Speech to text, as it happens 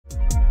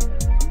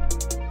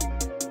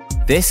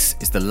This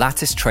is the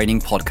Lattice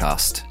Training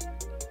Podcast,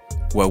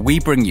 where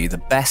we bring you the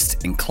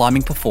best in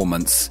climbing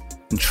performance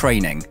and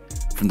training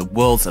from the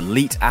world's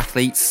elite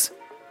athletes,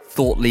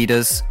 thought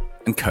leaders,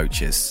 and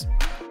coaches.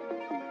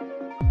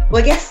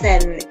 Well, I guess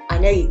then, I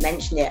know you've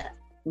mentioned it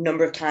a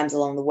number of times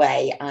along the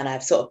way, and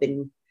I've sort of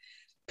been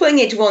putting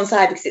it to one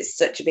side because it's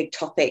such a big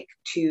topic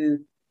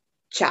to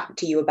chat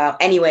to you about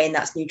anyway, and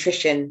that's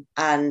nutrition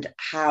and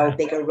how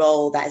big a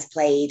role that has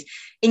played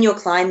in your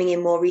climbing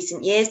in more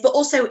recent years, but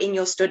also in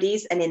your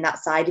studies and in that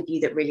side of you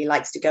that really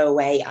likes to go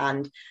away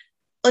and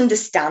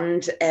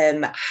understand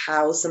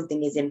how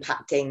something is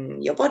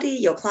impacting your body,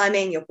 your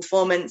climbing, your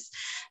performance.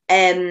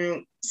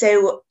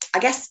 So I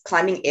guess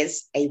climbing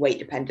is a weight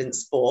dependent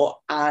sport,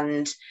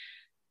 and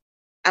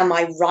am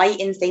I right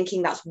in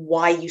thinking that's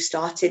why you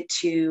started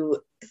to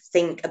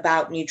think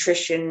about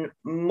nutrition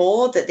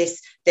more,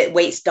 that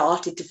weight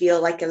started to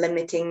feel like a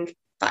limiting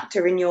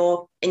factor in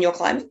your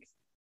climbing?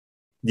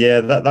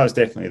 Yeah, that was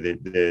definitely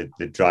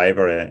the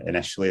driver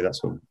initially.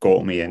 That's what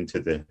got me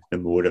into the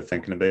mode of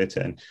thinking about it.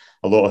 And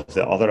a lot of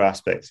the other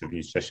aspects of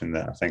nutrition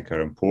that I think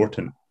are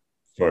important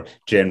for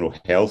general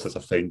health as a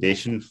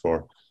foundation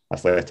for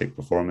athletic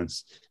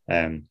performance.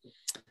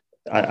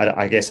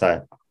 I guess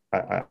I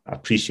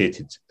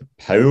appreciated the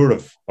power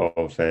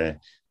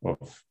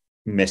of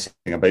messing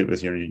about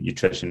with your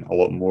nutrition a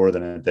lot more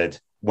than I did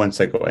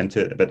once I got into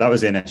it. But that was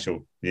the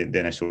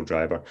initial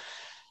driver.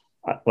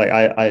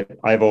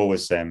 I've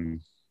always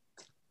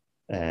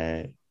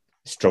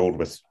struggled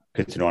with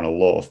putting on a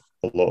lot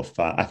of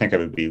fat. I think I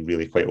would be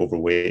really quite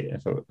overweight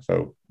if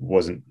I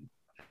wasn't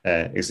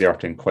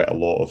exerting quite a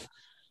lot of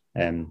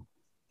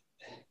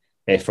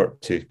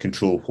effort to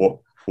control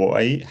what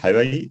I eat, how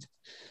I eat.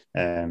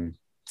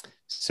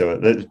 So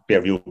that would be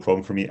a real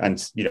problem for me.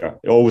 And I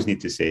always need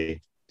to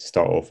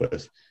start off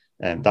with,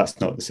 that's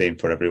not the same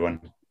for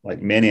everyone.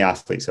 Like, many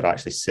athletes are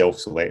actually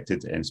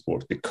self-selected in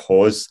sports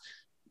because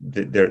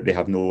they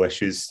have no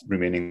issues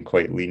remaining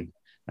quite lean,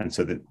 and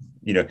so that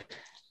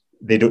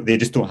they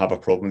just don't have a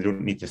problem. They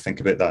don't need to think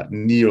about that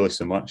nearly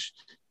so much.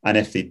 And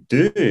if they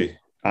do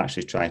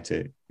actually try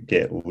to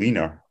get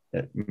leaner,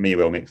 it may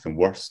well make them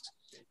worse.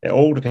 It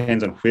all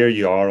depends on where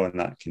you are on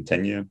that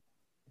continuum.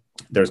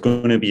 There's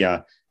going to be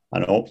an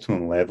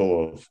optimum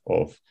level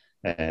of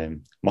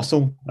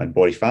muscle and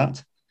body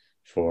fat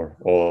for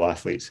all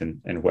athletes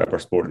in whatever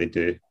sport they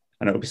do.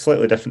 And it will be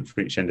slightly different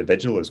for each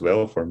individual as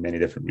well, for many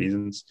different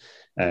reasons.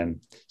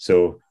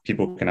 So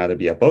people can either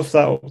be above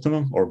that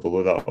optimum or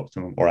below that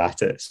optimum or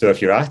at it. So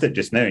if you're at it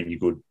just now and you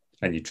go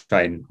and you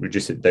try and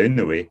reduce it down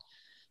the way,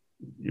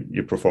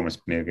 your performance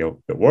may get a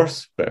bit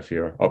worse. But if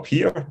you're up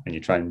here and you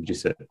try and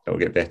reduce it, it'll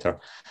get better.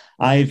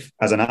 As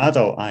an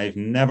adult, I've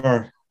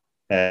never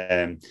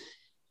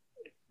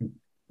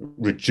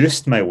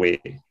reduced my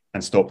weight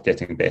and stopped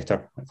getting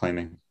better at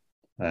climbing.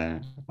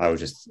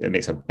 It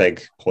makes a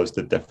big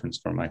positive difference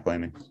for my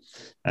climbing.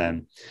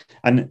 And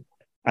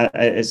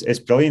it's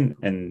brilliant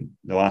in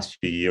the last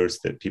few years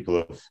that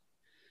people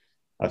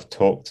have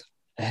talked.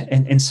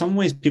 In some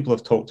ways, people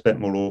have talked a bit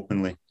more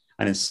openly,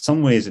 and in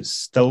some ways,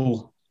 it's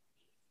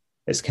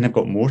kind of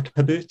got more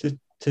taboo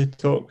to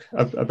talk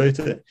about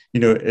it.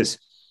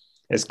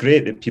 It's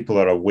great that people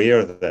are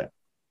aware that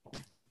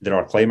there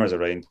are climbers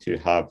around who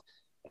have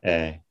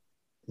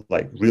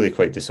really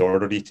quite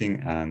disordered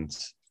eating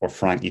or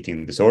frank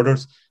eating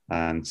disorders,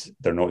 and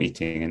they're not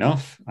eating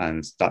enough,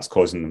 and that's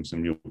causing them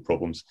some real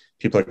problems.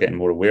 People are getting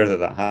more aware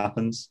that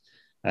happens,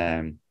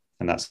 and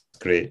that's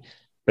great.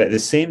 But at the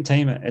same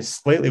time, it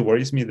slightly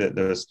worries me that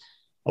there's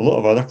a lot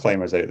of other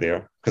climbers out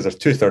there, because there's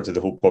 2/3 of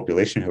the whole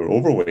population who are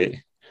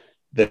overweight,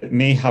 that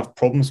may have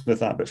problems with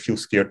that but feel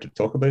scared to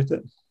talk about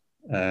it.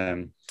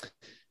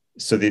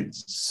 So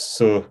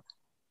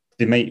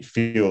they might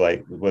feel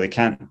like, well, they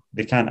can't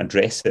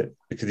address it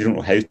because they don't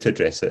know how to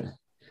address it.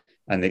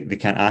 And they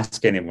can't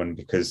ask anyone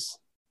because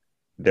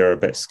they're a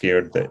bit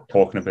scared that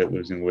talking about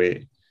losing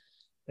weight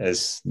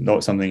is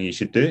not something you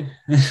should do.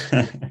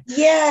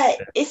 Yeah,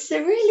 it's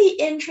a really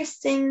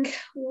interesting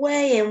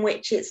way in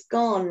which it's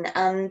gone.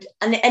 And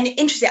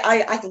interesting,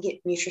 I think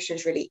nutrition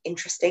is really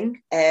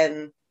interesting.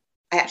 I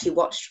actually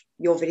watched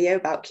your video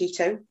about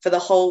keto for the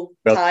whole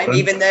time,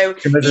 even though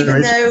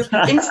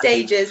in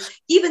stages,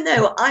 even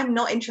though I'm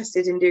not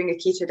interested in doing a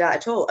keto diet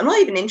at all. I'm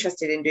not even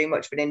interested in doing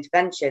much of an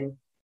intervention,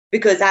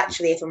 because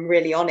actually, if I'm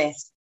really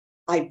honest,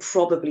 I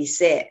probably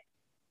sit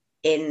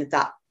in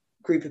that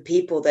group of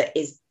people that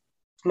is,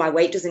 my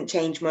weight doesn't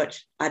change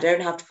much. I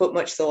don't have to put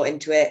much thought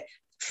into it.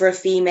 For a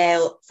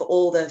female, for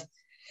all the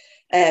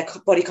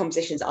body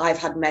compositions I've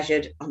had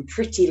measured, I'm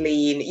pretty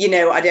lean.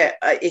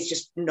 It's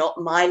just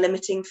not my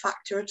limiting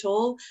factor at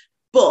all.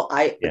 But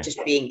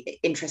just being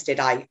interested,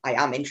 I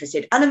am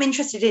interested. And I'm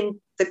interested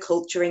in the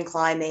culture in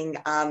climbing.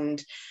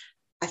 And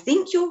I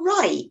think you're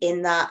right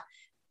in that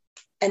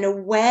an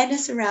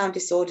awareness around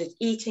disordered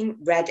eating,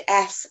 Red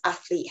S,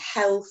 athlete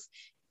health,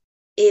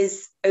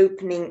 is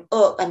opening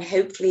up, and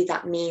hopefully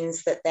that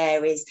means that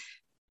there is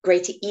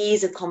greater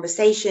ease of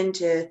conversation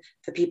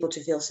for people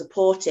to feel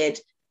supported.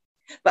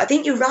 But I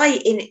think you're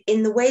right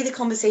in the way the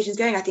conversation is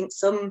going. I think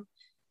some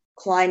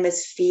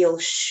climbers feel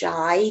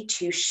shy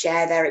to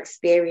share their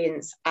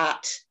experience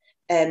at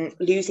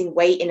losing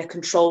weight in a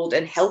controlled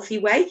and healthy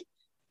way,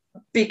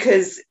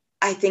 because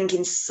I think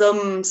in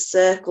some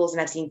circles,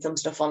 and I've seen some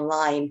stuff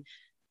online,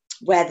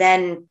 where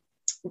then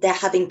they're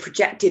having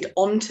projected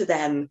onto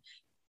them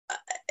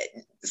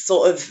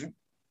sort of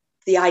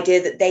the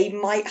idea that they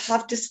might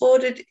have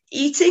disordered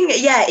eating.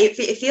 Yeah,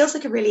 it feels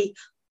like a really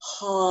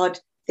hard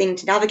thing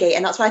to navigate.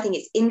 And that's why I think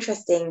it's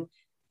interesting,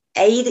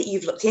 that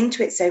you've looked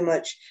into it so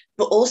much,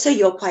 but also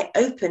you're quite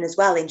open as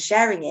well in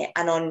sharing it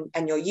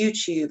and your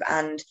YouTube.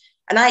 And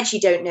I actually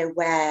don't know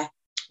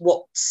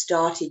what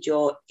started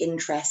your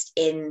interest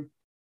in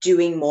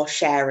doing more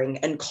sharing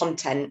and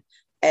content.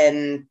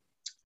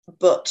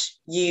 But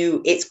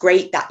it's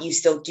great that you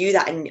still do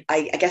that. And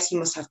I guess you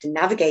must have to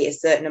navigate a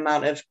certain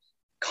amount of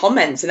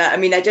comments. And I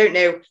mean, I don't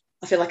know,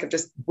 I feel like I've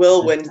just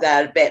whirlwind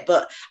there a bit,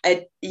 but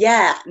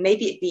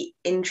maybe it'd be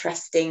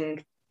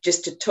interesting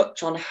just to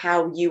touch on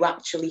how you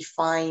actually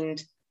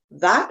find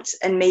that,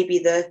 and maybe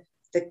the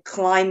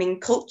climbing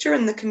culture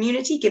and the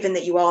community, given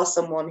that you are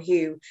someone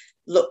who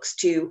looks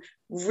to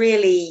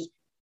really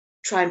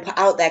try and put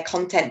out their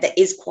content that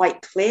is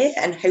quite clear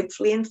and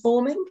hopefully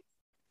informing.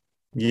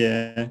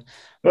 Yeah,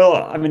 well,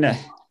 I mean,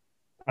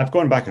 I've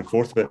gone back and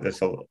forth about this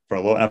for a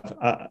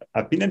lot.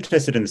 I've been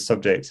interested in the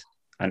subject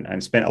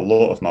and spent a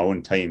lot of my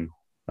own time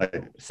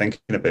thinking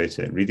about it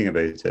and reading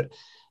about it,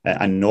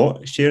 and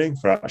not sharing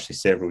for actually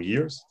several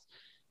years,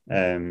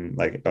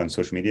 like on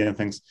social media and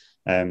things.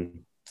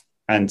 And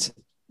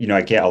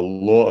I get a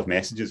lot of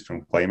messages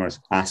from climbers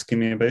asking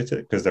me about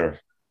it, because they're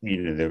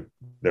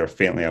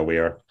faintly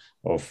aware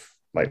of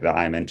like that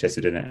I'm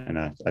interested in it, and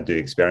I do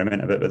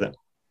experiment a bit with it.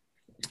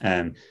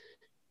 And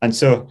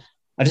so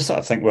I just sort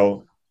of think,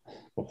 well,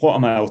 what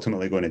am I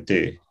ultimately going to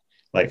do?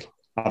 Like,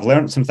 I've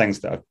learned some things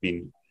that have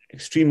been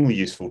extremely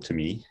useful to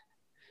me.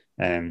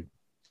 Am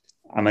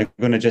I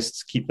going to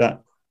just keep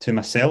that to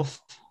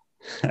myself?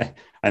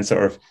 And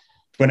sort of,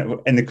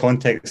 in the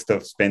context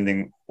of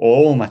spending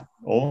all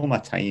my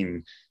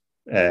time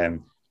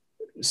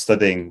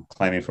studying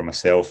climbing for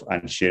myself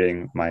and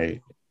sharing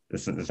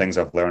the things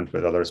I've learned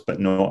with others, but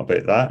not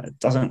about that, it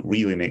doesn't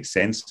really make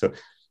sense. So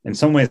in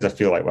some ways, I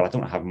feel like, well, I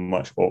don't have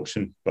much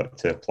option but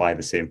to apply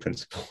the same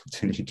principle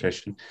to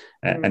nutrition.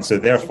 And so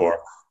therefore,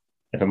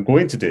 if I'm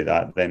going to do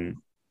that, then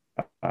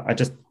I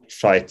just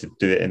try to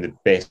do it in the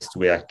best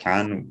way I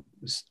can,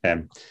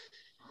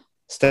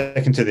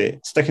 sticking to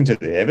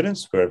the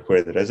evidence where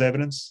there is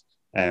evidence,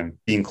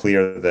 being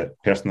clear that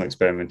personal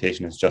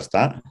experimentation is just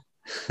that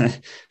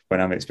when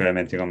I'm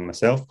experimenting on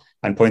myself,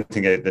 and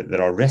pointing out that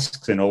there are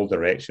risks in all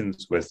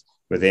directions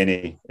with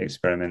any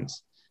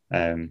experiments.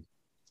 And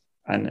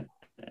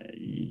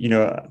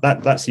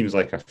that seems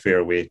like a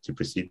fair way to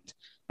proceed.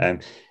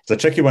 It's a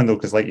tricky one though,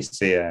 because like you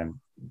say,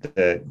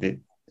 the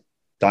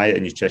diet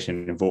and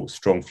nutrition invokes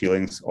strong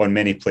feelings on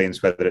many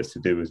planes, whether it's to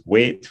do with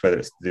weight, whether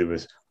it's to do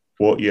with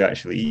what you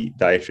actually eat,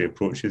 dietary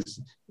approaches.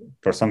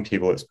 For some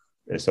people,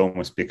 it's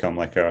almost become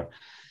like people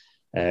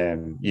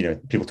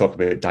talk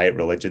about diet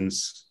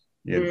religions,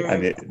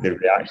 and the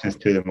reactions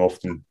to them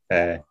often,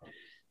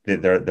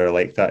 they're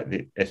like that.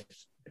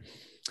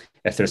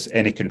 If there's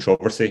any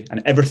controversy,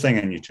 and everything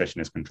in nutrition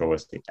is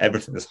controversy,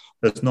 everything,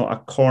 there's not a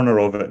corner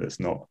of it that's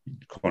not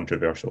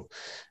controversial,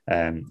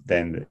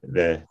 then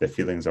the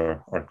feelings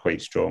are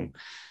quite strong.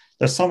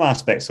 There's some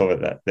aspects of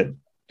it that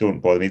don't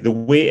bother me. The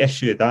weight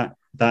issue,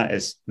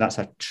 that's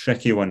a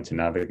tricky one to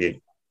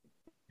navigate.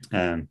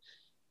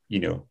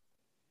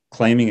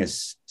 Climbing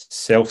is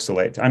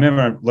self-selected. I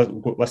remember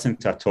listening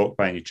to a talk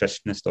by a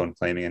nutritionist on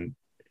climbing, and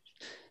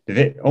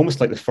almost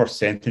like the first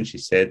sentence she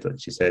said,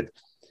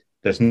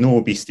 there's no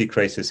obesity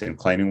crisis in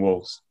climbing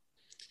walls.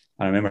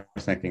 I remember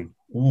thinking,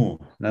 oh,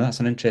 now that's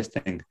an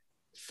interesting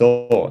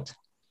thought.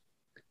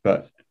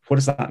 But what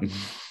does that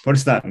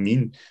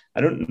mean? I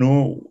don't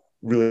know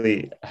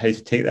really how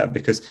to take that,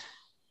 because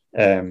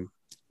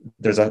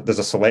there's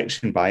a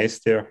selection bias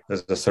there.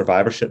 There's a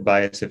survivorship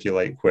bias, if you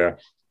like, where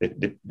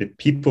the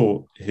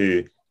people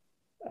who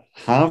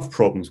have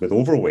problems with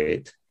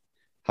overweight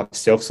have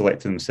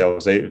self-selected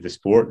themselves out of the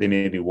sport. They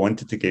maybe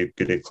wanted to get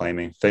good at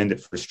climbing, found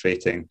it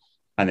frustrating,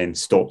 and then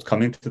stopped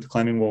coming to the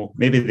climbing wall.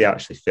 Maybe they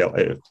actually felt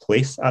out of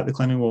place at the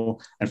climbing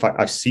wall. In fact,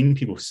 I've seen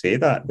people say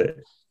that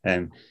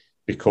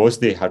because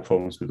they had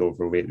problems with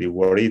overweight, they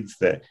worried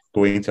that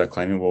going to a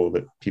climbing wall,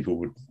 that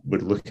people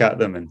would look at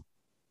them and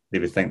they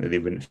would think that they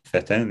wouldn't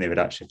fit in, and they would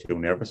actually feel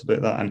nervous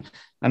about that.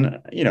 And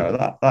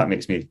that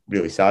makes me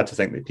really sad to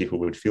think that people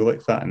would feel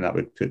like that, and that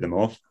would put them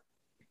off.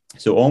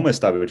 So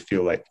almost I would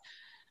feel like,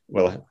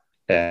 well,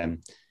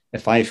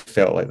 if I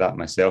felt like that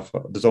myself,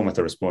 there's almost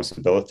a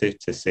responsibility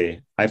to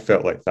say, I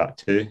felt like that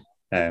too.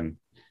 And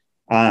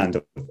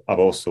I've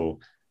also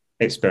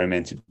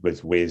experimented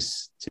with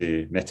ways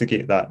to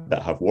mitigate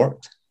that have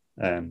worked.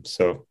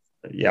 So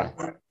yeah,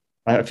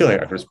 I feel like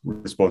I have a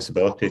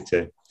responsibility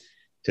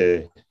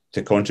to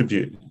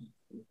contribute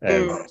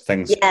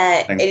things.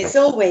 Yeah, it's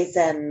always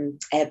a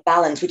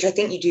balance, which I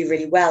think you do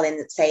really well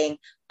in saying,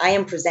 I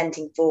am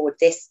presenting forward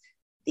these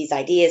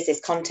ideas,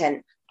 this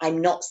content. I'm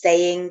not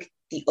saying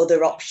the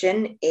other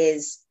option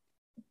is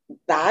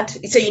bad.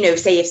 So,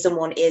 say if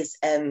someone is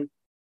a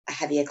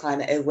heavier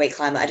climber, overweight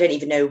climber, I don't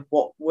even know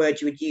what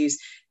word you would use.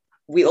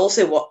 We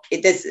also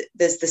there's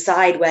the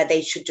side where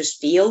they should just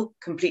feel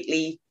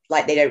completely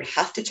like they don't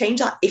have to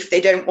change that if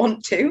they don't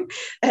want to,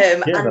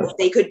 and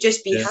they could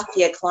just be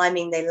happier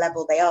climbing the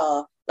level they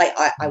are. Like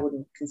I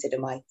wouldn't consider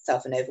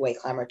myself an overweight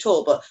climber at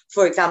all, but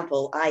for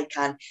example, I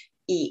can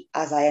eat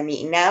as I am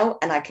eating now,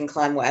 and I can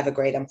climb whatever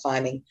grade I'm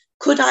climbing.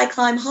 Could I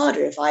climb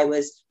harder if I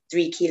was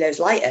 3 kilos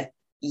lighter?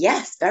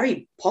 Yes,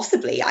 very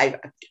possibly.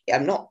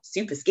 I'm not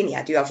super skinny.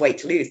 I do have weight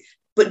to lose,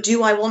 but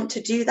do I want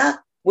to do that?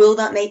 Will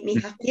that make me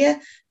happier?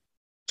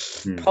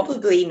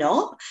 Probably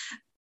not.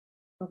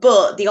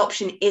 But the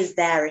option is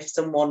there if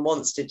someone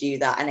wants to do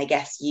that. And I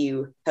guess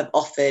you have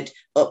offered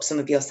up some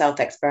of your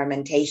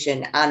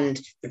self-experimentation and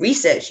the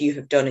research you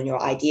have done and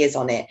your ideas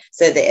on it,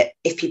 so that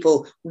if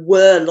people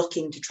were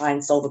looking to try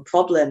and solve a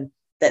problem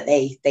that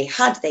they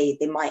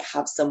might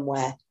have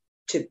somewhere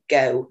to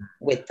go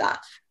with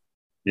that.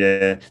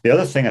 Yeah. The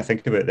other thing I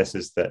think about this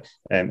is that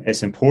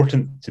it's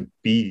important to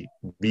be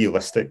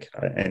realistic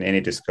in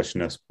any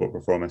discussion of sport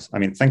performance. I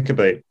mean, think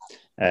about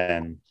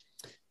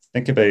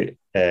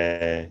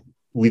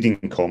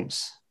leading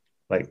comps.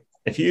 Like,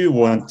 if you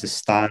want to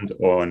stand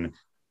on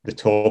the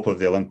top of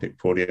the Olympic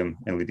podium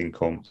in leading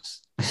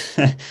comps,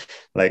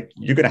 like,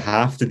 you're going to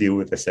have to deal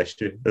with this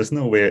issue. There's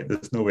no way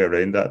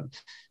around that.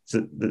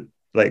 So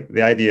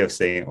the idea of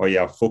saying, oh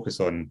yeah, I'll focus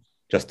on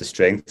just the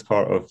strength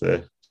part of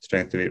the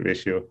strength to weight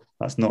ratio,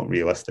 that's not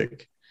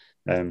realistic.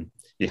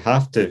 You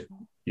have to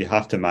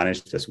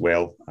manage this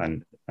well,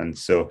 and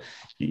so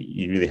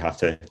you really have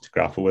to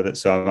grapple with it.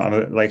 So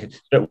I'm like a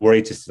bit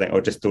worried just to think,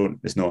 oh, just don't.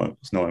 It's not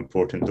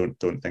important.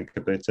 Don't think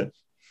about it.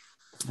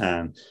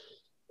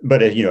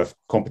 But if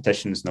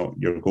competition is not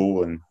your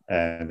goal, and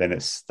then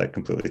that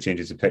completely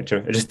changes the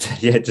picture.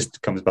 It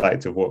just comes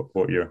back to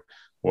what your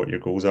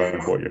goals are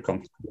and what you're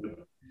comfortable with.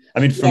 I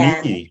mean, for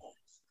me,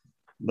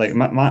 like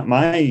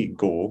my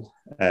goal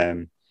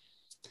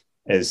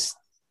is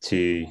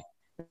to.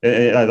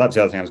 That's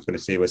the other thing I was going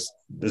to say was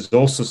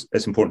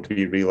it's important to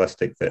be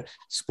realistic that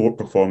sport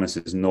performance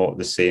is not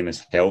the same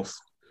as health.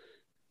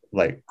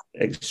 Like,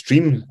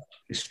 extremely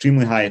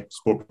high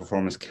sport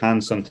performance can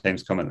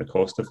sometimes come at the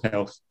cost of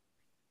health,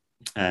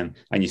 and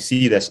you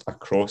see this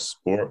across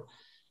sport.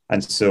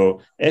 And so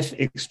if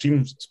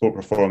extreme sport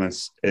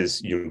performance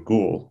is your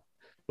goal,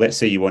 let's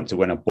say you want to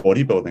win a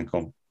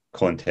bodybuilding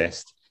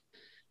contest,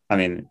 I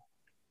mean,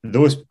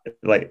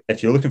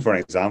 if you're looking for an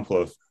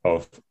example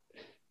of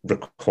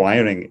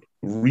requiring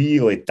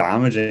really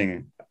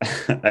damaging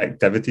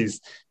activities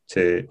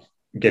to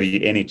give you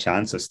any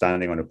chance of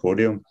standing on a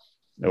podium,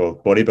 well,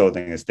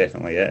 bodybuilding is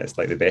definitely it. It's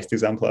like the best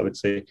example, I would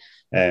say.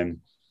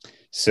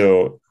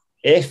 So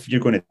if you're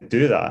going to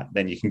do that,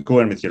 then you can go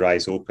in with your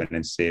eyes open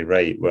and say,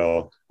 right,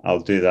 well, I'll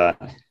do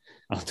that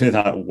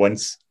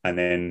once and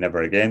then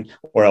never again,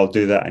 or I'll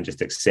do that and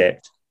just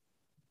accept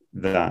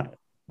that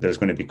there's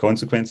going to be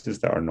consequences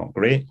that are not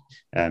great,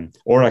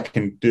 or I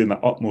can do my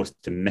utmost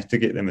to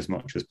mitigate them as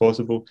much as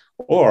possible,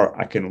 or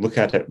I can look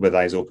at it with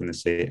eyes open and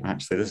say,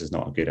 actually, this is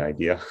not a good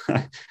idea.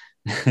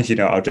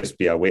 I'll just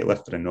be a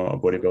weightlifter and not a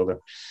bodybuilder.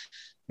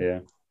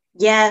 Yeah.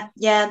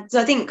 So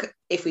I think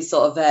if we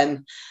sort of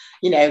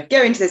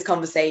go into this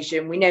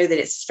conversation, we know that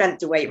it's strength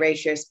to weight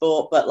ratio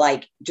sport, but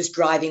like, just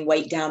driving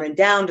weight down and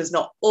down does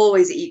not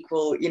always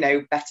equal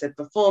better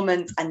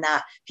performance, and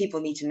that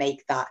people need to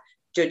make that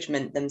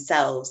judgment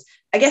themselves.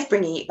 I guess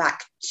bringing it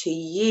back to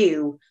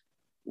you,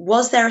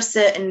 was there a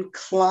certain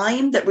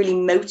climb that really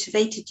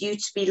motivated you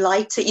to be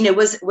lighter?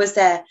 Was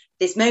there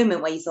this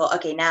moment where you thought,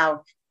 okay,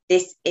 now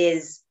this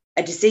is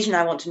a decision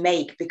I want to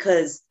make,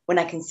 because when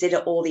I consider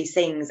all these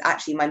things,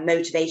 actually my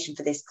motivation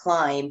for this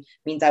climb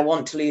means I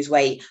want to lose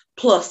weight,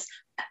 plus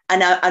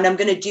and I'm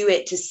going to do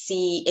it to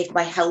see if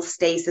my health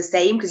stays the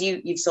same, because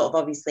you've sort of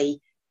obviously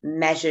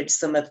measured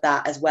some of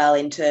that as well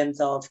in terms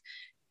of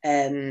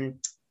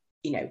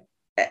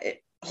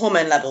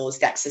hormone levels,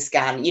 DEXA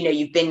scan.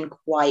 You've been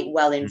quite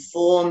well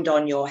informed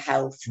on your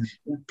health,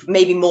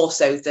 maybe more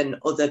so than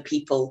other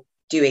people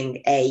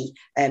doing a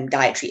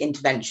dietary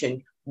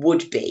intervention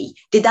would be.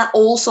 Did that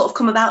all sort of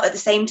come about at the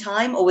same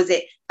time, or was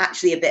it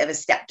actually a bit of a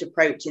stepped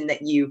approach in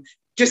that you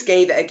just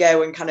gave it a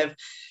go and kind of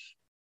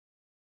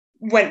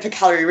went for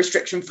calorie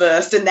restriction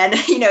first, and then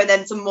and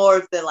then some more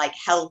of the like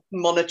health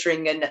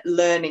monitoring and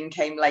learning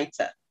came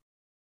later?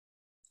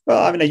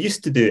 Well, I mean, I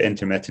used to do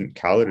intermittent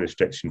calorie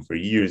restriction for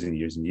years and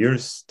years and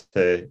years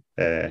to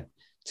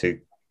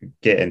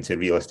get into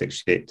realistic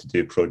shape to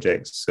do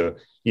projects. So,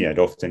 I'd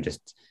often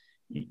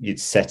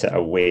you'd set at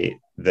a weight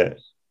that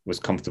was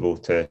comfortable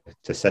to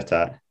sit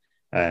at,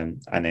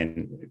 and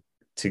then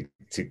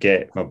to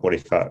get my body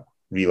fat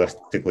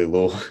realistically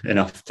low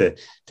enough to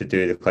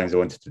do the climbs I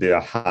wanted to do, I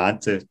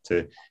had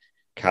to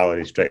calorie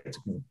restrict.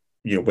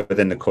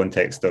 Within the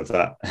context of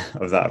that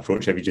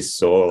approach, if you just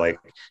saw like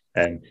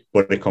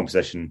body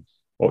composition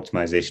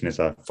optimization as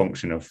a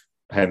function of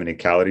how many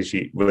calories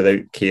you,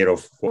 without care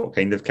of what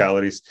kind of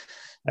calories,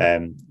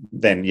 then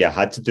I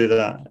had to do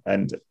that.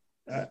 And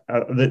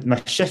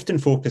my shift in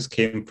focus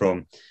came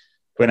from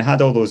when I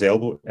had all those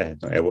ankle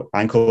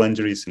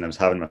injuries, and I was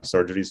having my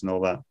surgeries and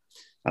all that,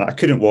 and I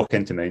couldn't walk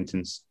into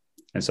mountains,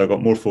 and so I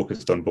got more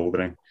focused on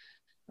bouldering,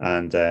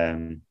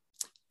 and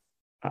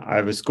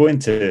I was going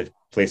to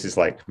places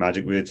like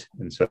Magic Wood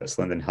in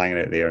Switzerland and hanging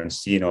out there and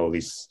seeing all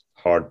these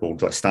hard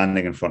boulders, like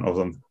standing in front of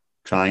them,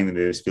 trying the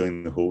moves,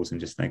 feeling the holes, and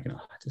just thinking,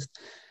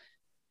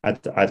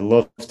 I'd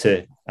love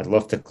to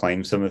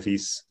climb some of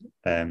these,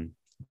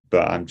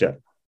 but I'm just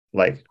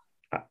like,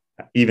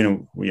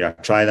 even I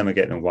try them and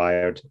get them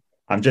wired,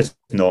 I'm just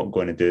not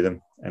going to do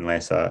them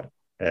unless I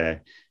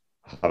have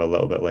a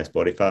little bit less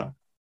body fat.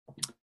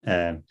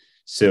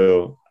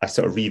 So I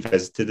sort of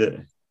revisited it,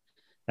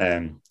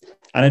 and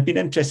I'd been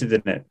interested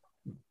in it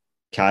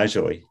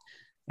casually,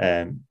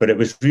 but it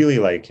was really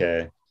like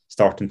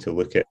starting to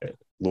look at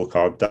low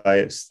carb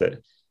diets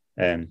that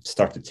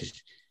started to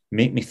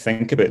make me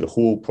think about the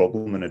whole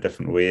problem in a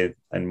different way,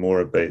 and more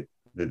about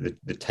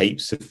the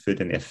types of food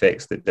and the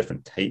effects that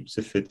different types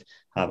of food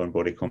have on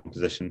body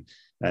composition.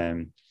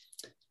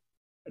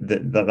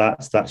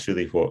 That's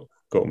really what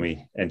got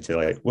me into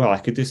like, well, I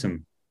could do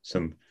some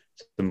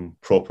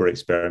proper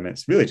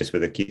experiments, really just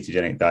with a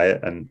ketogenic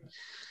diet, and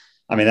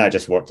I mean that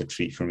just worked a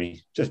treat for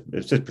me.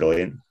 It's just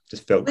brilliant.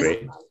 Just felt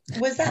great.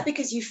 Was that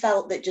because you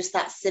felt that just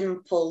that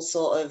simple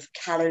sort of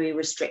calorie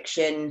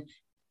restriction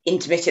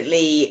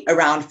intermittently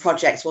around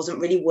projects wasn't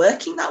really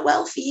working that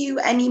well for you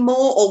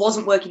anymore, or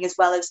wasn't working as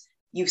well as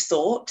you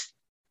thought?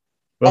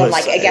 Well,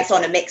 I guess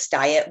on a mixed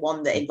diet,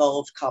 one that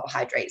involved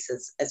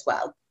carbohydrates as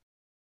well.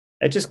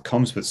 It just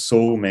comes with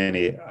so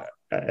many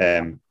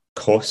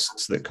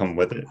costs that come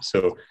with it.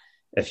 So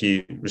if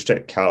you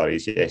restrict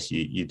calories, yes,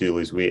 you do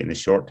lose weight in the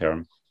short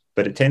term,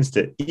 but it tends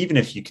to, even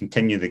if you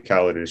continue the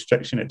calorie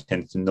restriction, it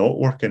tends to not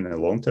work in the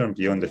long term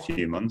beyond a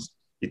few months.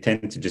 You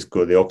tend to just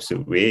go the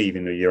opposite way,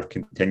 even though you're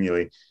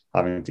continually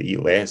having to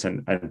eat less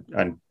and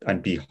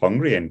be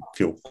hungry and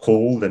feel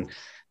cold and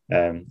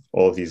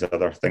all of these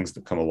other things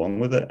that come along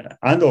with it,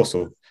 and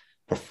also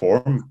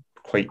perform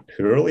quite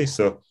poorly.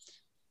 So,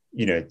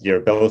 your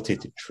ability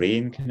to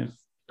train kind of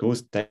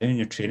goes down,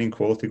 your training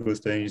quality goes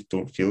down, you just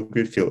don't feel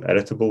good, feel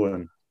irritable,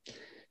 and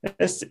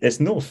it's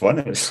no fun.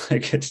 It's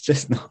like, it's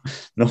just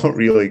not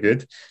really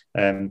good.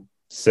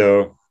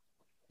 So,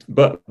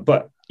 but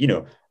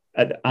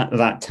at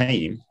that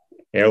time,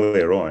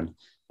 earlier on,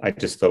 I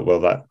just thought,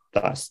 well,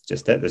 that's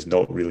just it. There's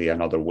not really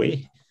another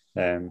way.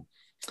 And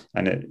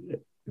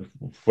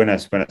when I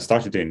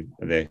started doing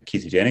the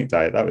ketogenic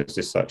diet, that was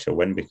just such a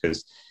win,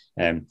 because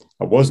I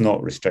was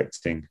not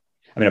restricting.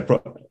 I mean,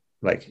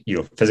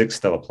 physics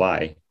still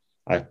apply.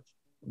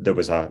 There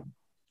was a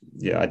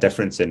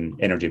difference in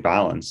energy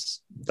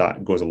balance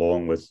that goes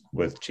along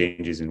with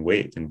changes in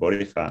weight and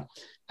body fat.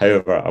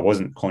 However, I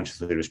wasn't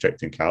consciously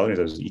restricting calories.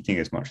 I was eating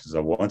as much as I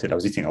wanted. I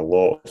was eating a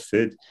lot of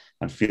food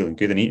and feeling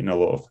good and eating a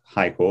lot of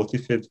high quality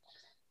food.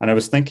 And I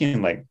was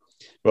thinking like,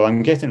 well,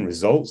 I'm getting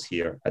results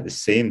here at the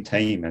same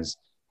time as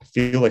I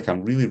feel like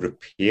I'm really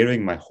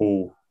repairing my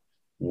whole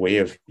way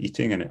of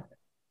eating. And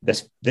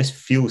this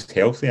feels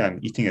healthy. I'm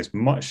eating as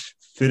much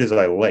food as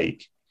I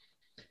like.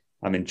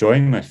 I'm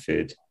enjoying my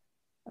food.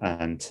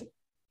 And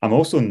I'm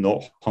also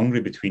not hungry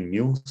between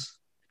meals.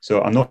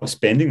 So I'm not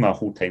spending my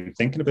whole time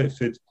thinking about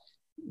food.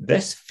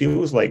 This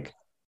feels like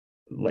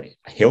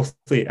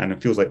healthy, and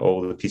it feels like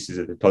all the pieces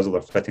of the puzzle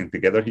are fitting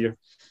together here.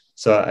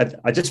 So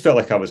I just felt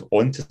like I was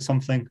onto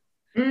something,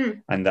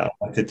 and that I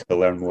wanted to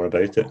learn more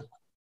about it.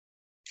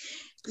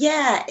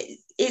 Yeah,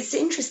 it's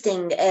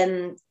interesting.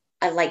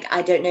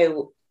 I don't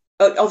know,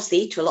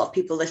 obviously to a lot of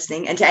people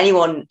listening and to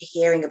anyone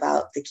hearing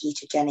about the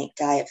ketogenic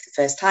diet for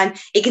the first time,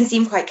 it can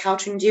seem quite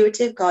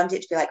counterintuitive, can't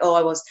it? To be like, oh,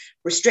 I was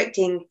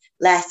restricting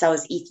less,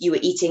 you were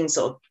eating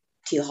sort of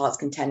to your heart's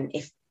content,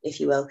 if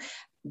you will,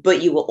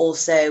 but you were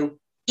also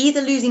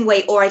either losing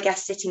weight or I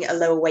guess sitting at a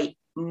lower weight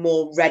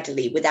more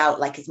readily without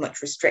like as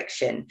much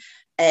restriction.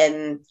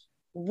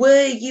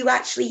 Were you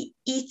actually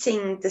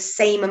eating the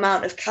same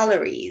amount of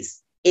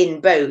calories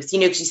in both?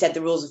 Because you said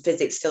the rules of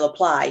physics still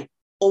apply.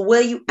 Or were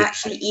you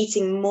actually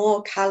eating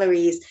more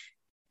calories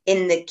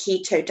in the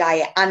keto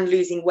diet and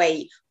losing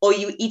weight? Or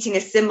you were eating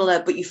a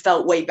similar, but you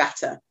felt way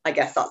better? I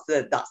guess that's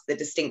the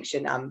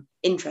distinction I'm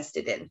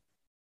interested in.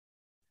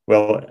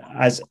 Well,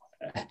 as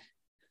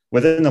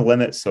within the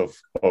limits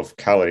of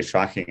calorie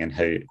tracking and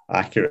how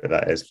accurate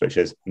that is, which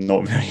is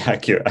not very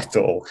accurate at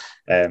all,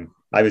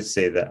 I would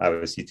say that I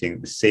was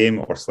eating the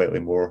same or slightly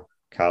more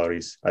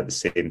calories at the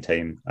same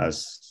time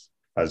as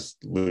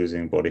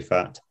losing body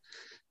fat.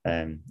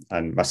 And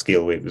my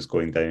scale weight was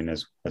going down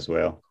as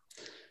well.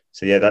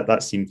 So yeah,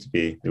 that seemed to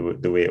be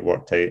the way it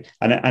worked out.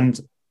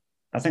 And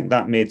I think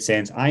that made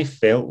sense. I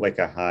felt like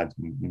I had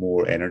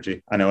more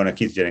energy. I know on a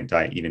ketogenic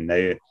diet, even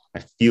now, I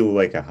feel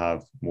like I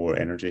have more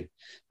energy.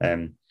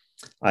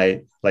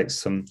 I like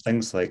some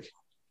things like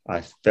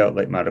I felt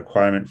like my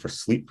requirement for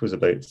sleep was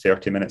about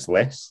 30 minutes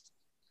less.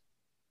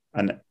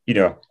 And,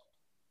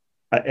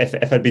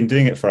 if I'd been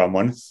doing it for a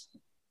month,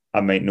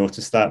 I might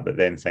notice that, but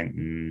then think,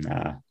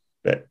 nah.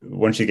 But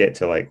once you get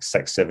to like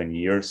 6-7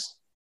 years,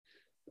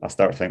 I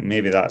start thinking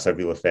maybe that's a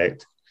real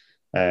effect.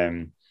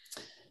 And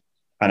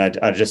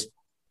I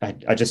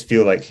just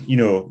feel like, you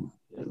know,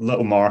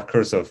 little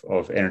markers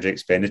of energy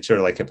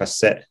expenditure. Like if I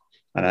sit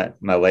and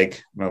my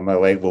leg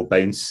will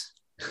bounce,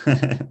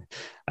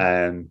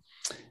 and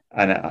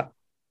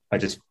I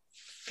just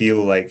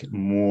feel like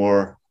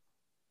more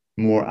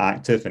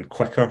active and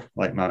quicker.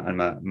 Like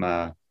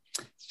my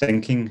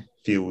thinking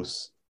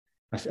feels.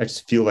 I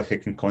just feel like I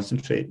can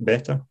concentrate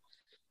better.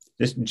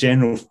 Just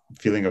general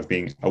feeling of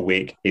being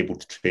awake, able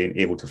to train,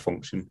 able to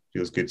function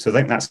feels good. So I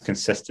think that's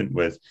consistent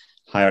with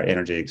higher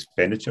energy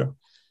expenditure.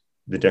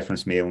 The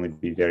difference may only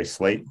be very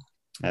slight.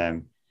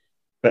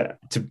 But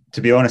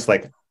to be honest,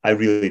 like I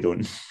really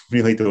don't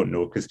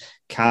know, because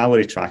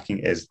calorie tracking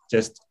is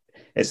just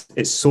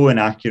it's so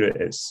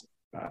inaccurate.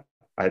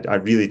 I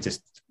really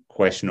just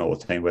question all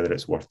the time whether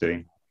it's worth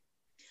doing.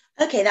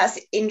 Okay, that's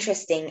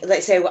interesting.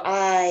 Like, so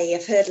I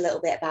have heard a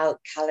little bit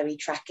about calorie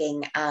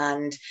tracking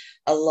and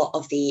a lot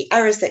of the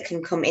errors that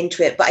can come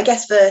into it. But I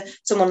guess for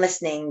someone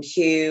listening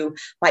who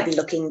might be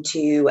looking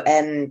to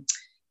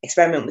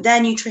experiment with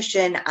their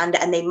nutrition and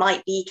they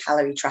might be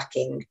calorie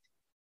tracking,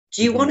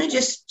 do you want to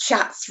just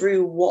chat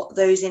through what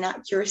those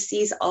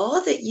inaccuracies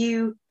are that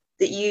you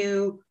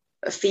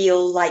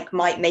feel like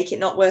might make it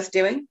not worth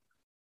doing?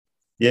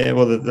 Yeah,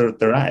 well,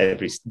 they're at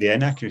the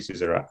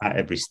inaccuracies are at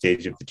every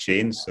stage of the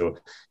chain. So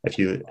if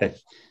you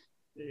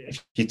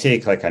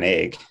take like an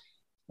egg,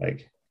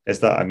 like is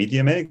that a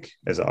medium egg?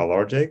 Is it a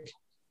large egg?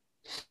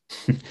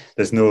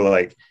 There's no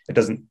like it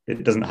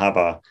doesn't have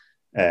a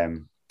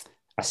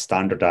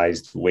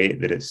standardized weight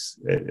that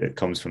it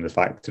comes from the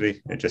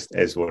factory. It just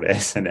is what it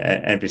is, and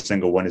every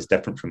single one is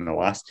different from the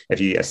last.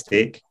 If you eat a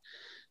steak,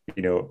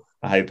 you know,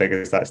 how big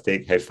is that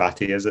steak? How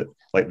fatty is it?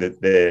 Like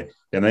the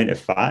amount of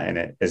fat in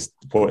it is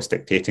what's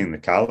dictating the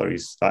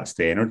calories. That's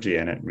the energy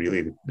in it.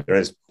 Really, there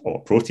is a lot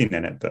of protein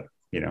in it, but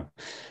you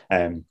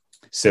know,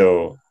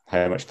 so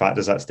how much fat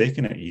does that steak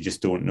in it? You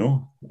just don't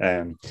know.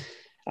 And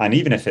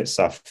even if it's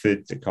a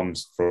food that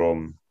comes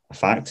from a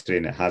factory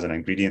and it has an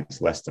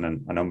ingredients list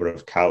and a number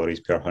of calories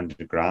per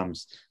 100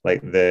 grams,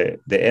 like the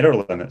error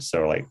limits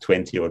are like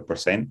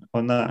 20%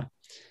 on that.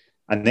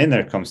 And then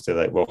there comes to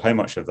like, well, how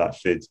much of that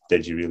food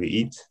did you really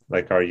eat?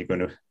 Like, are you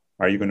going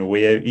to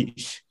weigh out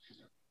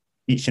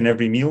each and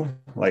every meal?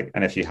 Like,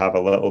 and if you have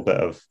a little bit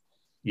of,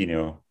 you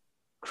know,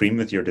 cream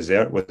with your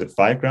dessert, was it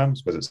 5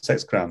 grams? Was it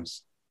 6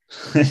 grams?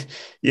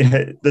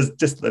 Yeah,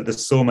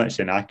 there's so much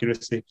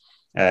inaccuracy.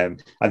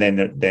 And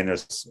then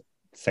there's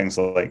things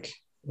like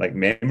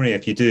memory.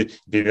 If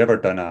you've ever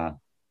done a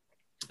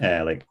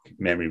like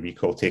memory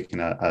recall,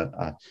 taking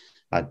a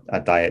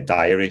diet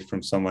diary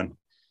from someone,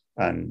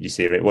 and you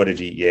say, right, what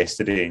did you eat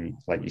yesterday? And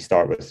like you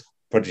start with,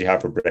 what did you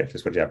have for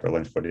breakfast? What did you have for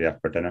lunch? What did you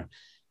have for dinner?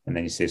 And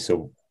then you say,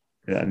 so,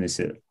 and they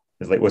say,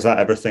 it's like, was that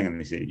everything? And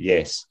they say,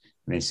 yes.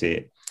 And they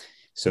say,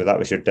 so that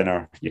was your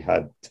dinner. You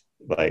had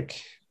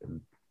like,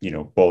 you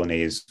know,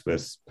 bolognese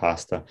with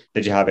pasta.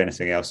 Did you have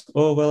anything else?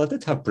 Oh, well, I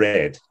did have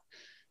bread.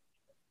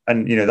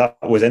 And, you know, that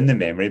was in the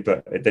memory,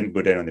 but it didn't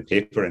go down on the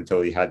paper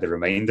until you had the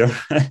reminder,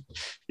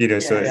 you know,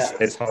 so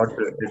it's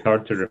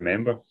hard to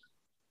remember.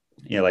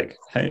 You know, like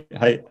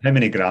how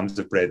many grams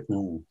of bread?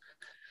 Ooh,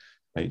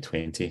 about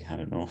 20, I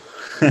don't know.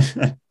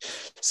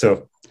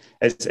 So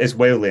it's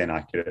wildly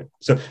inaccurate.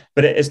 So,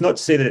 but it's not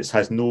to say that it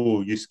has no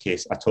use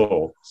case at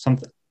all.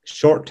 Something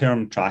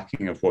short-term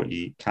tracking of what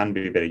you eat can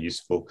be very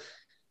useful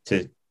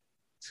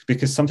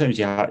because sometimes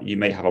you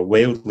might have a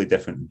wildly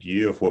different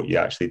view of what you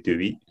actually do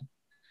eat.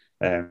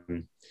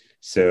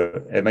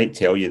 So it might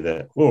tell you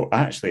that, oh,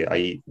 actually, I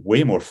eat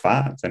way more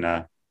fat than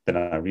I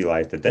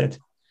realized I did.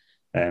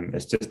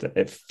 It's just,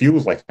 it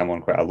feels like I'm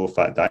on quite a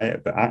low-fat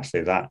diet, but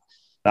actually that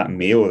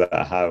meal that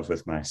I have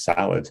with my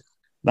salad,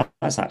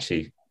 that's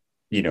actually,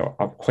 you know,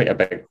 quite a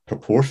big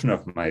proportion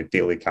of my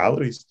daily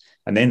calories.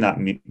 And then that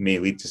may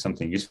lead to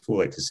something useful,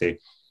 like to say,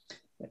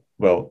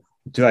 well,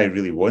 do I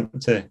really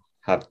want to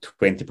have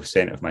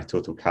 20% of my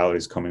total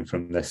calories coming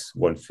from this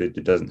one food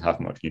that doesn't have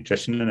much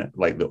nutrition in it,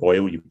 like the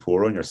oil you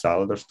pour on your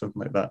salad or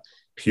something like that?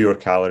 Pure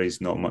calories,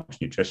 not much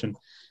nutrition.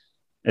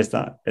 Is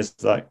that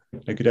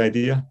a good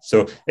idea?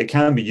 So it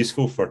can be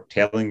useful for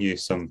telling you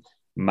some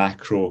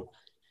macro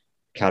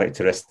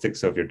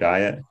characteristics of your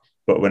diet.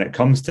 But when it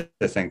comes to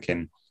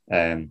thinking,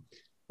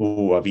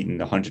 oh, I've eaten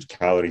 100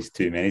 calories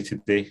too many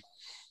today,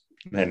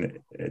 then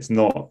it's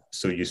not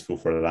so useful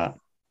for that.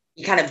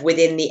 You're kind of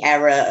within the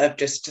error of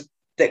just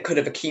that could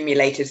have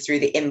accumulated through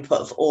the input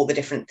of all the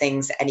different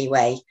things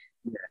anyway.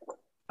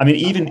 I mean,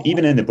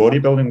 even in the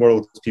bodybuilding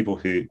world, people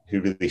who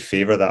really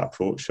favour that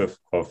approach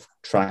of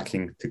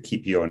tracking to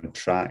keep you on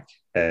track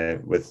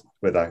with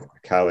a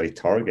calorie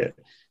target,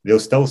 they'll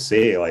still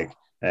say like,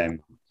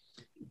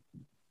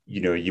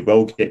 you know, you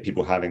will get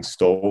people having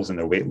stalls in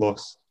their weight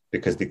loss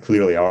because they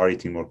clearly are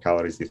eating more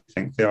calories than they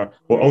think they are.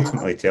 What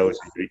ultimately tells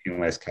you you're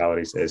eating less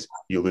calories is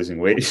you're losing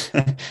weight.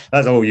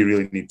 That's all you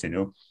really need to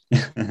know.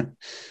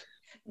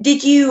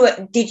 Did you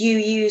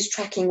use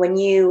tracking when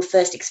you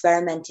first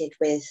experimented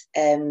with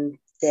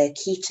the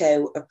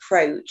keto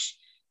approach?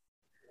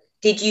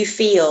 did you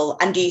feel,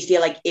 and do you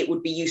feel like it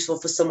would be useful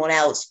for someone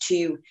else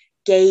to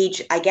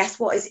gauge, I guess,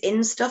 what is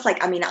in stuff?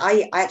 Like, I mean,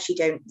 I actually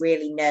don't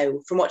really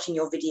know. From watching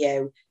your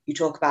video, you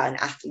talk about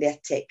an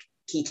athletic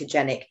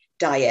ketogenic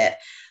diet.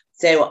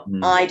 So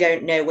I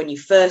don't know when you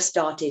first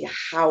started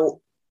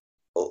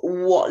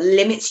what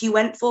limits you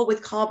went for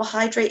with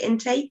carbohydrate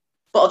intake.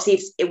 But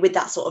obviously, with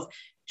that sort of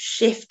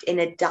shift in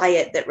a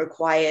diet that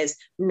requires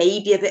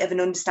maybe a bit of an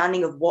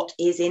understanding of what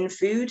is in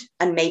food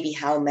and maybe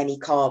how many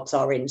carbs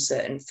are in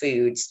certain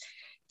foods,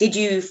 did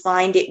you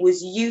find it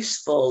was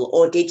useful,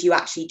 or did you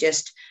actually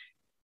just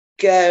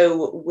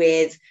go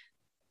with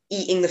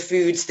eating the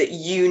foods that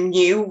you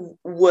knew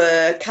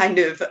were kind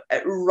of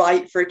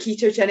right for a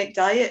ketogenic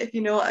diet, if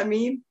you know what I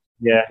mean?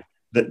 Yeah,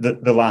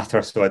 the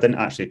latter. So I didn't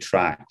actually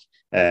track,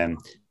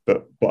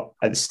 but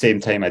at the same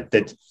time, I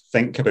did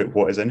think about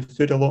what is in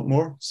food a lot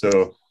more.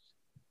 So,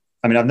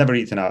 I mean, I've never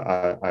eaten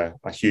a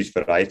huge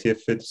variety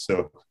of food.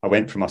 So I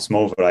went from a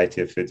small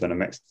variety of foods on a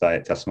mixed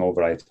diet to a small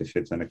variety of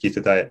foods on a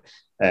keto diet.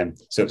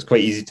 So it's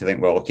quite easy to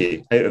think, well,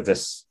 okay, out of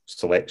this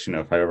selection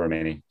of however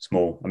many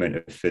small amount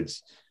of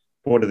foods,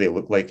 what do they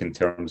look like in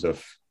terms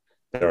of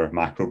their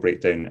macro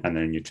breakdown and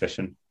their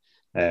nutrition?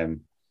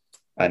 And,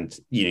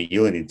 you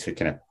only need to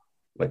kind of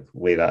like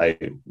lay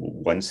that out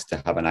once to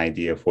have an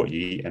idea of what you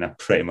eat. And I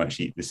pretty much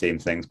eat the same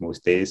things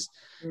most days.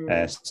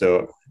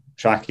 So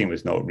tracking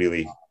was not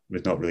really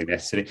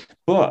necessary.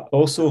 But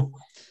also,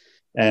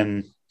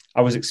 I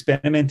was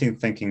experimenting,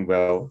 thinking,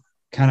 well,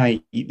 can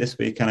I eat this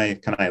way? Can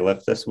I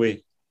live this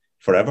way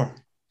forever?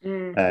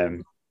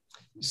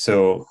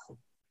 So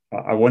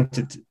I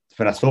wanted to,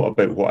 when I thought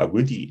about what I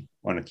would eat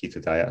on a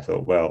keto diet, I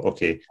thought, well,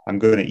 okay, I'm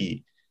going to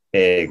eat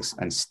eggs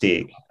and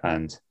steak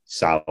and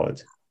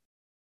salad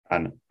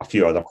and a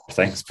few other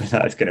things, but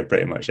that's kind of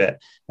pretty much it.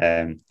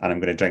 And I'm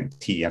going to drink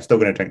tea. I'm still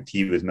going to drink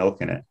tea with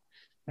milk in it.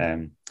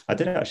 I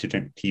did actually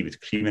drink tea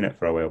with cream in it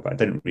for a while, but I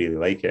didn't really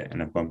like it,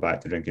 and I've gone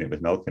back to drinking it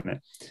with milk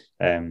in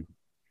it.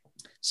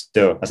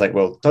 So I was like,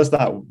 well, that's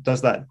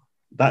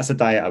a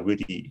diet I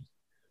would eat.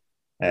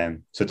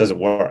 So does it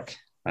work?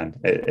 And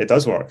it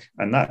does work,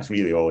 and that's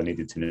really all I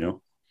needed to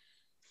know.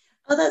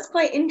 Oh, that's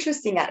quite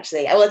interesting,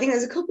 actually. Well, I think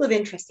there's a couple of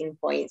interesting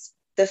points.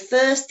 The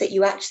first, that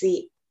you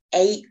actually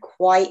ate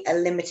quite a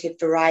limited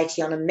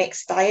variety on a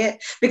mixed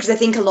diet, because I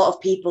think a lot of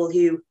people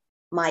who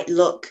might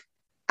look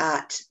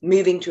at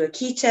moving to a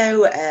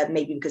keto,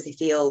 maybe because they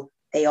feel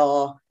they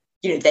are,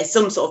 there's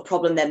some sort of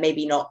problem, they're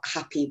maybe not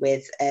happy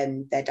with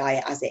their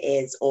diet as it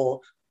is,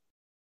 or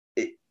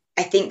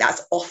I think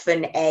that's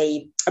often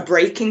a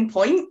breaking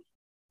point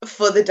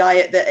for the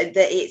diet, that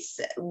it's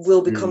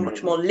will become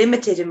much more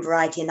limited in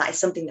variety, and that is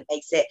something that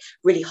makes it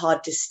really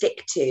hard to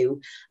stick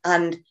to.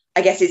 And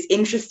I guess it's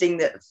interesting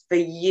that for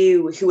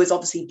you, who was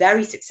obviously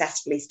very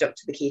successfully stuck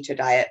to the keto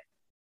diet,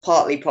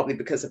 partly probably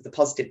because of the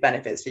positive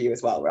benefits for you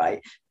as well,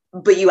 right?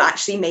 But you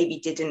actually maybe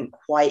didn't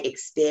quite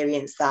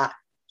experience that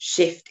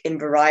shift in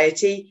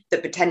variety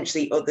that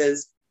potentially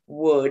others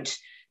would.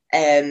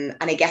 And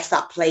I guess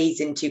that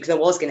plays into, because I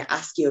was going to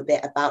ask you a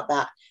bit about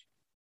that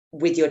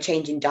with your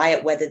change in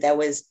diet, whether there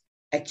was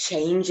a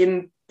change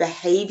in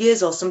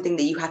behaviors or something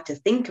that you had to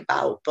think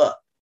about, but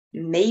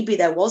maybe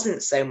there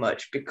wasn't so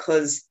much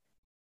because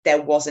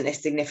there wasn't a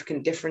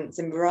significant difference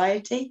in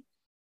variety.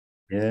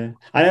 Yeah,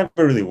 I never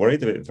really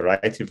worried about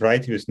variety.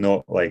 Variety was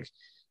not like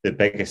the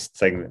biggest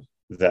thing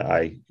that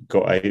I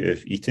got out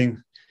of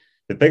eating.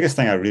 The biggest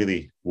thing I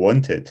really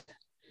wanted,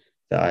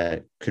 that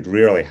I could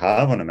rarely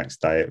have on a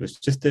mixed diet, was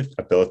just the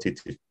ability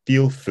to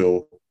feel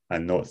full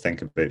and not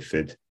think about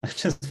food. I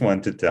just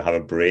wanted to have a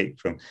break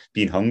from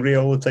being hungry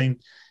all the time.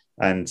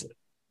 And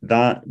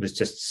that was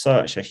just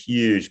such a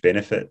huge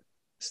benefit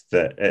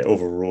that it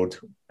overrode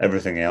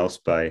everything else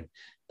by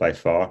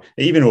far.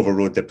 It even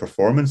overrode the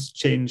performance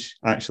change,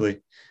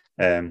 actually.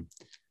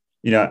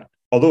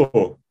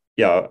 Although,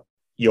 yeah,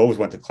 you always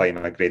want to climb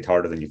a grade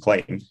harder than you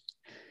climb,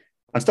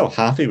 I'm still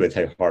happy with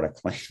how hard I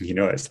climb.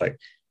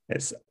 I'm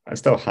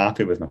still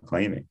happy with my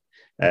climbing.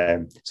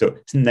 So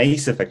it's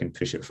nice if I can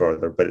push it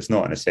further, but it's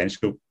not an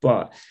essential.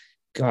 But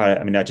God,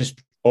 I mean, I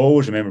just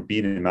always remember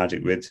being in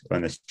Magic Wood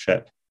on this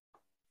trip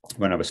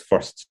when I was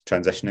first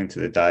transitioning to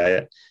the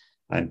diet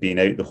and being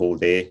out the whole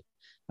day.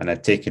 And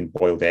I'd taken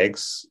boiled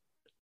eggs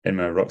in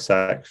my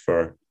rucksack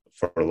for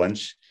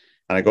lunch.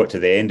 And I got to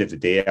the end of the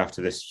day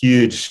after this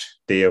huge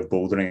day of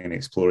bouldering and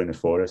exploring the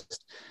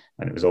forest,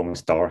 and it was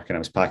almost dark, and I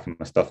was packing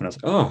my stuff, and I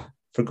was like, oh,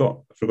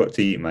 forgot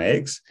to eat my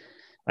eggs.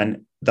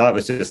 And that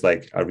was just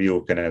like a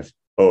real kind of,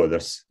 oh,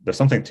 there's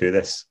something to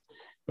this.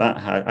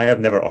 I have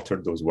never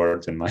uttered those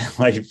words in my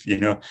life.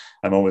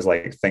 I'm always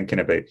like thinking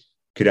about,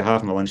 could I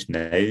have my lunch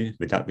now?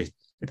 Would that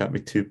be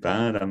too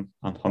bad?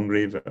 I'm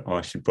hungry, but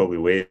I should probably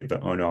wait.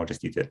 But oh no, I'll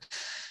just eat it.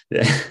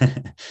 Yeah.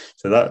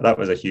 So that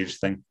was a huge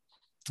thing.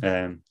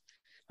 And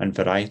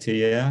variety,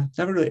 yeah.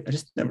 I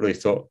just never really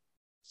thought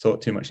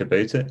too much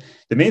about it.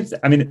 The main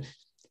I mean,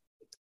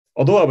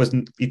 although I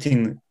wasn't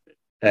eating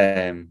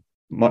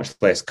much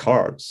less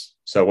carbs,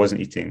 so I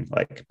wasn't eating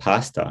like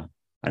pasta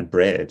and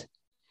bread,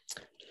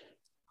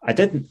 I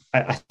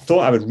thought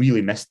I would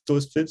really miss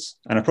those foods,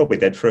 and I probably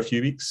did for a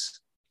few weeks.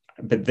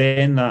 but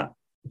then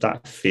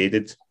that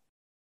faded,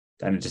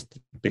 and it just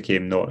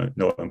became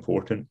not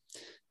important.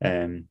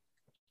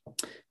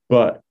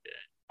 But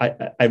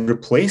I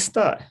replaced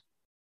that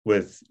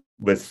with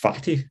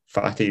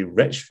fatty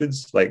rich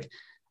foods. Like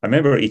I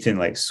remember eating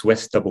like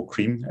Swiss double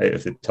cream out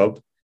of the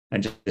tub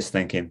and just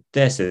thinking,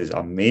 this is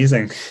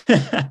amazing.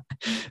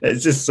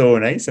 It's just so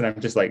nice. And I'm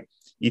just like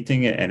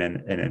eating it in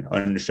an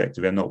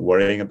unrestricted way. I'm not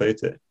worrying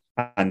about it.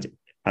 And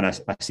I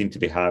seem to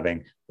be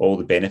having all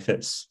the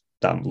benefits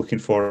that I'm looking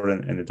for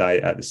in the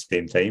diet at the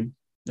same time.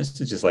 This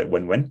is just like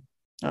win-win.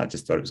 I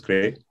just thought it was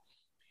great.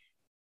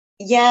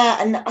 Yeah,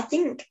 and I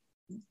think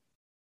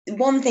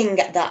one thing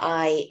that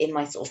I, in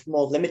my sort of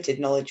more limited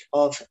knowledge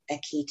of a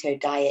keto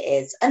diet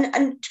is, and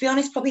to be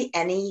honest, probably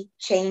any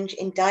change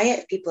in diet,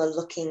 if people are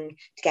looking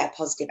to get a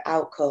positive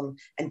outcome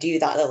and do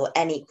that little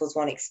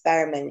N=1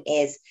 experiment,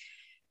 is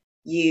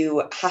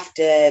you have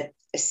to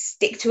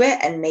stick to it,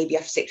 and maybe you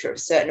have to stick to it for a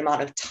certain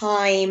amount of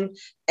time.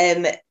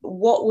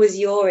 What was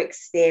your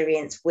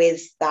experience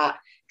with that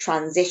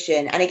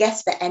transition? And I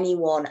guess for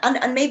anyone,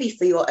 and maybe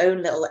for your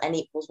own little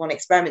N=1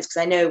 experiments,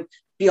 because I know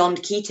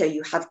beyond keto,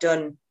 you have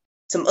done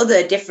some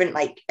other different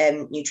like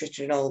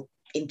nutritional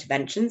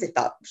interventions, if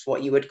that's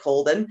what you would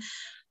call them.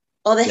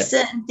 Are there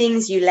certain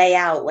things you lay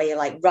out where you're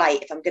like,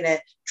 right, if I'm going to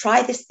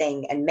try this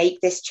thing and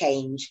make this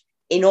change,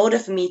 in order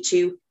for me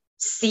to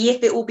see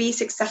if it will be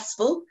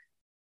successful,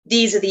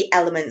 these are the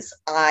elements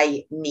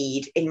I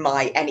need in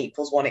my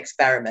N=1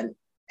 experiment?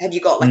 Have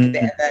you got like a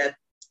bit of a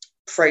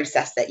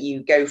process that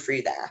you go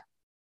through there?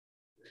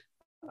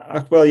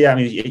 Well, yeah, I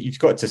mean, you've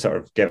got to sort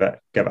of give it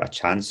a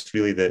chance,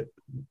 really, that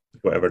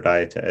whatever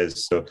diet it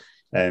is. So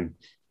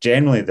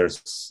generally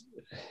there's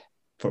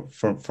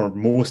for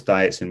most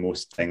diets and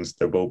most things,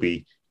 there will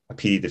be a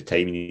period of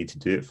time you need to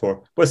do it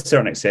for, with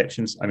certain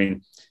exceptions. I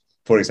mean,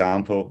 for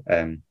example,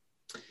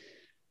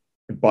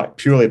 but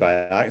purely by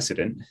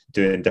accident,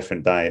 doing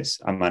different diets,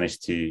 I've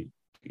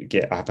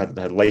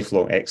had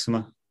lifelong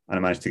eczema, and I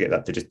managed to get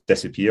that to just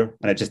disappear,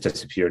 and it just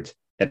disappeared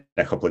in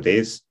a couple of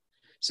days.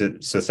 So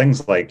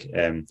things like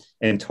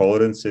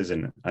intolerances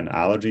and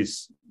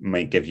allergies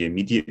might give you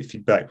immediate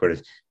feedback,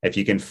 whereas if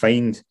you can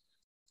find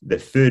the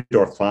food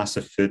or class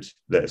of food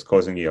that is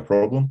causing you a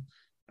problem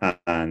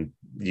and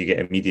you get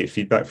immediate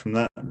feedback from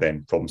that,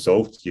 then problem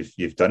solved.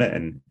 You've done it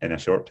in a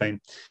short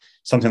time.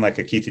 Something like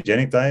a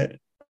ketogenic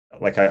diet,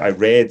 like I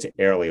read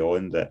early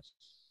on that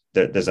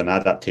there's an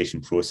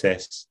adaptation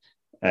process.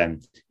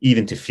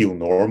 Even to feel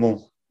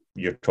normal,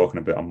 you're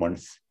talking about a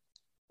month.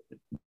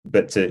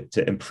 But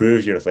to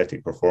improve your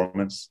athletic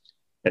performance,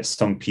 it's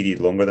some period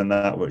longer than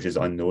that, which is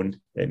unknown.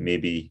 It may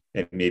be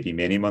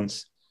many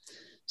months.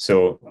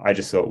 So I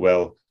just thought,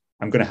 well,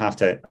 I'm going to have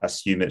to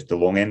assume it's the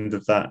long end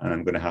of that, and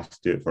I'm going to have to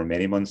do it for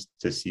many months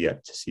to see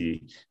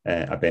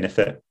a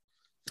benefit.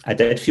 I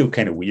did feel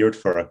kind of weird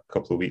for a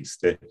couple of weeks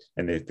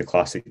in the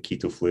classic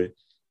keto flu.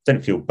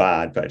 Didn't feel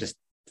bad, but I just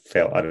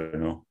felt, I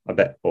don't know, a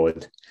bit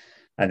odd.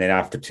 And then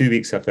after 2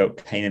 weeks, I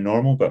felt kind of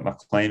normal, but my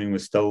climbing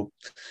was still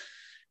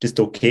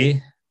just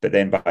okay. But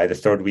then by the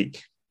third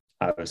week,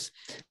 I was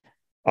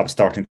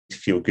starting to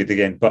feel good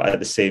again, but at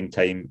the same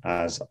time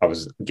as I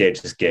was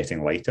just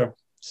getting lighter.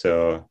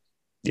 So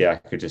yeah, I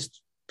could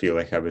just feel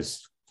like I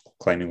was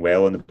climbing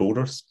well on the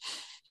boulders.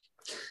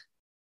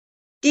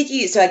 Did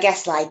you? So I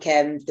guess like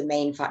the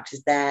main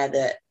factors there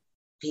that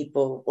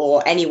people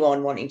or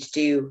anyone wanting to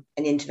do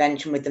an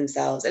intervention with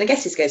themselves, and I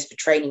guess this goes for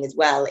training as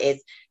well,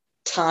 is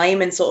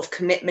time and sort of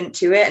commitment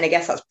to it. And I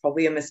guess that's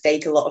probably a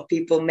mistake a lot of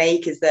people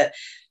make, is that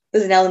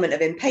there's an element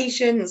of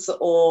impatience,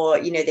 or,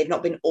 you know, they've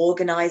not been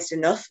organized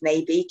enough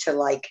maybe to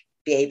like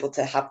be able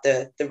to have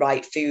the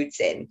right foods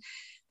in.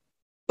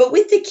 But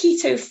with the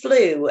keto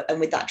flu and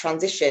with that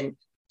transition,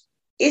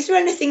 is there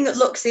anything that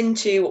looks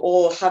into,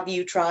 or have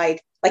you tried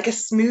like a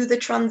smoother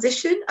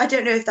transition? I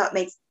don't know if that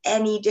makes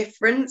any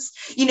difference,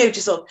 you know,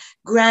 to sort of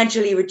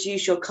gradually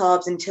reduce your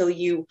carbs until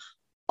you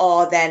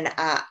are then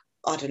at,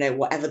 I don't know,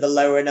 whatever the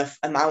lower enough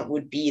amount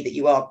would be that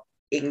you are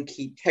in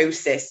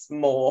ketosis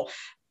more.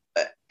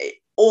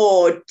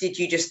 Or did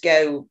you just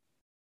go,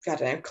 I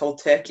don't know,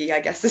 cold turkey, I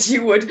guess, as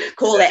you would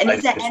call it? And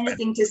is there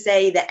anything to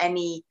say that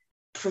any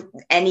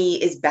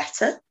is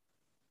better?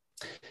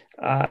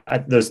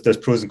 There's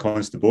pros and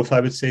cons to both,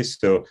 I would say.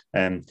 So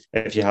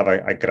if you have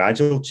a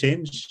gradual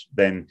change,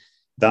 then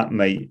that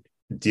might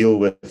deal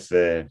with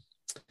the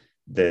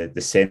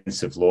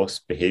sense of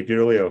loss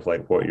behaviorally of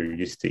like what you're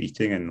used to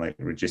eating and like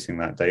reducing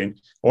that down,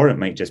 or it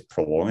might just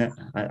prolong it.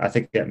 I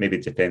think it maybe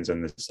depends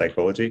on the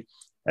psychology.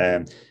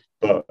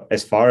 But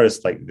as far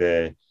as like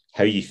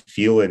how you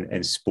feel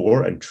in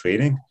sport and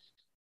training,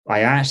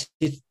 I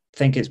actually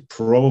think it's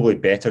probably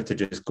better to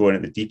just go in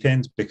at the deep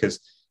end, because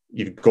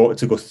you've got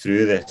to go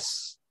through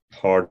this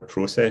hard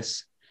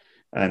process.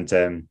 And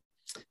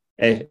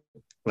like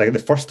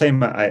the first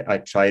time I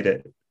tried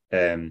it,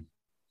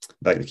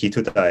 like the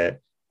keto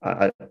diet,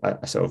 I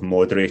sort of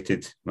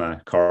moderated my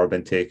carb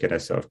intake, and I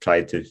sort of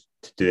tried to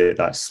do it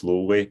that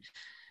slow way.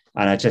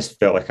 And I just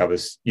felt like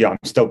I'm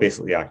still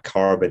basically a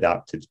carb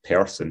adapted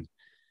person,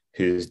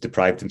 who's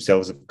deprived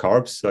themselves of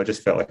carbs. So I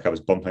just felt like I was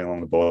bumping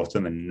along the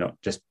bottom and not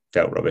just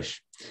felt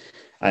rubbish.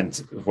 And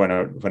when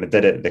I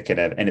did it the kind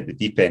of in at the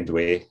deep end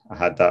way, I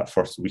had that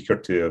first week or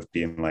two of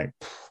being like,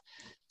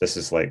 this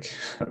is like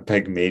a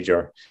big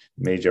major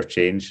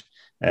change.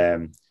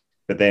 But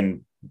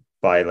then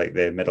by like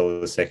the middle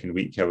of the second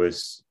week, I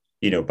was,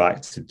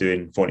 back to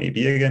doing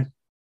 40B again.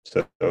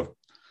 So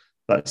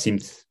that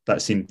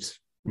seemed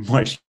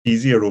much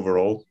easier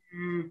overall.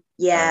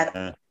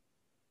 Yeah.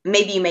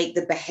 Maybe you make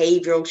the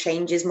behavioral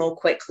changes more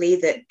quickly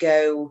that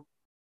go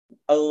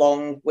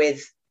along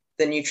with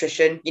the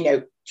nutrition,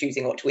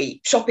 choosing what to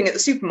eat, shopping at the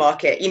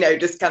supermarket,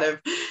 just kind of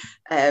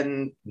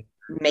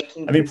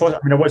making. I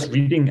was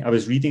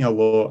reading a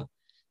lot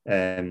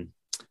at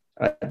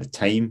the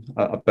time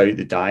about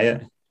the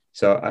diet.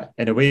 So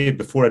in a way,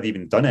 before I'd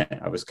even done it,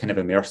 I was kind of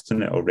immersed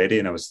in it already.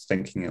 And I was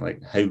thinking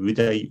like, how would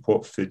I eat?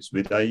 What foods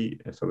would I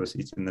eat if I was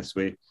eating this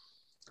way?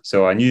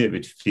 So I knew it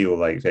would feel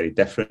like very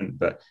different,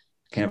 but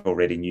I kind of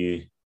already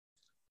knew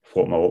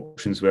what my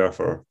options were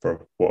for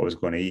what I was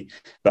going to eat.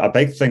 But a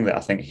big thing that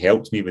I think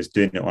helped me was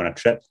doing it on a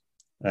trip.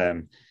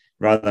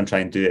 Rather than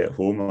trying to do it at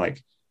home,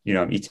 like,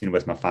 I'm eating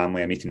with my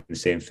family, I'm eating the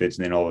same foods,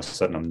 and then all of a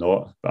sudden I'm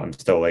not, but I'm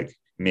still like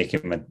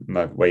making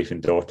my wife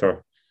and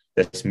daughter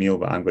this meal,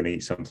 but I'm going to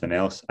eat something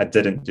else. I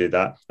didn't do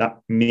that. That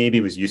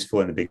maybe was useful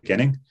in the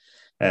beginning.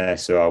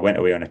 So I went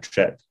away on a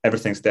trip.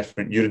 Everything's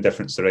different. You're in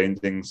different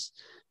surroundings,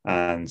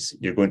 and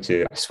you're going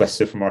to a Swiss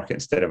supermarket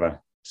instead of a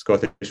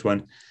Scottish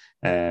one.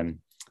 And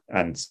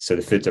so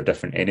the foods are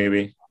different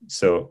anyway.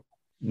 So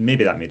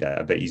maybe that made it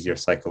a bit easier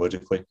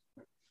psychologically.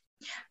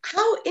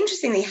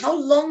 How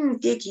long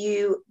did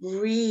you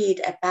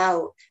read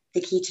about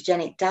the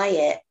ketogenic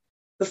diet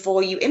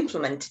before you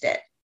implemented it?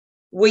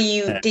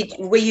 Did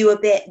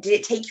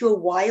it take you a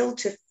while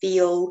to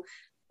feel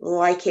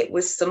like it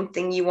was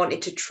something you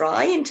wanted to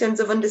try in terms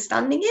of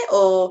understanding it,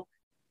 or?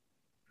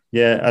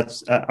 Yeah,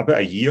 it's about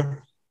a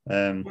year.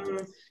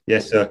 Yeah,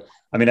 so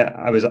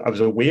I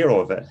was aware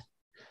of it.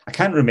 I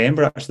can't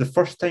remember actually the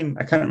first time.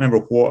 I can't remember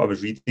what I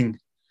was reading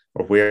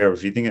or where I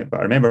was reading it,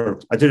 but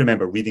I do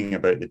remember reading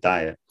about the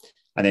diet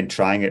and then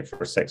trying it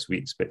for 6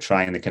 weeks, but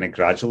trying the kind of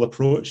gradual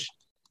approach.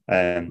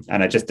 And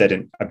I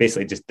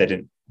basically just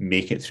didn't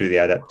make it through the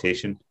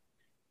adaptation.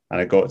 And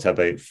I got to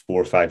about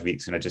 4 or 5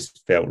 weeks and I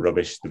just felt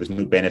rubbish. There was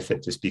no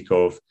benefit to speak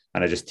of,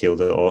 and I just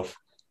tailed it off.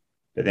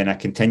 But then I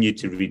continued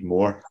to read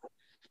more,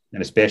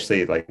 and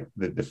especially like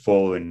the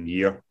following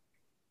year.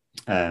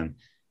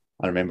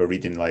 I remember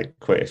reading like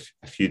quite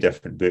a few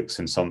different books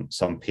and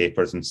some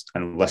papers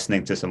and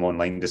listening to some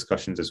online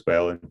discussions as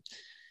well, and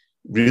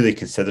really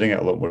considering it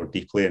a lot more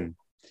deeply. And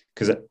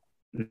because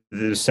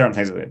there's certain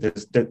things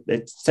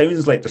it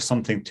sounds like there's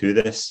something to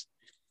this,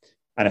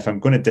 and if I'm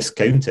going to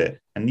discount it,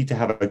 I need to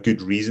have a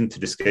good reason to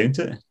discount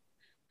it.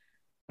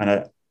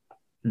 And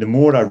the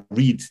more I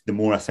read, the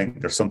more I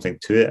think there's something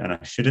to it, and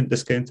I shouldn't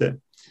discount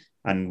it.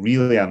 And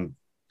really, I'm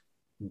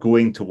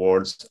going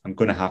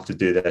to have to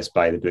do this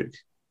by the book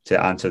to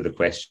answer the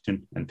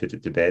question and put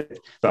it to bed.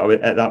 But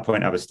at that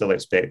point, I was still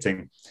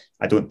expecting,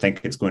 I don't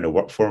think it's going to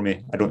work for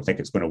me. I don't think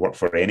it's going to work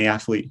for any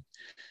athlete.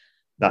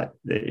 That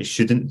it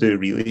shouldn't do,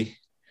 really.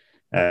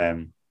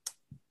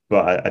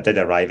 But I did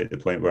arrive at the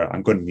point where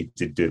I'm going to need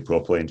to do it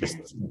properly and just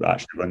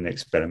actually run the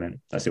experiment.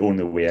 That's the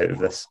only way out of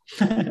this.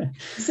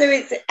 So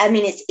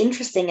it's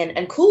interesting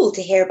and cool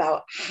to hear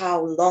about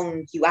how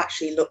long you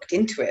actually looked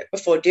into it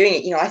before doing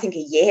it. I think a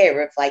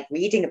year of like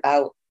reading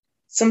about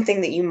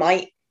something that you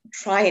might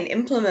try and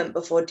implement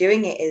before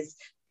doing it is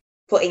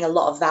putting a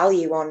lot of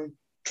value on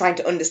trying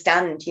to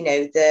understand,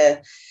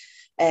 the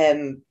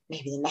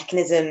maybe the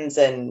mechanisms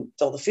and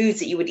all the foods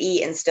that you would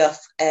eat and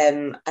stuff.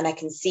 And I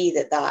can see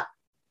that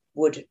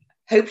would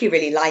hopefully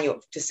really line you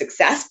up to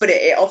success, but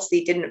it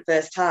obviously didn't at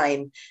first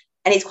time.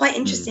 And it's quite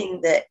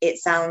interesting that it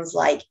sounds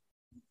like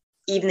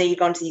even though you'd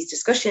gone to these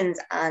discussions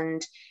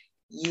and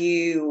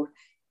you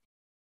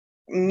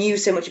knew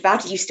so much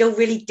about it, you still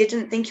really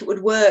didn't think it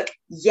would work,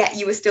 yet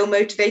you were still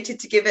motivated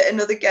to give it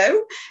another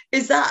go.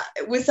 Was that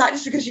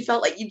just because you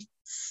felt like you'd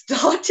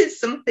started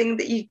something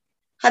that you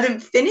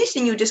hadn't finished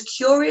and you were just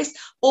curious,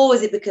 or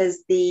was it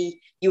because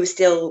you were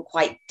still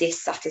quite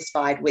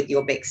dissatisfied with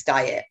your mixed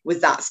diet? Was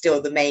that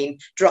still the main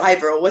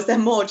driver, or was there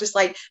more just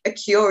like a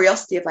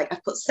curiosity of like,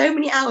 I've put so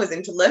many hours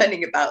into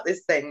learning about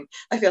this thing,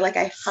 I feel like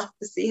I have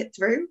to see it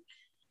through?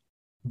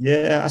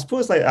 Yeah, I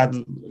suppose like I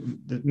had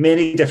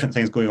many different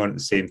things going on at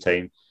the same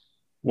time.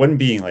 One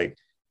being like,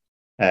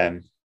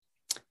 I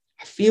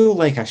feel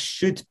like I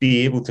should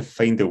be able to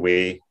find a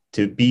way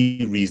to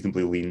be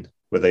reasonably lean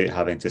without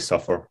having to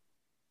suffer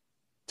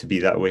to be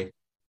that way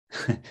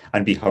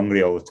and be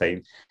hungry all the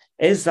time.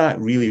 Is that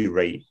really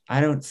right?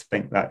 I don't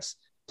think that's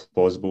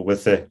plausible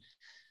with the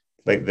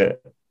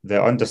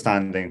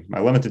understanding, my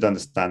limited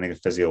understanding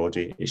of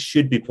physiology. It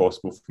should be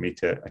possible for me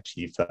to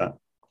achieve that.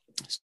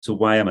 So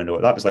why am I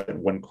not? That was like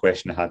one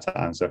question I had to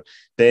answer.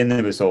 Then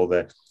there was all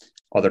the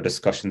other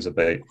discussions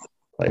about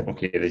like,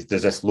 okay, there's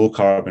this low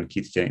carb and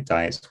ketogenic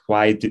diets.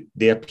 Why do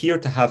they appear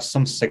to have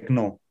some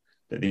signal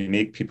that they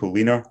make people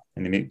leaner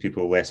and they make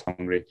people less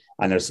hungry.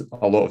 And there's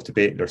a lot of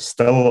debate. There's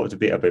still a lot of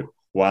debate about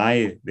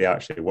why they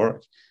actually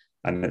work.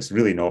 And it's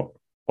really not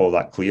all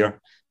that clear.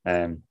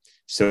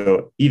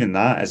 So even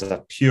that is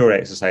a pure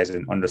exercise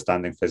in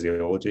understanding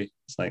physiology.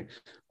 It's like,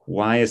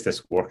 why is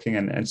this working?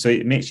 And so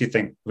it makes you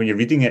think, when you're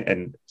reading it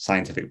in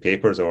scientific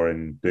papers or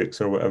in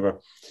books or whatever,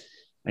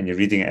 and you're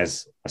reading it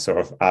as a sort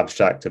of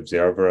abstract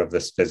observer of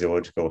this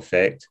physiological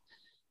effect,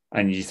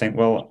 and you think,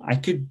 well, I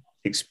could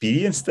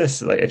experience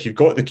this. Like, if you've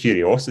got the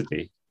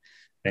curiosity,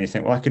 and you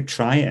think, well, I could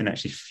try it and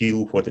actually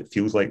feel what it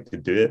feels like to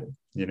do it.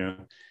 You know,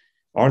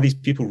 are these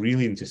people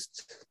really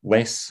just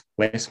less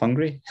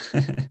hungry?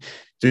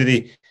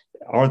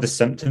 Are the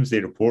symptoms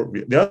they report?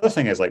 The other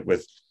thing is, like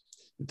with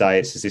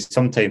diets, is they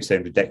sometimes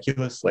sound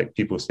ridiculous. Like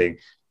people saying,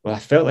 well, I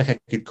felt like I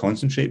could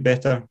concentrate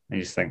better. And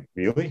you just think,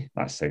 really?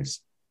 That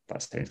sounds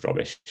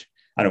rubbish.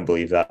 I don't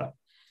believe that.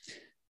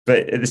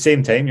 But at the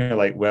same time, you're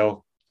like,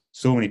 well,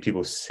 so many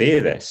people say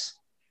this.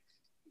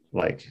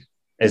 Like,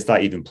 is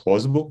that even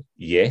plausible?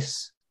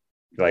 Yes.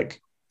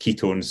 Like,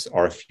 ketones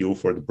are a fuel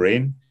for the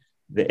brain.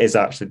 That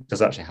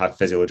does actually have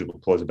physiological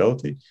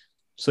plausibility.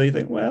 So you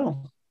think,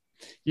 well,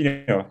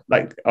 you know,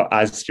 like,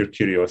 as your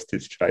curiosity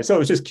to try it. So it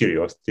was just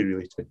curiosity,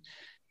 really,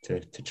 to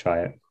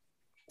try it.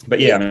 But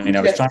yeah, I mean,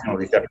 I was trying all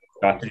these different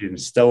strategies and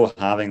still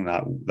having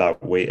that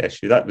weight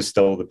issue. That was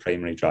still the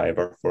primary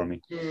driver for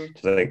me.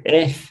 So like,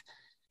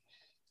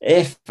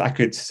 if I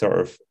could sort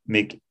of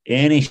make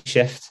any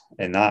shift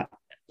in that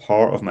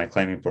part of my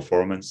climbing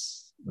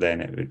performance,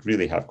 then it would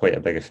really have quite a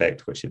big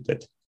effect, which it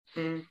did.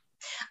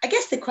 I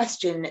guess the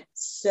question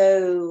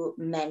so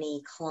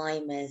many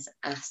climbers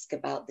ask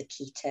about the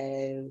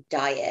keto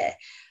diet,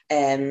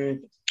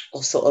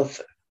 or sort of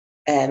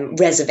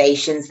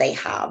reservations they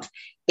have,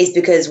 is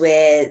because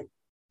the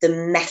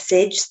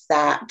message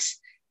that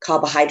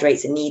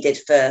carbohydrates are needed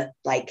for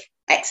like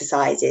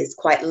exercise is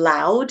quite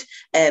loud,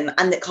 and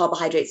that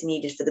carbohydrates are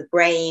needed for the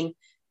brain.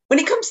 When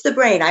it comes to the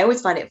brain, I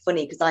always find it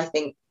funny because I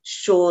think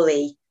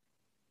surely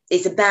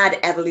it's a bad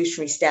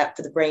evolutionary step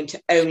for the brain to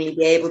only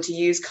be able to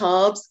use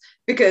carbs,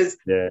 because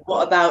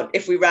what about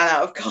if we ran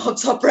out of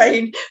carbs, our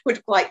brain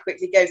would quite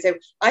quickly go. So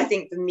I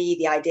think for me,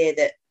 the idea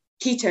that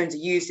ketones are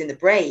used in the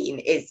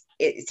brain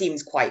it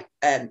seems quite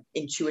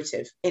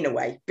intuitive in a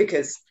way,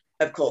 because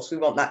of course we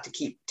want that to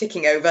keep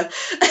ticking over,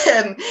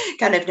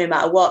 kind of no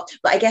matter what.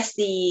 But I guess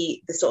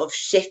the sort of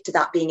shift to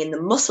that being in the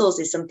muscles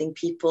is something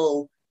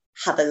people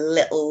have a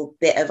little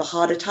bit of a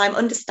harder time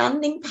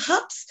understanding,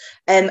 perhaps.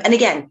 And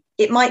again,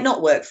 it might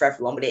not work for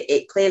everyone, but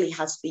it clearly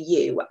has for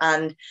you.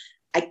 And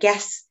I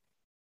guess,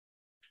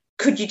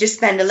 could you just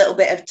spend a little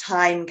bit of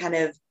time kind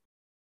of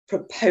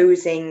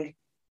proposing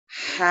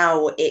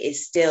how it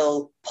is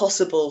still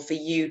possible for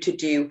you to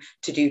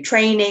do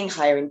training,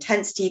 higher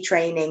intensity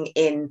training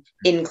in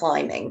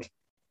climbing?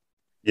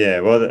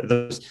 Yeah, well,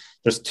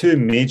 there's two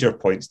major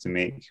points to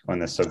make on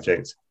this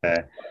subject.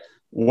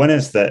 One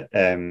is that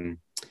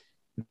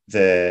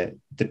the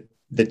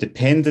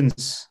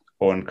dependence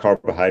on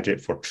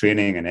carbohydrate for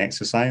training and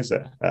exercise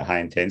at high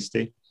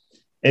intensity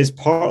is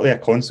partly a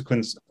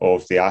consequence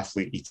of the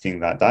athlete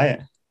eating that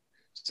diet.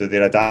 So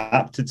they're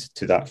adapted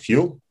to that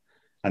fuel,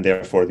 and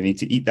therefore they need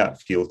to eat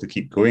that fuel to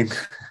keep going.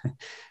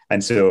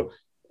 And so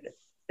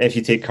if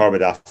you take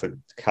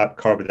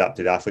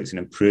carb-adapted athletes and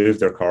improve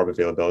their carb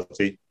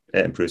availability,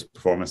 it improves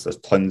performance. There's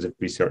tons of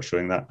research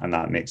showing that, and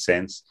that makes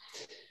sense.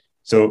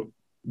 So,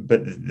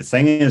 but the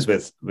thing is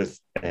with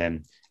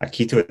a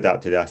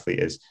keto-adapted athlete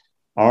is,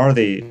 are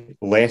they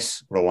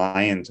less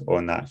reliant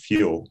on that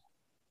fuel,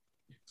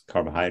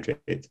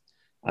 carbohydrate,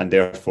 and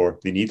therefore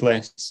they need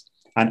less?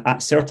 And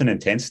at certain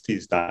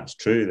intensities, that's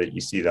true. That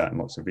you see that in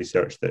lots of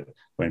research, that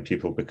when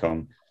people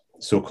become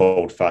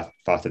so-called fat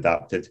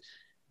adapted,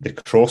 the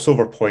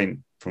crossover point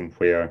from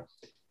where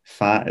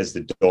fat is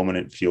the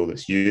dominant fuel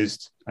that's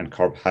used and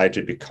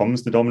carbohydrate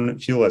becomes the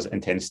dominant fuel as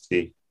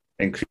intensity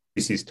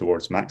increases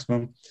towards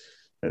maximum,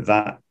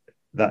 that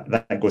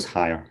goes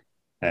higher.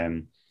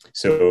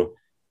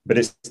 But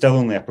it's still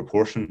only a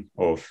proportion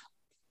of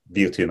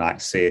VO2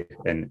 max, say,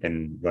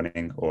 in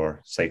running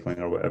or cycling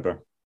or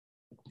whatever.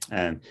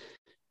 And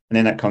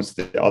then that comes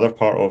to the other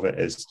part of it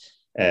is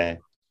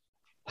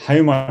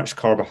how much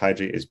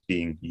carbohydrate is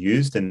being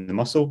used in the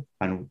muscle,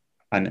 and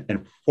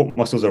what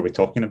muscles are we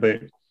talking about?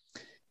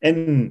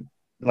 In,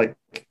 like,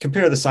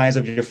 compare the size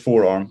of your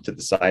forearm to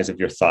the size of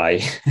your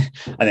thigh,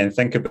 and then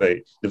think about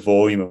the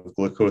volume of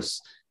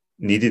glucose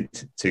needed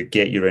to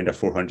get you around a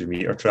 400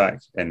 meter track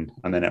in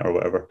a minute or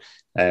whatever,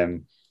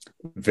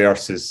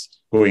 versus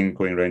going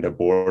around a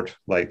board.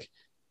 Like,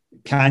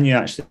 can you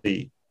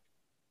actually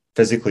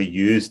physically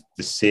use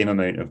the same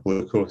amount of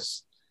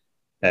glucose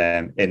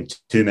in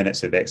 2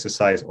 minutes of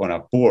exercise on a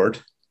board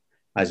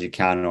as you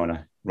can on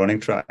a running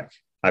track?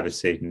 I would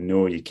say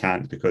no, you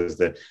can't, because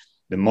the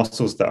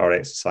muscles that are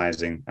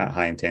exercising at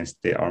high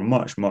intensity are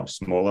much, much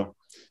smaller.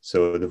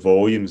 So the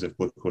volumes of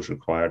glucose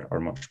required are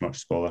much,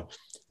 much smaller.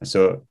 And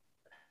so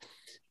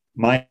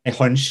my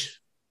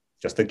hunch,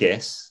 just a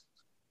guess,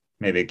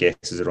 maybe a guess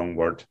is the wrong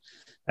word,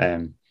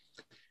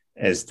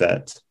 is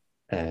that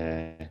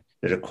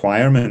the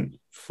requirement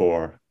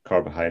for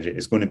carbohydrate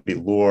is going to be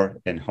lower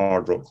in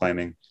hard rock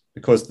climbing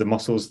because the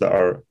muscles that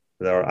are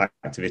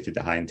activated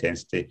at high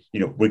intensity,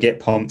 we get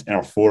pumped in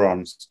our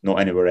forearms, not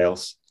anywhere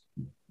else,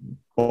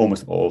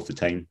 almost all of the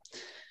time.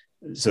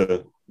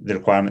 So the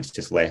requirement's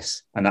just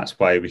less, and that's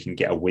why we can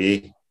get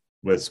away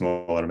with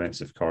smaller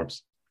amounts of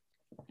carbs.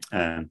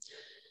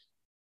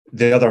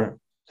 The other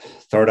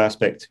third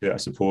aspect to it, I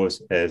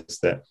suppose, is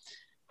that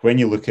when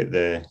you look at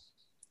the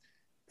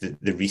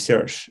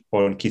research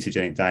on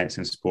ketogenic diets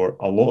in sport,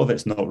 a lot of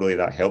it's not really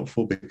that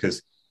helpful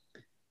because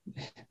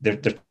they're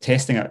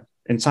testing it.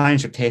 In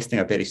science, you're testing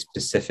a very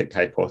specific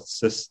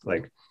hypothesis.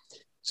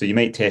 So you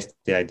might test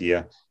the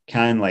idea,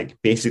 can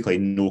basically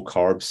no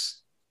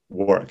carbs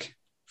work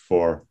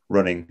for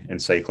running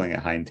and cycling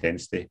at high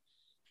intensity?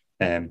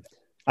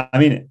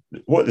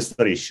 What the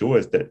studies show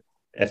is that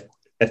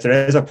if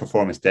there is a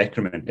performance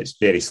decrement, it's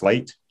very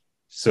slight.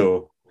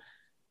 So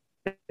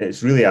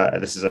it's really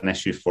this is an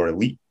issue for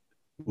elite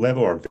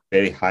level or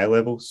very high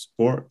level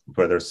sport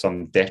where there's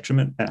some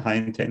detriment at high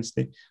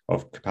intensity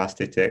of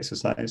capacity to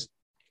exercise.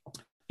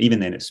 Even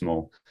then, it's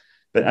small.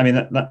 But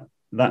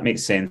that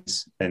makes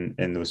sense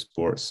in those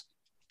sports.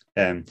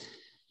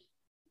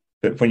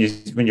 But when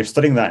you're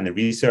studying that in the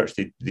research,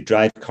 they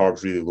drive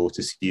carbs really low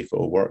to see if it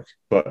will work.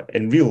 But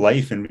in real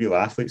life, in real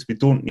athletes, we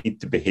don't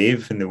need to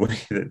behave in the way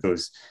that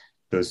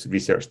those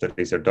research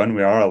studies are done.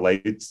 We are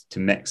allowed to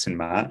mix and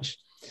match.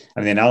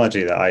 And the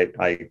analogy that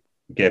I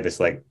give is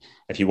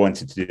if you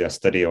wanted to do a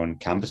study on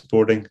campus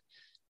boarding,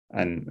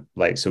 and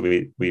so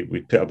we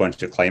put a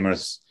bunch of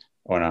climbers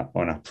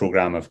on a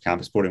program of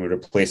campus boarding, we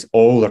replace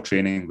all their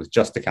training with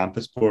just the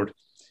campus board,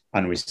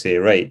 and we say,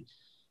 right,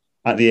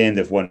 at the end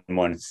of 1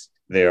 month,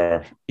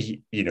 their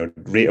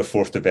rate of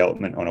force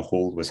development on a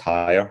hold was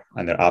higher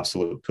and their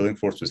absolute pulling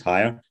force was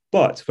higher.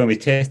 But when we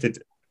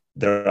tested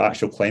their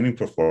actual climbing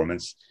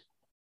performance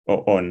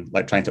on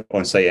trying to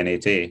on-site an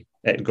 8A,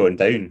 it had gone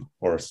down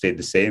or stayed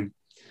the same.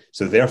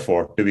 So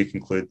therefore, do we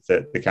conclude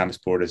that the campus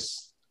board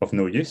is of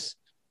no use?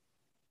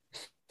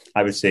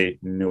 I would say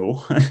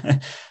no. I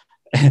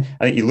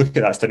think you look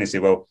at that study and say,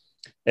 well,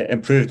 it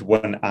improved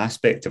one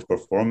aspect of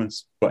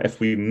performance, but if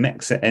we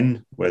mix it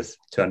in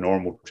to a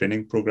normal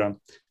training program,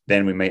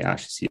 then we might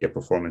actually see a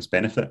performance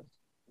benefit.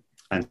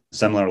 And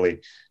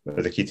similarly,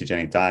 with the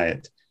ketogenic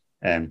diet,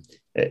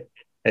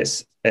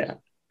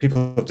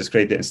 people have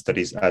described it in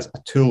studies as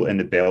a tool in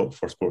the belt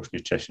for sports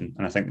nutrition,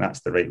 and I think that's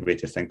the right way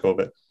to think of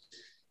it.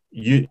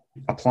 You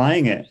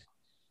applying it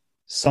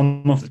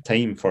some of the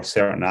time for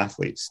certain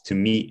athletes to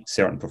meet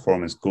certain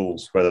performance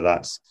goals, whether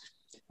that's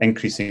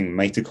increasing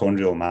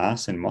mitochondrial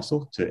mass in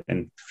muscle to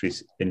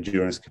increase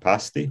endurance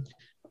capacity,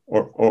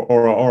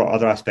 or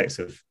other aspects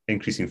of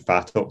increasing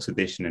fat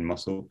oxidation in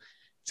muscle,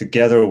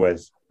 together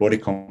with body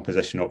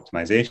composition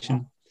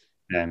optimization,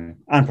 and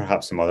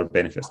perhaps some other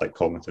benefits like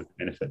cognitive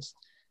benefits.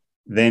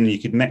 Then you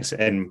could mix it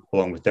in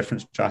along with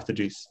different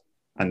strategies,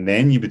 and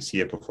then you would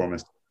see a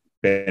performance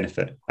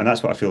benefit. And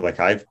that's what I feel like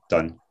I've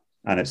done,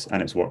 and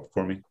it's worked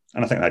for me.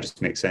 And I think that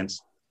just makes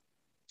sense.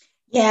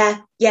 Yeah.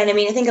 And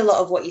I think a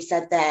lot of what you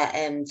said there,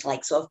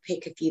 to sort of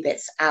pick a few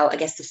bits out, I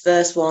guess the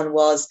first one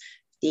was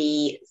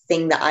the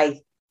thing that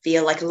I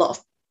feel like a lot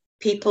of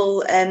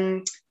people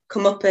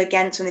come up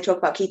against when they talk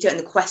about keto, and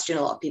the question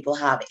a lot of people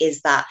have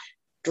is that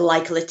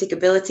glycolytic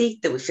ability,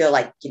 that we feel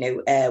like,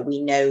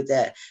 we know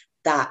that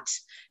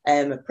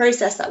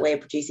process, that way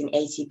of producing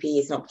ATP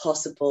is not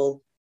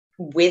possible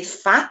with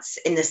fats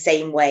in the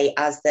same way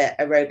as the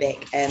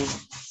aerobic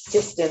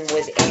system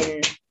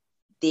within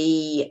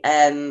the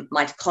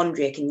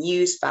mitochondria can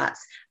use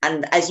fats.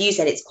 And as you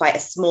said, it's quite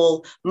a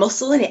small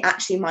muscle, and it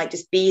actually might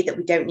just be that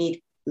we don't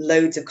need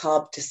loads of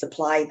carb to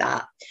supply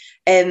that.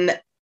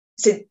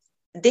 So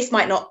this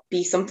might not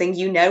be something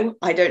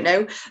I don't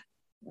know.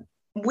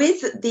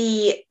 With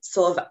the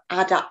sort of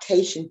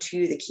adaptation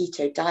to the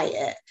keto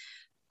diet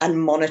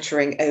and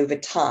monitoring over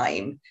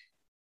time,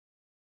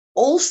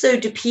 also,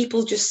 do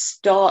people just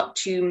start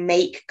to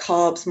make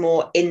carbs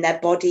more in their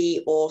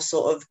body, or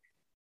sort of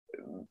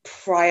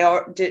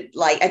I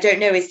don't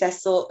know, is there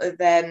sort of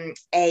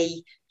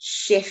a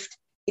shift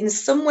in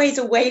some ways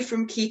away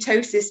from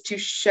ketosis to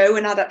show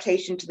an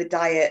adaptation to the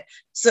diet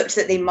such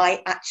that they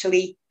might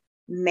actually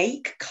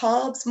make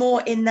carbs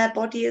more in their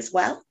body as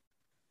well?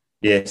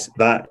 Yes,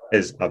 that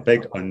is a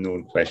big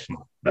unknown question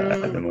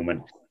at the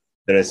moment.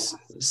 There is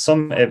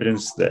some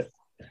evidence that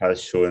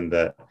has shown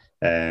that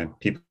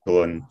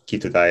people on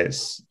keto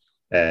diets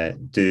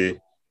do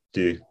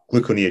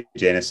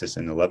gluconeogenesis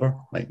in the liver,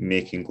 like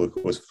making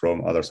glucose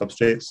from other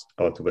substrates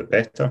a little bit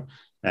better,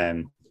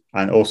 and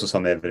also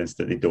some evidence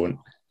that they don't.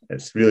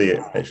 It's really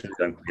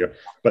unclear.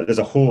 But there's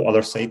a whole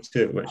other side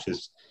to it, which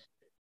is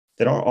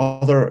there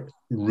are other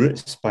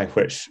routes by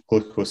which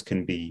glucose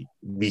can be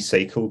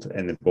recycled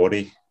in the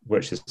body,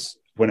 which is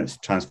when it's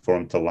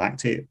transformed to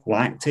lactate.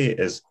 Lactate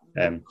is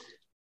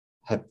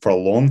had for a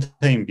long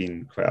time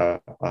been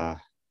quite a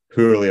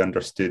poorly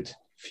understood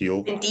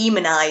fuel. Been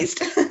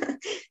demonized.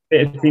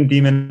 It's been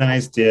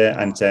demonized,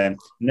 yeah, and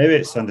now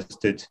it's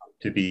understood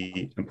to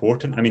be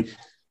important.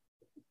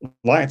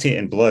 Lactate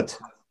in blood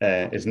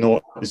is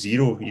not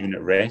zero even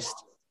at rest.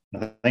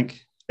 I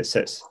think it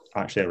sits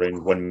actually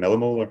around 1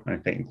 millimolar, and I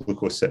think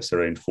glucose sits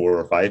around 4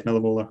 or 5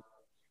 millimolar.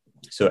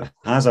 So it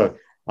has a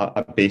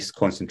base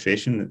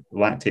concentration.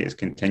 Lactate is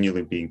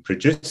continually being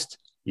produced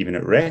even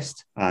at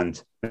rest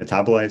and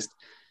metabolized,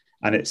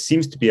 and it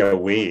seems to be a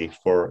way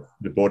for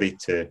the body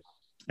to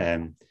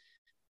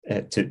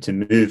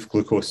move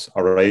glucose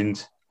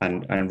around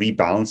and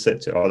rebalance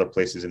it to other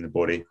places in the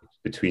body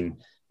between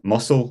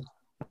muscle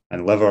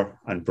and liver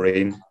and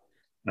brain.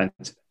 And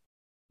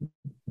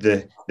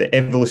the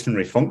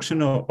evolutionary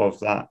function of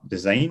that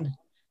design,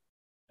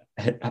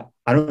 I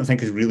don't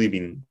think has really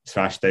been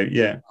thrashed out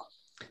yet.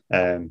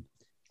 And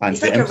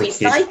it's like a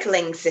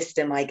recycling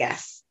system, I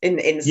guess,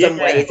 in some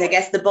ways. I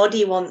guess the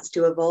body wants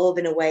to evolve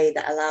in a way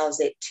that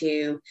allows it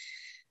to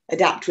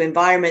adapt to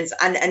environments,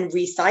 and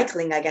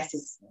recycling, I guess,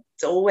 is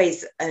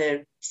always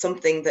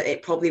something that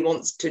it probably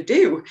wants to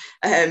do,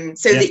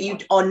 so that you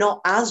are not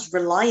as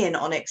reliant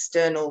on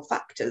external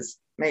factors,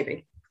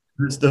 maybe.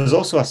 There's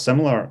also a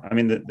similar, I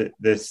mean,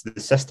 the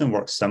system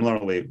works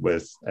similarly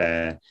with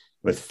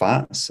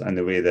fats, and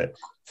the way that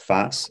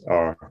fats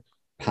are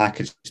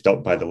packaged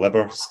up by the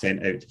liver,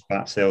 sent out to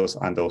fat cells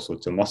and also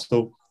to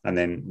muscle, and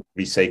then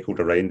recycled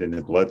around in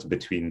the blood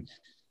between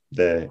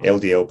the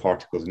LDL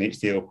particles and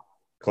HDL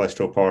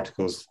cholesterol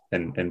particles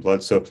in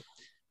blood. So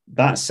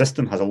that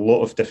system has a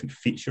lot of different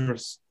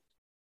features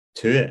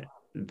to it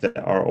that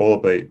are all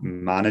about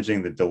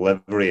managing the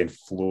delivery and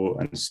flow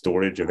and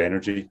storage of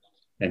energy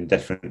in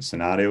different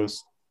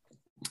scenarios.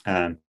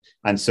 And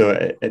so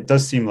it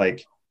does seem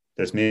like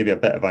there's maybe a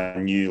bit of a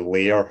new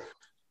layer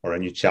or a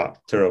new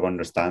chapter of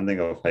understanding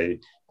of how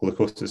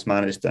glucose is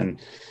managed. And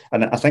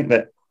I think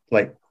that,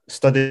 like,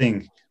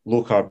 studying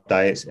low carb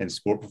diets in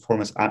sport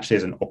performance actually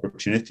is an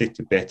opportunity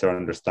to better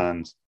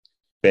understand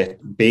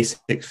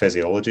basic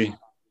physiology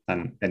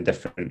and in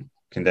different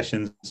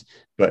conditions,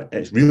 but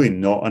it's really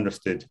not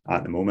understood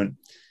at the moment.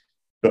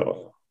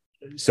 But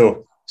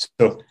so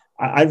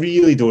I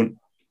really don't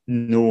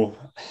know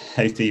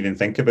how to even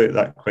think about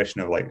that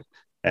question of like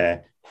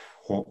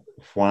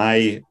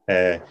why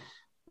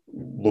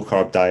low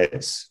carb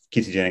diets,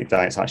 ketogenic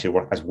diets actually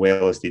work as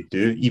well as they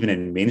do, even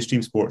in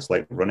mainstream sports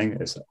like running.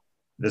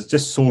 There's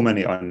just so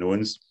many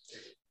unknowns.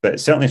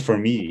 But certainly for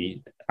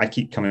me, I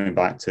keep coming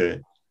back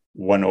to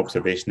one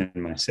observation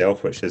in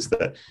myself, which is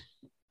that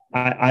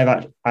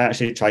I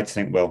actually tried to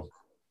think, well,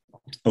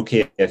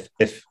 okay, if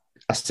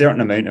a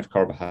certain amount of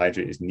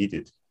carbohydrate is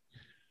needed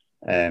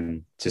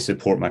to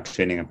support my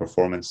training and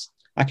performance,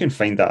 I can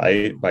find that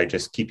out by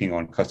just keeping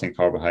on cutting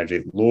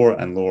carbohydrate lower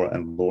and lower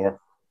and lower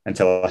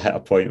until I hit a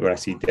point where I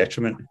see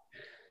detriment.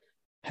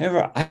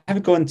 However,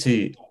 I've gone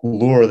to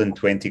lower than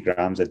 20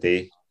 grams a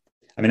day.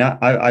 I mean,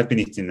 I've been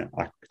eating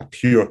a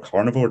pure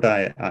carnivore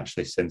diet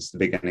actually since the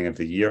beginning of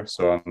the year.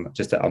 So I'm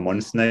just at a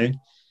month now.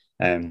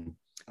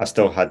 I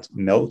still had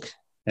milk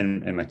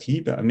in my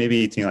tea, but I'm maybe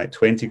eating like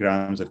 20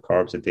 grams of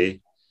carbs a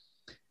day.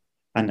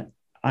 And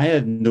I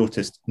had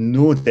noticed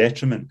no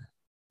detriment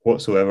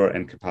whatsoever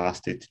in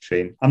capacity to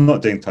train. I'm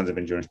not doing tons of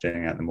endurance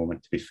training at the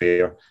moment, to be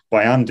fair,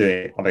 but I am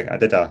doing, like, I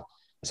did a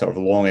sort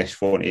of longish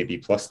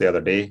 48B plus the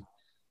other day,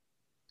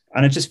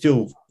 and I just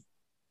feel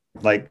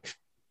like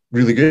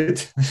really good.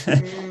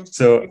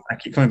 So I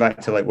keep coming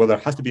back to, like, well, there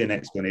has to be an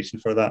explanation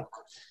for that.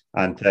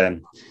 And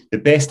the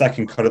best I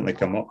can currently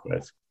come up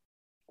with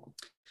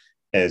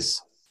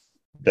is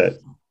that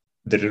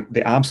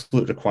the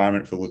absolute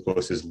requirement for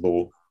glucose is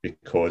low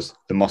because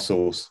the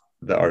muscles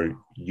that are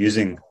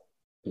using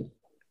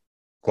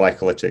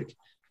glycolytic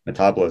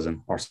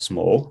metabolism are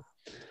small,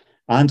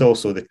 and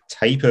also the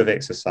type of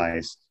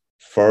exercise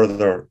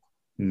further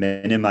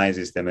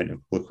minimizes the amount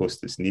of glucose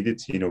that's needed.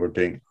 So, we're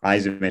doing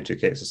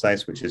isometric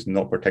exercise, which is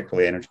not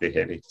particularly energy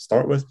heavy to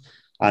start with,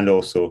 and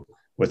also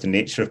with the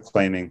nature of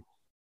climbing,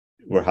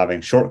 we're having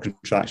short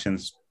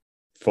contractions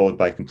followed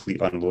by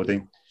complete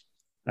unloading,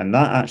 and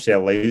that actually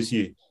allows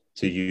you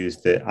to use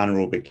the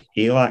anaerobic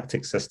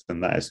alactic system,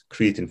 that is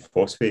creatine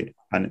phosphate.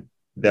 And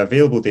the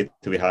available data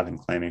we have in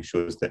climbing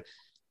shows that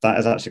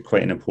is actually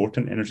quite an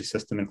important energy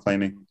system in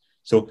climbing.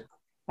 So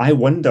I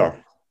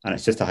wonder, and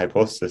it's just a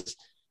hypothesis,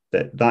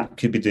 that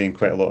could be doing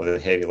quite a lot of the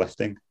heavy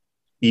lifting,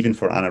 even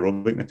for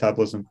anaerobic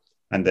metabolism,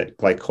 and that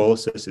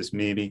glycolysis is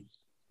maybe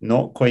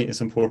not quite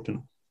as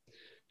important.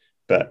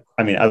 But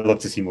I mean, I'd love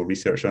to see more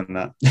research on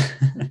that.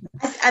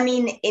 I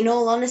mean, in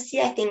all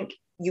honesty, I think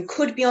you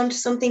could be onto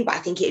something, but I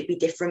think it'd be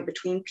different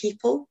between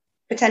people,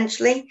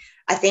 potentially.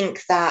 I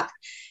think that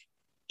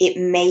it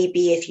may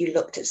be, if you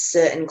looked at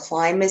certain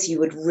climbers, you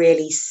would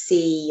really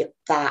see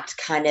that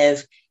kind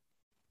of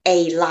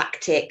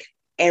alactic,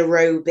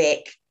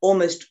 aerobic,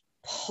 almost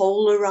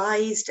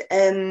polarized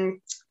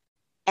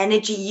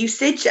energy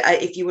usage,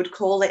 if you would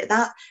call it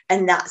that.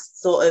 And that's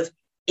sort of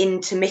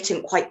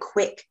intermittent, quite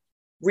quick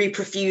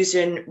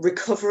reperfusion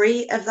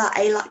recovery of that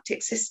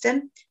alactic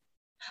system.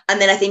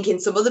 And then I think in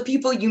some other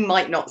people, you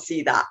might not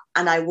see that.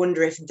 And I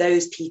wonder if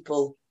those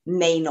people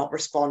may not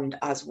respond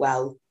as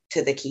well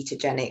to the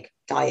ketogenic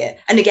diet.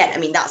 And again, I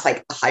mean, that's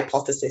like a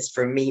hypothesis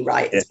from me,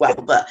 right, as well.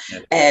 But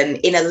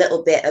in a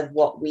little bit of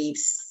what we've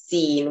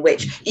seen,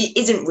 which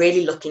isn't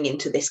really looking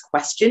into this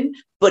question,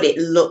 but it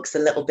looks a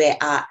little bit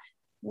at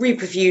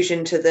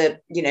reperfusion to the,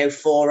 you know,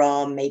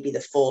 forearm, maybe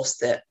the force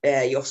that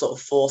your sort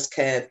of force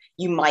curve,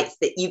 you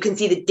can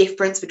see the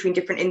difference between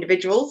different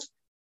individuals,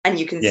 and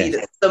you can see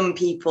that some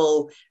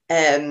people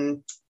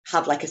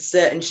have like a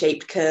certain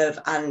shaped curve,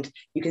 and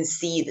you can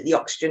see that the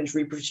oxygen's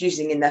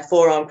reproducing in their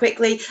forearm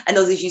quickly, and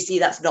others you see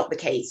that's not the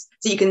case.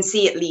 So you can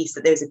see at least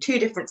that those are two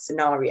different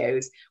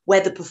scenarios where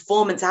the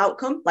performance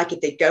outcome, like if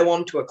they go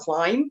on to a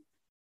climb,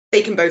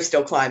 they can both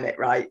still climb it,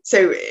 right?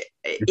 So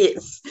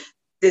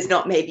there's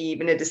not maybe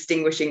even a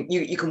distinguishing,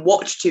 you can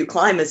watch two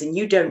climbers and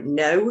you don't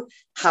know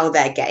how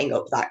they're getting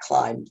up that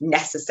climb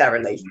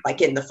necessarily, like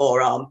in the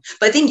forearm.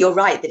 But I think you're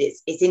right that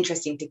it's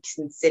interesting to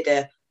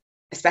consider,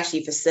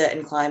 especially for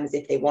certain climbers,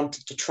 if they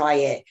wanted to try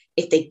it,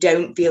 if they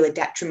don't feel a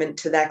detriment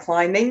to their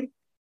climbing.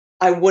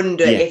 I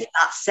wonder if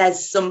that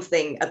says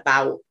something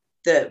about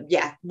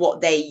what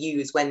they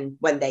use when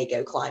they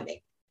go climbing.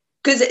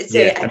 Because I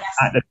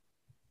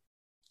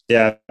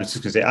was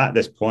just going to say, at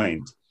this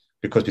point,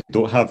 because we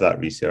don't have that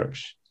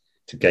research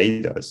to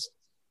guide us,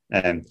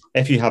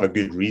 if you have a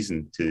good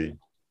reason to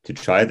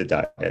try the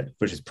diet,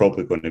 which is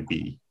probably going to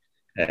be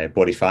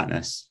body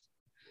fatness,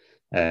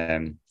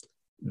 then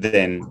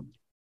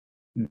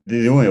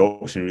the only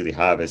option you really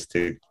have is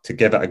to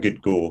give it a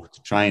good go,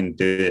 to try and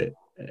do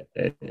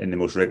it in the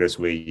most rigorous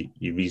way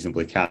you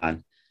reasonably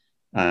can.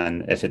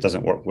 And if it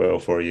doesn't work well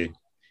for you,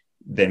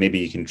 then maybe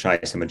you can try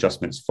some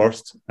adjustments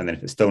first. And then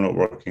if it's still not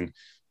working,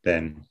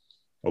 then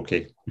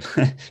okay,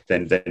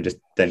 then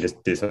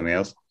just do something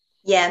else.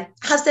 Yeah.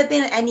 Has there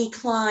been any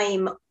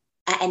climb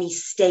at any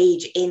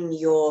stage in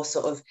your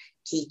sort of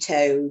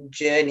keto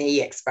journey,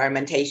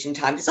 experimentation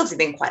time? It's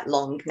obviously been quite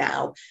long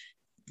now,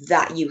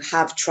 that you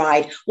have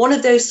tried one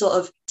of those sort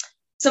of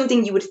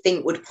something you would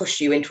think would push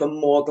you into a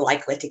more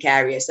glycolytic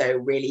area, so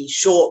really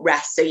short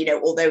rest. So, you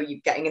know, although you're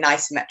getting an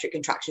isometric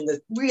contraction,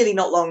 there's really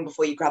not long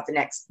before you grab the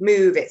next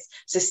move. It's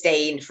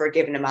sustained for a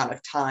given amount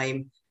of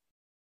time.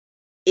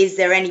 Is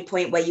there any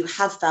point where you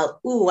have felt,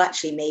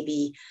 actually,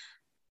 maybe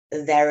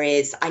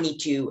I need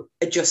to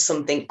adjust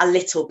something a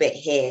little bit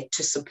here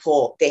to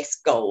support this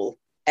goal,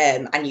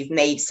 and you've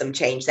made some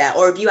change there?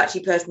 Or have you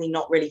actually personally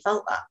not really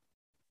felt that?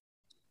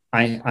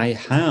 I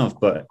have,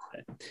 but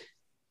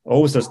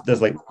always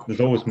there's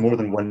always more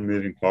than one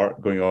moving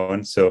part going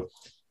on. So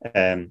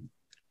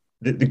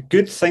the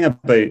good thing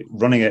about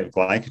running out of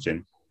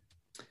glycogen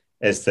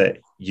is that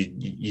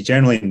you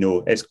generally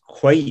know it's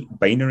quite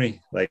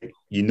binary. Like,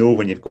 you know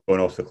when you've gone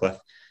off the cliff.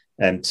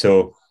 And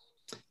so,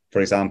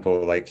 for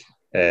example, like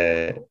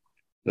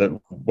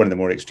one of the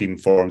more extreme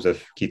forms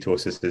of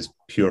ketosis is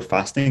pure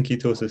fasting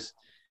ketosis.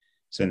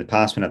 So in the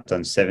past, when I've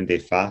done 7-day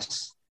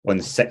fasts, on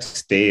the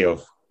 6th day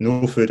of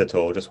no food at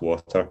all, just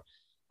water,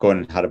 gone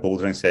and had a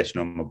bouldering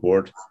session on my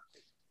board,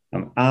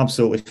 I'm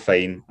absolutely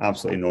fine,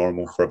 absolutely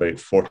normal for about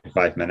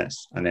 45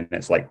 minutes. And then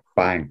it's like,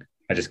 bang,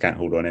 I just can't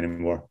hold on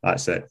anymore.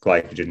 That's it,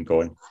 glycogen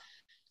gone.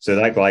 So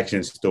that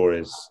glycogen store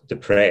is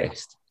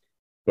depressed.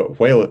 But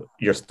while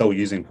you're still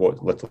using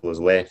what little is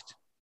left,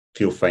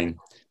 feel fine.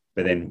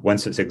 But then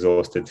once it's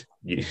exhausted,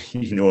 you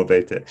know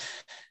about it.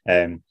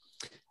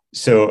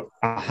 So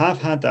I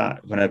have had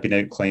that when I've been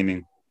out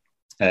climbing,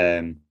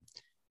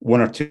 one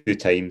or two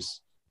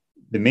times.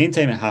 The main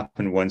time it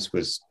happened once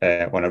was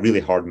on a really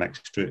hard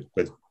mixed route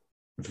with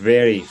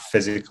very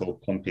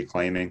physical, pumpy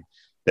climbing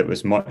that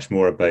was much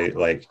more about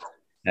like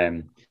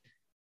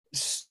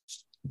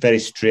very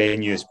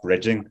strenuous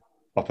bridging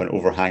up an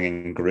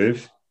overhanging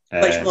groove.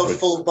 Much more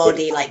full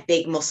body, like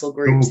big muscle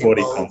groups full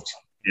body involved.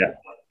 Pump,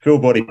 full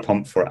body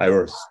pump for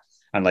hours,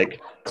 and like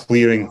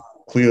clearing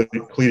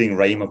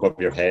rime above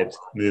your head,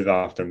 move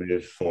after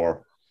move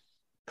for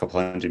a couple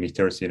 100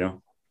 meters, you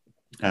know.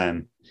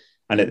 And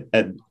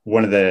at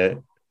one of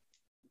the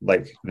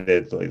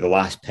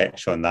last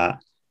pitch on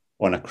that,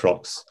 on a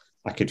crux,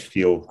 I could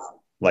feel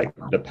like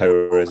the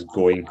power is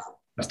going.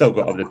 I still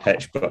got up the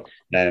pitch, but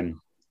I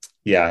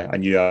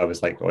knew I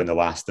was like on the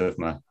last of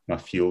my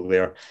fuel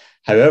there.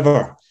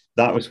 However,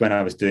 that was when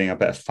I was doing a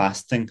bit of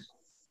fasting.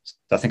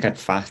 I think I'd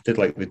fasted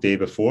like the day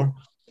before,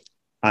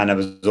 and I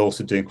was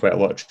also doing quite a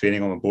lot of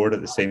training on my board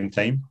at the same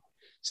time.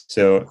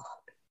 So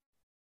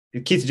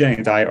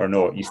ketogenic diet or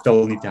not, you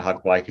still need to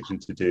have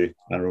glycogen to do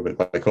anaerobic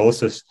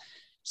glycolysis.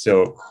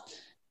 So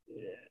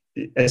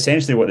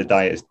essentially what the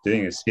diet is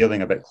doing is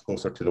sailing a bit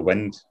closer to the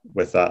wind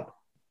with that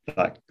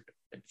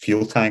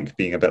fuel tank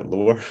being a bit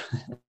lower.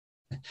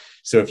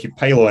 So if you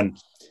pile on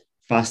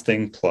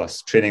fasting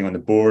plus training on the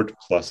board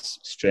plus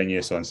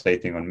strenuous on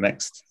sighting on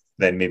mixed,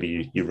 then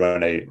maybe you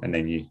run out and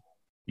then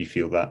you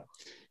feel that.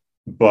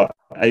 But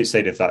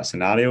outside of that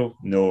scenario,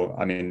 no,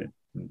 I mean,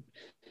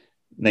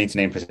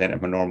 99%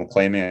 of my normal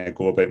climbing, I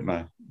go about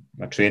my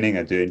training.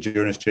 I do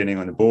endurance training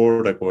on the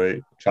board. I go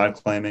out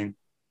trad climbing.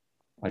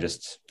 I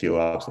just feel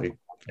absolutely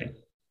fine.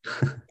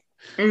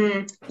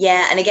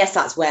 Yeah, and I guess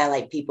that's where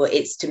like people,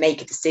 it's to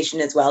make a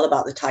decision as well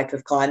about the type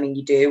of climbing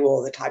you do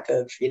or the type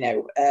of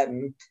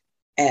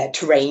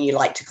terrain you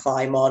like to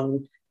climb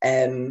on.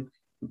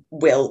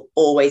 Will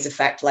always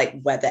affect like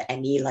whether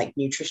any like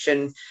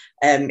nutrition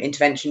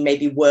intervention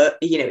maybe work,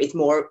 is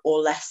more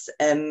or less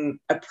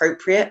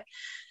appropriate.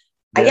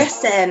 Yeah. I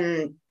guess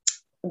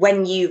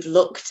when you've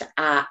looked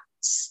at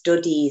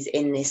studies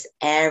in this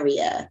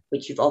area,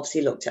 which you've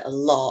obviously looked at a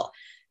lot,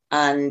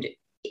 and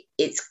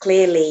it's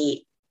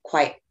clearly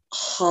quite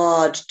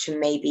hard to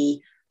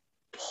maybe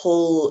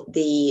pull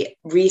the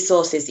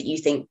resources that you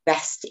think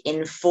best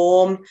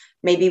inform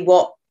maybe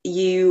what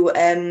you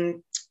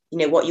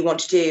what you want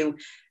to do.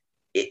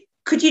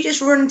 Could you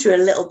just run through a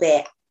little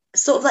bit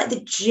sort of like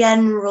the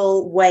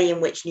general way in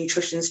which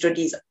nutrition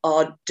studies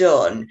are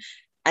done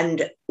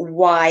and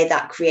why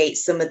that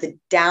creates some of the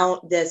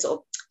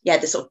sort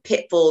of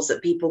pitfalls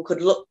that people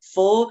could look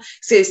for?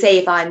 So say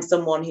if I'm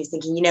someone who's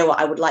thinking, you know what,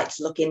 I would like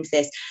to look into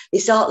this, they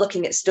start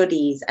looking at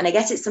studies, and I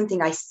guess it's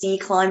something I see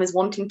climbers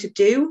wanting to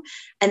do,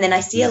 and then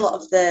I see a lot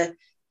of the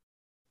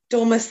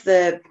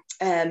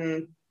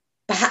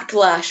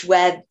backlash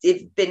where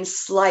they've been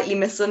slightly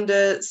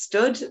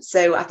misunderstood.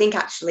 So I think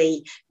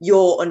actually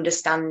your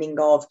understanding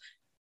of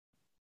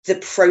the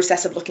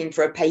process of looking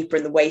for a paper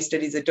and the way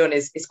studies are done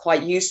is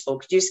quite useful.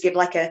 Could you just give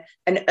like an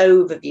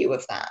overview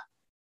of that?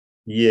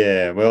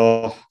 Yeah,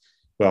 well,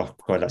 God,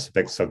 that's a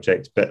big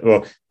subject. But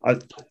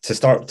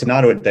to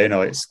narrow it down,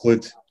 I'll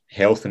exclude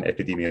health and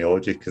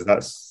epidemiology because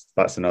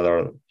that's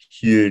another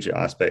huge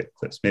aspect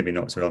that's maybe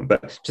not so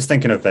relevant. But just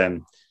thinking of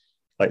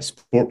like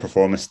sport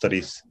performance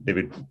studies, they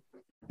would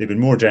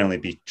more generally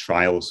be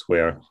trials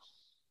where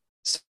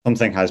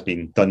something has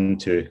been done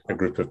to a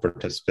group of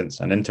participants,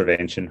 an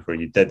intervention where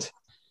you did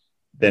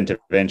the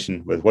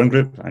intervention with one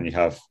group and you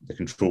have the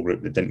control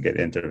group that didn't get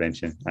the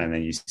intervention, and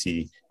then you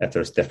see if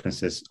there's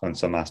differences on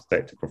some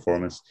aspect of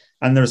performance.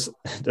 And there's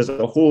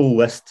a whole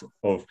list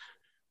of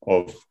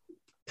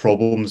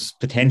problems,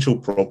 potential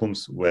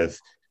problems with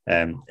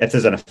if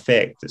there's an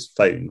effect that's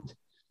found,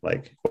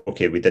 like,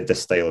 okay, we did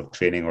this style of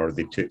training or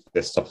they took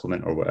this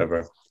supplement or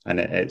whatever, and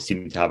it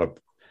seemed to have a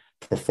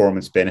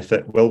performance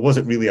benefit. Well, was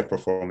it really a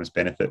performance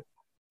benefit?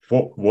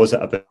 What was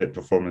it about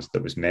performance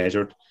that was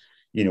measured?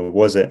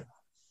 Was it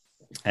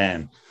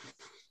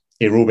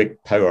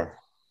aerobic power?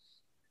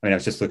 I mean, I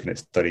was just looking at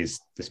studies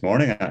this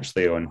morning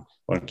actually on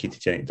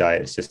ketogenic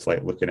diet. It's just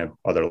like looking at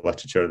other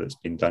literature that's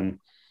been done.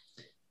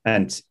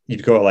 And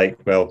you've got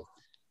like, well,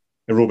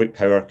 aerobic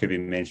power could be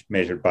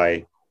measured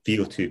by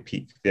VO2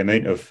 peak, the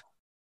amount of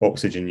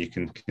oxygen you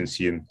can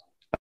consume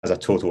as a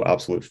total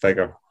absolute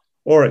figure,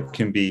 or it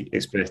can be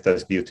expressed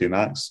as VO2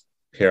 max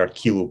per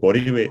kilo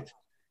body weight.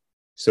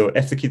 So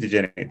if the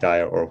ketogenic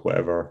diet or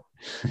whatever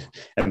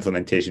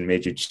implementation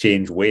made you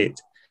change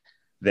weight,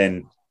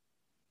 then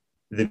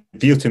the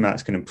VO2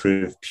 max can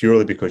improve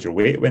purely because your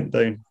weight went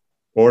down,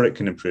 or it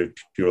can improve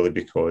purely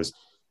because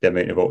the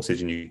amount of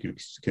oxygen you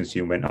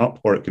consume went up,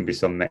 or it can be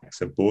some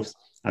mix of both.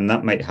 And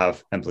that might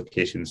have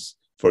implications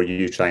for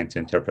you trying to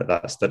interpret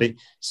that study.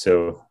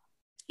 So,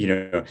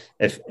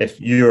 if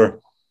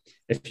you're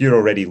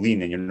already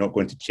lean and you're not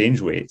going to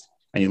change weight,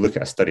 and you look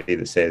at a study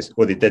that says,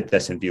 oh, they did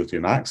this and VO2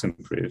 max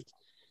improved.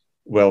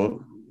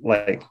 Well,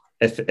 like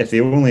if they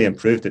only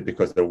improved it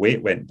because their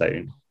weight went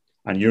down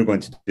and you're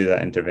going to do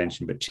that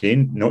intervention but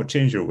not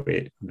change your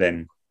weight,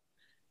 then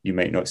you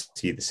might not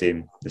see the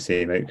same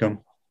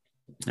outcome.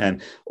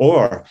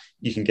 Or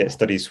you can get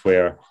studies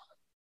where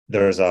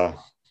there's a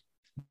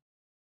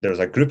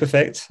group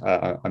effect,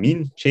 a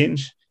mean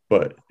change,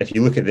 but if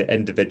you look at the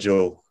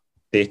individual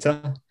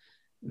data,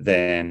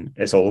 then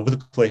it's all over the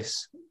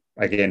place.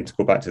 Again, to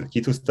go back to the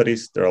keto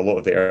studies, there are a lot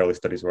of the early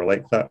studies were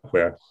like that,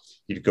 where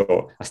you've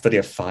got a study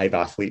of 5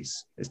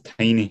 athletes, it's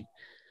tiny,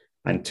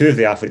 and 2 of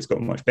the athletes got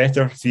much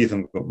better, 3 of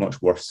them got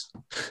much worse.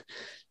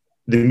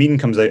 The mean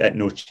comes out at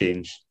no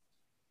change.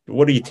 But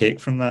what do you take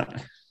from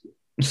that?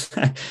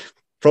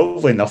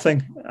 Probably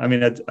nothing. I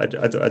mean, I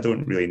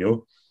don't really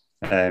know.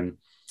 I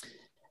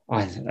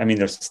mean,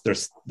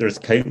 there's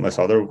countless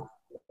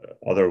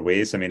other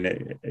ways. I mean,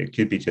 it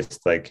could be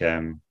just like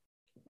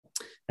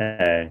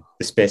the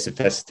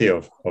specificity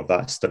of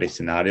that study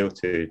scenario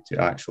to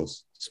actual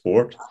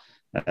sport.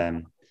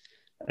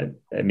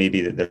 It may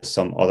be that there's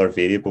some other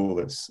variable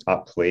that's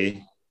at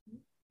play.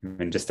 I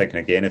mean, just thinking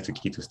again of the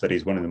keto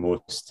studies, one of the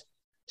most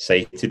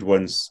cited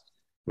ones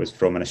was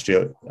from an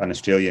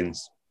Australian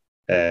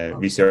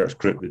research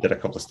group that did a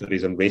couple of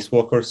studies on race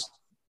walkers,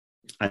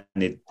 and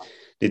they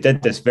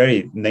did this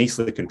very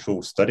nicely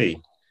controlled study,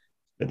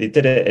 but they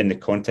did it in the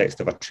context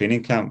of a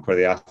training camp where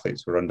the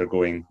athletes were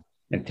undergoing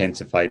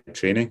intensified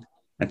training.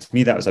 And to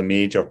me, that was a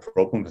major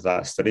problem with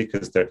that study,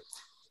 because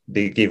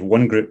they gave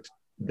one group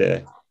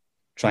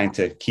trying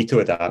to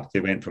keto adapt. They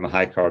went from a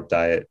high carb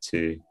diet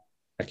to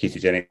a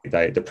ketogenic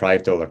diet,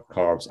 deprived all their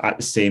carbs at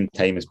the same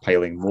time as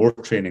piling more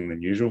training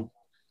than usual.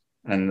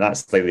 And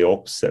that's like the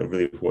opposite of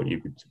really what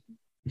you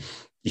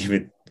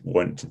would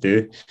want to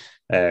do.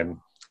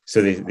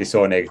 So they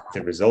saw a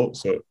negative result.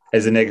 So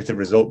is a negative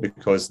result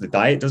because the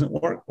diet doesn't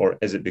work, or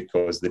is it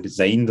because the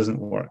design doesn't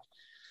work?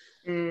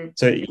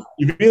 So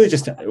you really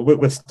just,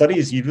 with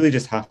studies, you really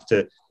just have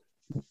to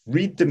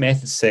read the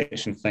methods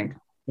section, think,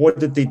 what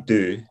did they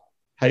do?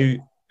 How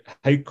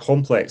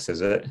complex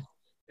is it?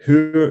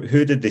 Who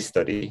did they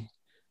study?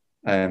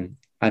 And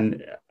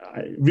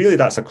really,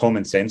 that's a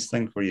common sense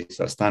thing where you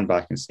sort of stand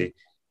back and say,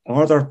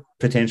 are there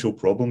potential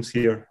problems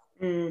here?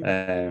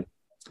 And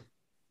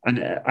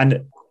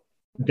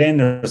then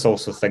there's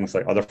also things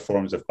like other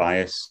forms of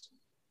bias.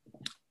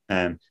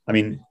 I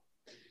mean,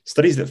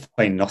 studies that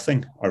find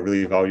nothing are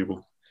really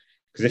valuable,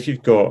 because if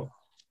you've got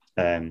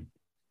a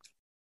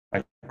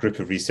group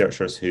of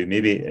researchers who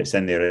maybe it's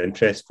in their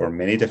interest for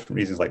many different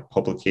reasons, like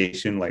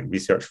publication, like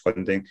research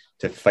funding,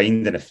 to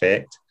find an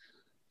effect,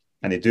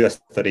 and they do a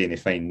study and they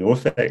find no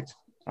effect,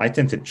 I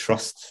tend to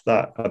trust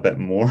that a bit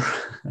more.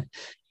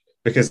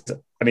 Because,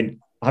 I mean,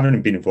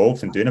 having been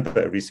involved in doing a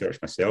bit of research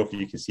myself,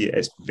 you can see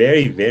it's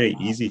very, very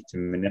easy to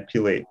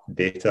manipulate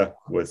data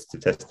with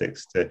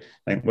statistics to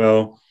think,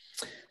 well,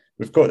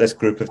 we've got this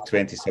group of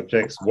 20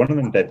 subjects, one of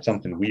them did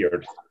something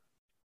weird,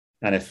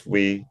 and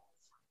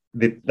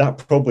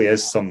that probably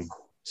is some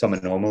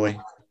anomaly.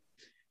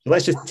 So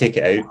let's just take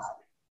it out.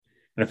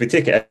 And if we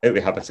take it out,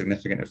 we have a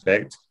significant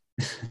effect.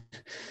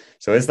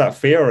 So is that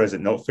fair or is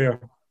it not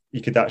fair?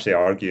 You could actually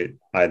argue it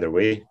either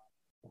way.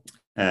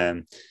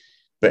 But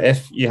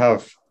if you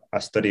have a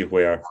study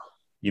where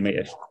you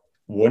might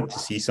want to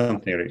see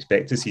something or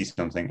expect to see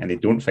something and they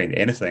don't find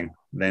anything,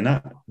 then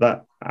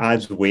that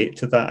adds weight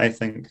to that, I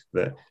think,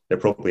 that there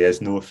probably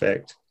is no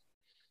effect.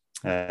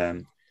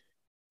 So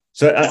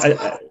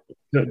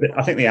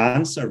I think the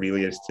answer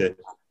really is to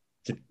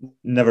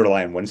never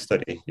rely on one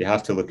study. You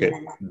have to look at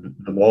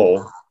them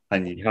all,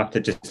 and you have to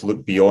just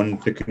look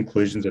beyond the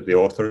conclusions of the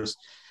authors.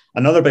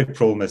 Another big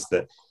problem is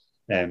that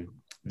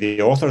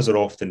the authors are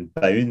often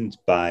bound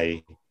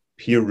by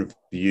peer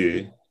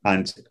review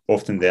and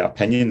often the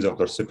opinions of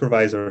their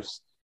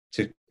supervisors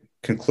to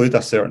conclude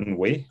a certain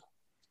way,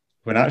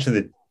 when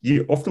actually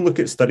you often look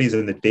at studies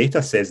and the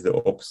data says the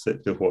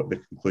opposite of what the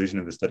conclusion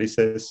of the study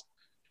says.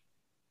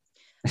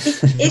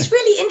 It's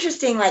really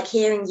interesting, like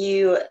hearing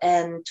you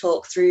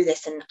talk through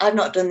this, and I've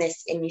not done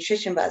this in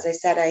nutrition, but as I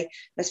said, I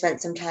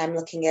spent some time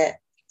looking at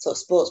sort of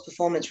sports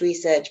performance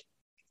research,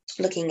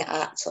 looking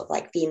at sort of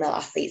like female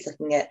athletes,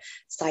 looking at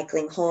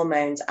cycling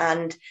hormones,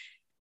 and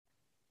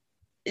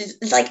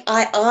like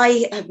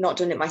I have not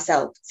done it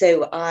myself,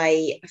 so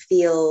I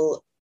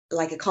feel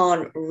like I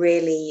can't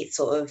really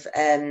sort of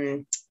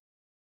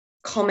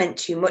comment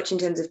too much in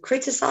terms of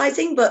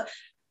criticizing. But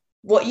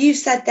what you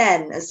said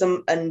then,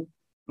 and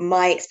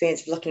my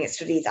experience of looking at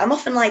studies, I'm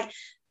often like,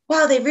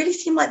 wow, they really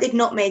seem like they've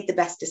not made the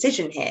best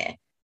decision here.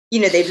 You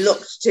know, they've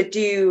looked to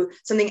do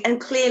something, and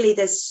clearly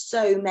there's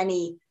so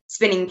many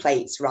spinning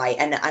plates, right,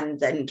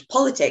 and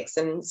politics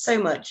and so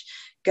much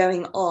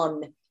going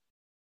on.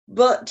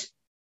 But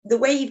the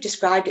way you've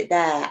described it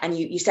there, and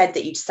you said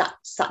that you'd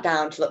sat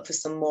down to look for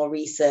some more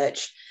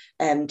research,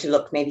 to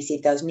look maybe see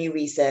if there was new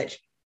research.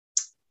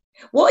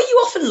 What are you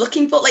often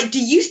looking for? Like, do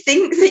you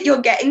think that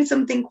you're getting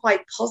something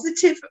quite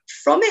positive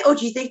from it? Or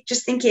do you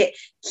just think it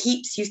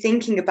keeps you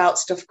thinking about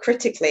stuff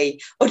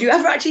critically? Or do you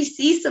ever actually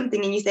see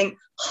something and you think,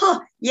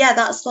 yeah,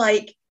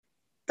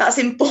 that's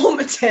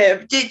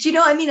informative? Do you know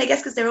what I mean? I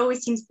guess because there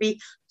always seems to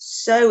be,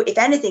 so if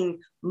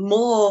anything,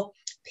 more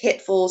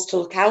pitfalls to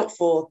look out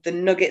for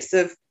than nuggets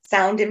of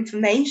sound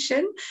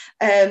information.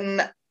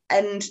 And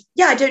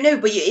yeah, I don't know,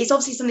 but it's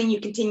obviously something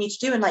you continue to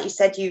do. And like you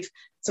said,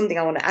 something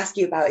I want to ask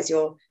you about is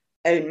your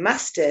own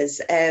masters.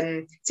 So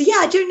yeah,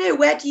 I don't know,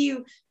 where do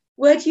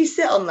you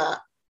sit on that?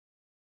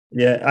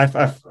 Yeah,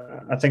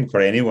 I think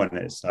for anyone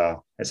it's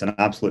an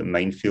absolute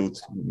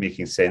minefield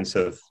making sense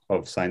of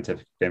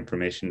scientific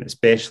information,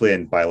 especially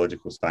in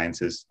biological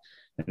sciences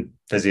and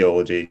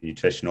physiology,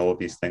 nutrition, all of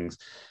these things.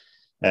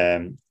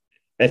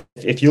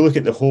 If you look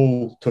at the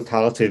whole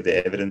totality of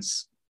the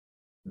evidence,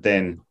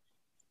 then,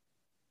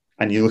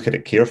 and you look at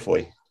it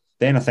carefully,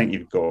 then I think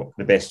you've got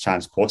the best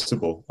chance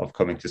possible of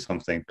coming to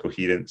something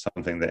coherent,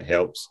 something that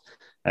helps.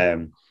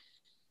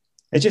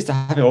 It's just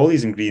having all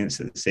these ingredients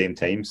at the same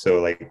time. So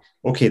like,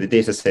 okay, the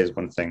data says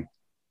one thing,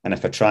 and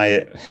if I try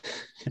it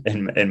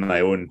in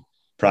my own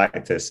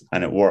practice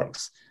and it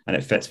works and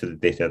it fits with the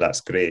data,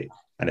 that's great.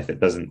 And if it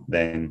doesn't,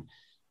 then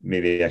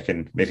maybe I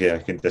can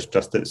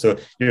distrust it. So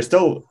you're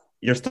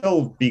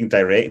still being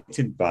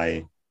directed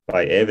by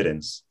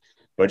evidence,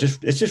 but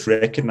it's just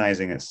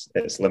recognizing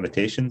its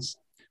limitations,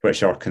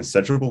 which are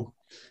considerable.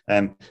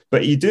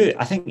 But you do,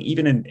 I think,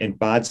 even in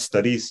bad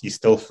studies, you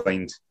still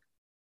find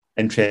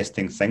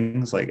interesting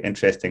things, like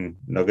interesting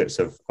nuggets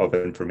of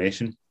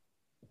information.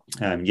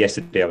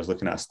 Yesterday, I was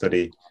looking at a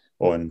study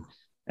on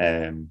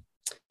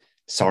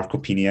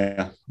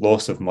sarcopenia,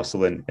 loss of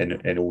muscle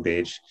in old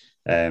age,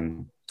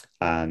 and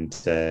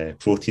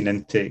protein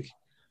intake.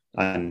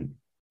 And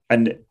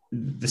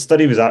the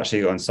study was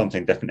actually on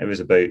something different. It was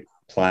about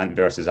plant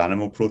versus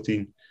animal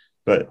protein.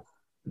 But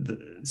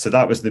so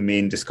that was the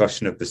main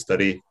discussion of the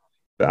study.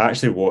 But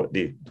actually, what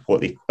they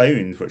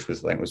found, which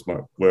was like was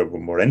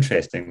more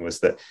interesting, was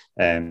that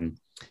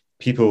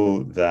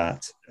people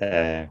that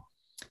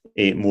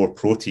ate more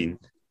protein,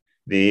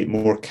 they ate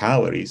more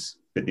calories,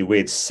 but they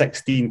weighed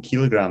 16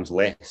 kilograms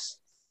less.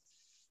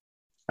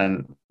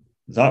 And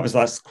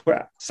that's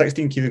quite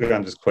 16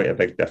 kilograms is quite a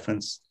big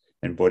difference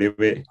in body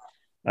weight.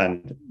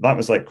 And that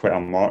was like quite a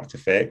marked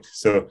effect.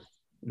 So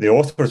the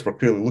authors were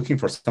clearly looking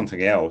for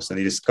something else, and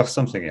they discussed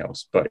something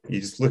else. But you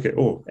just look at,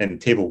 in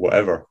table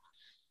whatever,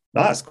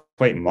 that's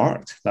quite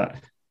marked.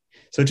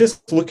 So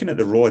just looking at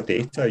the raw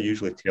data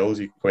usually tells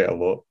you quite a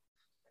lot.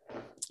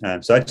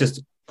 So I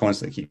just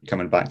constantly keep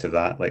coming back to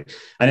that, like,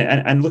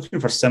 and looking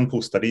for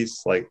simple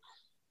studies. Like,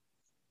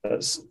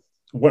 that's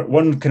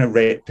one kind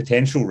of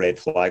potential red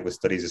flag with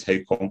studies is how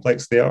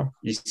complex they are.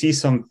 You see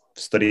some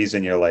studies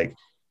and you're like,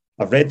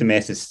 I've read the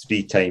methods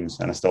 3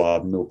 times and I still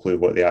have no clue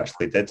what they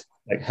actually did.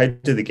 Like, how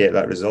do they get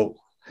that result?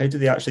 How do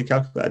they actually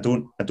calculate? I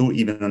don't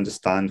even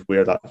understand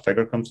where that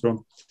figure comes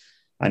from.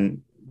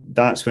 And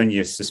that's when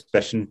your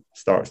suspicion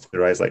starts to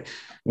rise. Like,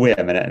 wait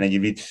a minute, and then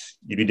you read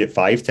it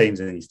 5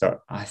 times, and then you start,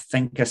 I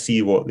think I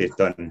see what they've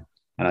done,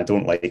 and I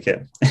don't like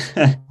it.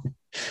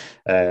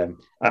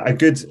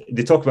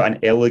 They talk about an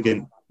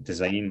elegant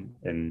design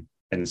in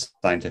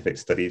scientific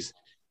studies.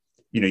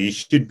 You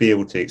should be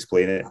able to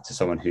explain it to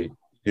someone who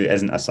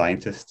isn't a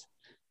scientist,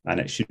 and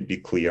it should be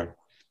clear.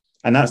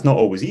 And that's not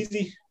always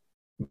easy,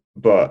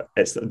 but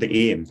it's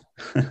the aim.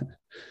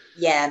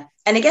 Yeah,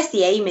 and I guess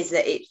the aim is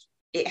that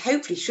it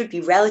hopefully should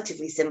be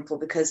relatively simple,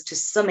 because to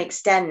some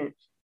extent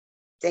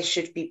there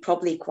should be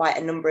probably quite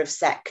a number of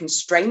set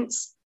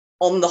constraints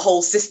on the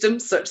whole system,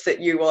 such that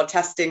you are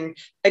testing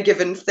a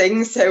given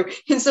thing. So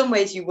in some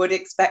ways you would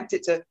expect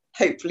it to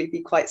hopefully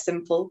be quite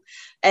simple.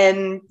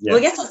 Well, I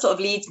guess that sort of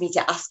leads me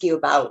to ask you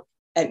about,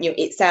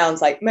 it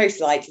sounds like most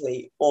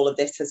likely all of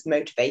this has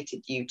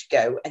motivated you to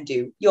go and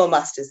do your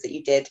master's that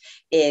you did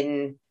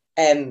in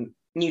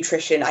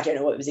nutrition. I don't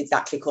know what it was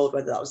exactly called,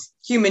 whether that was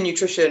human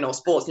nutrition or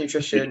sports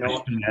nutrition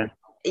or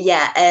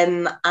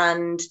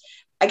and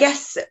I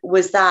guess,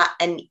 was that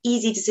an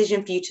easy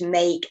decision for you to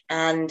make?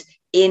 And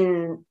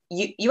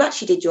you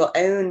actually did your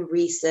own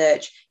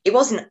research. It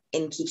wasn't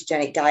in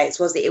ketogenic diets,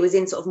 was it? It was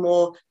in sort of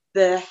more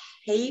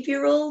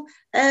behavioral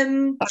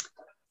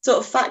sort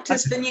of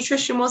factors for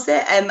nutrition, was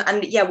it? And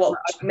what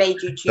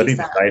made you choose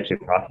that? Dietary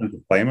patterns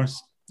of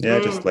climbers.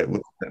 Just like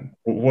look at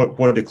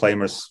what do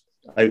climbers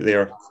out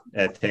there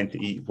tend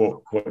to eat,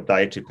 what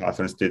dietary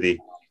patterns do they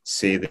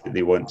say that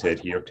they want to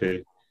adhere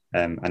to,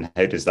 and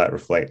how does that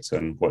reflect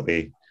on what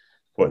they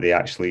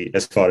actually,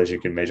 as far as you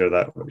can measure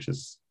that, which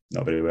is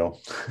not very well.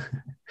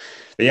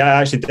 But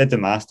I actually did the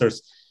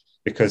master's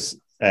because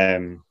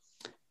through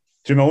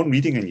my own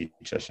reading in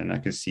nutrition, I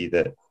could see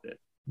that,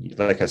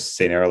 like I was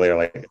saying earlier,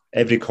 like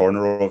every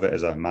corner of it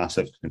is a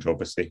massive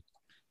controversy.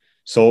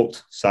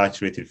 Salt,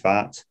 saturated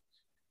fat,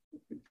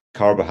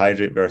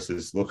 carbohydrate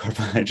versus low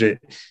carbohydrate.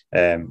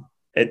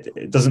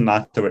 It doesn't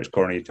matter which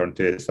corner you turn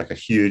to. It's like a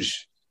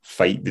huge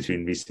fight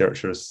between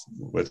researchers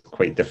with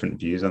quite different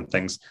views on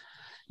things.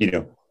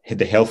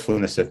 The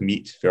healthfulness of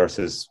meat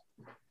versus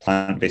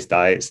plant-based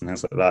diets and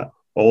things like that.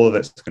 All of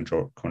it's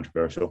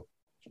controversial.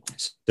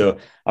 So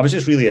I was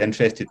just really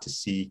interested to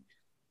see,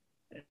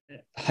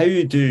 how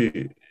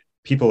do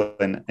people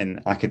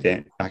in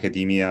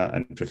academia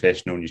and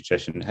professional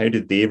nutrition, how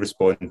do they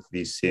respond to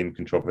these same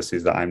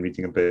controversies that I'm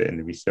reading about in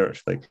the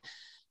research? Like,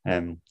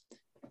 do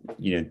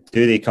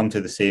they come to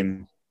the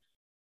same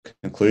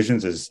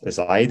conclusions as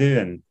I do?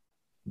 And,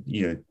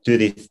 do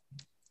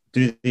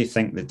they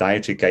think the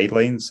dietary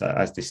guidelines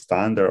as they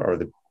stand are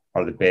the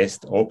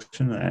best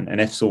option?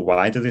 And if so,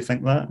 why do they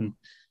think that? And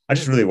I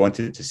just really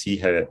wanted to see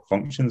how it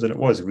functions, and it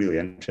was really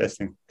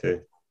interesting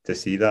to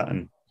see that.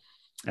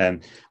 And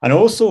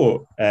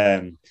also,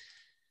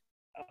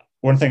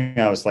 one thing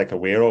I was like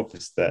aware of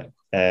is that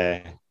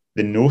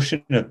the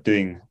notion of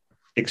doing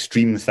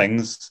extreme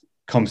things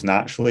comes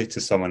naturally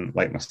to someone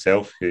like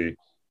myself, who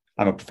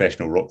I'm a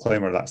professional rock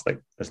climber. That's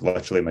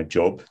literally my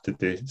job, to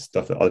do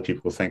stuff that other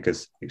people think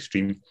is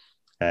extreme.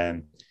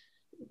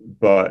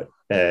 But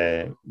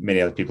many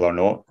other people are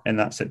not in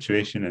that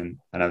situation,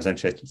 and I was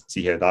interested to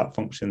see how that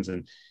functions.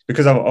 And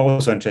because I'm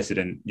also interested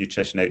in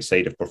nutrition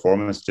outside of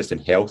performance, just in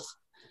health,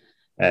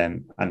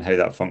 and how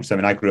that functions. I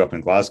mean, I grew up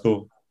in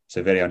Glasgow. It's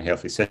a very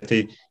unhealthy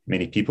city.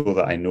 Many people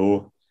that I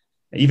know,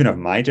 even of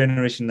my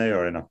generation now,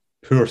 are in a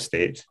poor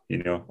state. A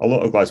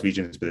lot of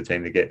Glaswegians, by the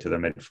time they get to their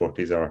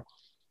mid-40s, are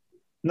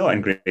not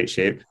in great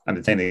shape. And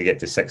by the time they get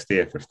to 60,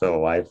 if they're still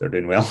alive, they're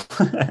doing well.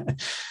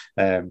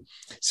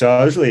 So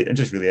I was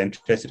really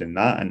interested in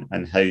that,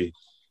 and how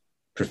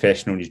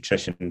professional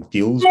nutrition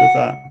deals with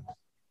that.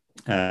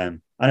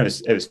 And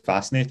it was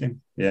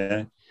fascinating.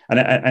 Yeah.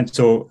 And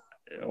so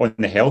on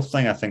the health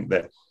thing, I think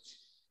that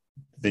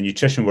the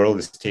nutrition world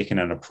is taking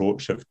an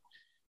approach of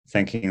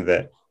thinking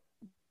that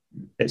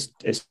it's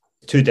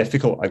too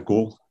difficult a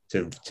goal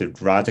to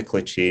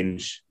radically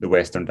change the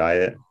Western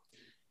diet.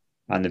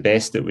 And the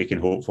best that we can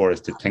hope for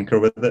is to tinker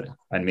with it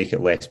and make it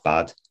less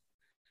bad.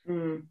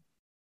 And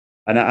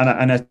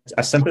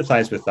I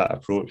sympathise with that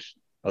approach.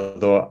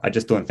 although I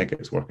just don't think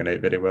it's working out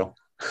very well.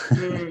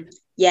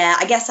 Yeah,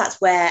 I guess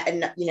that's where,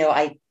 and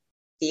I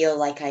feel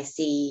like I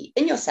see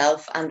in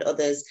yourself and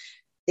others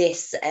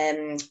this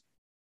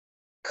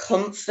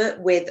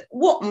comfort with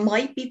what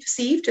might be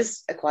perceived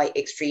as a quite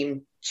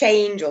extreme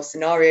change or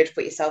scenario to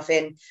put yourself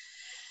in.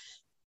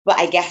 But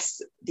I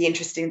guess the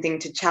interesting thing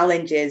to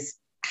challenge is,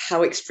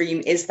 how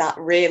extreme is that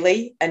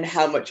really, and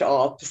how much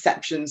our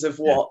perceptions of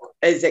what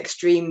is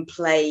extreme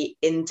play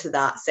into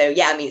that. So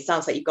yeah, I mean, it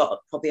sounds like you've got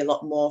probably a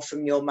lot more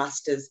from your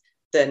masters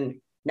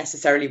than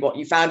necessarily what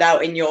you found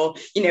out in your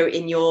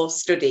in your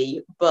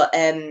study. But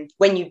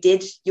when you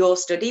did your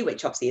study,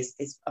 which obviously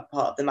is a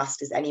part of the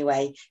masters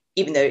anyway,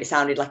 even though it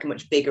sounded like a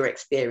much bigger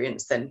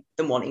experience than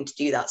wanting to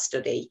do that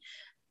study,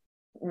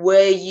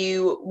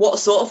 what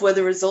sort of were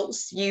the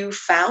results you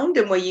found,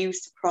 and were you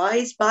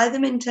surprised by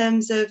them in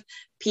terms of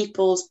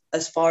people's,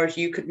 as far as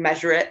you could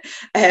measure it,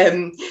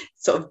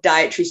 sort of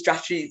dietary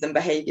strategies and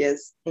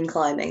behaviors in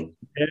climbing?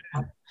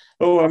 Yeah.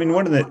 Oh, I mean,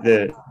 one of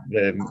the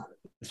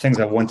things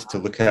I wanted to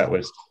look at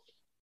was,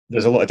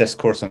 there's a lot of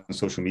discourse on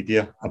social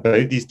media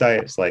about these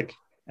diets, like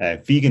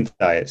vegan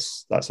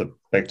diets. That's a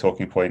big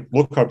talking point.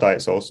 Low carb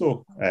diets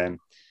also.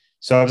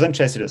 So I was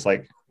interested. It's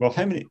like, well,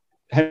 how many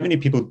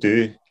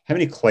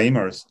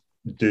climbers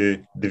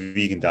do the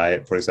vegan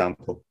diet, for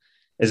example?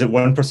 Is it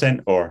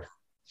 1% or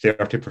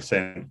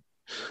 30%?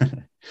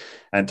 And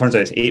it turns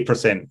out it's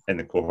 8% in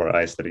the cohort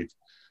I studied.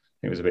 I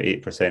think it was about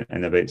 8%,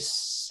 and about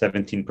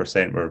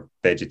 17% were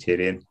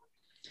vegetarian.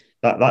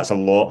 That's a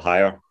lot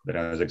higher than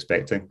I was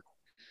expecting.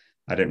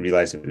 I didn't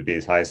realize it would be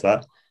as high as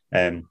that.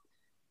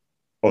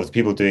 Of the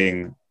people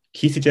doing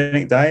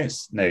ketogenic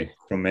diets, now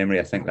from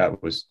memory, I think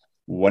that was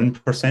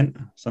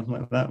 1%, something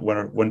like that,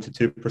 1 to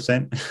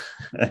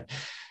 2%.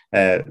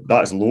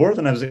 That's lower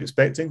than I was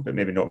expecting, but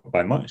maybe not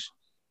by much.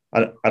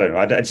 I don't know.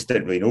 I just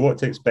didn't really know what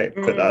to expect,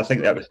 but I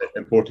think that was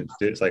important to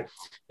do. It's like,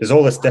 there's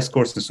all this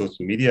discourse in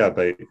social media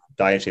about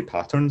dietary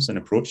patterns and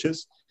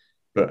approaches,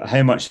 but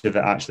how much of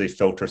it actually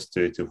filters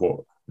through to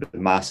what the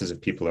masses of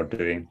people are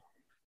doing?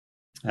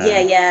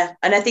 Yeah.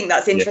 And I think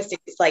that's interesting.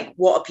 Yeah. It's like,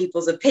 what are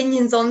people's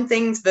opinions on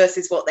things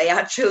versus what they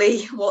actually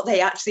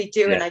do?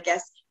 Yeah. And I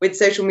guess with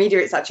social media,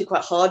 it's actually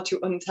quite hard to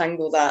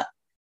untangle that.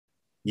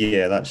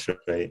 Yeah, that's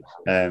right.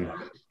 I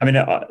mean,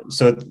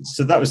 so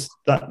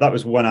that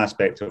was one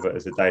aspect of it,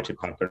 as the dietary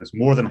patterns.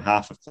 More than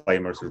half of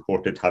climbers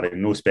reported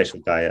having no special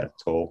diet at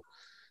all.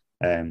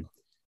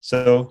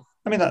 So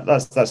I mean,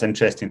 that's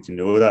interesting to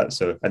know that.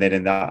 So, and then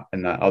in that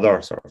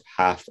other sort of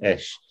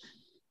half-ish,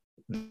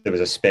 there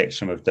was a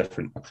spectrum of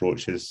different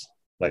approaches.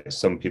 Like,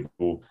 some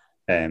people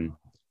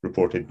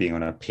reported being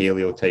on a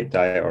paleo type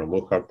diet or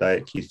low carb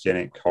diet,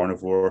 ketogenic,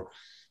 carnivore.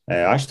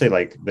 Actually,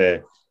 like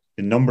the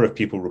number of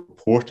people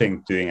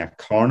reporting doing a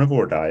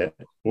carnivore diet,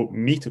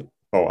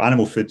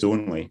 animal foods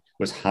only,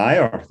 was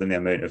higher than the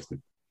amount of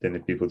the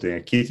people doing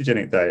a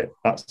ketogenic diet.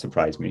 That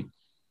surprised me.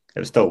 It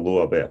was still low,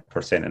 about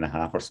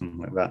 1.5% or something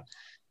like that.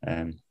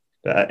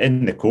 But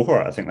in the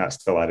cohort, I think that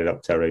still added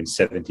up to around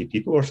 70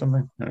 people or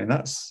something. I mean,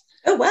 that's...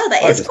 Oh, wow,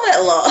 that is quite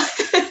a lot.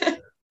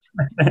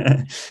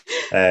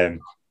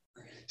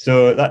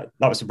 So that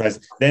was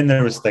surprising. Then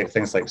there was like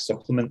things like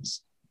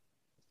supplements.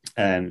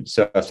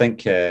 So I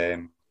think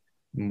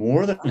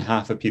more than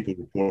half of people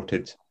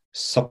reported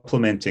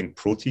supplementing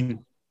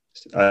protein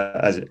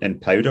as in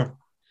powder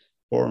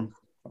form.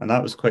 And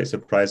that was quite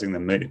surprising, the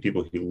amount of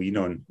people who lean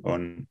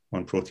on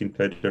protein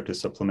powder to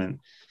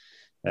supplement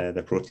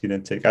their protein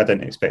intake. I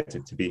didn't expect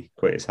it to be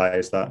quite as hii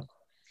as that.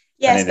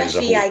 Yeah,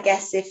 especially I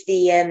guess if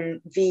the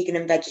vegan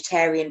and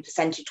vegetarian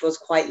percentage was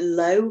quite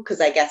low, because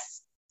I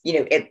guess,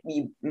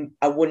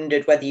 I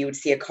wondered whether you would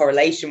see a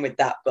correlation with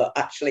that, but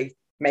actually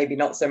maybe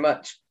not so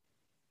much.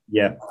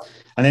 Yeah.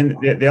 And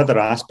then the other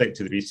aspect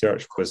of the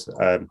research was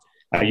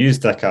I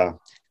used like a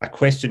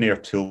questionnaire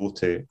tool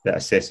that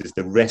assesses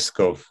the risk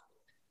of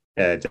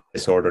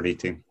disordered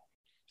eating.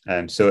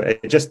 So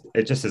it just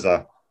is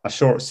a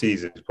short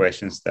series of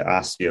questions that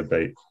asks you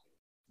about,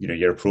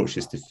 your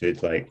approaches to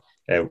food, like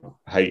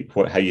how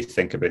you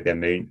think about the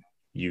amount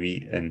you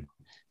eat, and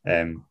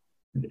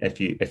if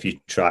you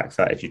track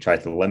that, if you try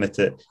to limit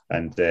it,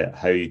 and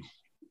how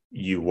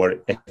you worry,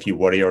 if you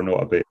worry or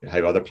not about how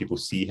other people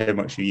see how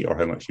much you eat or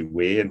how much you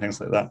weigh and things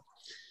like that.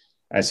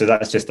 And so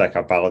that's just like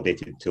a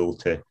validated tool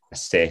to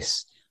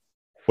assess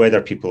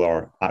whether people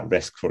are at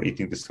risk for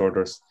eating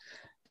disorders.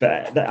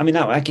 But that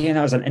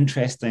was an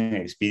interesting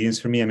experience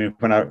for me. I mean,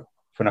 when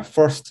I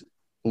first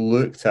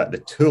looked at the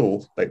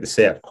tool, like the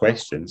set of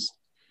questions,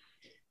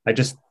 I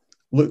just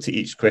looked at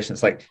each question.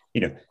 It's like,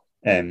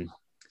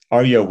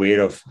 are you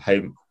aware of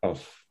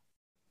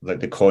like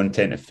the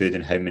content of food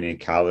and how many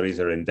calories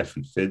are in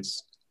different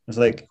foods? It's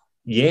like,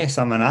 yes,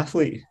 I'm an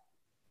athlete.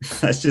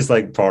 That's just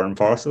like part and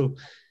parcel.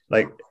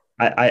 Like,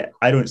 I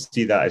don't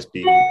see that as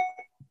being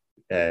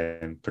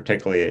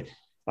particularly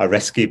a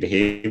risky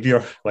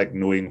behavior, like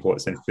knowing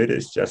what's in food.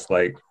 It's just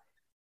like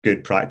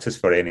good practice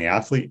for any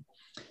athlete.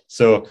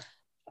 So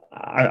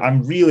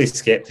I'm really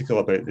skeptical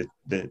about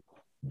the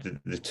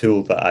the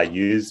tool that I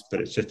use, but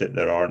it's just that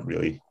there aren't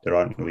really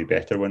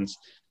better ones.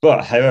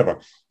 But however,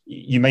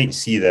 you might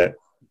see that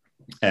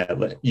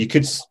you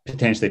could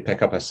potentially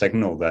pick up a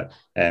signal that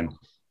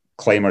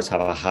climbers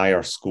have a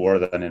higher score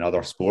than in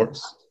other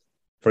sports,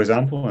 for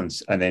example,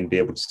 and then be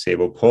able to say,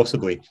 well,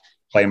 possibly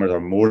climbers are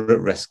more at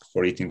risk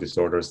for eating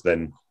disorders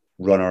than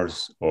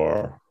runners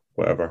or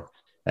whatever.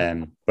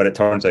 But it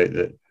turns out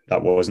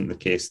that wasn't the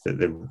case, that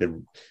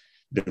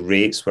the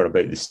rates were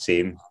about the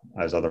same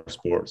as other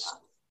sports,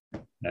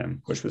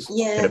 which was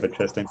kind of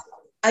interesting.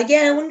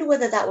 Again, I wonder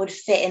whether that would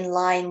fit in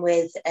line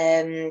with,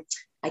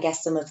 I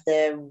guess, some of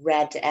the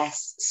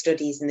RED-S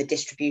studies and the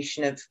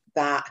distribution of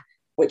that,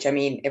 which, I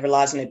mean, it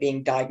relies on it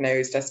being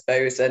diagnosed, I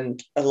suppose,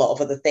 and a lot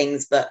of other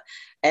things, but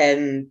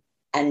and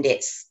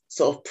its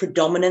sort of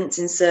predominance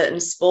in certain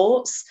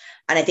sports.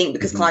 And I think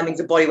because climbing is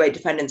a bodyweight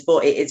dependent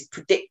sport, it is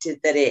predicted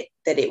that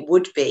it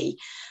would be.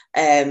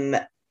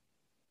 And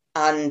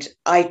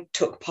I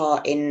took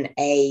part in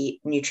a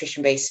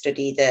nutrition-based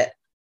study that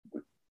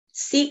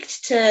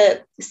seeked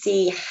to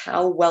see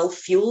how well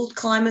fueled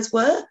climbers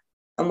were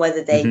and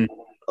whether they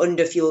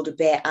underfueled a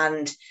bit.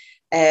 And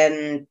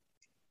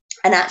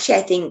actually,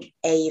 I think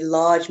a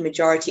large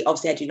majority,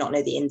 obviously I do not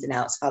know the ins and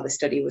outs of how the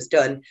study was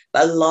done,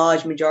 but a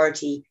large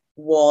majority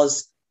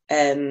was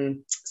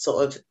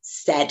sort of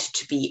said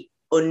to be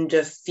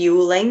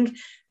underfueling.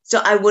 So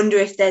I wonder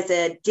if there's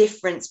a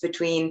difference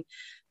between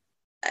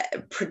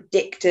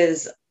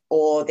predictors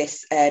or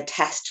this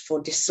test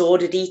for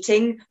disordered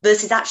eating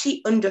versus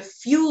actually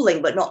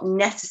underfueling, but not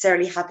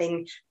necessarily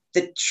having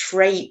the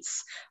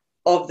traits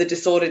of the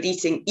disordered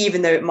eating,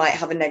 even though it might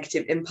have a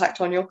negative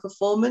impact on your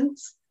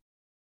performance.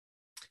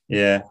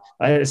 Yeah,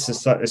 it's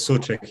so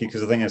tricky,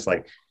 because the thing is,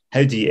 like,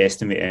 how do you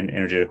estimate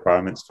energy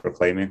requirements for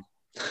climbing?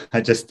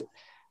 I just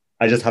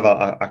have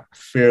a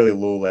fairly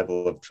low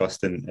level of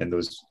trust in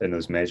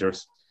those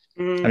measures.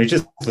 I mean,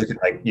 just look at,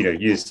 like,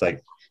 use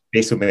like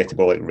basal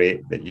metabolic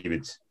rate that you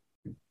would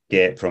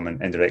get from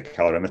an indirect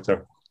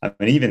calorimeter. I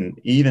mean,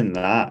 even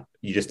that,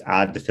 you just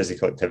add the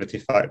physical activity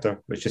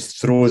factor, which just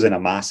throws in a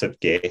massive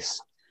guess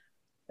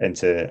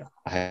into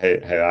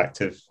how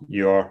active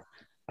you are.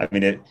 I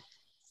mean,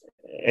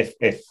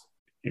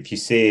 if you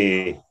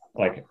say,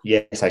 like,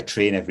 yes, I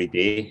train every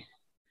day,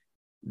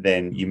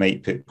 then you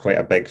might put quite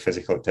a big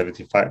physical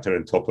activity factor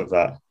on top of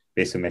that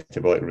basal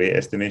metabolic rate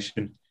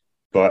estimation.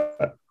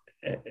 But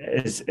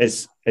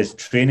is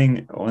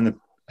training on the,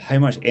 how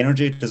much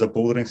energy does a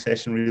bouldering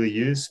session really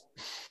use?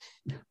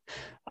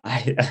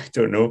 I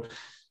don't know.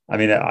 I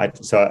mean,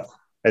 so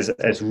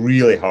it's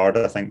really hard,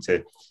 I think,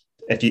 to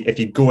if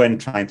you go in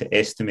trying to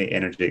estimate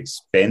energy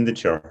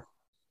expenditure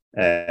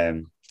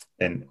in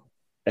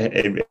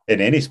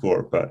any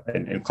sport, but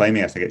in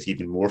climbing, I think it's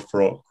even more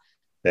fraught.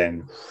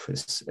 Then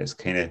it's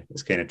kind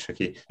of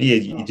tricky. Yeah,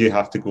 you do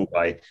have to go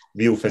by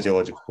real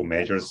physiological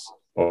measures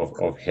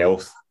of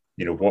health.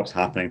 What's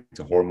happening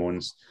to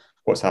hormones,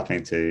 what's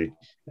happening to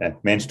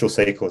menstrual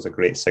cycle is a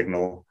great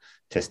signal,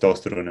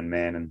 testosterone in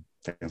men and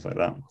things like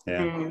that.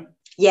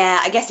 Yeah,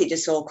 I guess it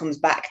just all comes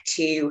back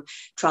to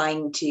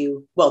trying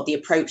to, well, the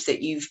approach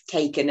that you've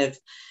taken of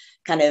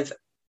kind of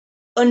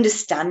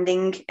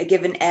understanding a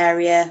given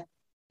area,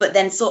 but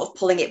then sort of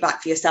pulling it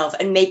back for yourself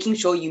and making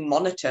sure you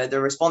monitor the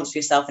response for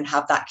yourself and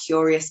have that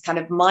curious kind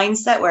of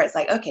mindset where it's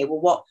like, okay,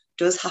 well, what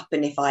does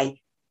happen if I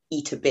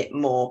eat a bit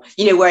more?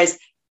 Whereas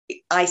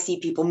I see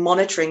people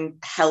monitoring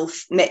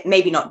health,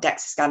 maybe not DEXA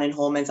scanning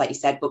hormones, like you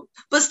said,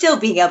 but still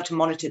being able to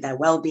monitor their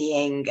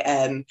well-being.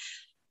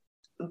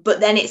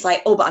 But then it's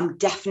like, oh, but I'm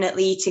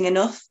definitely eating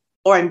enough,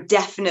 or I'm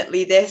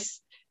definitely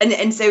this.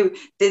 And so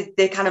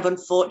they're kind of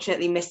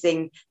unfortunately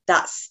missing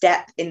that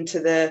step into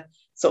the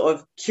sort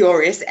of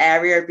curious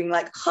area of being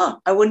like,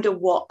 I wonder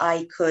what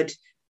I could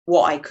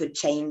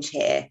change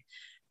here.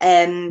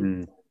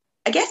 I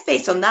guess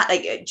based on that,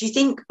 like, do you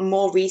think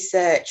more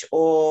research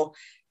or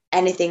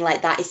anything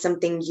like that is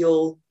something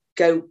you'll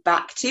go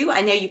back to?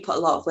 I know you put a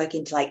lot of work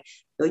into, like,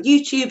 your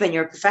YouTube, and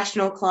you're a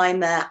professional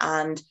climber,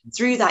 and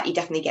through that you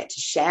definitely get to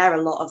share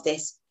a lot of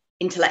this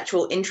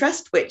intellectual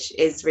interest, which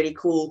is really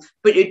cool.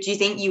 But do you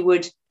think you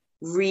would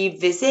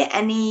revisit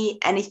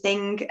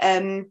anything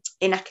in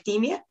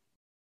academia?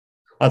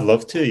 I'd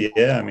love to,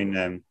 yeah. I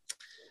mean,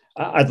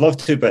 I'd love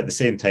to, but at the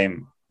same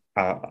time,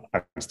 I'm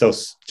still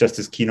just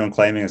as keen on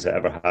climbing as I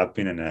ever have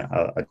been, and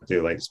I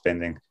do like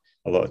spending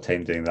a lot of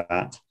time doing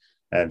that.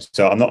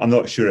 So I'm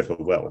not sure if it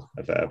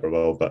ever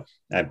will, but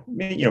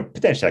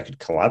potentially I could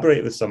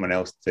collaborate with someone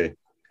else to,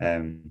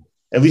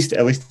 at least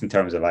in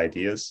terms of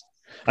ideas.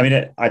 I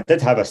mean, I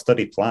did have a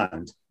study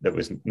planned that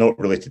was not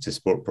related to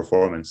sport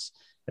performance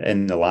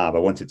in the lab. I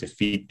wanted to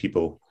feed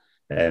people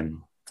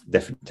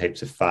different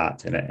types of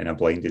fat in a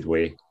blinded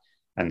way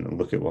and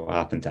look at what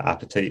happened to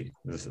appetite.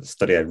 This is a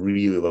study I'd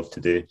really love to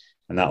do,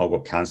 and that all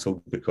got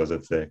cancelled because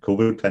of the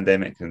COVID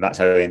pandemic, and that's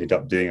how I ended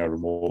up doing a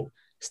remote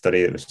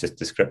study that was just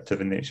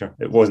descriptive in nature.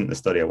 It wasn't the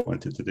study I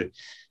wanted to do.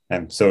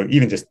 So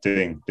even just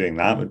doing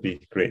that would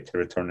be great to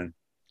return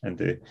and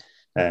do.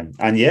 And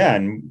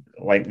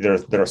like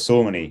there are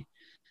so many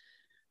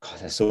God,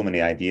 there's so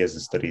many ideas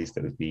and studies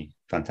that would be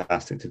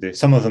fantastic to do.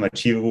 Some of them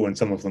achievable, and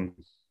some of them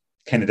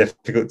kind of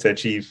difficult to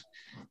achieve.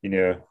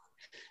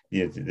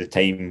 The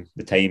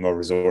time or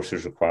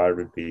resources required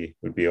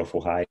would be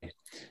awful high.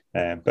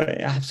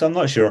 But so I'm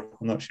not sure.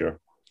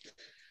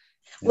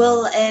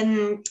 Well,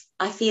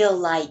 I feel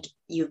like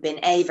you've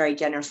been very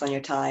generous on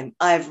your time.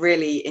 I've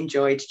really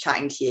enjoyed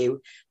chatting to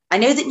you. I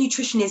know that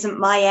nutrition isn't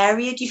my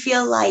area. Do you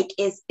feel like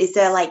is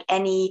there like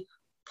any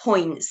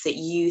points that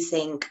you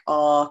think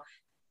are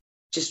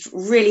just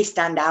really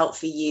stand out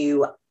for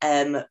you,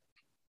 that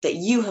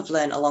you have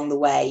learned along the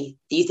way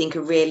that you think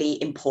are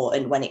really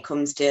important when it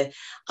comes to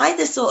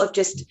either sort of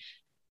just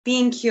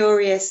being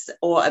curious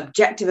or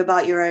objective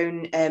about your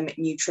own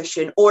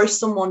nutrition, or if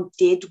someone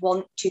did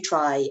want to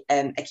try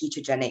a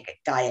ketogenic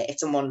diet, if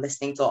someone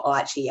listening thought, oh,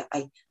 actually,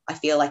 I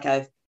feel like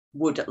I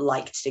would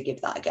like to give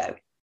that a go?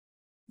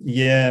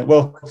 Yeah,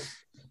 well,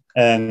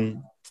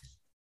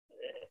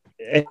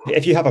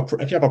 if you have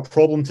a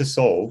problem to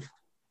solve,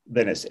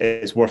 then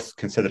it's worth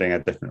considering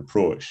a different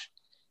approach.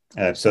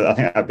 So I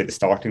think that'd be the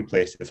starting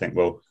place to think,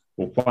 well,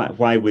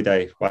 why would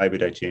I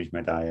change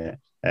my diet?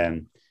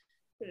 It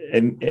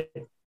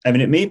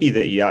may be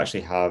that you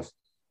actually have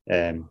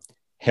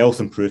health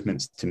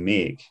improvements to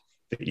make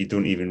that you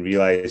don't even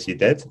realize you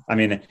did. I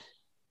mean,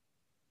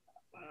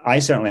 I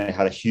certainly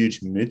had a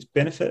huge mood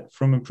benefit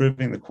from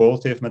improving the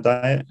quality of my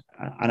diet,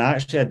 and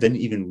actually I didn't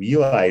even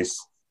realize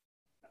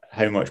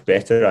how much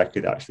better I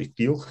could actually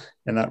feel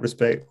in that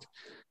respect.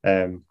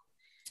 And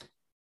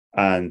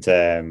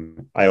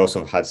I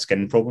also had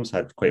skin problems,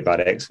 had quite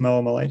bad eczema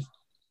in my life.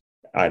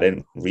 I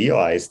didn't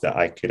realize that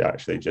I could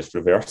actually just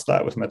reverse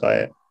that with my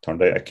diet.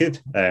 Turned out I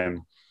could.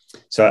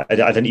 So I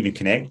didn't even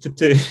connect it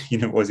to,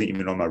 it wasn't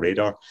even on my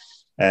radar.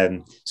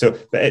 So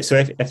if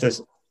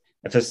there's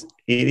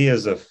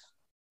areas of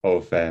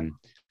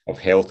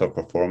health or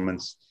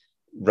performance,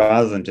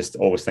 rather than just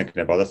always thinking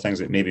of other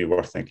things, it may be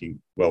worth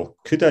thinking, well,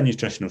 could a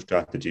nutritional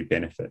strategy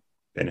benefit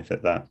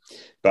that?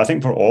 But I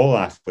think for all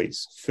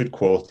athletes, food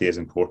quality is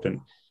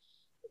important.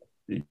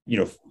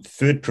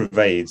 Food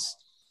provides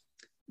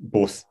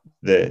both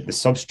the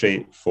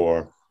substrate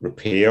for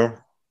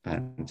repair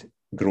and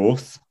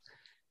growth,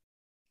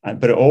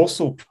 but it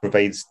also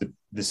provides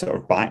the sort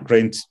of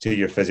background to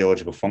your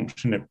physiological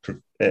function.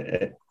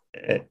 It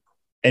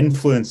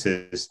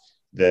influences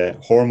the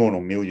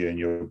hormonal milieu in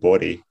your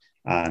body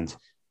and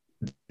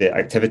the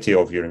activity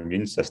of your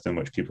immune system,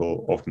 which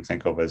people often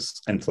think of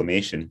as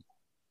inflammation.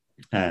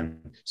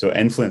 So it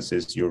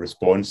influences your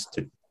response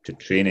to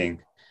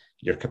training,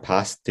 your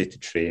capacity to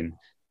train,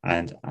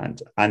 and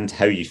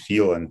how you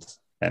feel and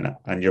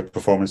your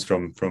performance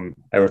from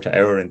hour to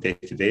hour and day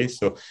to day.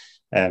 So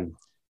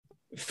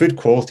food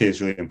quality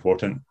is really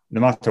important.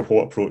 No matter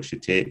what approach you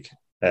take,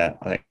 I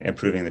think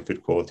improving the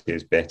food quality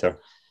is better.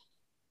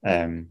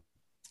 I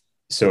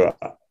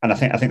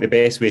think the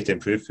best way to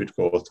improve food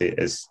quality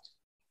is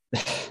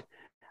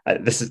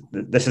this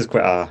is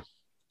quite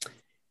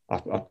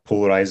a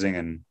polarizing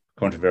and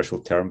controversial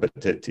term,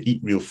 but to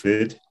eat real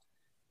food.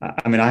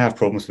 I mean, I have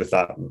problems with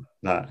that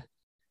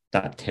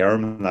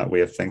term and that way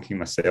of thinking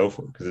myself,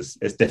 because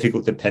it's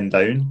difficult to pin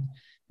down.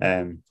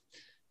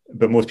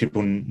 But most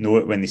people know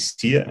it when they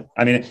see it.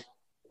 I mean,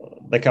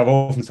 like I've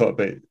often thought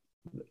about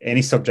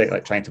any subject,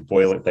 like trying to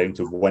boil it down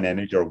to one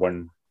image or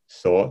one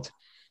thought.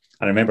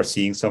 And I remember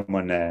seeing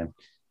someone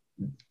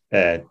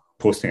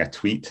posting a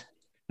tweet,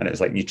 and it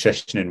was like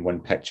nutrition in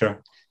one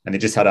picture, and they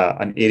just had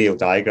an aerial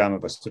diagram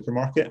of a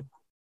supermarket,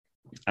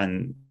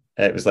 and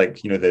it was like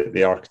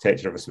the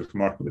architecture of a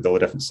supermarket with all the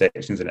different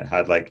sections, and it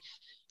had like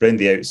around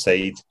the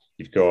outside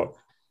you've got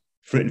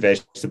fruit and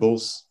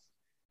vegetables,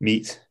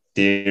 meat,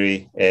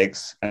 dairy,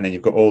 eggs, and then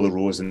you've got all the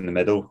rows in the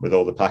middle with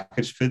all the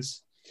packaged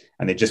foods,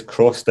 and they just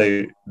crossed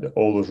out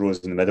all those rows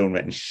in the middle and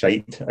written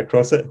shite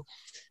across it,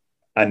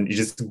 and you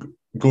just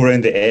go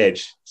around the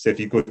edge. So if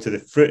you go to the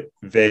fruit,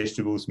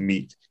 vegetables,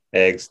 meat,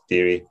 eggs,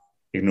 dairy,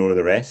 ignore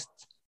the rest,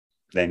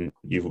 then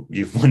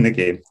you've won the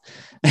game.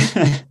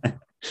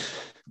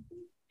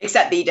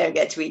 Except that you don't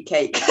get to eat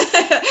cake.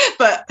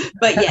 but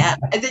yeah,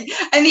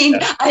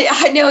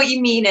 I know what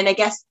you mean. And I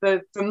guess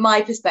from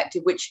my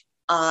perspective, which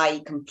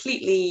I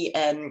completely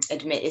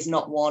admit is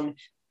not one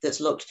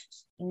that's looked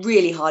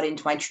really hard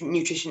into my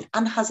nutrition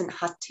and hasn't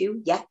had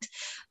to yet.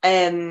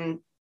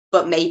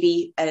 But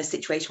maybe a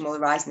situation will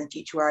arise in the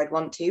future where I'd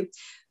want to.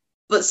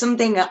 But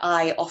something that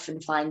I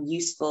often find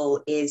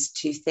useful is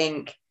to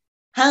think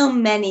how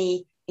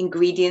many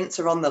ingredients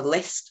are on the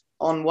list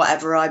on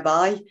whatever I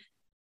buy.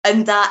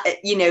 And that,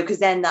 because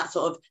then that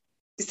sort of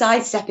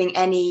sidestepping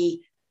any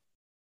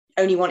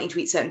only wanting to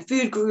eat certain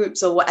food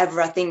groups or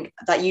whatever, I think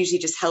that usually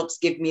just helps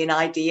give me an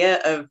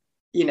idea of,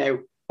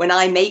 when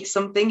I make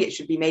something, it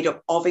should be made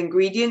up of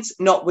ingredients,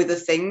 not with a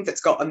thing that's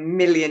got a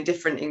million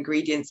different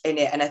ingredients in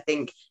it. And I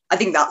think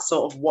that's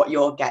sort of what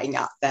you're getting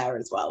at there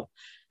as well.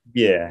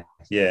 Yeah.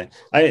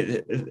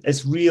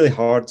 It's really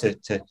hard to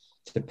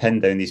pin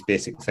down these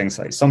basic things.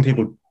 Like some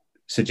people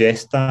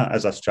suggest that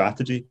as a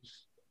strategy,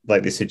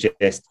 like they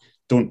suggest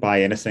don't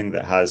buy anything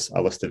that has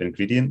a list of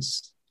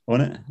ingredients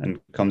on it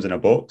and comes in a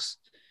box.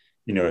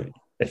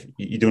 if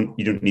you don't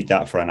need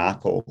that for an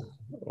apple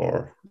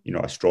or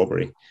a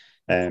strawberry.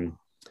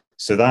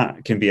 So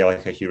that can be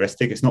like a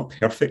heuristic. It's not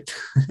perfect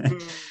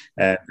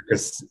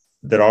because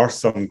there are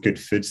some good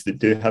foods that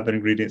do have an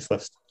ingredients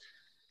list,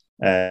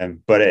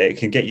 but it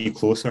can get you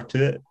closer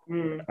to it.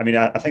 I mean,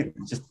 I think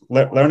just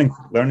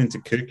learning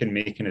to cook and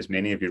making as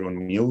many of your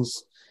own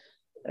meals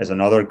is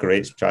another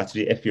great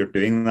strategy. If you're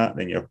doing that,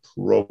 then you're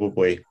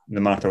probably,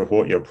 no matter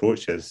what your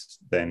approach is,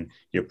 then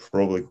you're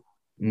probably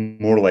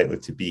more likely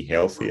to be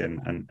healthy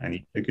and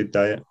eat a good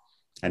diet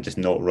and just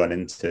not run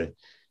into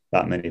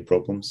that many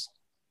problems.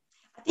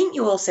 I think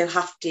you also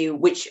have to,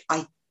 which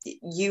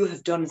you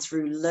have done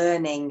through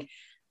learning,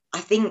 I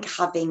think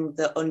having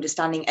the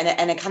understanding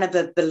and a kind of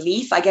a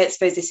belief, I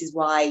suppose this is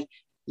why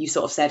you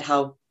sort of said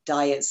how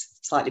diets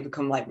slightly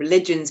become like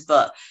religions,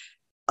 but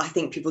I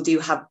think people do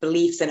have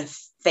beliefs and a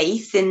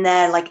faith in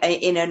there, like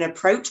in an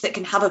approach that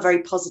can have a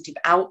very positive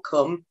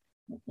outcome.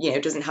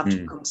 It doesn't have to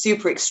become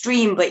super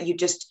extreme, but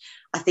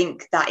I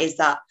think that is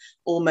that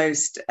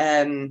almost,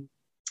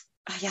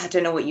 I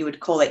don't know what you would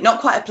call it,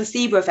 not quite a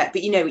placebo effect,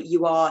 but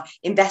you are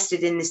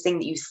invested in this thing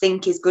that you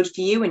think is good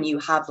for you, and you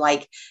have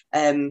like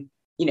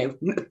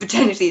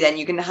potentially then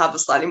you're going to have a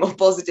slightly more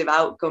positive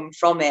outcome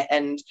from it.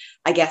 And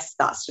I guess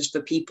that's just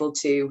for people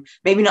to,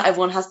 maybe not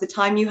everyone has the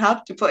time you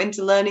have to put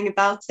into learning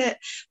about it,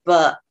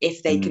 but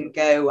if they can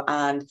go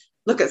and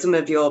look at some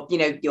of your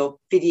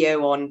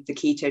video on the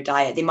keto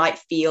diet, they might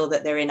feel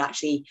that they're in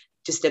actually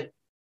just a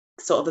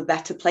sort of a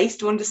better place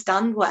to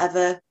understand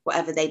whatever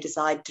they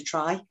decide to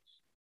try.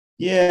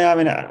 Yeah, I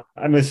mean,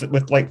 I was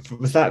with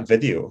that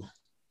video,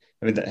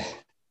 I mean,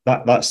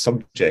 that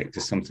subject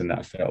is something that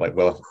I felt like,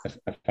 well,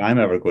 if I'm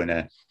ever going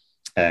to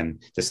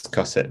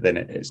discuss it, then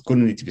it's going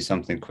to need to be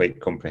something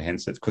quite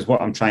comprehensive, because what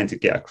I'm trying to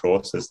get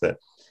across is that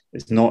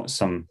it's not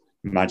some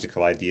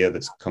magical idea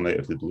that's come out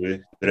of the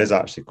blue. There is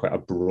actually quite a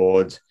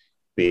broad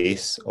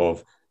base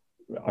of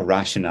a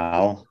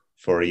rationale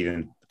for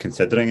even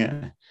considering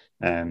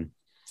it.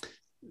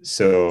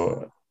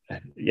 So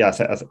yeah,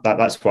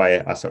 that's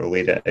why I sort of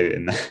laid it out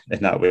in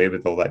that way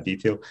with all that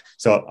detail.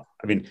 So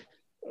I mean,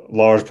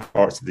 large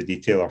parts of the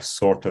detail are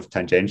sort of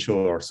tangential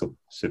or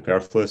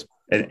superfluous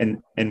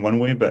in one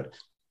way, but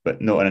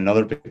not in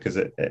another, because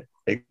it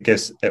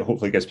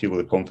hopefully gives people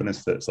the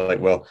confidence that it's like,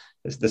 well,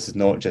 this is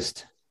not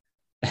just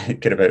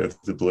kind of out of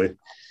the blue.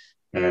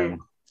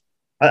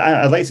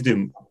 I'd like to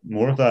do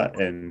more of that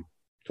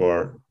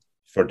for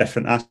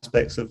different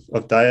aspects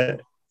of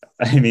diet.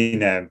 I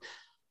mean,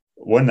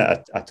 one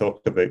that I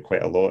talk about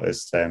quite a lot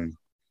is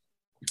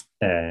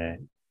the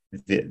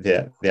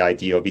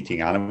idea of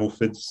eating animal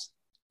foods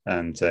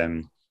and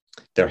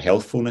their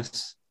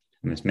healthfulness.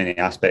 And there's many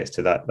aspects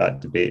to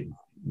that debate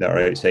that are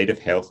outside of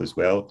health as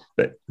well.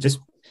 But just,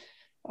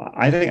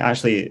 I think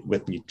actually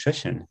with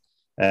nutrition,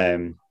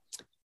 in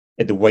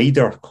the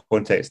wider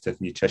context of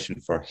nutrition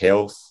for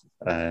health,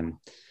 a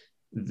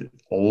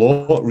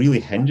lot really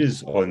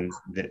hinges on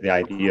the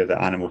idea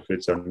that animal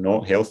foods are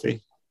not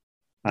healthy.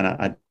 And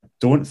I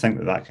don't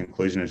think that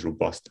conclusion is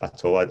robust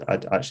at all. I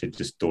actually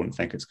just don't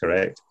think it's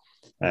correct.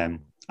 And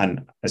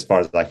as far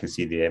as I can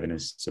see, the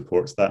evidence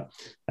supports that.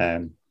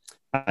 And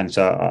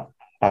so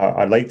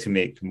I'd like to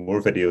make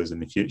more videos in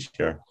the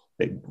future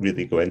that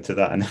really go into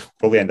that, and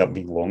probably end up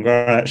being longer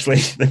actually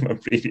than my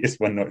previous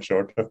one, not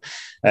shorter.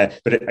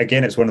 But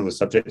again, it's one of those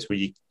subjects where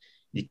you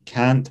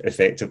can't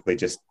effectively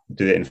just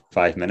do it in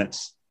 5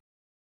 minutes.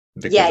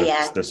 There's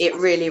it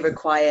really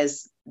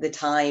requires the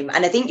time,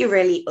 and I think you're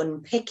really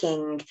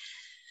unpicking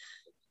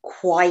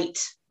quite,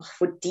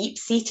 would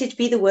deep-seated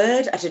be the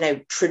word? I don't know,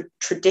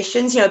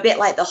 traditions, a bit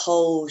like the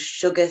whole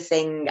sugar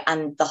thing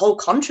and the whole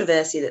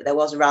controversy that there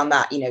was around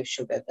that,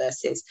 sugar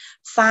versus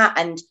fat,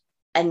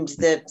 and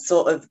the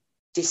sort of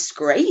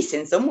disgrace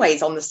in some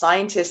ways on the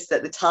scientists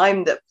at the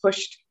time that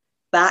pushed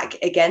back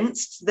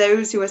against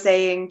those who were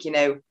saying,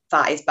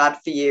 fat is bad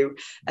for you.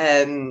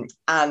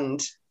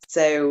 And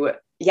so,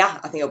 yeah,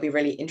 I think it'll be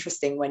really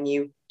interesting when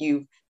you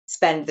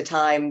spend the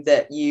time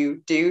that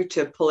you do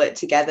to pull it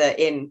together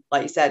in,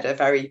 like you said, a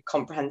very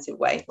comprehensive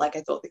way, like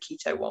I thought the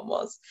keto one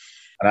was.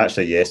 And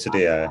actually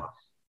yesterday,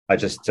 I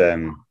just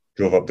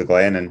drove up the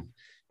Glen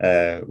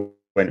and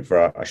went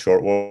for a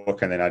short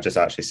walk, and then I just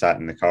actually sat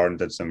in the car and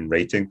did some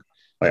writing,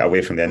 like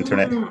away from the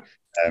internet.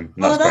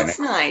 That's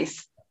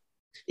nice.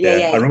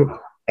 Yeah.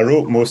 I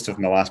wrote most of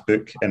my last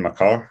book in my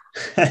car.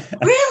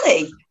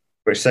 Really?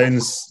 Which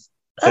sounds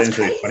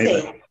really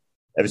funny, but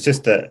it was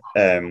just that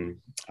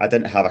I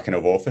didn't have a kind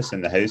of office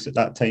in the house at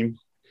that time,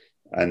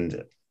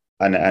 and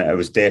it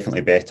was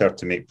definitely better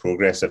to make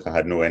progress if I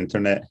had no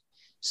internet.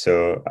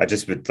 So I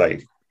just would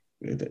like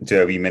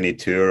do a wee mini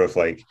tour of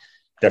like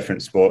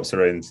different spots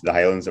around the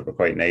Highlands that were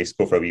quite nice,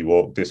 go for a wee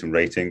walk, do some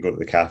writing, go to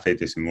the cafe,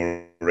 do some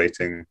more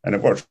writing, and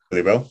it worked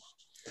really well.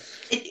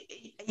 Are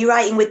you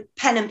writing with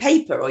pen and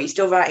paper, or are you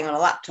still writing on a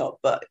laptop?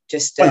 But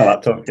just on a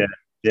laptop,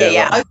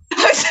 yeah.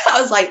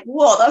 I was like,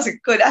 whoa, that's a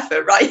good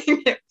effort,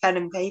 writing with pen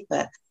and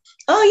paper.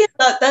 Oh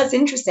yeah, that's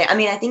interesting. I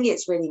mean, I think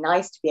it's really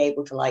nice to be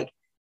able to like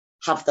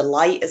have the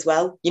light as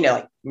well,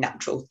 like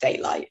natural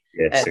daylight.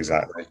 Yes,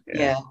 exactly.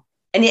 Yeah.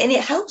 and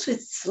it helps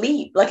with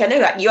sleep. Like I know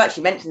that you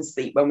actually mentioned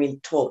sleep when we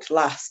talked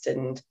last,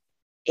 and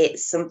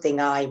it's something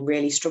I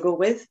really struggle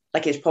with.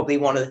 Like it's probably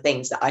one of the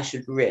things that I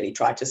should really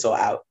try to sort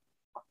out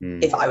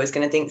if I was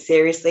going to think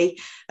seriously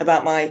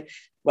about my,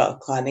 well,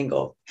 climbing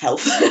or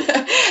health.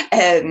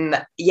 And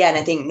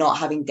I think not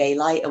having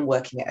daylight and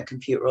working at a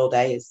computer all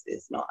day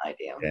is not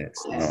ideal. Yeah,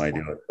 it's not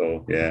ideal at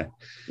all. Yeah.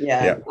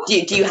 Yeah.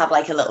 Do you have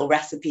like a little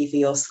recipe for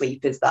your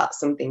sleep? Is that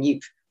something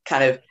you've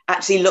kind of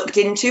actually looked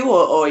into,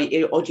 or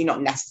do you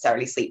not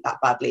necessarily sleep that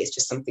badly? It's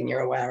just something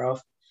you're aware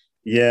of?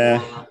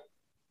 Yeah.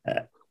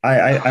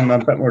 I'm a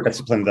bit more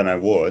disciplined than I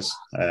was,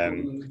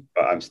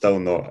 but I'm still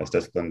not as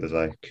disciplined as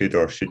I could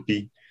or should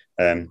be.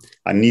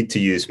 I need to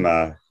use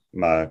my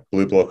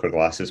blue blocker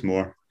glasses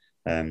more,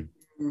 and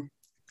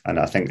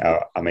I think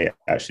I might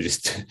actually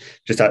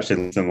just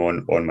actually leave them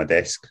on my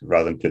desk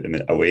rather than put them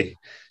away,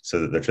 so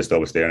that they're just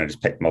always there, and I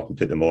just pick them up and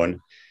put them on.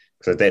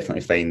 Because I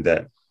definitely find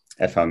that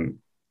if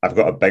I've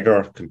got a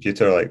bigger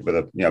computer, like with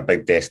a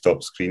big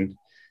desktop screen.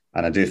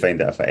 And I do find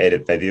that if I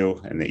edit video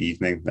in the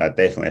evening, that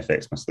definitely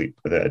affects my sleep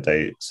without a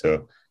doubt.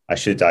 So I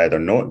should either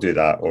not do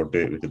that or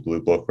do it with the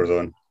blue blockers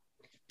on.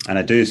 And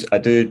I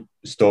do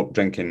stop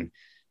drinking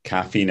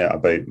caffeine at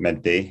about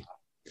midday,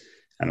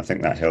 and I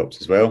think that helps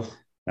as well.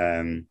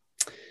 And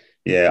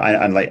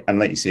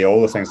like you say,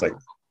 all the things like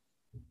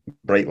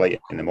bright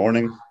light in the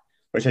morning,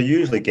 which I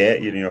usually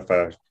get. If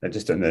I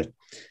just in the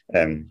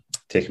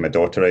taking my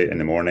daughter out in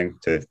the morning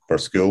for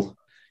school,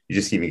 you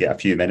just even get a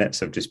few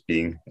minutes of just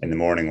being in the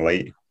morning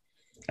light.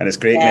 And it's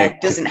great. Yeah,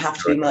 it doesn't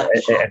have to be much.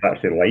 It's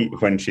actually light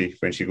when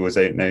she goes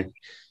out now.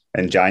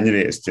 In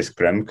January, it's just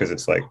grim because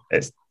it's like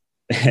it's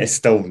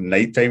still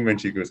nighttime when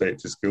she goes out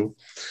to school.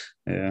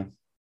 Yeah.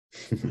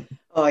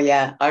 Oh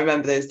yeah, I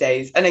remember those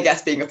days. And I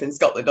guess being up in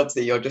Scotland,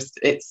 obviously,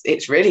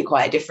 it's really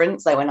quite a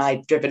difference. Like when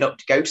I've driven up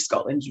to go to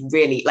Scotland, you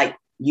really like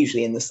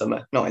usually in the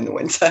summer, not in the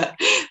winter,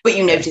 but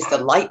you notice the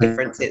light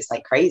difference. It's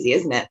like crazy,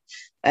 isn't it?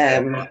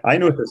 I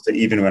noticed it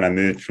even when I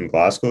moved from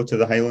Glasgow to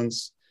the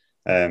Highlands.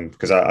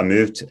 Because I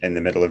moved in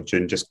the middle of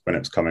June, just when it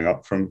was coming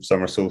up from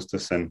summer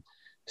solstice, and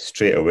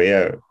straight away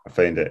I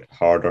found it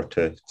harder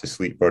to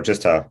sleep, or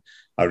just a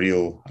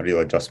real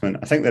adjustment.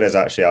 I think there is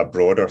actually a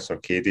broader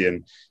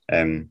circadian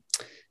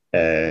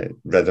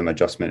rhythm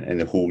adjustment in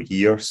the whole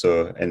year.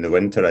 So in the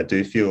winter, I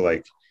do feel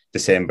like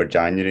December,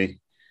 January,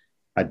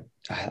 I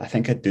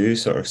think I do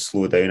sort of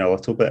slow down a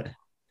little bit,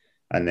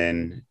 and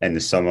then in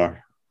the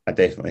summer, I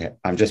think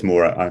I'm just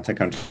more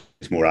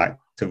active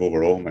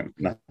overall.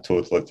 My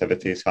total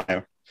activity is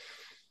higher.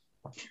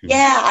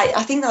 Yeah,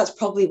 I think that's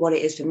probably what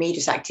it is for me,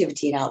 just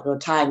activity and outdoor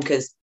time,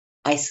 because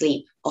I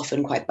sleep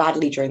often quite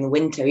badly during the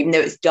winter, even though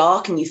it's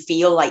dark and you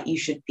feel like you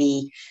should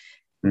be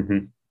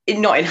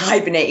not in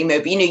hibernating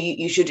mode, but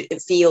you should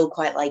feel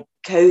quite like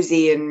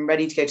cozy and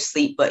ready to go to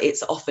sleep, but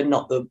it's often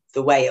not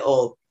the way at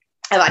all.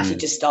 I've actually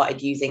just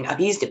started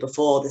I've used it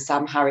before, the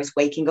Sam Harris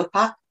Waking Up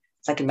app.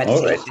 It's like a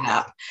meditation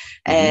app.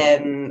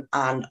 And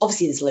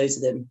obviously there's loads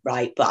of them,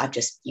 right? But I've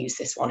just used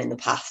this one in the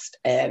past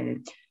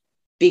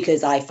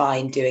because I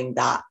find doing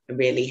that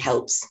really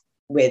helps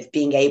with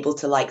being able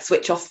to like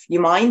switch off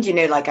your mind.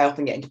 Like I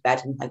often get into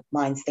bed and like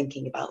mind's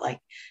thinking about like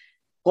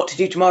what to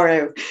do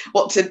tomorrow,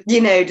 what to,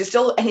 just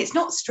all, and it's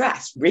not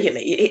stress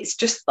really. It's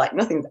just like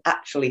nothing's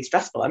actually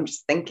stressful. I'm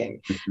just thinking.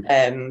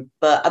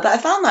 But I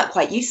found that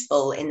quite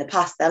useful in the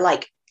past. They're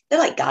like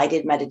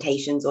guided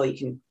meditations, or you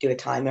can do a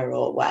timer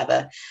or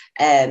whatever.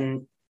 They're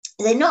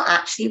not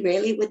actually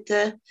really with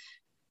the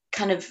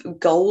kind of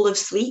goal of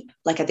sleep.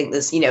 Like I think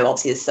there's,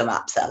 obviously there's some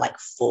apps that are like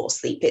for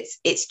sleep.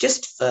 It's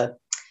just for,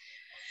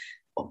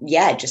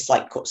 just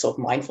like sort of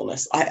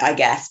mindfulness, I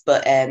guess.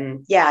 But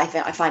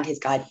I find his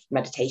guided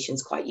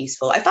meditations quite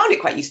useful. I found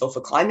it quite useful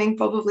for climbing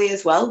probably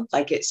as well.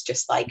 Like it's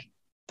just like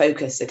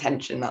focus,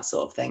 attention, that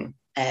sort of thing.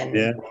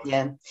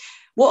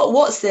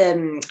 What's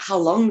how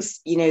long's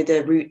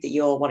the route that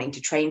you're wanting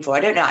to train for? I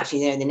don't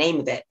actually know the name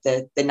of it,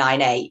 the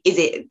 9A. Is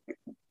it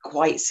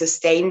quite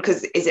sustained?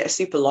 Because is it a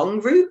super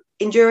long route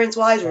endurance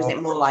wise, or is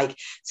it more like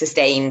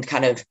sustained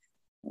kind of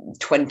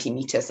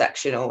 20-meter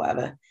section or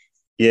whatever?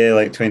 Yeah,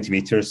 like 20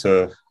 meters.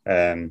 So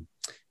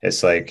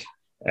it's like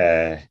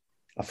a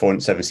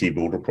 4.7C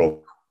boulder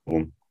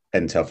problem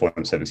into a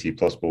 4.7C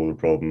plus boulder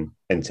problem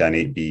into an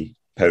 8B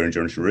power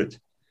endurance route.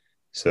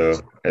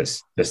 So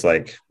it's just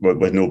like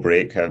with no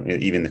break.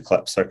 Even the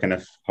clips are kind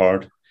of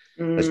hard.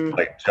 There's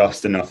like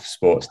just enough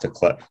spots to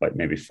clip, like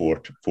maybe four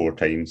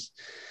times.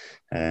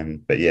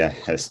 But yeah,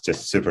 it's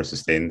just super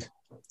sustained.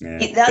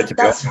 Yeah.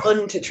 That's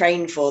fun to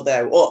train for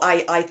though, or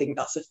I think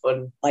that's a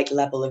fun like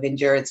level of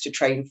endurance to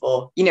train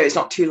for. It's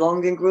not too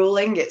long and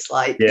grueling. It's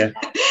like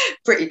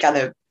pretty kind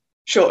of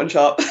short and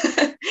sharp.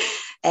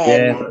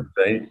 That's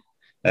right.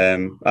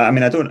 I'm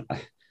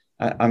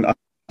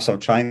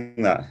trying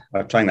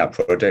that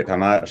project.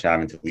 I'm actually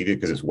having to leave it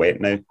because it's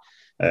wet now.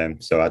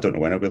 So I don't know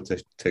when I'll be able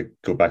to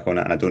go back on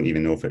it, and I don't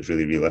even know if it's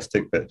really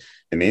realistic. But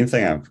the main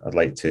thing I'd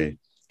like to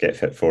get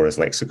fit for is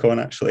Lexicon,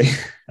 actually.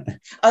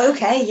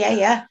 Okay,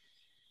 yeah.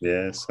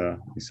 Yeah, so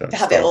to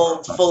have it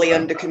all fully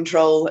under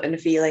control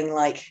and feeling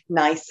like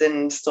nice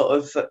and sort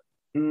of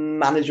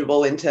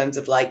manageable in terms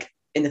of like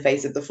in the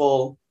face of the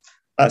fall?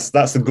 That's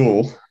the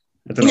goal.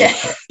 I don't know.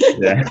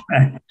 Yeah.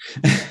 Yeah.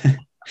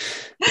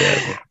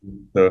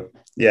 So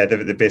yeah,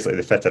 basically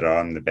the fitter I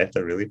am, the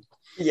better, really.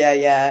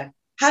 Yeah.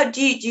 How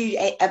do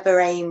you ever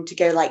aim to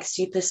go like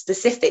super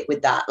specific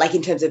with that, like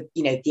in terms of,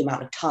 you know, the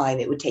amount of time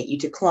it would take you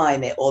to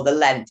climb it or the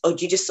length, or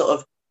do you just sort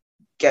of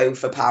go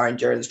for power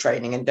endurance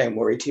training and don't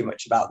worry too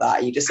much about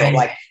that? You just sort of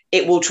like,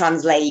 it will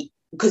translate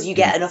because you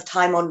get enough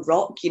time on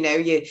rock, you know.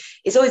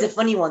 It's always a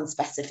funny one,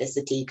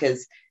 specificity,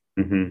 because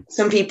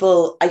some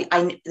people,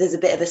 I there's a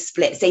bit of a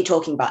split, say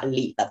talking about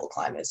elite level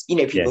climbers, you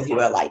know, people who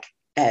are like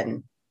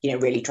you know,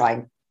 really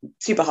trying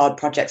super hard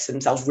projects for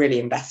themselves, really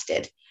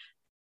invested.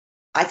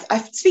 I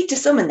speak to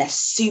some and they're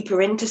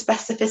super into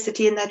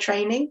specificity in their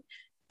training,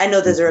 and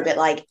others are a bit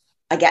like,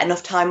 I get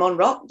enough time on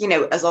rock, you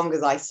know, as long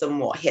as I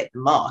somewhat hit the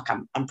mark,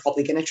 I'm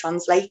probably going to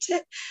translate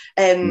it.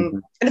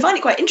 And I find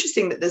it quite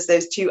interesting that there's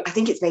those two. I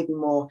think it's maybe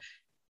more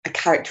a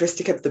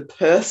characteristic of the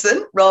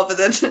person rather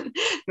than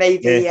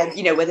maybe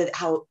you know,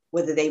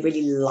 whether they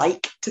really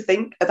like to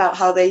think about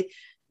how they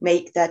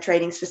make their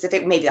training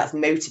specific. Maybe that's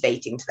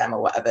motivating to them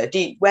or whatever.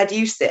 Where do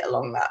you sit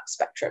along that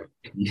spectrum?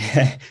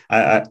 Yeah,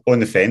 I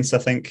on the fence, I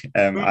think.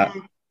 I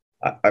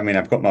mean,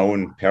 I've got my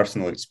own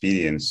personal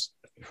experience,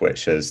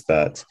 which is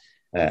that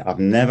I've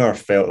never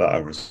felt that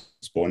I've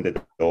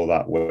responded all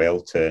that well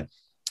to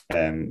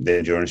the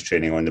endurance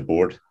training on the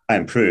board. I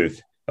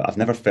improve, but I've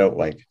never felt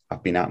like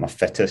I've been at my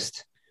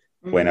fittest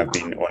when I've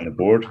been on the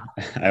board.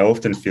 I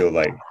often feel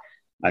like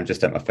I'm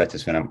just at my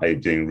fittest when I'm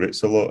out doing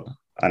routes a lot.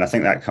 And I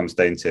think that comes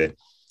down to,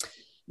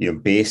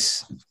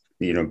 base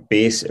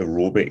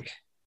aerobic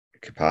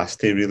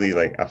capacity, really.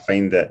 Like, I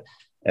find that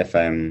if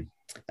I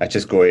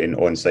just go out and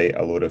on-site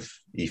a load of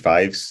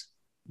E5s,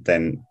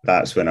 then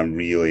that's when I'm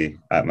really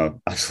at my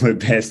absolute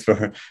best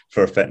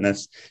for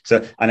fitness.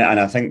 So, and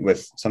I think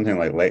with something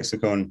like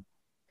Lexicon,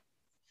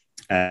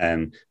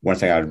 one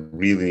thing I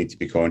really need to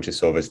be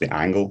conscious of is the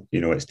angle.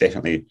 You know, it's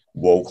definitely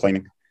wall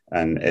climbing,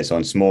 and it's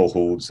on small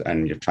holds,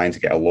 and you're trying to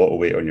get a lot of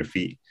weight on your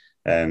feet.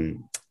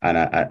 And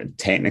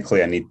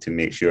technically, I need to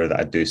make sure that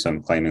I do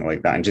some climbing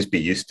like that and just be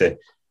used to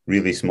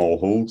really small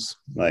holds.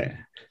 Like,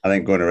 I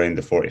think going around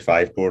the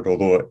 45 board,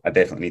 although I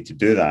definitely need to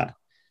do that,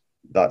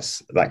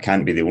 that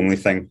can't be the only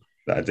thing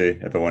that I do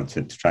if I want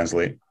to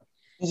translate.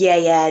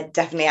 Yeah,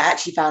 definitely. I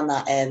actually found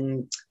that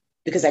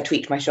because I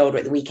tweaked my shoulder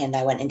at the weekend,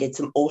 I went and did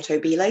some auto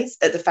belays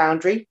at the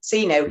Foundry. So,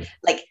 you know,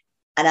 like,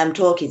 and I'm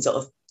talking sort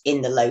of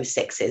in the low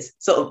sixes,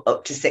 sort of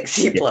up to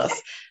 60 plus.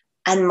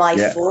 And my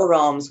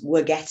forearms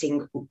were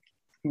getting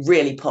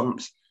really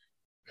pumped.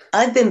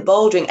 I've been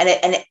bouldering,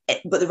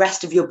 but the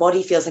rest of your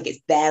body feels like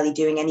it's barely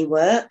doing any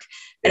work.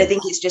 And I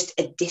think it's just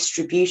a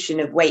distribution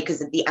of weight, because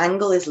the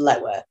angle is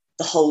lower,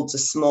 the holds are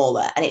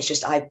smaller, and it's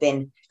just, I've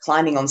been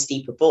climbing on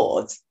steeper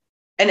boards.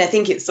 And I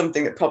think it's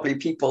something that probably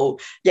people,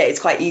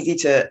 it's quite easy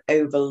to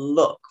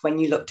overlook when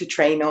you look to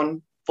train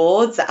on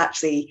boards, that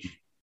actually,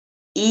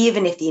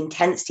 even if the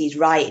intensity is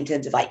right in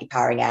terms of like you're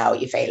powering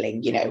out, you're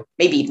failing, you know,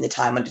 maybe even the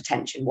time under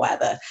tension,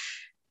 whatever,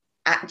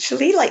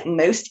 actually, like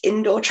most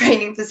indoor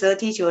training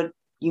facilities, you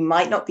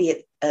might not be at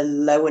a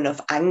low enough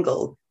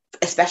angle,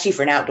 especially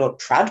for an outdoor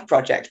trad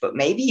project, but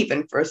maybe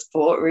even for a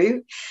sport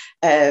route.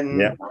 No.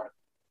 And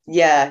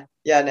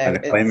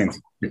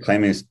the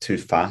climbing is too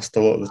fast a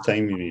lot of the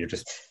time. You're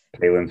just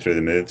piling through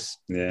the moves.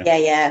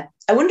 Yeah.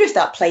 I wonder if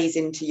that plays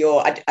into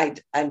your.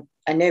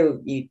 I know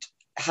you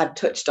had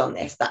touched on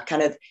this, that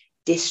kind of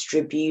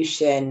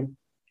distribution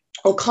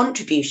or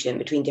contribution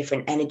between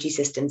different energy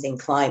systems in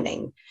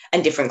climbing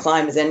and different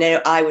climbers. I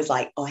know I was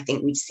like, I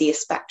think we'd see a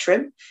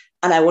spectrum.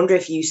 And I wonder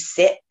if you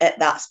sit at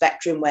that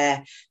spectrum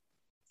where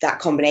that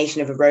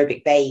combination of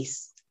aerobic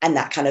base and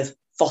that kind of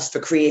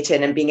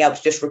phosphocreatine and being able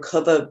to just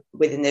recover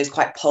within those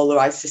quite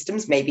polarized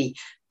systems, maybe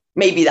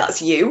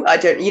that's you. I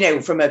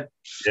don't, from a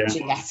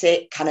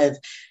genetic kind of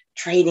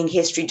training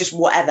history, just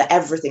whatever,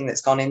 everything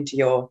that's gone into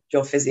your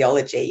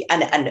physiology.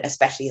 And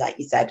especially, like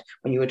you said,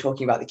 when you were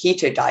talking about the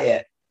keto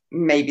diet,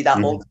 maybe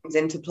that all comes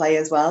into play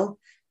as well.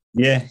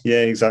 Yeah,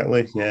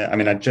 exactly. Yeah. I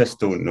mean, I just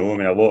don't know. I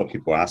mean, a lot of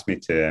people ask me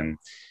to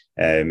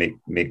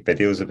make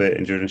videos about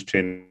endurance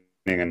training,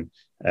 and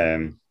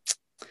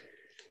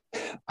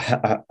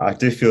I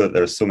do feel that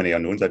there's so many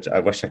unknowns. I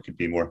wish I could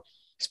be more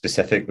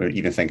specific, or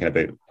even thinking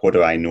about what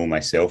do I know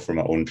myself from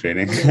my own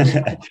training. I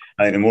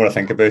think the more I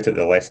think about it,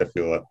 the less I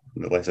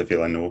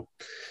feel I know.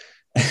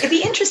 It'd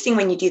be interesting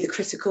when you do the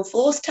critical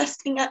force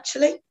testing,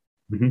 actually,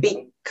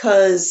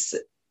 because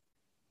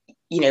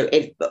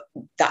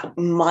that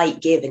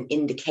might give an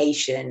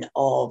indication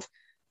of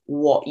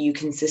what you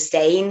can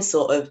sustain,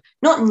 sort of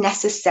not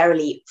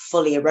necessarily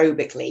fully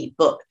aerobically,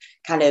 but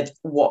kind of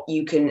what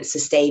you can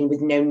sustain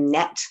with no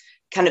net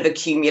kind of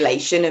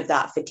accumulation of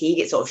that fatigue.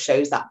 It sort of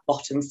shows that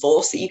bottom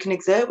force that you can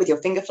exert with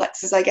your finger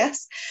flexors, I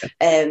guess.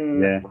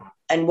 And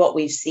what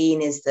we've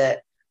seen is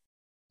that,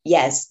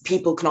 yes,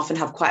 people can often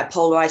have quite a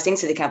polarized thing.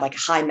 So they can have like a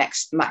high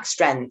max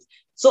strength,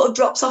 sort of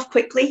drops off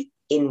quickly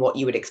in what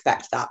you would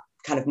expect that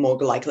kind of more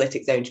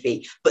glycolytic zone to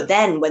be. But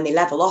then when they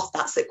level off,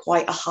 that's at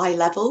quite a high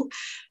level.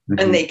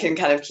 and they can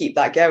kind of keep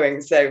that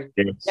going. So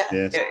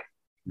yes.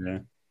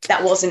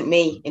 That wasn't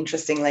me,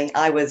 interestingly.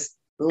 I was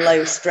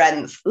low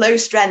strength.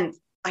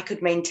 I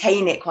could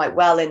maintain it quite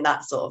well in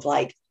that sort of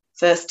like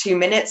first 2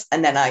 minutes,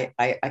 and then I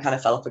kind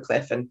of fell off a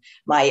cliff, and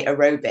my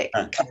aerobic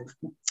kind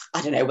of,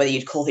 I don't know whether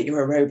you'd call it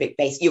your aerobic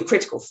base, your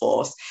critical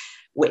force,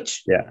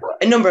 which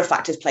a number of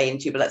factors play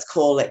into, but let's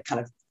call it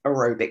kind of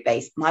aerobic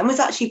base. Mine was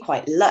actually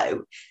quite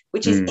low,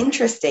 which is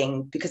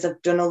interesting because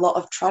I've done a lot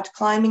of trad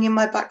climbing in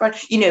my background.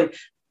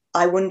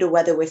 I wonder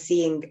whether we're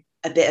seeing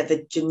a bit of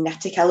a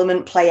genetic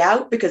element play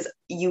out, because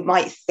you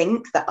might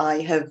think that I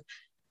have,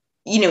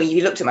 if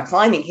you looked at my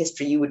climbing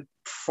history, you would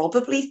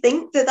probably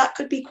think that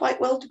could be quite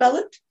well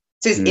developed.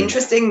 So it's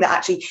interesting that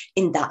actually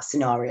in that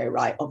scenario,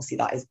 right, obviously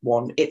that is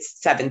one,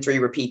 it's 7-3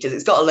 repeaters,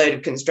 it's got a load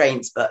of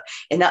constraints, but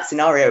in that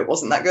scenario, it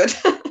wasn't that good.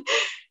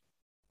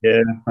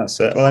 Yeah, that's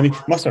it. Well, I mean,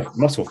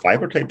 muscle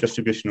fiber type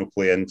distribution will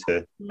play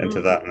into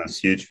that, and there's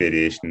huge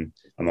variation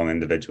among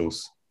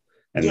individuals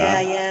in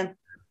that. Yeah.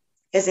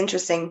 It's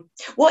interesting.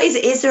 What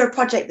is there a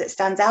project that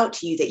stands out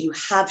to you that you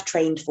have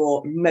trained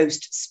for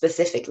most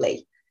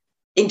specifically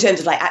in terms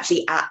of like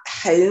actually at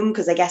home?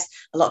 Because I guess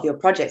a lot of your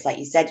projects, like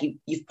you said,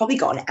 you've probably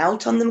gotten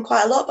out on them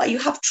quite a lot, but you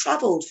have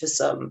traveled for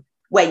some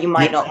where you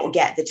might not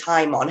get the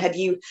time on. Have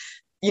you,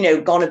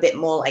 gone a bit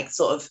more like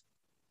sort of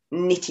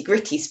nitty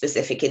gritty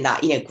specific in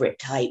that, grip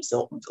types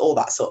or all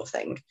that sort of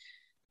thing?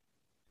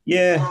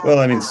 Yeah, well,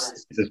 I mean,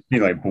 there's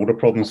been like boulder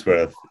problems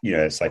where,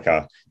 it's like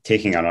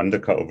taking an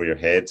undercut over your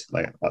head.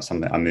 Like that's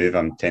something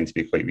I tend to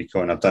be quite weak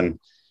on. I've done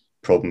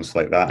problems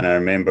like that. And I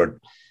remember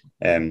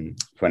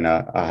when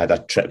I had a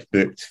trip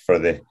booked for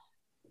the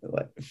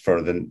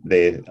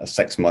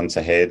 6 months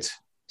ahead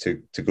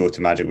to go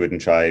to Magic Wood and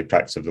try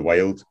Practice of the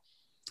Wild.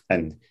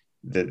 And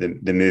the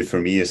move for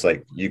me is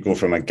like you go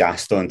from a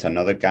Gaston to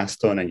another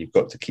Gaston, and you've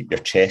got to keep your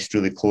chest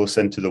really close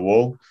into the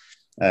wall.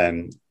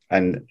 And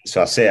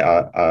so I set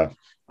a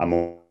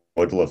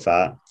model of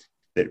that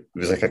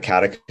was like a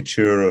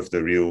caricature of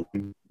the real,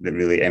 that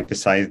really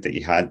emphasized that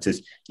you had to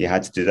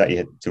do that. You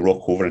had to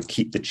rock over and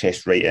keep the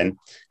chest right in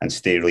and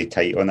stay really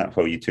tight on that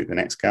while you took the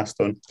next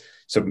Gaston.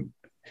 So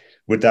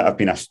would that have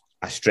been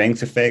a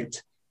strength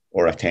effect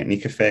or a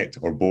technique effect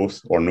or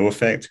both or no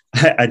effect?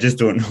 I just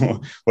don't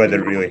know whether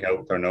it really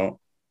helped or not.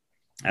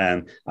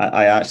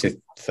 I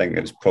actually think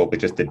it was probably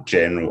just the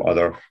general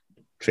other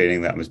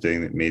training that I was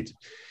doing that made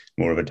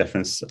more of a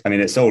difference. I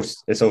mean, it's all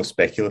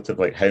speculative.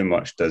 Like, how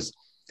much does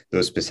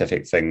those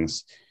specific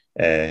things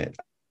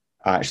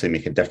actually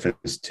make a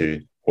difference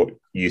to what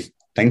you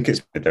think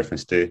it's a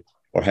difference to,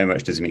 or how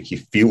much does it make you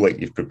feel like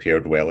you've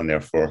prepared well and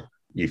therefore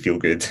you feel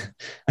good?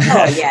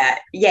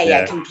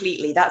 Yeah,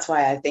 completely. That's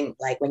why I think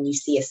like when you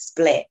see a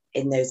split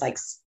in those like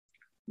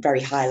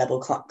very high level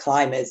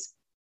climbers,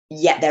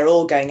 yet they're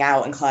all going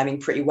out and climbing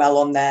pretty well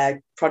on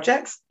their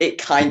projects,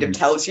 it kind of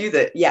tells you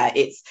that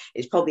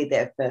it's probably a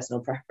bit of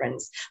personal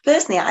preference.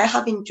 Personally, I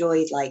have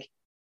enjoyed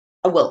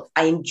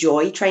I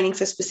enjoy training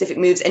for specific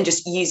moves and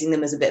just using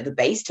them as a bit of a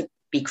base to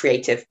be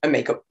creative and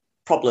make up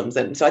problems.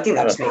 And so I think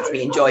that just makes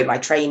me enjoy my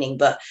training.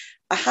 But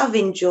I have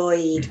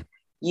enjoyed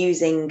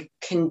using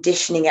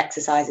conditioning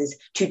exercises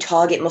to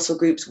target muscle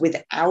groups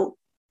without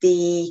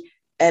the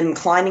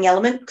climbing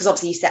element, because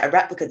obviously you set a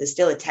replica, there's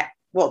still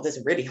there's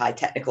a really high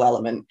technical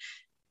element.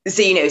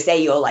 So,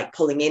 say you're like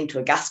pulling into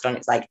a Gaston,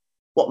 it's like,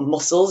 what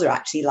muscles are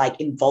actually like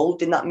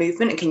involved in that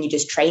movement, and can you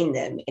just train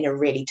them in a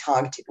really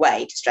targeted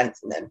way to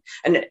strengthen them?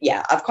 And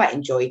I've quite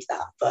enjoyed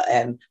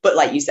that. But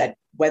like you said,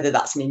 whether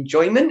that's an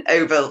enjoyment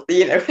over,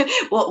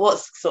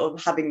 what's sort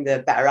of having the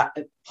better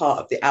part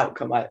of the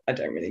outcome, I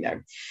don't really know.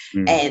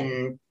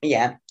 And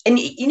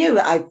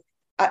I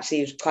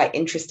actually was quite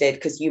interested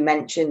because you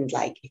mentioned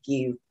like if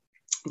you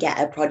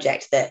get a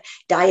project that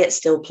diet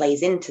still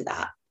plays into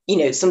that,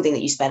 something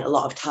that you spent a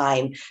lot of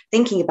time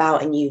thinking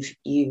about, and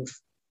you've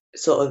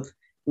sort of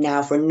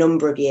now for a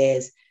number of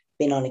years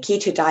been on a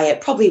keto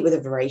diet, probably with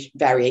a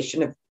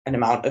variation of an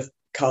amount of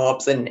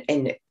carbs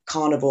and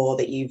carnivore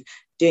that you're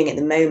doing at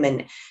the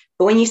moment.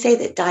 But when you say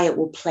that diet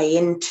will play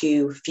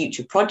into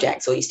future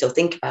projects, or you still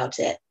think about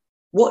it,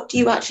 what do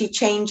you actually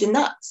change in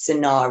that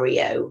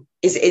scenario?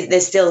 Is there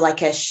still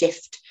like a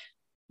shift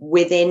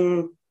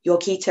within your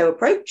keto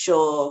approach,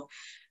 or?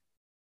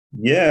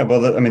 Yeah,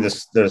 well, I mean,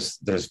 there's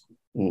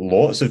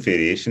lots of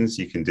variations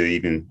you can do,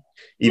 even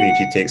if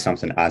you take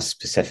something as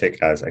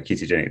specific as a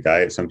ketogenic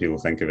diet. Some people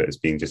think of it as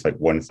being just like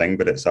one thing,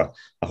 but it's a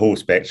whole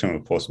spectrum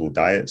of possible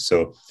diets.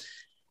 So,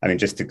 I mean,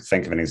 just to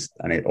think of an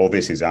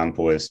obvious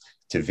example is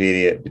to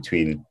vary it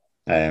between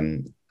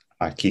a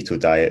keto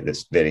diet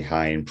that's very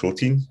high in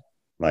protein,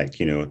 like,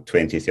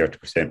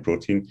 20-30%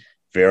 protein,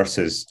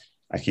 versus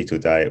a keto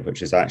diet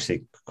which is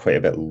actually quite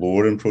a bit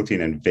lower in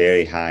protein and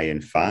very high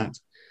in fat.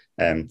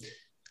 I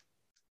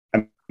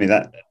mean,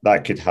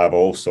 that could have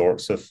all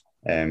sorts of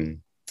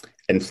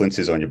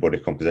influences on your body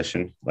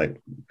composition.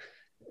 Like,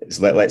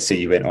 let's say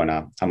you went on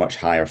a much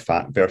higher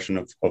fat version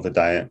of the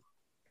diet.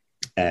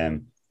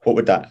 What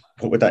would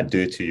that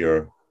do to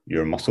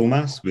your muscle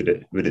mass? Would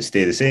it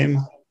stay the same?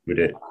 Would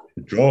it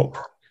drop?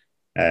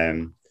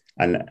 And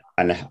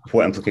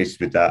what implications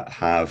would that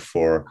have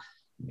for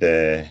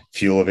the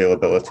fuel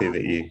availability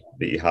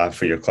that you have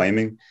for your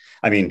climbing?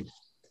 I mean,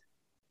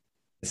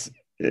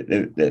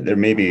 there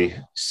may be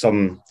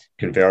some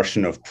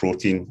conversion of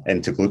protein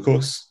into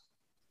glucose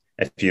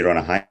if you're on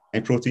a high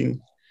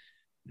protein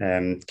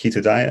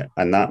keto diet,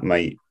 and that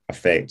might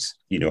affect,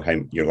 how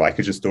your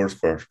glycogen stores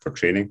for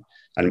training,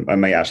 and it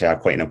might actually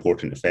have quite an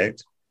important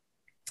effect.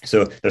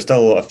 So there's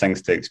still a lot of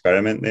things to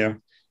experiment there,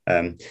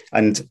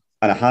 and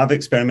I have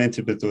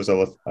experimented with those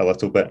a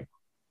little bit,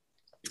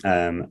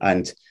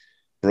 and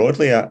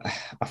broadly, I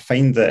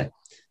find that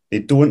they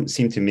don't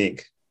seem to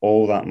make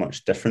all that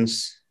much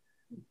difference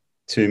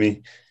to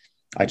me.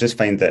 I just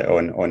find that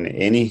on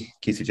any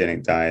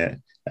ketogenic diet,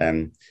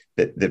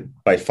 that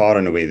by far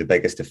and away the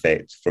biggest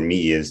effect for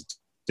me is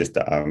just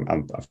that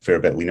I'm a fair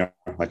bit leaner.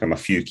 Like I'm a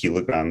few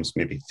kilograms,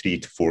 maybe 3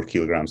 to 4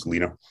 kilograms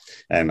leaner,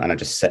 and I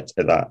just sit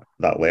at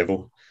that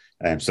level.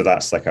 So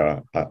that's like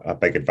a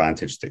big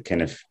advantage that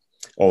kind of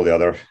all the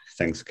other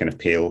things kind of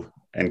pale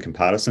in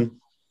comparison.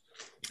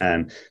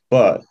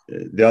 But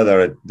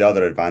the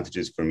other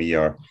advantages for me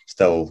are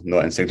still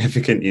not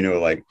insignificant.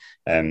 Like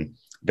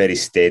very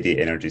steady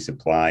energy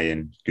supply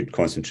and good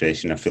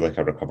concentration. I feel like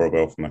I recover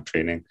well from my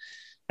training.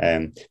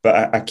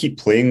 But I keep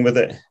playing with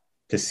it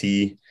to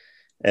see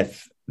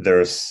if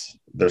there's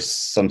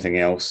something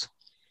else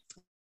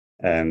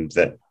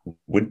that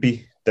would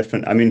be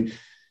different. I mean,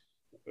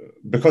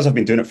 because I've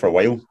been doing it for a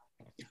while,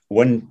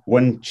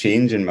 one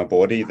change in my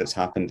body that's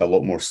happened a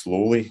lot more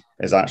slowly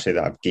is actually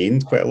that I've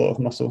gained quite a lot of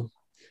muscle.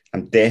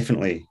 I'm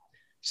definitely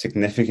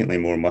significantly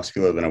more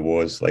muscular than I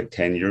was like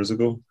 10 years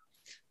ago.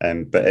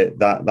 But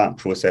that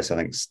process, I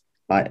think,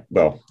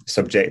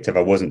 subjective.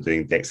 I wasn't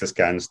doing DEXA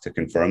scans to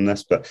confirm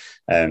this, but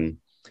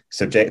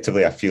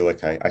subjectively, I feel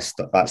like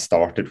that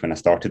started when I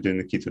started doing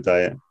the keto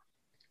diet,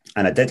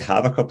 and I did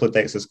have a couple of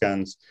DEXA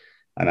scans,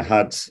 and I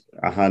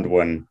had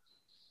one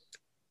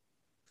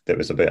that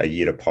was about a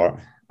year apart,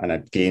 and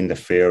I'd gained a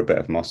fair bit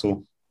of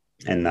muscle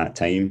in that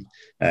time,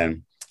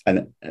 and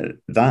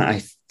that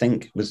I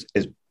think is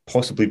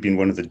possibly been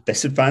one of the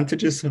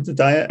disadvantages of the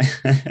diet,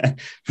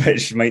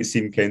 which might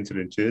seem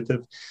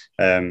counterintuitive.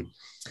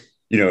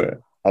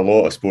 A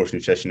lot of sports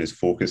nutrition is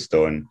focused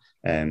on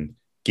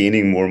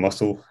gaining more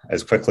muscle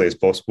as quickly as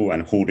possible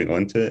and holding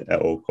on to it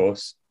at all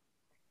costs.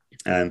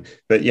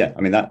 But yeah,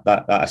 I mean,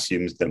 that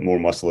assumes that more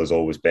muscle is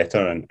always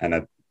better,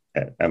 and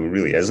it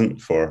really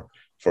isn't for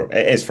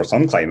it is for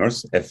some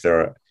climbers.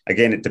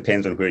 Again, it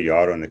depends on where you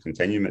are on the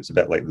continuum. It's a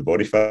bit like the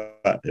body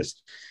fat.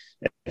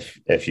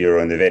 If you're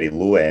on the very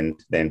low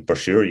end, then for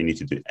sure you need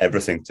to do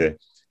everything to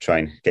try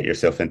and get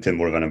yourself into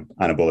more of an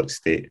anabolic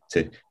state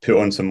to put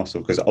on some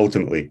muscle, because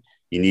ultimately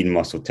you need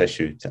muscle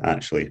tissue to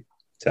actually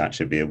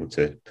be able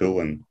to pull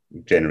and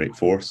generate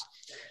force.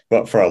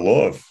 But for a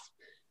lot of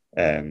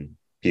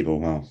people,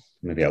 well,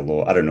 maybe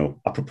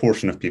a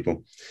proportion of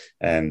people,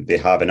 they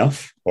have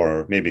enough,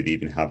 or maybe they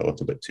even have a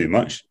little bit too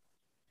much.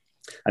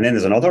 And then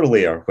there's another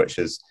layer, which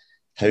is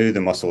how the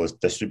muscle is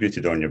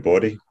distributed on your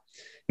body.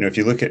 If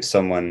you look at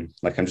someone,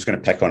 like, I'm just going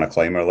to pick on a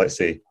climber, let's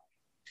say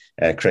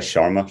Chris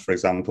Sharma, for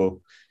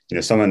example,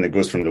 someone that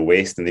goes from the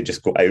waist and they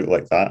just go out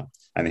like that,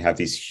 and they have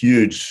these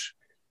huge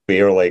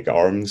bear-like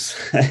arms,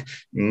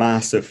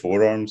 massive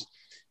forearms.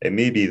 It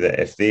may be that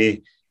if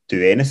they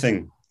do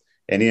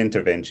any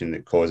intervention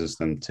that causes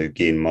them to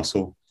gain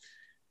muscle,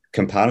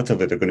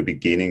 comparatively, they're going to be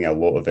gaining a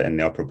lot of it in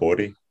the upper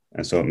body.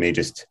 And so it may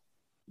just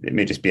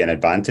be an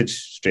advantage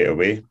straight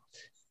away.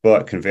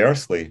 But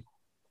conversely,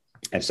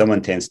 if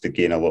someone tends to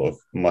gain a lot of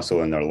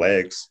muscle in their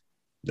legs,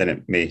 then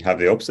it may have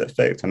the opposite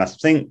effect. And I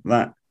think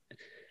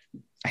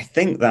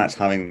that's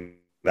having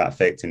that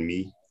effect in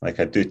me. Like,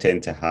 I do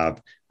tend to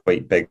have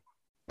quite big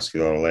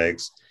muscular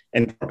legs,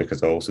 in part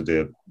because I also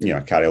do, I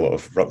carry a lot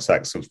of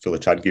rucksacks full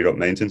of Chad gear up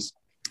mountains.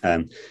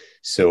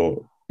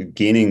 So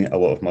gaining a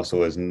lot of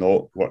muscle has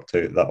not worked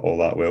out all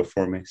that well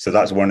for me. So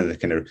that's one of the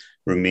kind of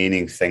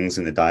remaining things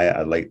in the diet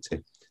I'd like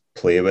to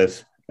play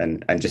with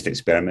and just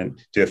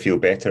experiment. Do I feel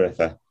better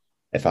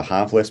if I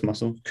have less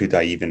muscle? Could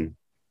I even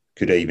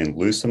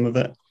lose some of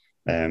it?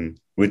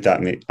 Would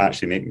that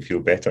actually make me feel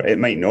better? It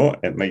might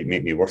not. It might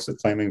make me worse at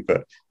climbing,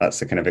 but that's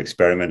the kind of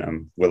experiment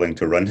I'm willing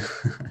to run.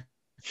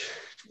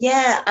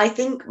 Yeah, I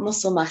think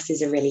muscle mass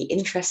is a really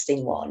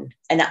interesting one.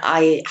 And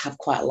I have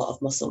quite a lot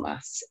of muscle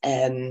mass.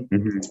 And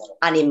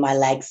in my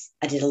legs,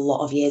 I did a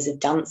lot of years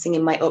of dancing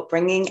in my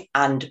upbringing,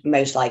 and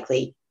most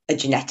likely a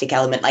genetic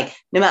element. Like,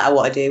 no matter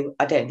what I do,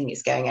 I don't think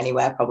it's going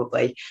anywhere,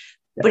 probably.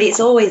 Yeah. But it's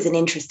always an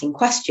interesting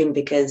question,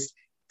 because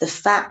the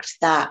fact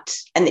that,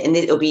 and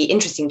it'll be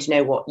interesting to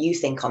know what you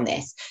think on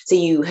this. So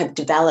you have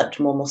developed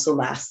more muscle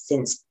mass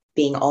since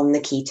being on the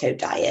keto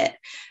diet.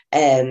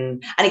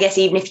 And I guess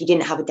even if you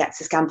didn't have a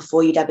DEXA scan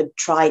before you'd ever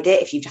tried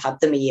it, if you've had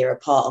them a year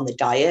apart on the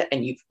diet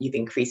and you've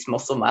increased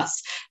muscle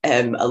mass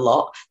a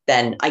lot,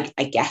 then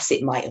I guess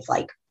it might have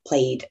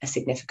played a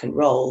significant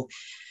role.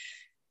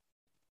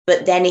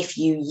 But then if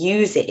you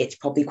use it, it's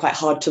probably quite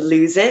hard to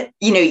lose it.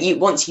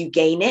 Once you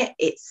gain it,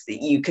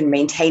 you can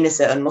maintain a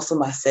certain muscle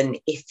mass. And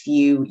if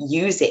you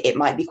use it, it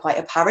might be quite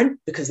apparent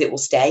because it will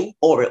stay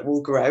or it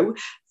will grow.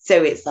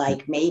 So it's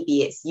like,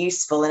 maybe it's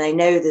useful. And I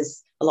know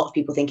there's a lot of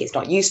people think it's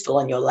not useful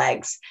on your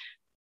legs,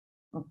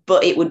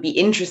 but it would be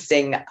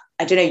interesting.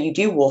 I don't know, you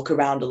do walk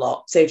around a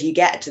lot. So if you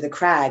get to the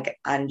crag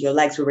and your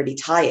legs were really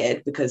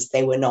tired because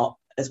they were not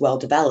as well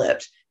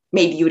developed,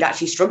 maybe you would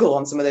actually struggle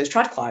on some of those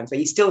trad climbs where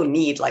you still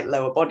need like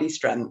lower body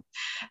strength.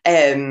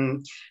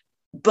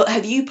 But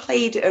have you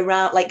played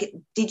around, like,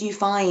 did you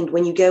find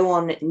when you go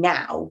on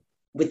now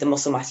with the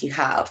muscle mass you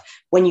have,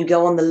 when you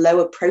go on the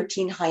lower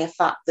protein, higher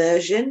fat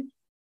version,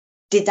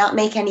 did that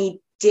make any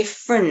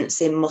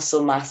difference in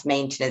muscle mass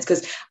maintenance?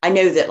 Because I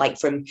know that, like,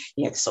 from,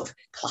 sort of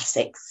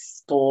classic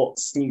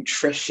sports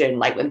nutrition,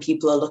 like when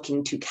people are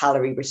looking to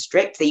calorie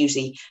restrict, they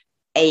usually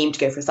aim to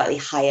go for a slightly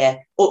higher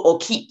or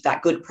keep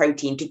that good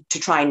protein to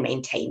try and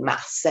maintain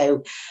mass.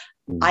 So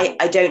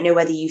I don't know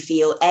whether you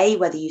feel,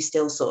 whether you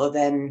still sort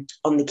of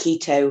on the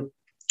keto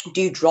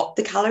do drop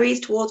the calories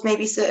towards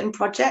maybe certain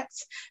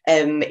projects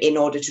in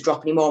order to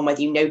drop any more, and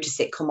whether you notice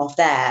it come off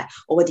there,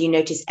 or whether you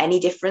notice any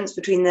difference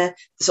between the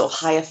sort of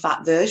higher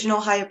fat version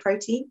or higher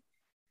protein.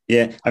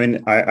 Yeah, I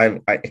mean, I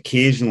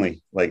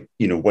occasionally, like,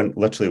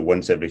 literally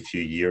once every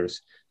few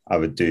years, I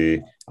would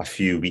do a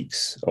few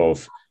weeks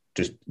of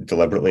just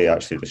deliberately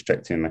actually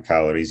restricting my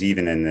calories,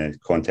 even in the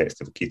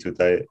context of a keto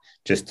diet,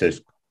 just to,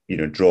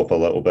 drop a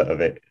little bit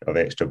of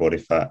extra body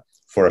fat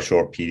for a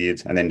short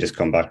period and then just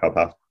come back up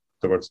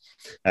afterwards.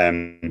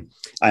 And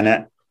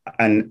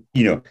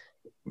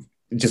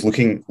just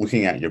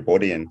looking at your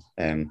body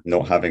and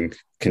not having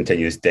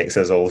continuous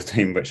DEXAs all the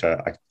time, which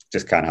I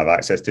just can't have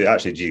access to,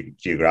 actually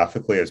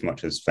geographically as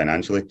much as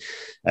financially.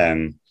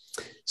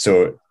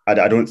 So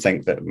I don't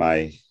think that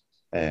my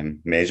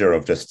measure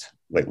of just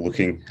like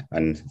looking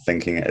and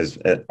thinking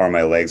are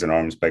my legs and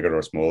arms bigger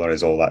or smaller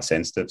is all that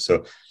sensitive.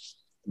 So,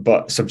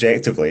 but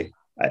subjectively,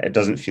 it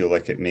doesn't feel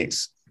like it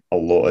makes a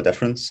lot of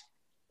difference.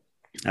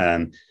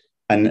 Well,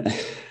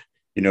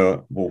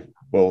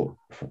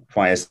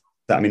 why is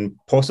that? I mean,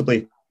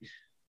 possibly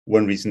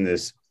one reason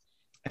is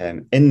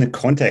in the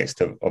context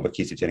of a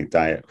ketogenic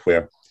diet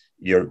where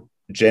your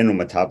general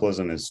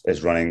metabolism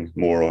is running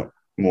more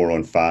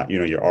on fat.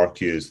 Your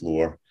RQ is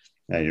lower,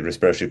 your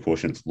respiratory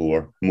quotient is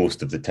lower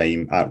most of the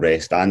time at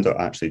rest and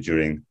actually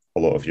during a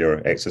lot of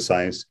your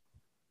exercise.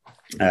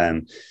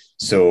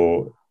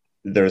 So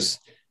there's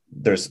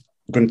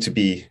going to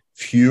be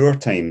fewer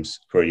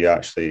times where you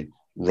actually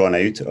run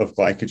out of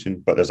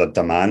glycogen, but there's a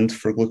demand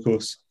for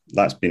glucose.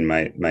 That's been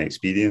my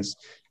experience,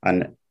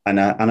 and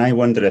I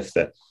wonder if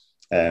that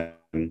it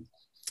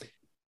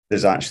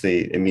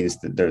means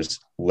that there's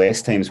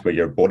less times where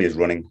your body is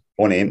running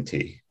on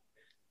empty.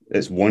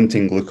 It's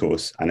wanting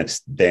glucose, and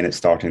it's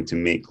starting to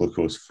make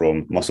glucose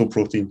from muscle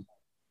protein.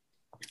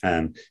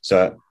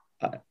 So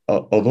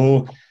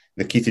although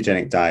the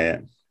ketogenic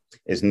diet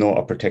is not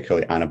a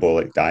particularly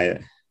anabolic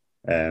diet,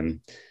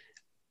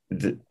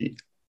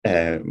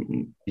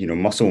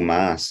 muscle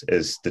mass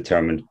is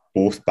determined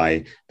both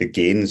by the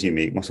gains you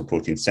make, muscle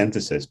protein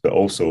synthesis, but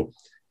also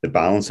the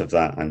balance of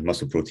that and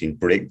muscle protein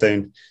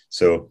breakdown.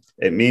 So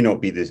it may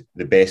not be the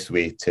best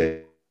way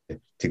to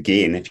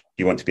gain. If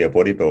you want to be a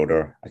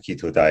bodybuilder, a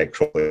keto diet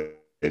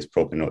is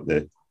probably not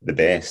the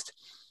best,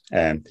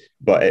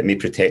 but it may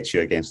protect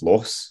you against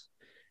loss,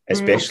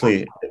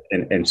 especially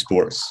in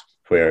sports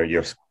where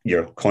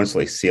you're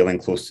constantly sailing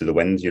close to the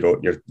wind.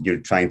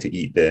 You're trying to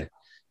eat the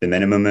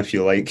minimum, if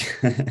you like,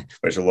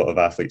 which a lot of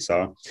athletes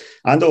are.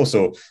 And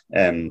also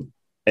in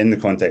the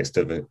context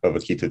of a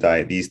keto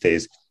diet these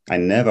days, I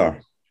never,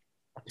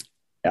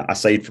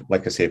 aside,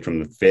 like I said,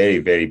 from the very,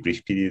 very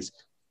brief periods,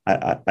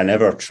 I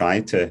never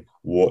tried to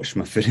watch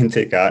my food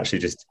intake. I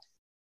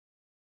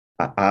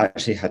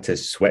actually had to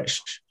switch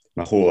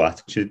my whole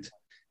attitude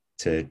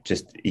to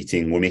just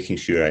eating, making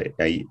sure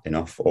I eat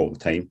enough all the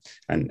time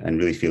and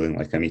really feeling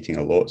like I'm eating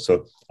a lot.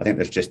 So I think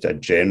there's just a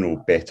general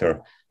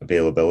better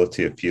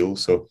availability of fuel.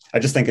 So I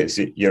just think it's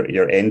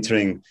you're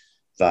entering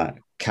that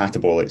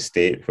catabolic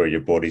state where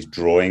your body's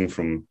drawing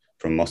from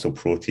muscle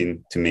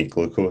protein to make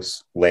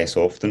glucose less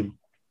often.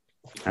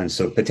 And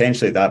so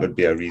potentially that would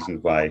be a reason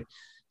why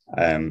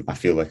I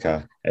feel like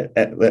I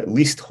at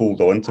least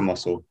hold on to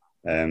muscle,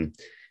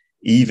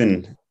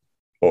 even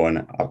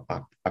on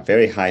a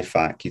very high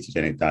fat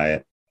ketogenic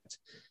diet,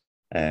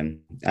 and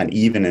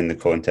even in the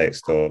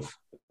context of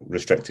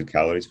restricted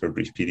calories for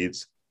brief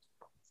periods.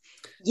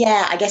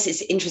 Yeah, I guess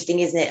it's interesting,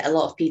 isn't it? A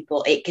lot of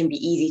people, it can be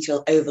easy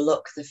to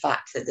overlook the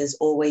fact that there's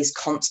always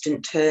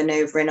constant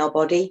turnover in our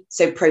body.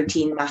 So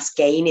protein mass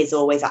gain is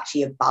always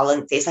actually a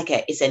balance.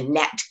 It's a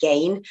net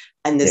gain,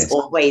 and there's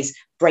always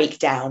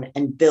breakdown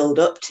and build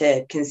up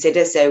to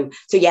consider. So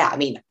yeah, I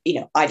mean,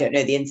 I don't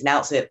know the ins and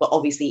outs of it, but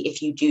obviously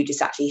if you do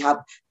just actually have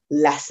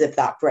less of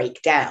that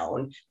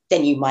breakdown,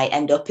 then you might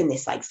end up in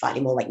this like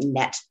slightly more like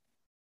net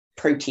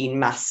protein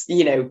mass,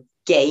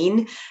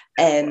 gain.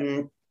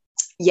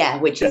 Yeah,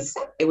 which is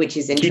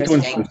interesting.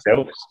 Ketones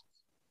themselves,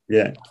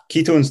 Yeah,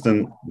 ketones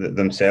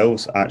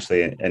themselves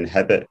actually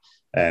inhibit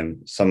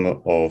some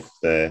of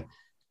the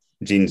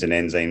genes and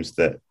enzymes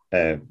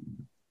that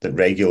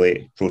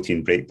regulate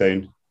protein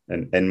breakdown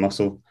in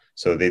muscle.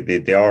 So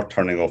they are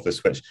turning off the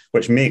switch,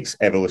 which makes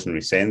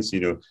evolutionary sense.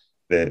 You know,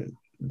 the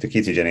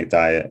ketogenic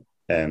diet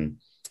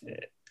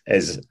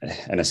is,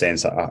 in a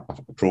sense, a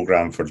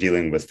program for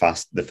dealing with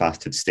the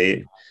fasted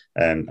state,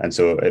 and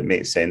so it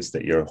makes sense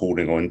that you're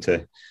holding on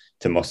to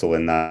muscle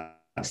in that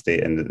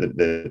state, and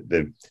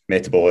the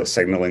metabolic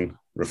signaling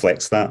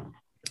reflects that.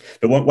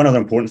 But one other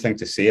important thing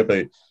to say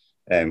about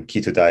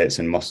keto diets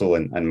and muscle,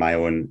 and my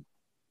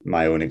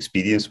own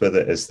experience with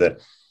it, is that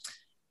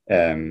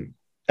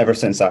ever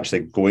since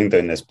actually going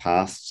down this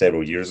path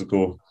several years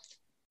ago,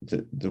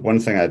 the one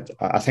thing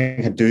I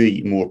think I do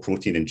eat more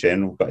protein in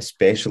general, but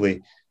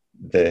especially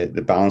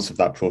the balance of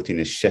that protein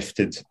is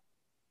shifted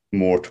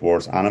more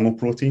towards animal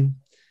protein,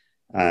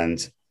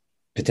 and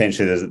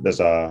potentially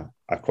there's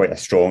quite a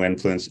strong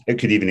influence. It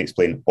could even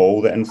explain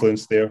all the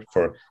influence there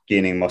for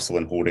gaining muscle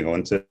and holding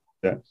on to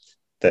it,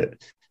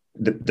 that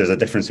there's a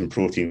difference in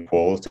protein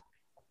quality,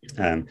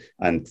 and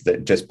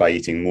that just by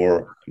eating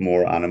more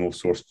animal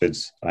source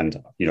foods,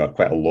 and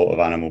quite a lot of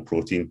animal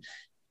protein,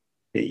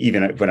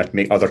 even when I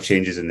make other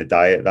changes in the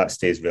diet, that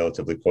stays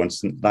relatively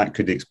constant. That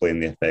could explain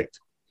the effect.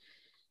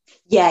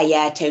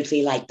 Yeah,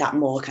 totally. Like that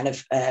more kind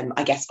of,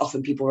 I guess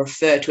often people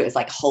refer to it as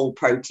like whole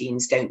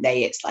proteins, don't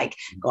they? It's like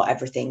got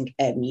everything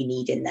you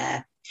need in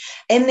there.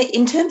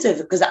 In terms of,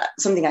 because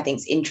something I think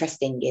is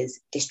interesting is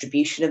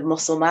distribution of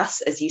muscle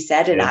mass, as you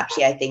said. And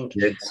actually, I think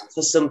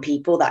for some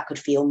people that could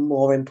feel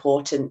more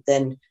important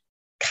than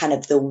kind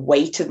of the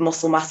weight of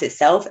muscle mass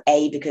itself,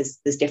 because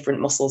there's different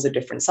muscles of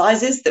different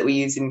sizes that we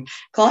use in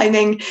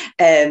climbing.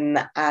 And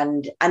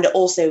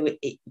also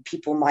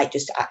people might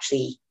just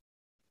actually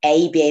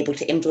be able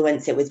to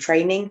influence it with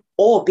training,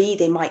 or B,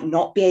 they might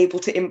not be able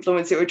to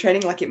influence it with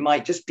training. Like it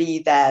might just be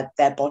their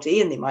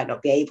body and they might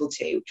not be able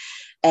to.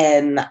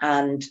 And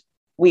I've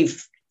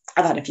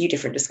had a few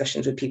different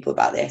discussions with people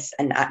about this,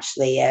 and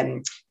actually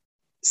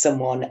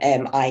someone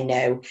I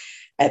know,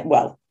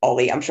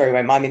 Ollie, I'm sure he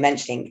won't mind me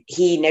mentioning,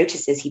 he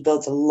notices he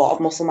builds a lot of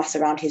muscle mass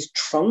around his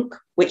trunk,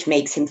 which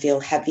makes him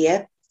feel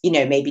heavier,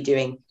 maybe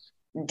doing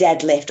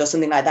deadlift or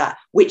something like that,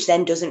 which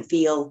then doesn't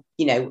feel,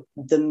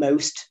 the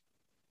most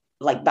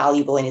like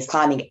valuable in his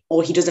climbing,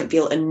 or he doesn't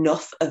feel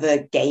enough of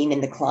a gain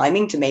in the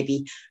climbing to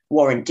maybe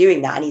warrant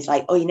doing that. And he's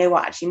like, oh, you know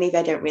what, actually maybe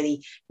I don't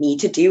really need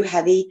to do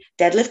heavy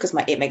deadlift because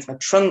it makes my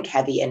trunk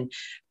heavy,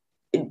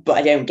 but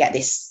I don't get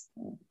this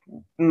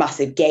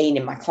massive gain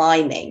in my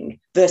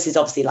climbing, versus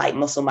obviously like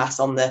muscle mass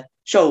on the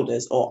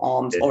shoulders or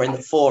arms or in the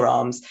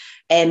forearms.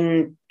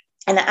 And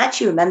I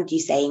actually remember you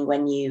saying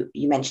when you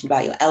mentioned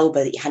about your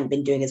elbow that you hadn't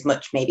been doing as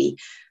much maybe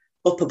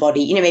upper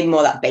body, maybe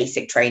more that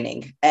basic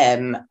training.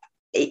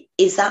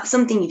 Is that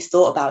something you've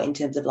thought about in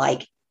terms of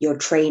like your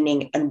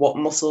training and what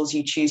muscles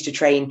you choose to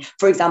train,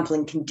 for example,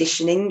 in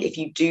conditioning, if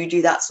you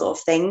do that sort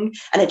of thing?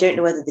 And I don't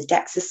know whether the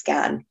DEXA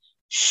scan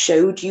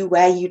showed you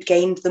where you'd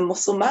gained the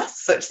muscle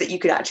mass such that you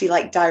could actually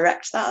like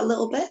direct that a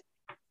little bit.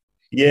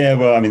 Yeah,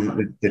 well, I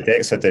mean, the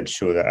DEXA did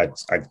show that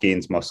I'd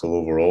gained muscle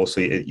overall.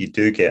 So you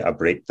do get a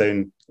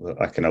breakdown,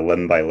 a kind of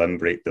limb by limb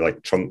break,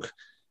 like trunk,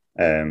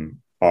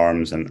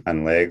 arms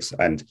and legs.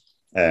 And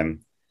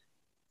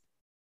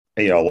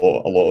a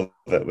lot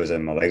of it was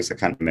in my legs. I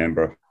can't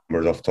remember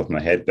numbers off the top of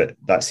my head, but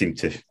that seemed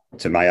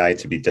to my eye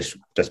to be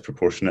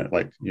disproportionate,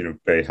 like,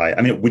 very high.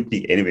 I mean, it would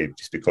be anyway,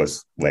 just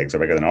because legs are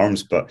bigger than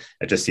arms, but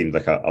it just seemed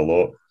like a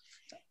lot.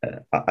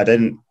 I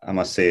didn't, I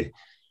must say,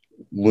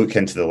 look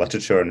into the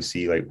literature and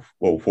see like,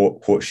 well,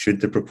 what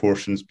should the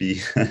proportions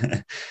be?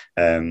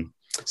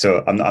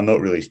 So I'm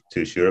not really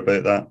too sure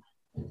about that.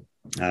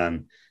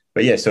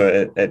 But yeah,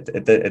 so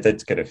it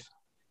did kind of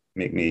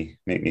make me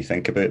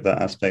think about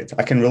that aspect.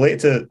 I can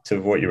relate to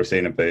what you were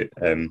saying about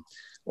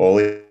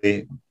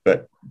Ollie,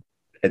 but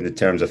in the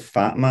terms of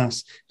fat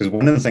mass, because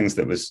one of the things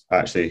that was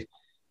actually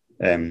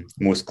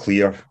most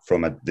clear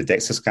from the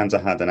DEXA scans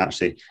I had, and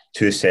actually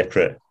two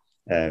separate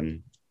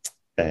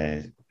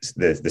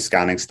the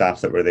scanning staff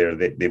that were there,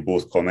 they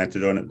both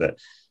commented on it,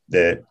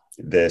 that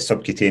the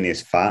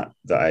subcutaneous fat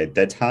that I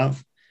did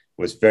have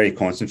was very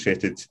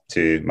concentrated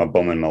to my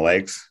bum and my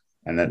legs,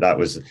 and that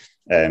was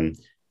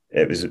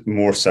it was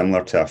more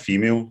similar to a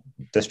female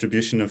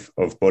distribution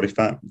of body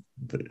fat,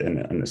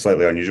 and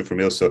slightly unusual for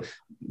males. So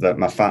that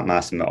my fat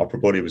mass in the upper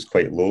body was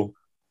quite low,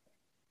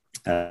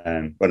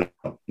 it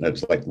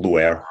was like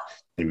lower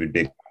than would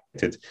be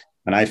expected.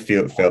 And I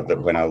felt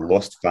that when I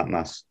lost fat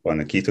mass on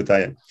the keto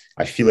diet,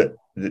 I feel it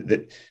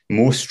that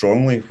most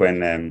strongly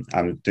when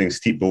I'm doing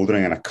steep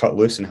bouldering and I cut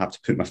loose and have to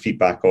put my feet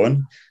back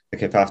on.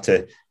 Like if I have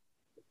to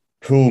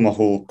pull my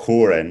whole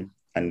core in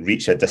and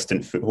reach a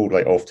distant foothold,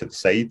 like off to the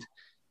side,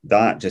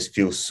 that just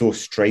feels so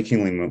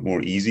strikingly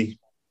more easy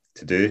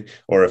to do.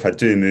 Or if I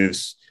do a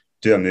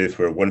move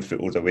where one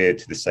foot goes away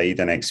to the side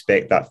and I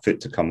expect that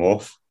foot to come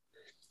off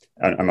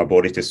and my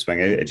body to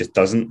swing out, it just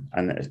doesn't.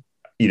 And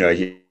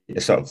you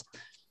sort of,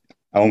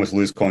 I almost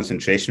lose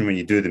concentration when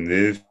you do the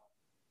move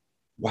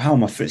wow,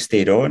 my foot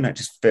stayed on. I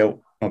just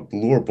felt my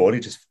lower body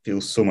just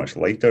feels so much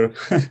lighter.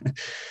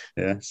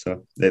 Yeah,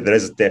 so there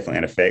is definitely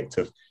an effect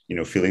of,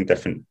 feeling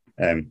different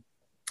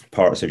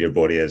parts of your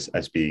body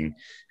as being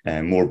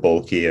more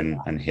bulky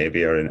and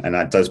heavier, and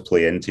that does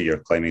play into your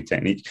climbing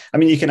technique. I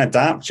mean, you can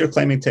adapt your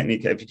climbing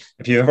technique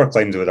if you ever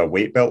climbed with a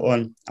weight belt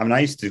on. I mean, I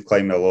used to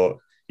climb a lot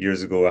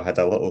years ago. I had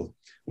a little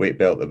weight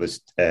belt that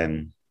was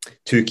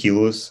 2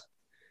 kilos,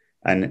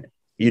 and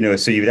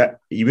so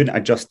you wouldn't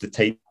adjust the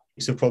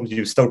types of problems.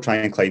 You would still try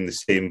and climb the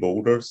same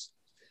boulders.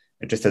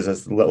 It just has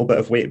a little bit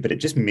of weight, but it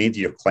just made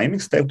your climbing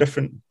style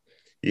different.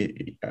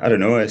 I don't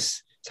know.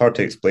 It's hard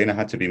to explain. I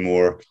had to be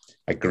more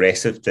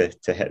aggressive to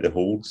hit the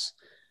holds,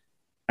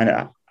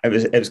 and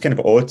it was kind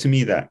of odd to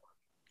me that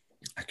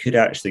I could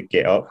actually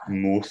get up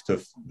most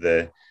of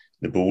the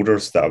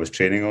boulders that I was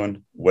training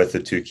on with the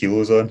 2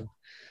 kilos on.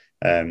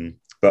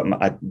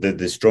 But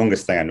the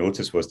strongest thing I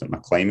noticed was that my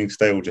climbing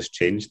style just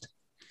changed.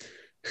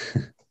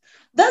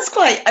 That's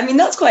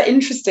quite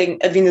interesting.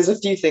 I mean, there's a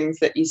few things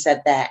that you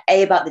said there.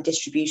 About the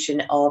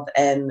distribution of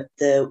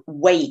the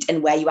weight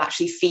and where you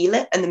actually feel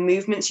it, and the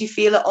movements you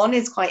feel it on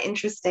is quite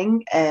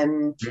interesting.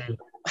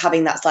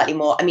 Having that slightly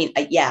more, I mean,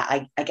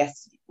 I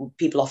guess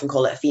people often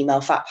call it a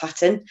female fat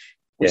pattern,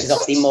 which is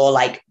obviously more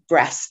like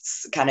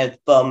breasts, kind of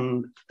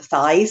bum,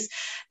 thighs,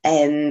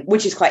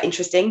 which is quite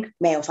interesting.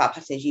 Male fat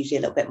pattern is usually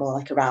a little bit more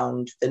like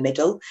around the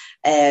middle.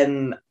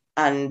 And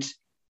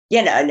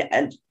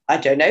I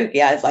don't know.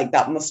 Yeah, it's like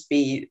that must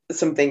be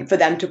something for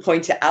them to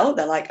point it out.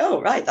 They're like,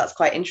 oh, right, that's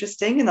quite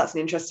interesting. And that's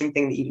an interesting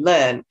thing that you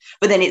learn.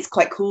 But then it's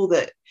quite cool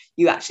that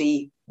you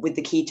actually, with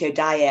the keto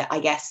diet, I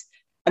guess,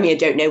 I mean, I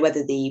don't know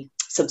whether the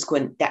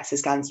subsequent DEXA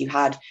scans you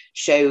had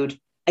showed,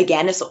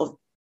 again, a sort of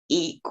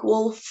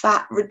equal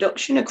fat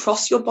reduction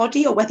across your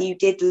body, or whether you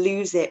did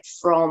lose it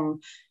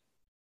from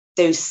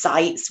those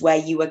sites where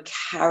you were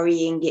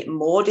carrying it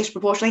more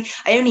disproportionately.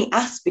 I only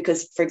ask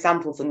because, for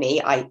example, for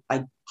me, I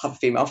have a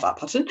female fat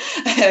pattern.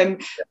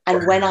 And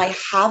when I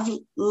have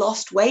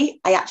lost weight,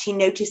 I actually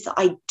notice that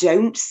I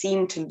don't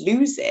seem to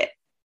lose it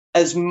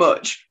as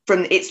much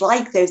from, it's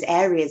like those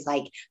areas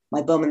like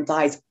my bum and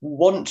thighs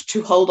want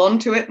to hold on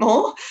to it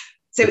more.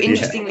 So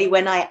interestingly,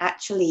 when I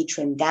actually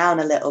trim down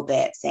a little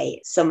bit, say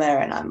it's summer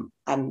and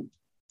I'm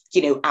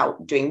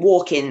out doing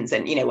walk-ins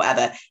and,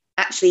 whatever,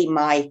 actually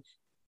my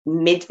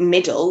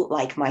middle,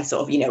 like my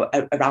sort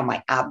of, around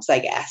my abs, I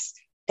guess,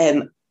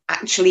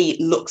 actually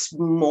looks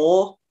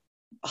more,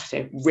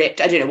 ripped.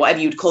 I don't know, whatever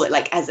you'd call it,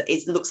 like as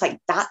it looks like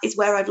that is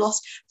where I've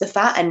lost the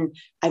fat, and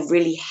I've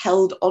really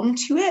held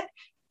onto it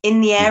in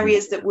the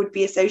areas that would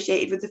be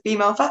associated with the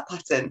female fat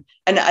pattern.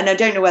 And I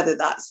don't know whether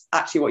that's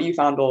actually what you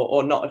found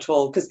or not at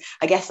all, because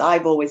I guess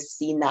I've always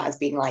seen that as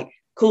being like,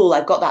 cool,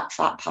 I've got that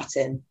fat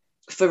pattern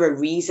for a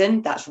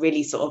reason that's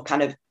really sort of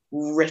kind of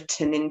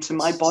written into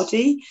my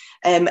body,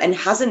 and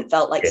hasn't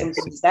felt like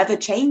something that's ever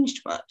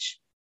changed much.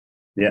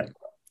 Yeah,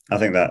 I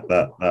think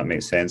that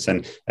makes sense.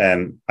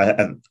 And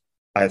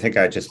I think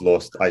I just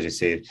lost, as you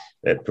say,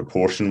 it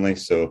proportionally.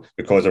 So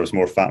because there was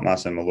more fat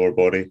mass in my lower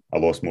body, I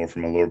lost more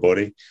from my lower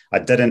body. I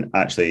didn't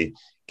actually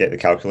get the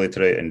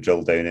calculator out and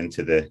drill down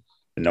into the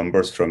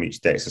numbers from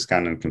each DEXA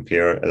scan and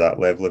compare at that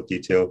level of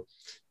detail.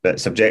 But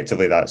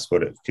subjectively, that's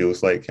what it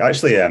feels like.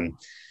 Actually,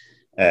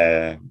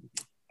 a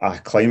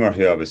climber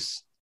who I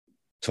was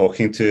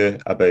talking to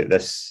about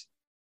this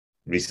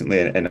recently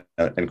in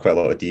quite a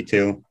lot of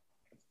detail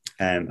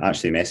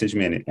actually messaged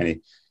me,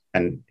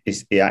 and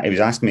he was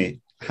asking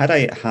me, had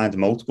I had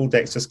multiple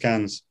DEXA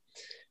scans?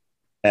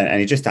 And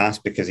he just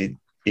asked because he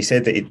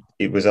said that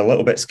he was a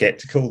little bit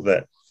skeptical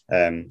that,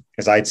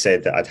 as I'd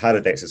said that I'd had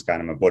a DEXA scan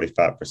and my body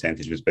fat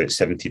percentage was about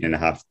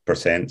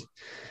 17.5%.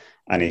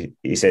 And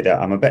he said,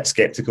 I'm a bit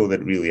skeptical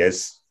that it really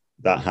is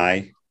that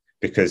high,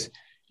 because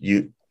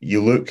you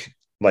look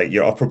like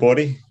your upper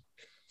body,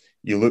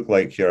 you look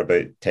like you're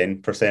about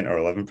 10% or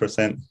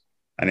 11%.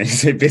 And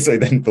he basically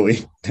didn't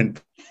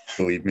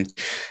believe me.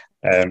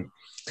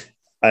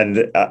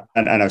 And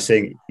I was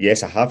saying,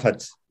 yes, I have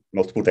had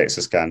multiple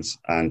DEXA scans,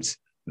 and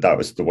that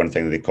was the one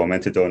thing that they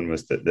commented on,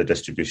 was that the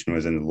distribution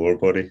was in the lower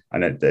body.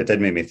 And it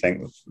did make me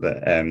think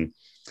that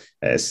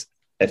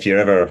if you're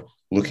ever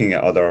looking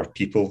at other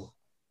people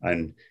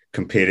and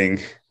comparing,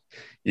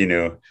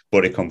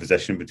 body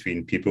composition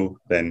between people,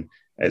 then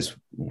it's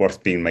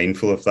worth being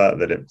mindful of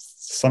that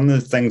some of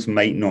the things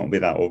might not be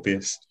that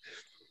obvious.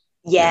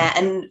 Yeah,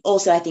 and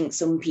also I think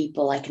some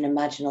people, I can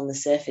imagine on the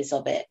surface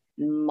of it,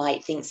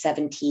 might think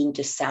 17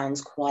 just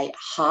sounds quite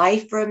high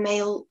for a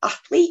male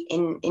athlete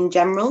in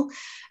general.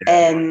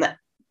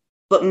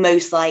 But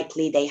most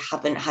likely they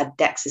haven't had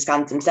DEXA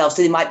scans themselves,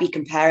 so they might be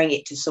comparing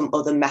it to some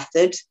other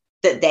method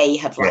that they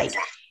have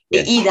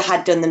either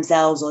had done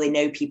themselves, or they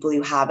know people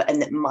who have,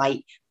 and that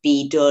might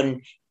be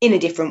done in a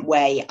different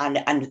way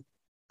and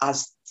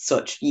as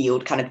such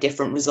yield kind of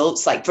different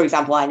results. Like, for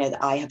example, I know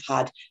that I have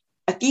had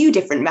a few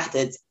different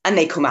methods and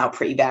they come out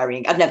pretty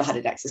varying. I've never had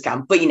a DEXA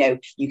scan, but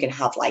you can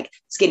have like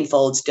skin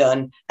folds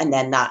done, and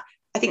then that,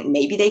 I think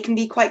maybe they can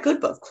be quite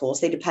good, but of course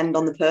they depend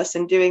on the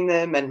person doing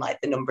them and like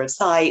the number of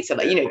sites, or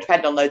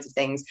depend on loads of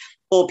things.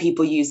 Or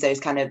people use those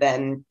kind of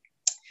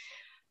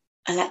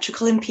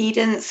electrical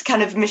impedance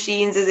kind of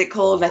machines, as it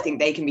called. And I think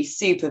they can be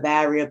super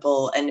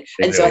variable. And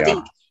They so I really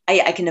think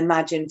I can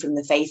imagine from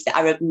the face that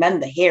I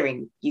remember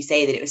hearing you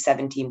say that it was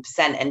 17%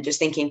 and just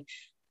thinking,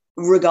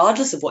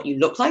 regardless of what you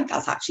look like,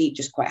 that's actually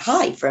just quite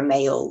high for a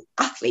male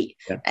athlete.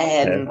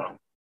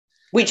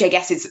 Which I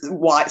guess is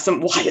why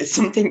it's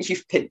something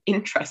you've been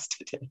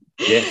interested in.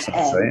 Yes,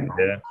 that's right.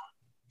 Yeah.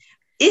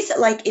 Is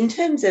like, in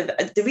terms of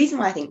the reason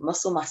why I think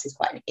muscle mass is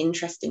quite an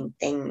interesting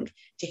thing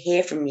to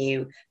hear from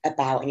you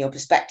about, and your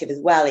perspective as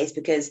well, is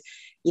because,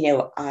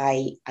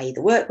 I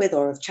either work with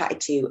or have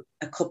chatted to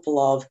a couple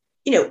of,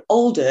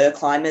 older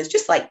climbers,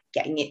 just like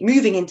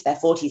moving into their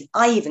 40s.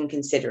 I even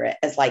consider it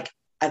as like,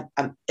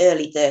 I'm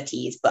early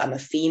 30s, but I'm a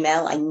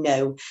female. I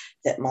know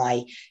that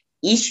my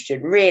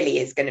estrogen really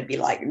is going to be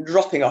like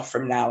dropping off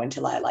from now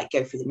until I like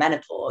go through the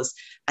menopause,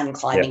 and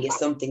climbing is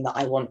something that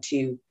I want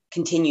to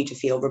continue to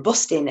feel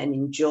robust in and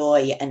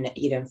enjoy, and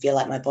feel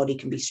like my body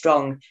can be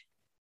strong.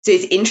 So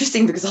it's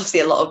interesting because obviously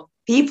a lot of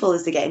people,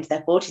 as they get into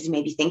their 40s,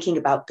 may be thinking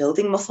about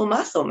building muscle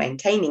mass or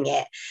maintaining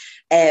it,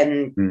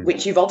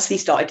 which you've obviously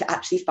started to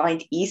actually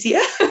find easier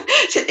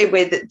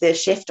with the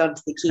shift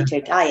onto the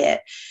keto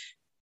diet.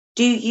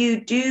 Do you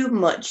do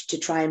much to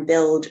try and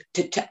build,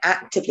 to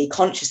actively,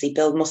 consciously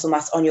build muscle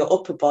mass on your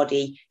upper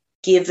body,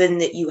 given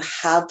that you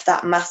have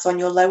that mass on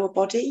your lower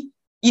body?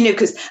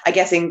 Because I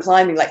guess in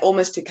climbing, like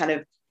almost to kind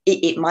of,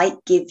 it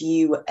might give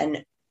you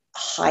an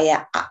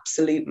higher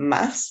absolute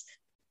mass,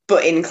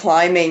 but in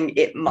climbing,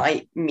 it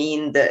might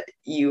mean that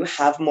you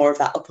have more of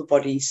that upper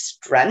body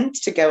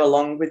strength to go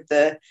along with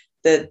the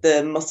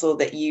muscle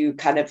that you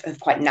kind of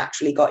have quite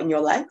naturally got in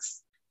your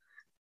legs.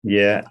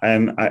 Yeah.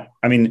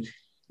 I mean,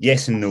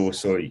 yes and no.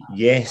 So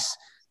yes,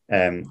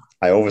 I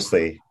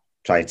obviously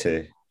try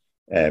to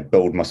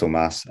build muscle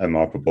mass in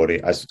my upper body,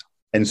 as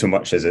in so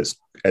much as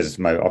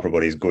my upper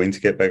body is going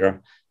to get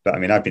bigger. But I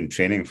mean, I've been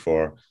training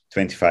for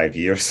 25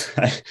 years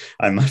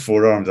and my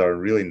forearms are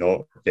really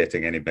not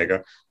getting any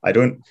bigger. I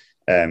don't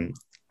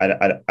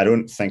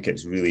think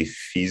it's really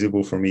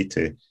feasible for me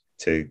to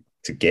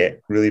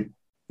get really,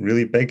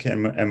 really big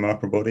in my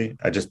upper body.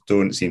 I just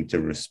don't seem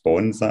to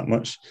respond that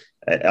much.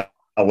 A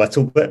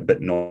little bit,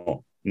 but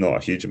not a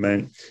huge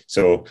amount.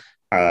 So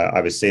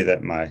I would say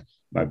that my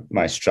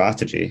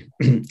strategy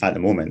at the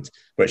moment,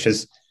 which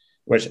it's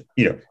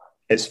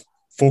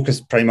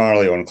focused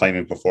primarily on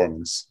climbing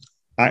performance,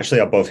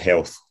 actually above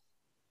health.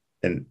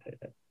 And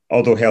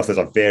although health is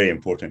a very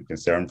important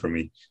concern for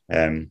me,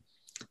 I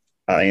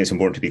think it's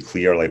important to be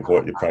clear like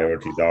what the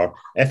priorities are.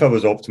 If I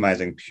was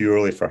optimizing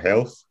purely for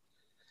health,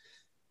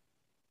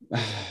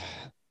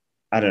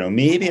 I don't know,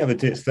 maybe I would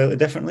do it slightly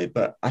differently,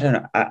 but I don't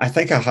know. I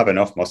think I have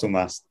enough muscle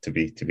mass to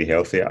be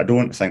healthy. I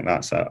don't think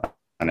that's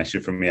an issue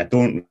for me. I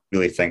don't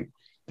really think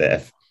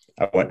that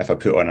if I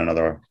put on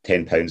another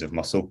 10 pounds of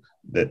muscle,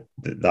 that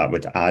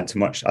would add too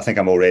much. I think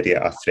I'm already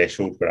at a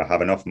threshold where I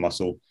have enough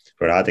muscle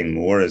where adding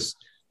more is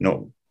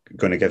not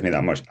going to give me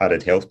that much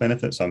added health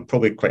benefit. So I'm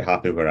probably quite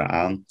happy where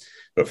I am.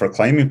 But for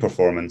climbing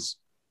performance,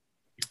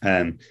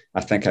 I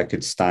think I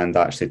could stand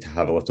actually to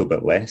have a little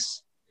bit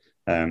less.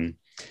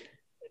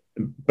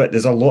 But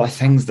there's a lot of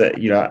things that,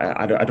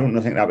 I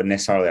don't think that would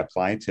necessarily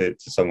apply to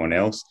someone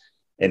else,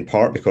 in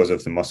part because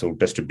of the muscle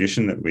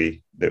distribution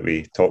that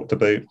we talked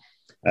about,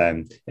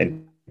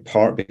 in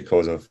part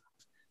because of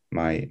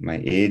my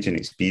age and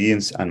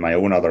experience and my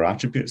own other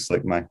attributes.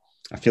 Like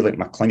I feel like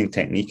my climbing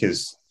technique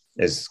is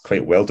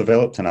quite well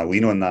developed, and I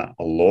lean on that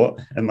a lot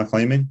in my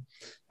climbing.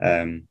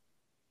 And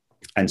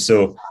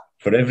so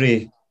for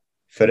every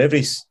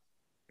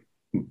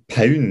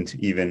pound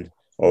even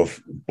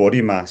of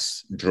body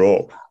mass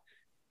drop,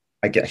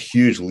 I get a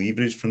huge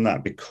leverage from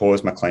that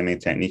because my climbing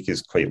technique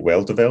is quite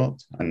well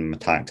developed and my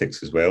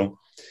tactics as well.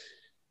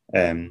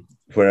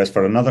 Whereas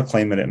for another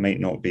climber, it might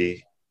not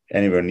be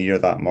anywhere near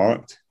that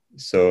marked.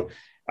 So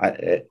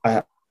I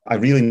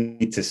really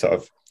need to sort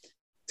of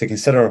to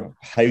consider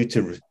how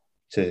to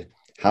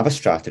have a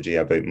strategy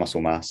about muscle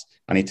mass.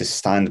 I need to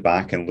stand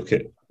back and look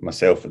at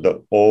myself,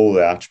 all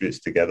the attributes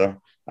together,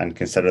 and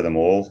consider them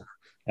all.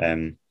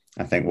 I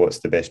think what's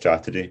the best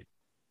strategy.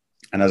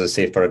 And as I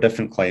say, for a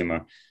different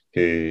climber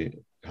who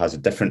has a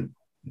different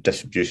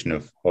distribution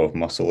of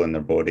muscle in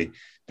their body,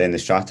 then the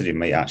strategy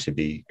might actually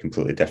be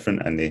completely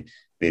different, and they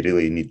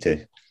really need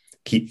to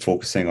keep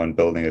focusing on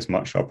building as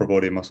much upper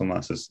body muscle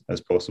mass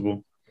as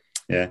possible.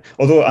 Yeah.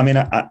 Although, I mean,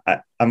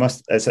 I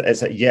must,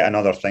 it's yet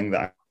another thing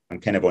that I'm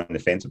kind of on the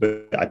fence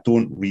about. I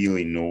don't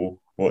really know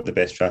what the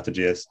best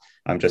strategy is.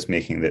 I'm just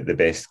making the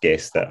best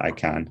guess that I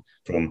can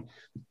from,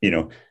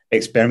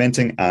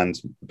 experimenting and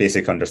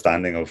basic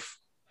understanding of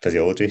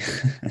physiology.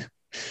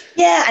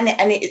 Yeah,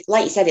 and it,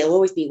 like you said, it'll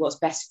always be what's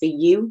best for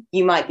you.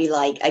 You might be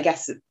like, I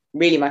guess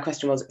really my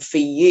question was for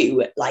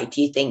you, like,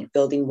 do you think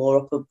building more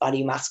upper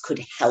body mass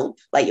could help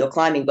like your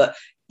climbing? But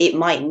it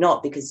might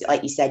not, because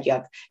like you said, you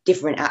have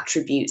different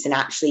attributes, and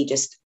actually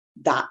just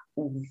that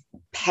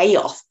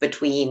payoff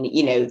between,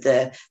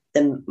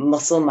 the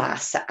muscle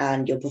mass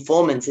and your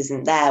performance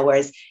isn't there.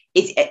 Whereas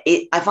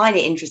I find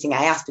it interesting.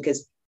 I asked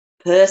because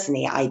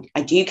personally,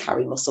 I do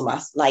carry muscle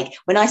mass. Like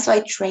when I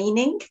started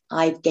training,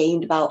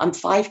 I'm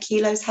 5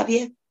 kilos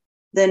heavier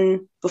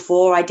than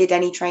before I did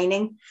any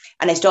training.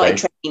 And I started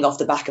training off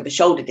the back of a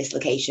shoulder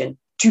dislocation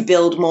to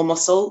build more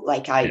muscle.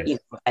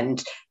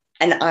 And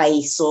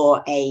I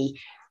saw a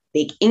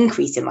big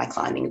increase in my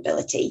climbing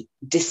ability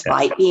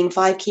despite being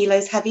 5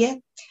 kilos heavier.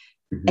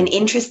 Mm-hmm. And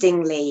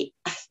interestingly,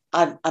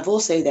 I've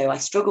also, though, I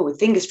struggle with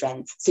finger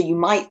strength. So you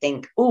might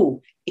think,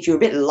 oh, if you're a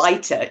bit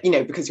lighter,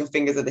 because your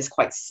fingers are this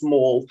quite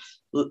small,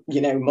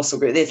 muscle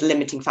group, there's a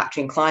limiting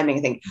factor in climbing.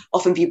 I think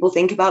often people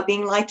think about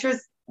being lighter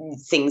as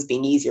things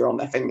being easier on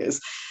their fingers.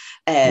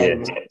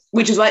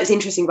 Which is why it's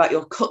interesting about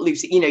your cut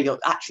loose, you're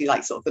actually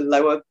like sort of the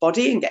lower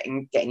body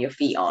and getting your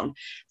feet on.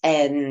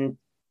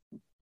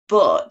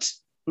 But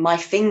my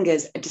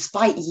fingers,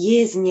 despite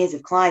years and years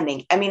of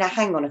climbing, I mean, I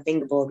hang on a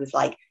fingerboard with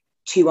like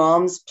 2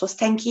 arms plus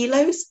 10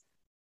 kilos,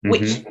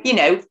 which,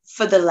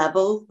 for the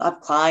level I've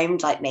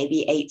climbed, like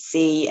maybe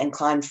 8C and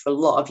climbed for a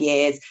lot of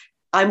years,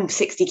 I'm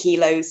 60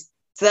 kilos.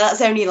 So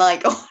that's only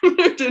like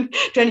 120%.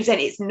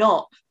 It's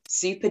not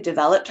super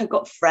developed. I've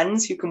got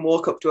friends who can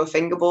walk up to a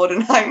fingerboard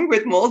and hang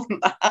with more than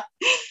that.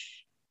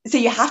 So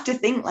you have to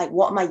think, like,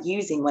 what am I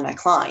using when I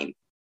climb?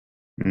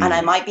 And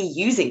I might be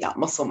using that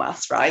muscle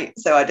mass, right?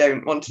 So I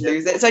don't want to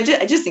lose it. So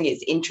I just think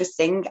it's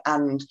interesting.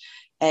 And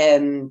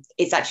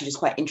it's actually just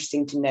quite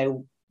interesting to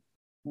know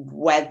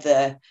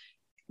whether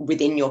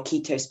within your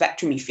keto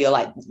spectrum you feel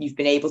like you've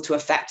been able to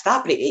affect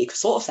that. But it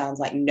sort of sounds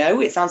like no.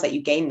 It sounds like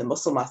you gained the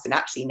muscle mass, and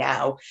actually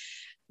now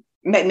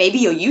maybe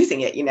you're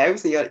using it,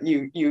 so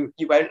you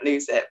won't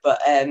lose it. But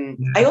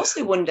I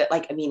also wonder,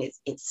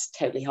 it's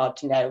totally hard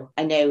to know.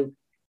 I know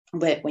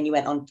when you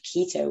went on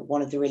keto,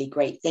 one of the really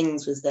great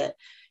things was that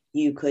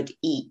you could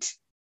eat,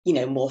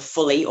 more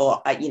fully or,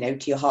 to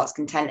your heart's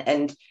content,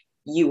 and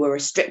you were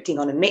restricting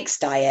on a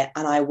mixed diet.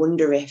 And I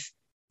wonder if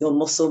your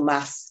muscle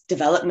mass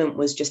development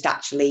was just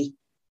actually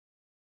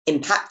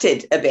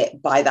impacted a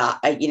bit by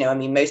that.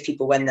 Most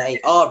people, when they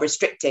are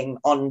restricting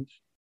on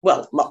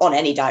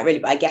any diet really,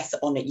 but I guess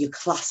on your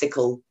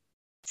classical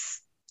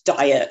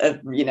diet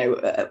of,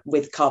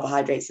 with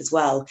carbohydrates as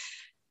well,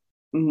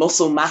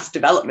 muscle mass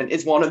development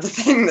is one of the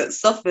things that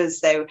suffers.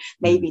 So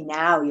maybe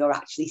now you're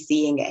actually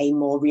seeing a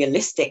more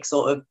realistic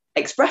sort of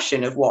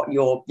expression of what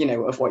your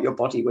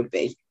body would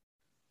be.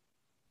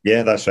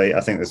 Yeah, that's right.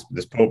 I think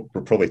there's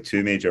probably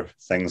 2 major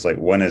things. Like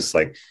one is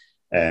like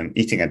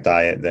eating a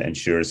diet that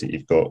ensures that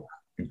you've got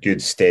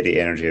good steady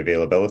energy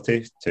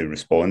availability to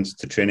respond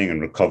to training and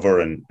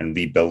recover and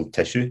rebuild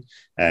tissue,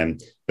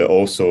 but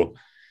also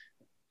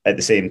at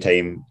the same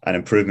time an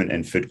improvement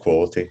in food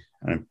quality,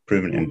 an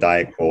improvement in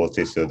diet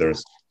quality. So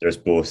there's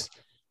both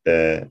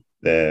the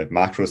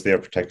macros there,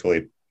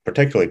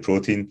 particularly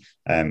protein,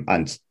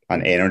 and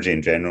energy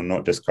in general,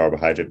 not just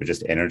carbohydrate, but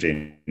just energy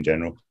in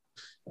general,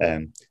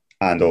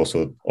 and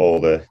also all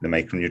the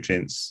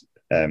micronutrients,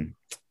 and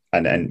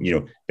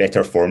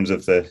better forms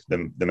of the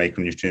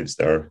micronutrients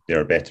that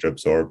are better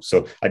absorbed.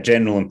 So a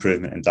general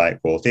improvement in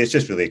diet quality. It's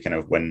just really kind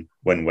of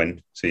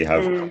win-win. So you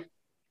have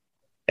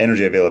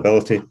energy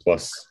availability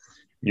plus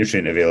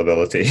nutrient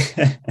availability,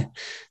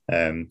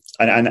 and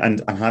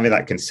having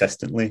that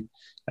consistently.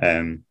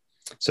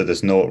 So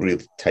there's not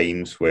really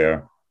times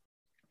where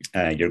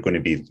you're going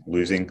to be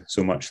losing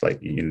so much,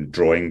 like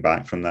drawing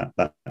back from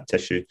that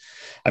tissue.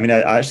 I mean,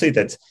 I actually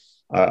did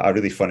a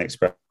really fun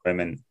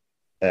experiment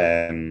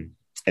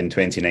in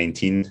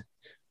 2019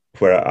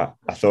 where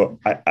I thought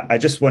I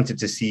just wanted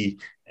to see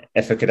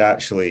if I could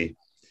actually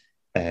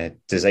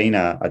design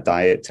a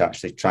diet to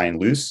actually try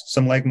and lose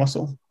some leg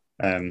muscle.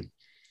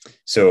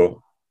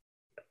 So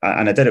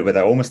I did it with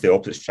almost the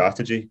opposite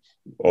strategy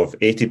of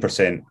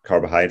 80%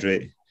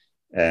 carbohydrate,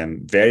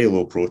 very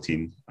low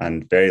protein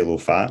and very low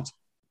fat,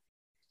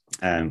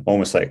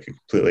 almost like a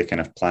completely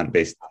kind of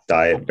plant-based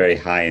diet, very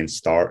high in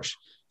starch,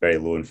 very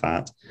low in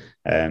fat.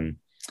 And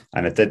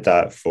I did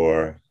that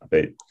for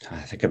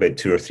about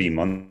 2 or 3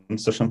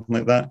 months or something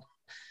like that.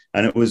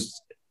 And it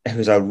was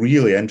a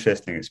really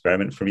interesting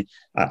experiment for me.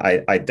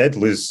 I did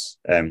lose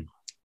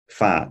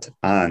fat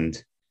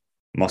and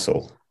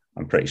muscle,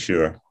 I'm pretty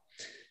sure.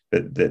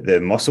 But the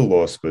muscle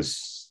loss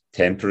was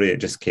temporary. It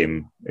just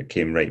came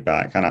right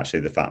back. And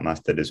actually the fat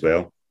mass did as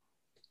well.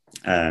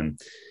 And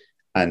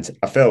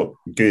I felt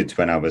good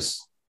when I was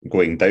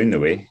going down the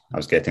way. I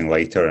was getting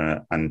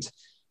lighter and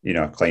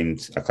I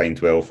climbed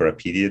well for a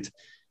period.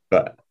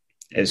 But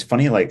it's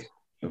funny, like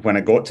when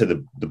I got to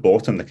the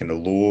bottom, the kind of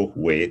low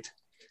weight,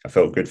 I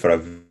felt good for a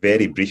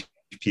very brief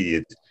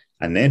period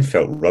and then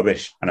felt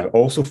rubbish. And I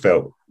also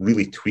felt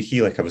really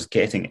tweaky, like I was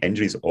getting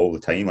injuries all the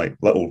time, like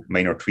little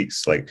minor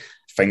tweaks, like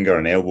finger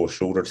and elbow,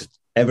 shoulder, just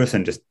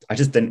everything. I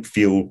just didn't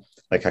feel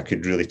like I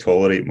could really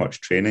tolerate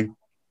much training.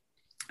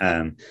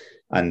 And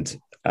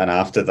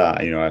after that,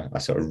 I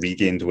sort of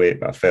regained weight,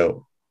 but I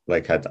felt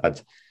like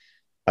I'd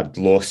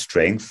lost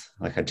strength.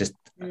 Like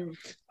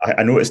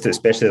I noticed it,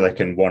 especially like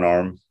in one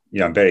arm.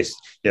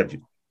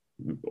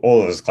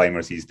 All of us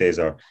climbers these days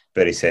are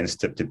very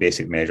sensitive to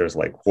basic measures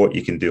like what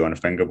you can do on a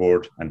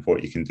fingerboard and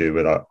what you can do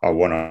with a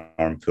one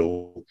arm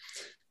pull.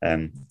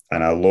 And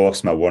I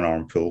lost my one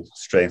arm pull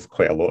strength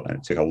quite a lot, and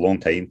it took a long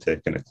time to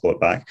kind of claw it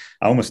back.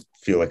 I almost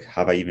feel like,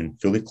 have I even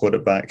fully clawed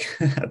it back?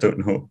 I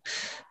don't know.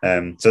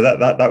 So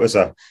that was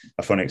a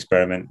fun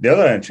experiment. The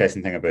other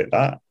interesting thing about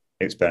that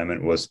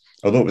experiment was,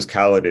 although it was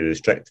calorie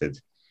restricted,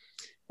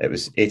 it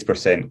was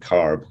 80%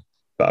 carb,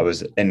 but I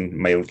was in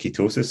mild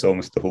ketosis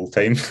almost the whole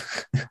time.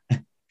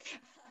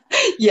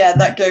 Yeah,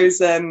 that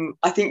goes.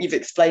 I think you've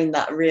explained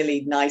that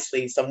really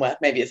nicely somewhere.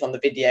 Maybe it's on the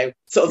video,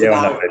 sort of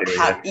about video,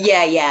 how.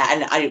 Yeah,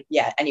 and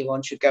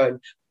anyone should go and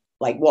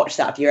like watch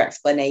that of your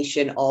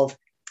explanation of,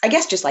 I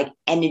guess, just like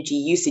energy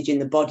usage in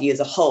the body as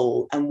a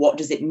whole, and what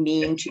does it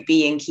mean to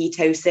be in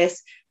ketosis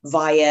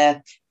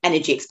via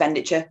energy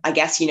expenditure. I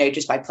guess,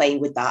 just by playing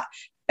with that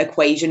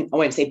equation. I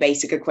won't say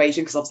basic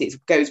equation because obviously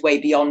it goes way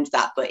beyond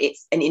that, but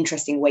it's an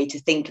interesting way to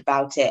think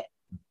about it,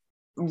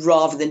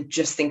 rather than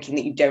just thinking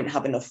that you don't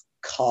have enough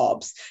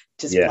carbs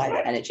to supply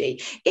that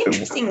energy.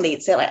 Interestingly,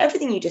 so like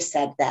everything you just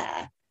said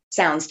there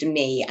sounds to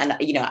me, and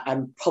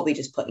I'm probably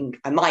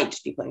I might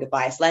just be putting a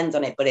biased lens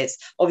on it, but it's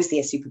obviously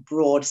a super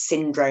broad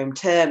syndrome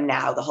term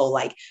now, the whole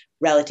like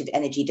relative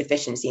energy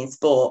deficiency in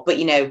sport. But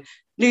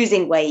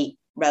losing weight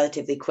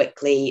relatively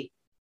quickly,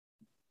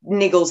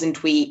 niggles and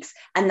tweaks,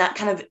 and that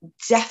kind of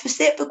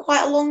deficit for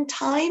quite a long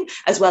time,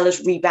 as well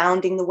as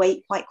rebounding the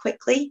weight quite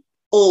quickly,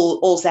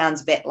 all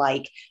sounds a bit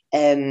like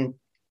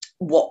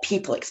what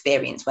people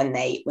experience when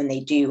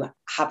they do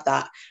have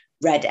that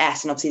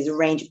RED-S. And obviously there's a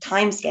range of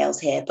timescales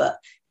here, but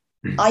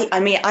I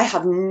mean, I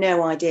have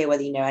no idea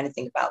whether you know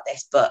anything about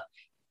this, but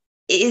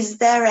is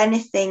there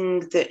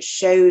anything that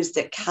shows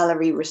that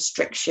calorie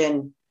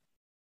restriction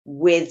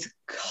with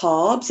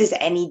carbs is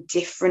any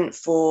different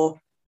for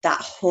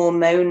that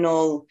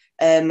hormonal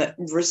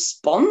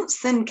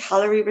response than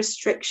calorie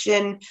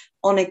restriction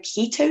on a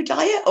keto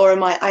diet? Or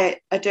am I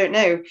don't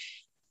know.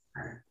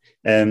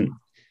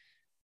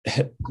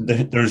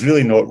 There's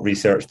really not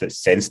research that's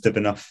sensitive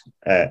enough.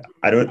 I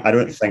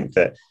don't think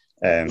that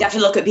you have to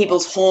look at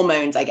people's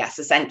hormones, I guess,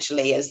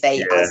 essentially, as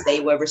they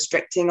were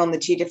restricting on the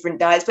two different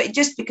diets. But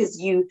just because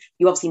you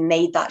obviously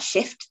made that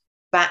shift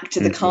back to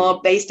the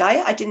carb-based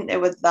diet, I didn't know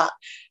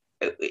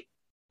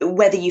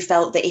whether you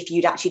felt that if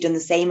you'd actually done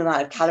the same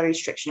amount of calorie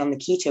restriction on the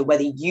keto,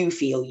 whether you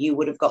feel you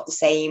would have got the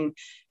same.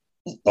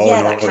 I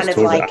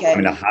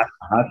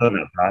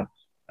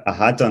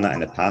had done that in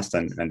the past,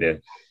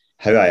 and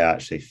how I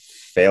actually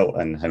felt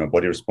and how my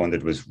body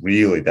responded was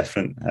really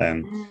different.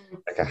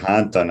 Like I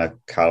had done a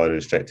calorie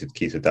restricted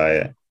keto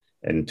diet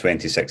in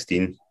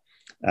 2016,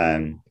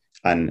 and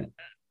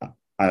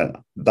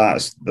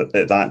that's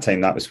at that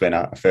time, that was when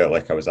I felt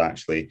like I was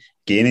actually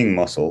gaining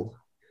muscle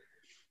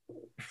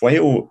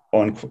while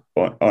on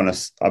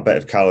a bit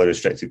of calorie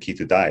restricted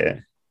keto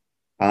diet,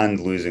 and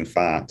losing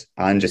fat,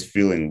 and just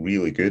feeling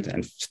really good,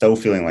 and still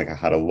feeling like I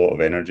had a lot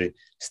of energy,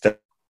 still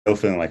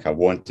feeling like I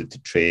wanted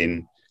to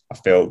train. I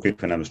felt good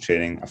when I was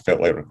training. I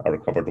felt like I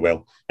recovered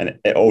well, and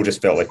it all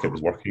just felt like it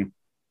was working.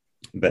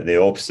 But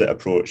the opposite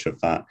approach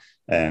of that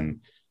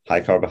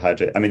high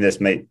carbohydrate, I mean,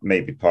 this might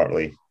be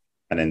partly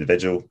an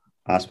individual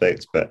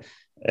aspect, but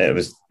it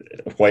was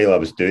while I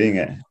was doing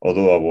it,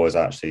 although I was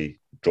actually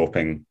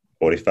dropping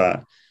body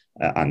fat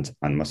and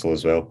muscle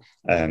as well,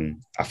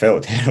 I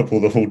felt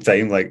terrible the whole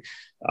time. Like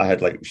I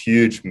had like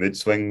huge mood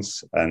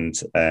swings, and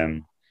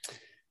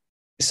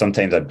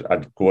sometimes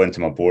I'd go into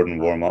my board and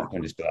warm up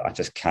and just be like, I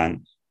just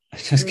can't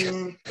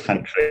train.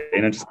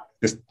 I just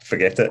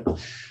forget it.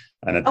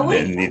 And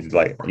I needed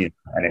like an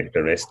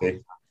extra rest day.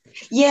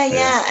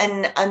 Yeah.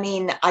 And I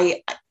mean,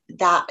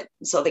 that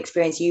sort of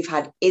experience you've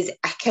had is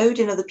echoed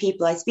in other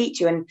people I speak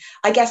to. And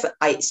I guess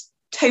it's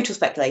total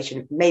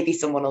speculation. Maybe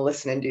someone will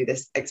listen and do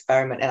this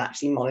experiment and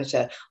actually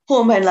monitor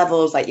hormone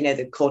levels, like,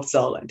 the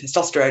cortisol and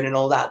testosterone and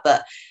all that.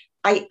 But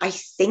I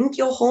think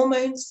your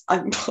hormones, I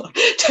don't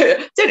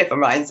know if I'm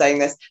right in saying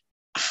this,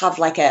 have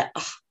like a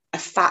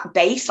fat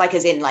base, like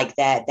as in like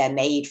they're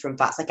made from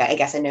fats. Like I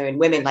guess I know in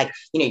women, like,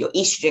 your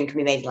estrogen can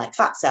be made in like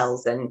fat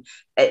cells. And,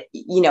 I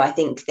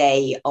think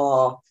they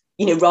are,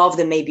 rather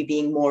than maybe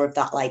being more of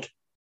that like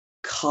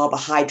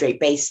carbohydrate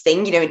based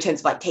thing, in terms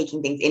of like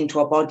taking things into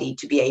our body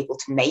to be able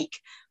to make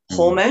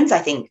hormones. I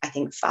think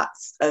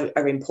fats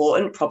are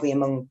important, probably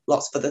among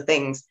lots of other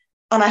things.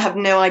 And I have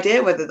no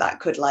idea whether that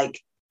could like,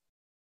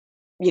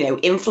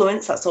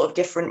 influence that sort of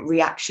different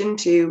reaction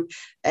to,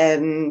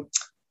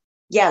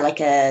 like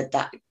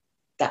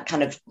that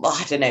kind of,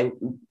 I don't know,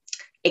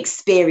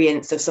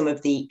 experience of some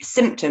of the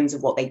symptoms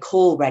of what they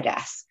call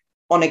RED-S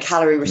on a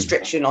calorie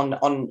restriction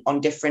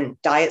on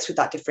different diets with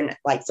that different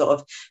like sort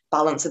of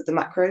balance of the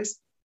macros.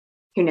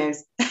 Who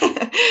knows?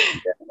 I'm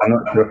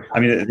not sure.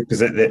 I mean,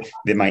 because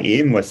my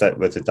aim with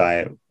the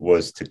diet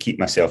was to keep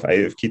myself out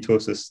of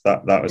ketosis.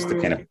 That was the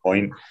kind of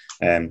point.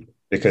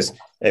 Because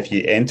if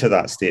you enter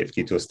that state of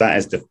ketosis,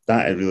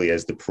 that really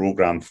is the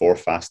program for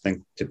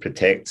fasting, to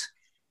protect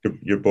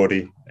your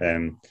body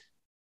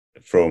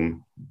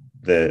from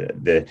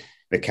the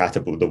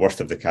worst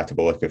of the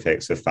catabolic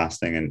effects of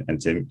fasting, and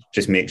to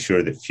just make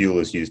sure that fuel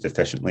is used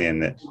efficiently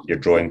and that you're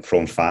drawing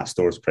from fat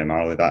stores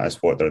primarily. That is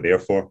what they're there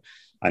for.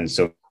 And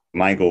so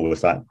my goal with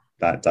that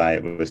that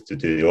diet was to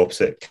do the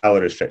opposite,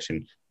 calorie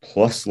restriction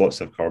plus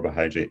lots of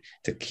carbohydrate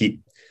to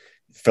keep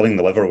filling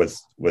the liver with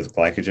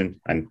glycogen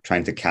and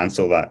trying to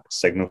cancel that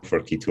signal for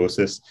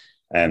ketosis,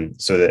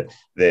 so that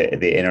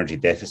the energy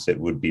deficit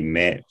would be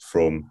met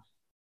from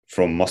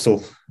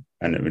muscle,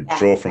 and it would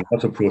draw from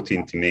muscle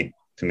protein to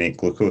make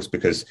glucose,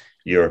 because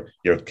you're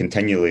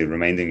continually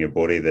reminding your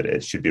body that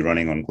it should be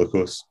running on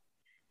glucose.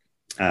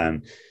 So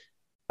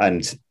I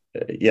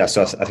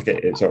think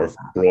it sort of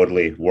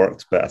broadly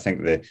worked, but I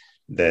think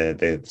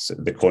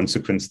the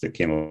consequence that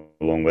came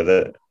along with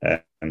it,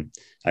 it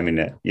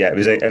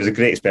was a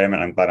great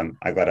experiment. I'm glad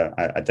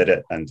I did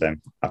it, and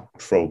I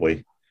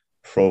probably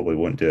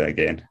won't do it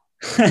again.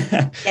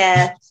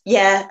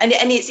 yeah,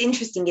 and it's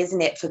interesting,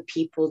 isn't it, for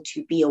people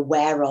to be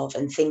aware of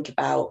and think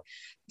about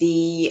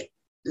the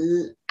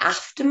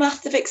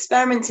aftermath of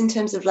experiments in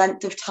terms of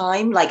length of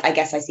time. Like, I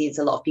guess I see it's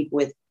a lot of people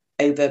with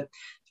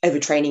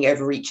overtraining,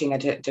 overreaching, I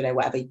don't know,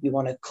 whatever you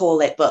want to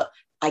call it, but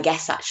I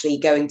guess actually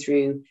going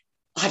through,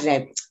 I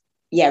don't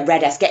know,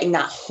 RED-S, getting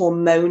that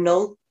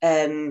hormonal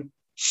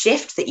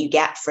shift that you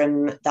get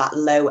from that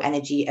low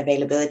energy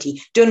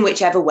availability, done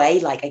whichever way,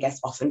 like I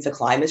guess often for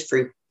climbers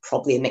through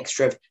probably a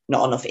mixture of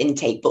not enough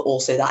intake, but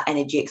also that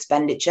energy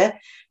expenditure.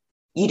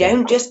 You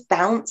don't just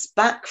bounce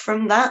back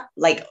from that.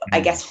 Like, I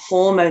guess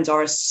hormones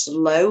are a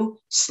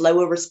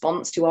slower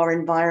response to our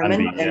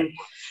environment.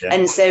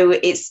 And so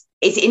it's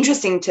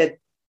interesting to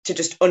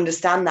just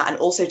understand that, and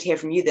also to hear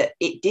from you that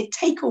it did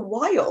take a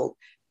while.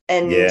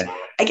 And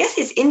I guess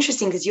it's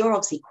interesting because you're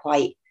obviously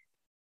quite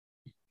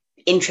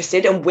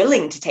interested and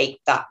willing to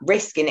take that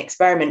risk and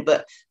experiment.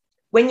 But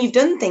when you've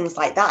done things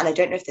like that, and I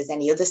don't know if there's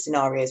any other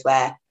scenarios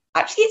where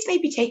actually it's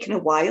maybe taken a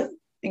while,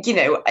 you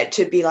know,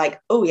 to be like,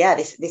 oh yeah,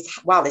 this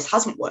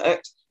hasn't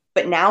worked,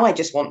 but now I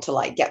just want to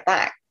like get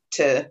back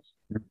to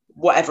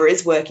whatever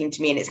is working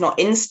to me, and it's not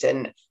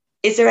instant.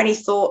 Is there any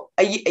thought,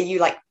 are you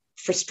like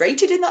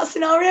frustrated in that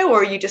scenario,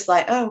 or are you just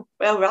like, oh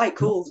well, right,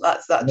 cool,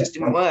 that just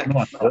didn't work?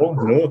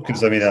 No,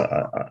 because I mean,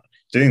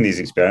 doing these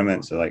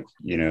experiments are like,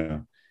 you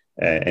know,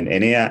 in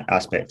any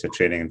aspect of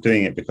training, I'm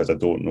doing it because I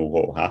don't know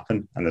what will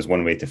happen, and there's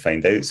one way to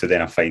find out. So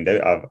then I find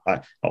out.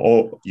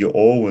 You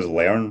always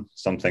learn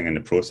something in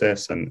the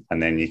process, and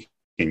then you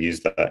can use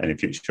that in the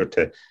future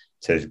to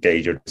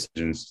guide your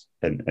decisions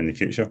in the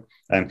future.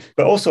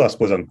 But also, I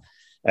suppose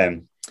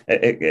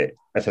if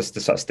I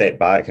sort of step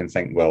back and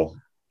think, well,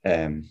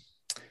 I'm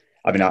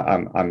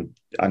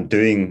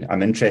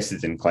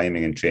interested in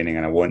climbing and training,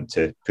 and I want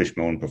to push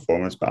my own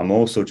performance, but I'm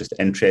also just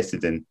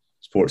interested in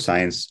sports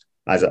science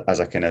as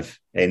a kind of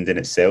end in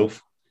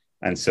itself.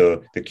 And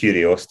so the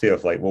curiosity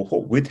of like, well,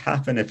 what would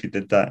happen if you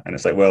did that? And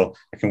it's like, well,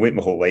 I can wait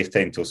my whole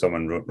lifetime until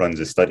someone runs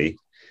a study,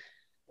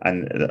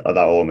 and that will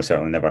almost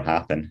certainly never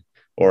happen.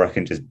 Or I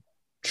can just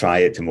try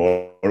it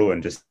tomorrow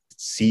and just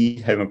see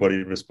how my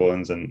body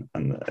responds. And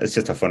it's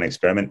just a fun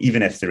experiment,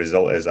 even if the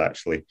result is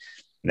actually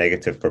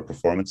negative for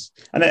performance.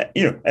 And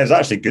it was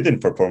actually good in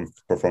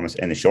performance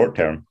in the short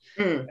term.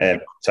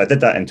 So I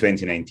did that in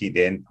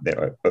 2019,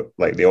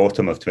 the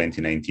autumn of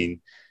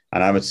 2019.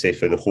 And I would say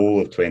for the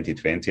whole of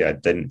 2020, I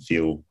didn't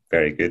feel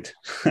very good.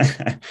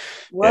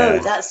 Whoa,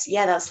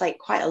 that's like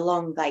quite a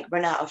long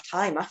run out of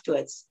time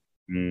afterwards.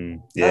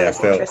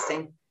 That's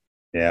interesting.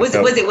 Yeah, was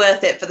it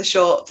worth it for the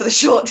short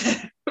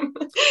term?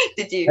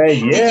 Did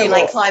you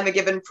like climb a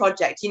given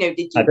project? You know,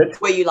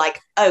 were you like,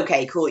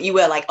 okay, cool? You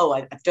were like, oh,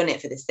 I've done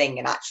it for this thing,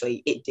 and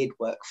actually it did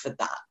work for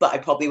that, but I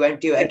probably won't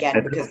do it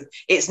again because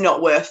it's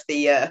not worth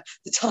the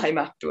time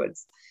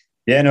afterwards.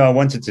 Yeah, no, I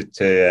wanted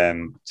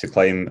to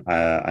climb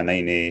a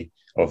 9A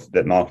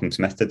that Malcolm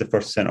Smith did the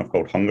first ascent of,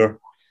 called Hunger.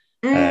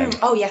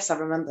 Oh yes, I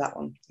remember that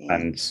one. Yeah.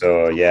 And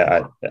so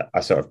I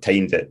sort of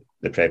timed it,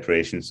 the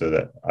preparation, so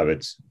that I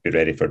would be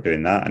ready for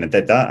doing that, and I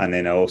did that. And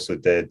then I also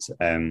did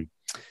an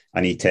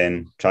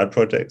E10 trad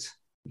project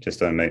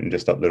just on a mountain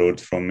just up the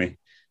road from me,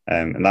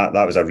 and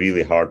that was a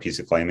really hard piece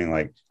of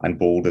climbing, and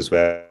bold as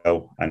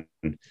well. And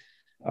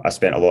I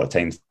spent a lot of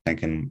time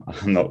thinking,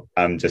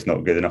 I'm just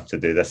not good enough to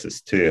do this.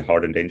 It's too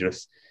hard and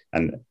dangerous.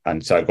 And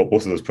so I got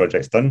both of those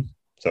projects done.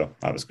 So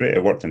that was great.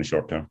 It worked in the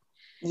short term.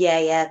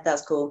 Yeah,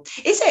 that's cool.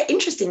 Is it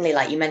interestingly,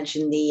 like you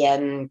mentioned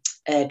the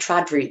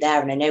trad route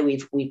there, and I know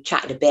we've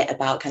chatted a bit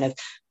about kind of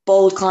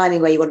bold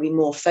climbing where you want to be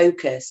more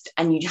focused,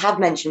 and you have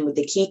mentioned with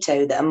the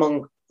keto that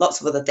among lots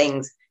of other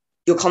things,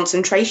 your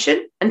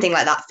concentration and thing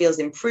like that feels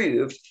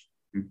improved.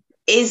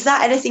 Is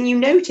that anything you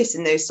notice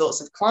in those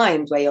sorts of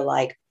climbs where you're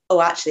like, oh,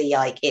 actually,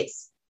 like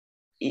it's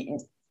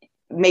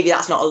maybe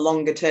that's not a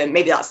longer term,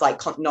 maybe that's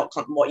like not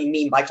what you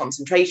mean by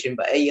concentration,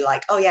 but are you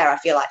like, oh yeah, I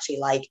feel actually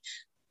like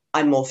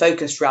I'm more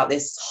focused throughout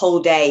this whole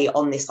day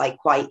on this like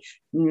quite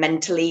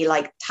mentally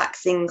like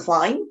taxing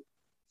climb?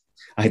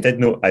 I did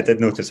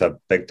notice a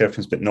big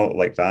difference, but not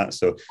like that.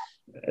 So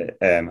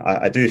I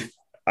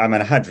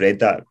had read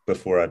that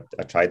before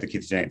I tried the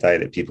ketogenic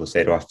diet, that people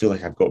said, oh, I feel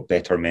like I've got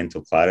better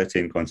mental clarity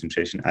and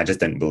concentration. I just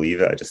didn't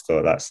believe it. I just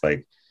thought that's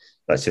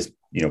just,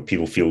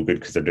 people feel good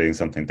because they're doing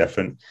something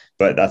different.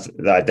 But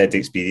I did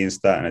experience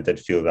that, and I did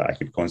feel that I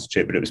could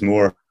concentrate, but it was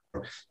more,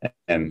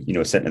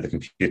 sitting at the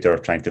computer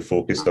trying to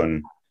focus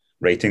on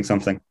writing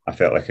something. I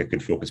felt like I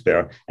could focus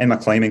better. In my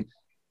climbing,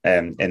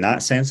 in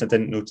that sense, I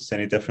didn't notice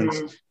any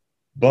difference.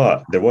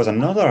 But there was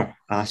another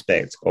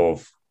aspect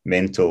of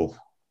mental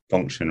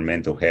function or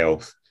mental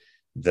health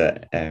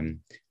that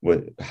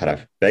had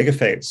a big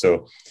effect.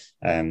 So,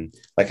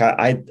 like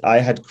I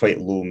had quite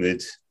low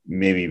mood.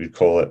 Maybe we'd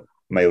call it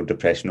mild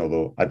depression,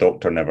 although a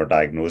doctor never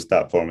diagnosed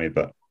that for me.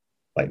 But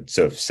like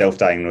sort of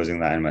self-diagnosing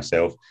that in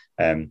myself,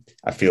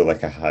 I feel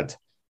like I had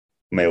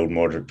mild,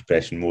 moderate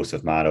depression most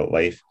of my adult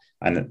life,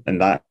 and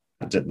that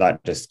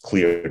just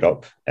cleared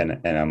up in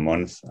a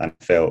month, and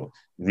felt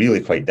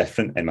really quite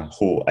different in my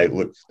whole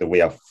outlook, the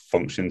way I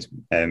functioned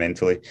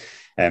mentally.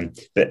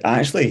 But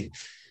actually,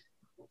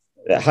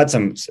 it had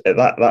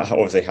that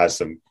obviously has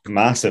some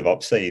massive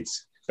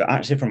upsides. But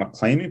actually, from a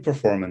climbing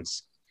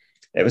performance,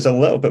 it was a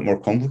little bit more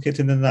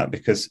complicated than that,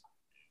 because,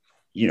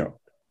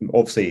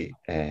 obviously,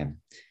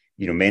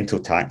 mental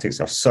tactics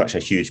are such a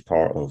huge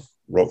part of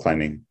rock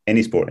climbing,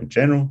 any sport in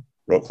general,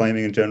 rock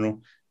climbing in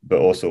general, but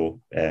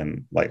also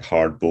like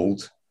hard,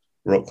 bold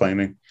rock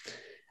climbing.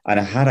 And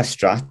I had a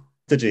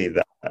strategy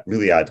that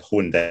really I'd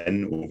honed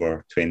in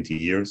over 20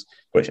 years,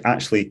 which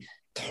actually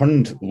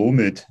turned low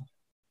mood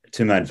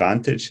to my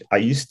advantage. I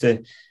used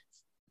to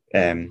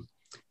kind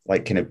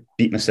of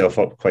beat myself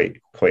up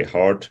quite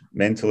hard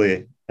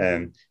mentally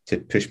to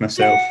push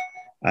myself,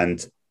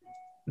 and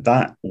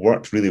that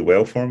worked really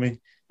well for me.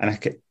 And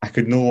I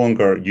could no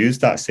longer use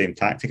that same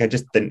tactic. I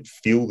just didn't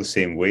feel the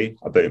same way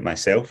about it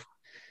myself.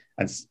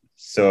 And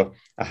so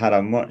I had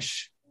a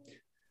much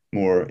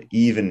more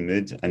even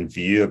mood and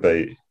view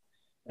about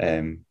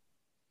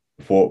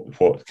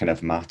what kind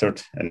of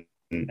mattered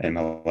in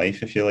my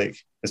life, if you like.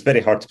 It's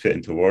very hard to put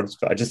into words,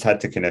 but I just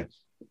had to kind of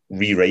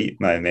rewrite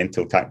my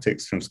mental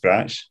tactics from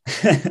scratch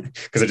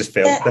because I just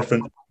felt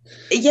different.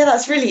 Yeah,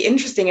 that's really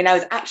interesting. And I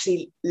was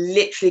actually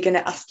literally going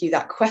to ask you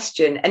that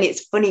question. And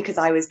it's funny because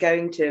I was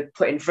going to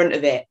put in front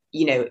of it,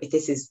 if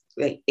this is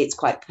like, it's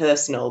quite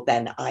personal,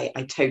 then I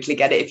totally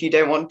get it if you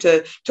don't want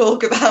to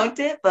talk about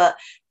it. But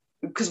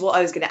because what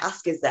I was going to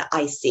ask is that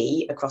I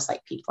see across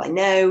like people I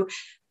know,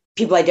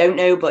 people I don't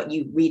know, but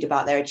you read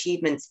about their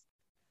achievements.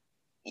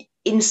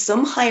 In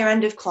some higher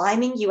end of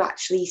climbing, you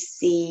actually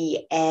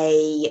see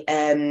I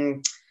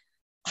don't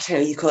know,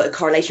 you call it a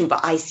correlation,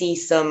 but I see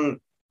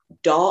some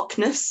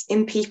darkness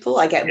in people.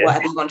 I get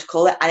whatever you want to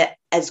call it,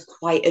 as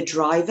quite a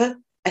driver,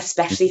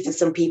 especially for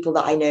some people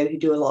that I know who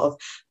do a lot of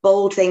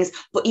bold things,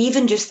 but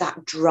even just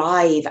that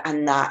drive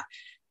and that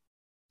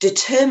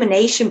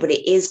determination, but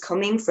it is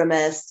coming from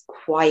us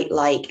quite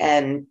like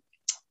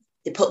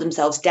they put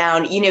themselves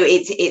down.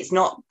 It's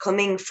not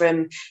coming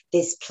from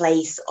this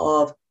place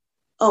of,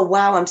 oh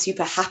wow, I'm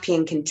super happy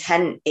and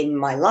content in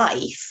my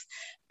life.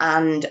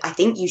 And I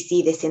think you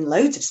see this in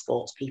loads of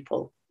sports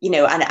people,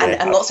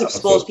 and lots of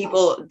sports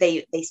people,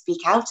 they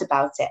speak out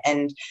about it.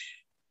 And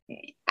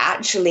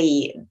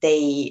actually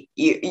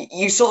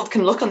you sort of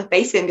can look on the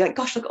face of it and be like,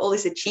 gosh, look at all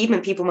this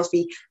achievement. People must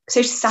be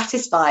so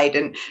satisfied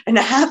and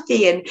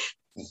happy. And,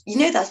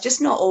 that's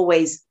just not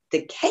always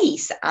the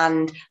case.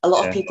 And a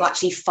lot of people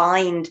actually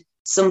find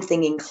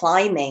something in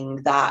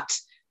climbing that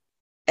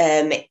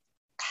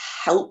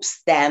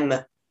helps them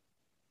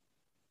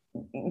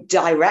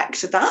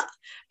direct that.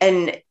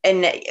 And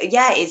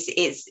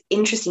it's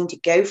interesting to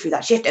go through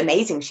that shift,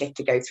 amazing shift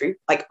to go through.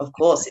 Like, of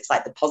course, it's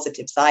like the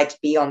positive side to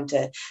be on,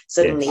 to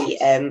suddenly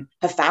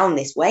have found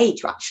this way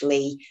to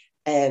actually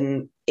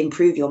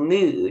improve your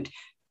mood.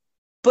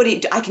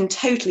 But I can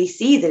totally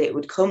see that it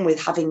would come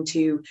with having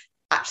to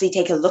actually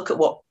take a look at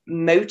what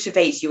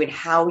motivates you and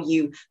how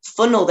you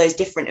funnel those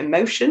different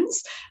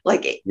emotions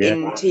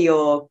into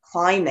your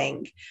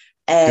climbing.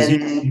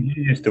 You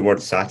used the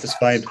word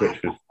satisfied,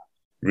 which was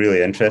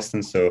really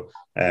interesting. So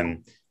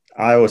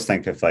I always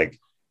think of like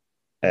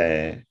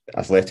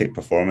athletic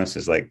performance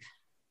as like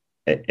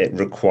it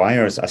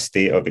requires a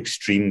state of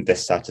extreme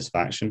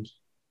dissatisfaction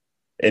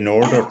in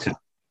order to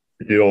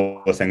do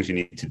all the things you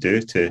need to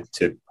do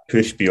to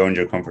push beyond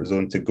your comfort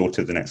zone, to go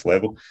to the next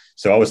level.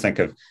 So I always think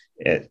of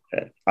it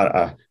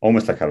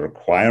almost like a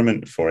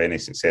requirement for any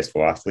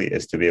successful athlete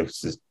is to be able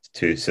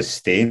to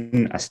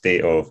sustain a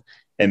state of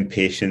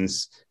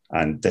impatience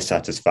and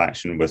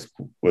dissatisfaction with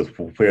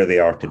where they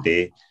are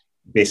today,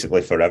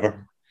 basically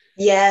forever.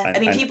 Yeah,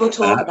 people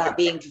talk about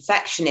being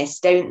perfectionists,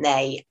 don't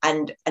they?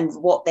 And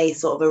what they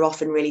sort of are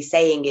often really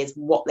saying is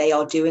what they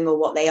are doing or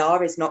what they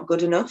are is not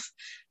good enough.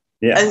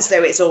 Yeah. And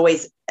so it's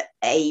always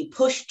a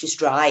push to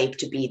strive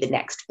to be the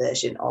next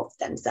version of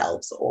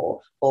themselves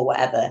or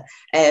whatever.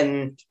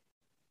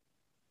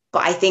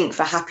 But I think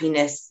for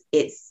happiness,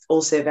 it's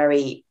also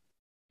I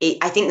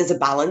think there's a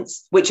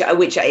balance, which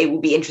it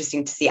will be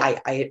interesting to see.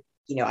 I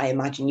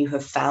imagine you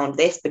have found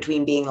this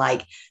between being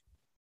like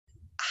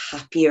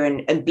happier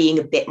and being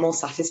a bit more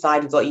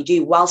satisfied with what you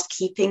do, whilst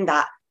keeping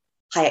that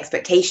high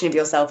expectation of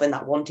yourself and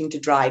that wanting to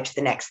drive to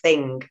the next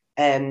thing.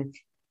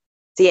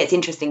 So it's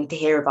interesting to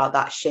hear about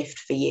that shift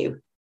for you.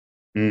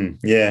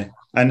 Yeah,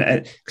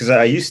 and because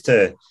I used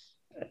to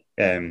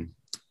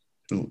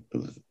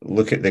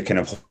look at the kind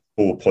of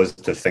whole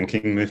positive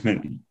thinking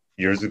movement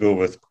years ago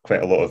with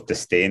quite a lot of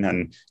disdain,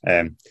 and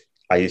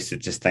I used to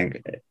just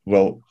think,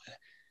 well,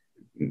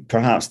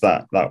 perhaps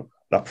that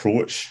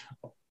approach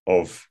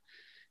of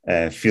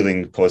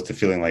feeling positive,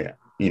 feeling like,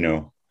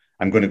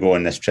 I'm going to go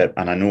on this trip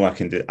and I know I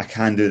can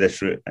do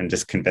this route, and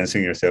just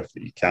convincing yourself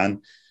that you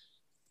can.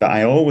 But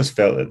I always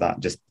felt that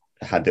just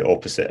had the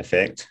opposite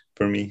effect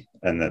for me,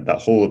 and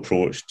that whole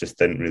approach just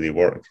didn't really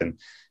work.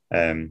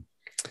 And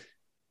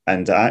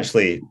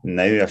actually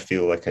now I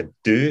feel like I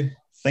do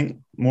think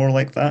more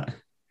like that,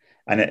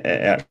 and it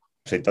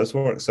actually does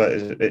work. So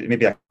it may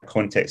be a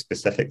context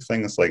specific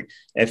thing. It's like,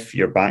 if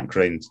your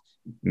background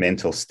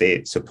mental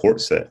state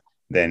supports it,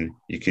 then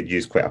you could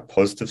use quite a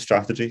positive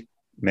strategy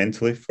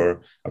mentally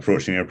for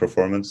approaching your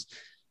performance.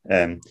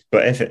 But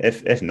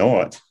if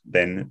not,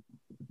 then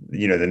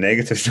the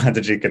negative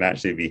strategy can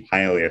actually be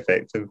highly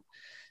effective.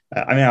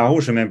 I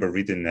always remember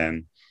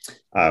reading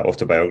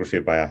autobiography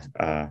by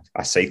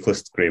a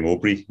cyclist, Graham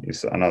Aubrey,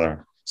 who's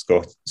another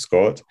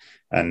Scot,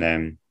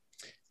 and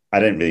I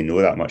didn't really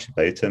know that much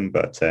about him,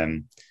 but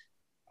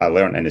I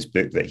learned in his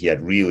book that he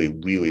had really,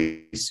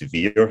 really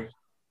severe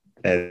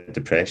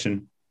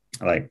depression.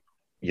 It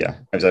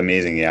was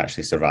amazing he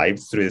actually survived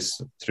through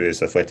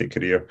his athletic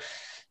career.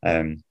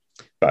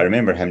 But I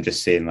remember him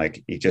just saying,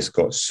 like, he just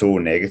got so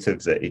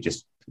negative that he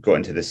just got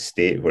into this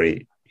state where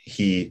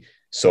he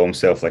saw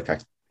himself like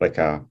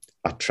a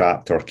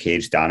trapped or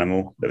caged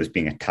animal that was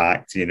being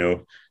attacked,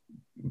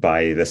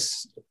 by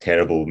this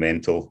terrible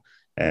mental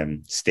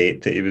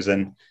state that he was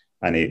in,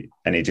 and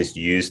he just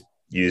used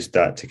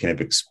that to kind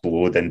of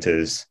explode into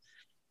his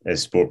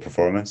sport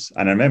performance.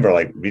 And I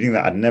remember reading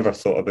that. I'd never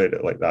thought about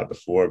it like that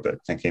before,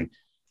 but thinking,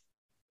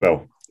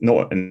 well,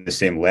 not in the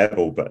same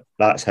level, but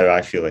that's how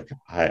I feel like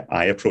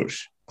I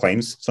approach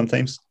climbs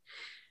sometimes.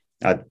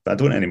 I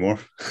don't anymore.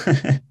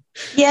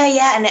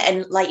 Yeah.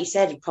 And like you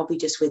said, probably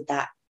just with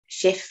that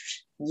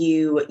shift,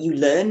 you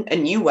learn a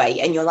new way,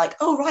 and you're like,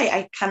 oh, right,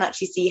 I can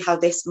actually see how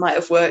this might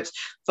have worked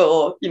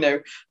for,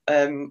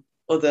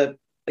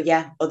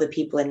 other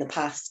people in the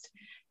past.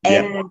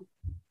 Yeah.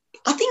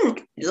 I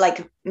think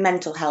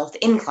mental health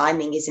in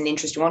climbing is an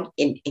interesting one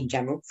in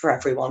general for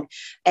everyone.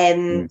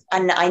 And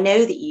I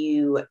know that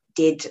you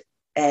did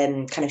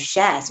kind of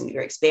share some of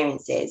your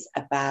experiences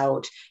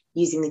about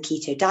using the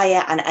keto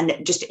diet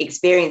and just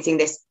experiencing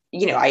this,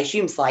 I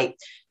assume slight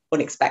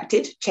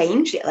unexpected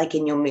change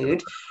in your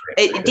mood.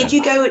 Did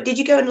you go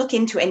and look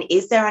into it, and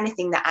is there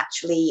anything that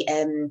actually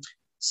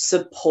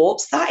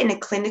supports that in a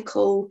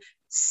clinical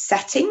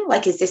setting?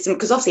 Is this,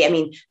 because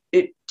obviously,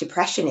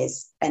 depression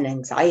and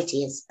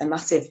anxiety is a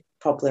massive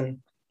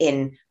problem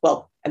in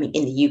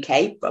the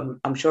UK, but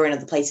I'm sure in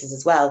other places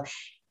as well.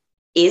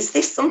 Is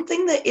this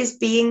something that is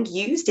being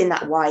used in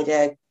that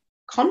wider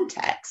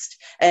context?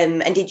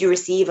 And did you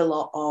receive a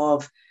lot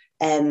of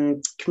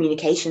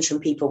communications from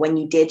people when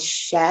you did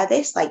share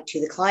this, to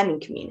the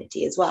climbing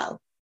community as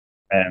well?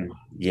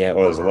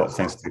 There's a lot of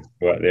things to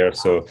go out there.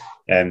 So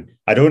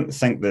I don't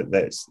think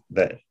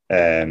that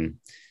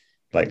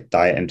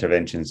diet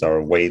interventions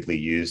are widely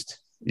used,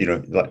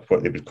 like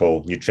what they would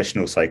call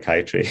nutritional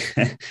psychiatry.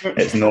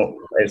 It's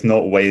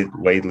not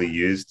widely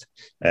used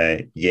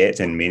yet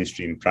in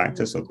mainstream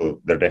practice, although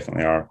there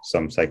definitely are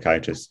some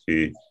psychiatrists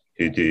who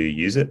do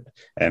use it.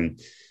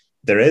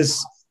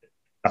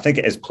 I think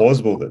it is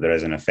plausible that there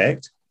is an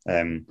effect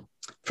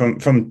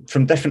from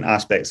different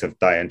aspects of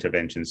diet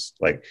interventions.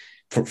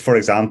 For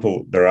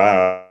example, there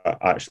are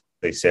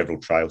actually several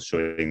trials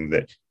showing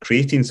that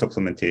creatine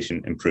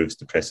supplementation improves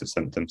depressive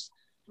symptoms.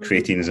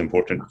 Creatine is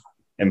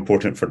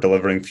important for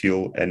delivering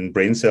fuel in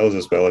brain cells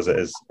as well as it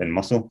is in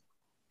muscle.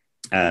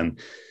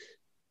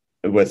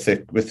 With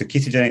the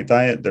ketogenic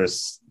diet,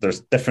 there's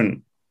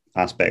different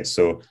aspects.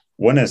 So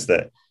one is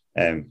that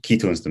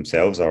ketones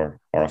themselves are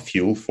a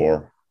fuel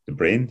for the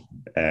brain.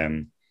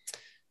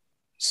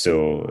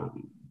 So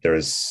there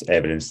is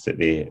evidence that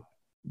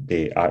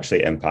they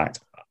actually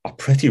impact a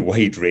pretty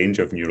wide range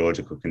of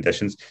neurological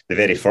conditions. The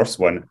very first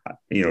one,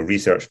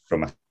 research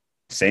from a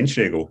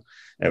century ago,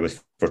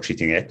 was for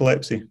treating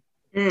epilepsy,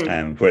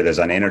 where there's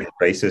an energy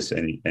crisis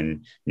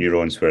in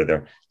neurons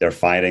where they're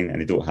firing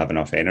and they don't have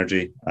enough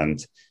energy,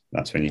 and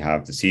that's when you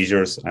have the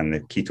seizures, and the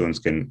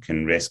ketones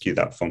can rescue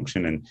that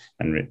function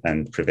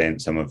and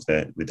prevent some of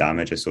the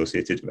damage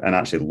associated and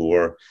actually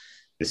lower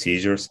the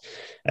seizures.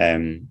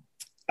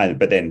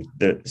 But then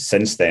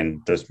since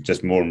then, there's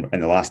just more.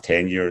 In the last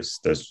 10 years,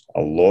 there's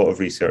a lot of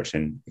research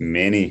in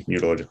many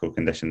neurological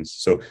conditions.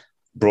 So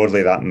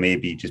broadly, that may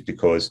be just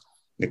because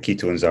the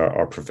ketones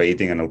are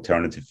providing an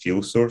alternative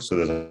fuel source. So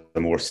there's a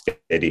more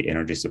steady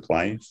energy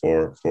supply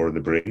for the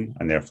brain,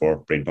 and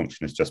therefore brain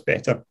function is just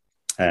better.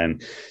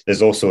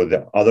 There's also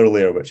the other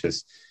layer, which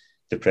is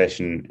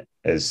depression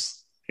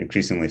is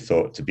increasingly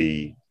thought to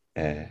be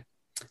an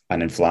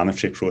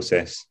inflammatory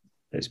process.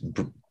 It's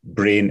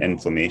brain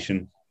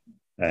inflammation,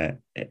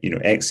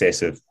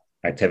 excessive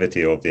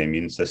activity of the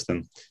immune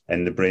system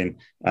in the brain.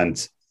 And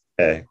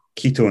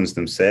ketones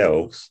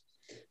themselves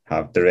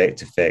have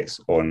direct effects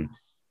on,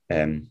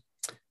 how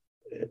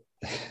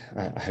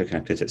can I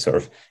put it, sort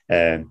of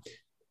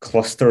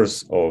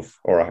clusters of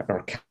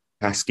or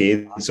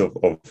cascades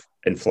of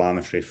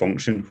inflammatory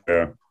function,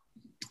 where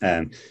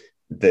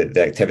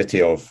the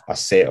activity of a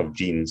set of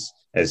genes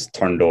is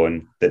turned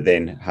on that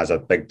then has a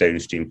big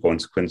downstream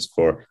consequence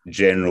for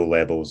general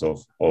levels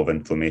of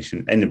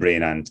inflammation in the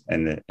brain and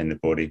in the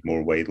body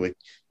more widely.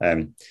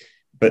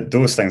 But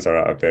those things are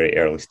at a very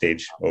early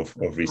stage of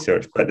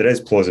research. But there is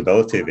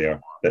plausibility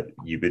there that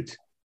you would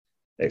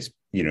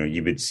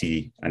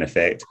see an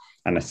effect.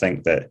 And I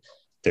think that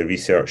the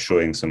research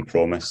showing some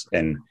promise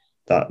in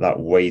that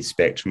wide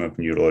spectrum of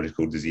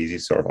neurological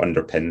diseases sort of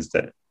underpins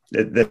that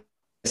this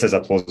is a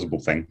plausible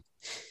thing.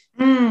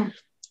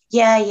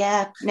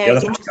 Yeah. No,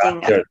 it's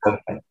interesting.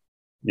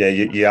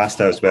 You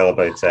asked as well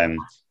about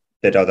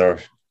did other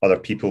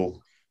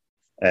people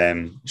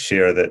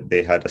share that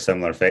they had a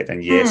similar effect,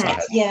 and yes,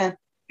 I had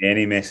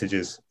many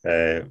messages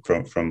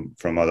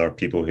from other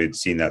people who'd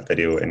seen that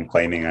video in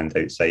climbing and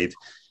outside,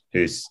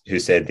 who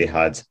said they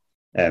had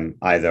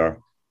either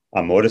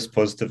a modest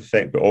positive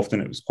effect, but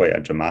often it was quite a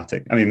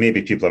dramatic. I mean,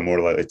 maybe people are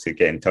more likely to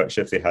get in touch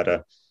if they had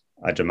a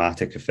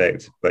dramatic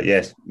effect, but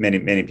yes,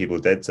 many people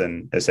did,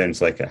 and it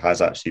sounds like it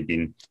has actually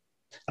been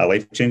a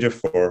life changer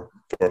for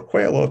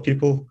quite a lot of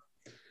people,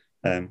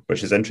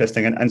 which is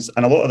interesting. And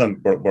a lot of them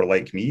were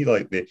like me,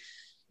 like they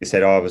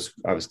said, I was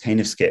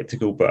kind of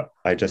skeptical, but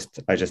I just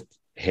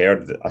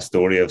heard a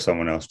story of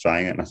someone else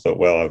trying it, and I thought,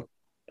 well,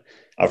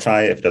 I'll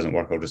try it. If it doesn't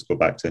work, I'll just go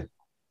back to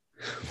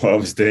what I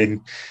was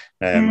doing,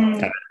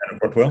 and it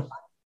worked well.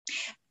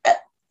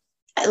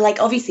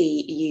 Like, obviously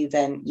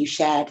you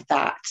shared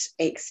that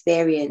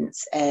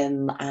experience,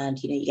 and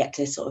you get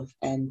to sort of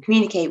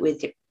communicate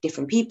with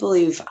different people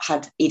who've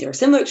had either a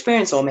similar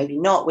experience or maybe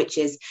not, which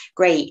is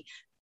great.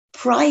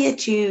 Prior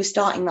to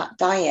starting that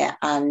diet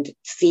and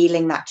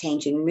feeling that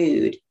change in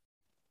mood,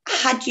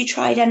 had you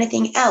tried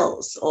anything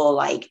else or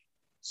like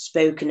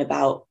spoken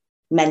about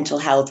mental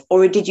health,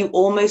 or did you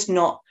almost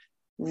not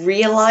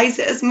realize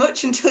it as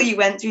much until you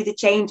went through the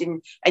change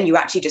and you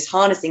actually just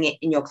harnessing it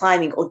in your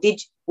climbing? Or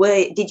did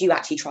you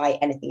actually try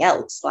anything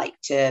else, like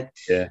to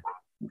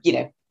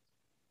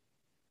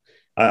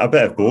a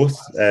bit of both?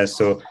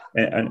 So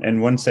in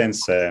one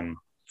sense,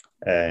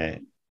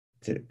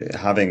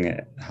 having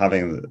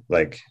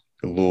like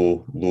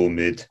low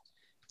mood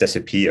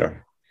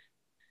disappear,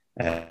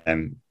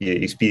 you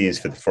experience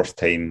for the first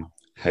time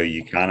how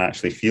you can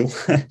actually feel.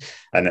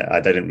 And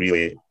I didn't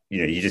really,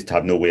 you just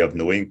have no way of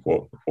knowing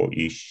what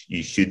you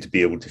should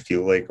be able to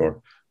feel like,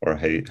 or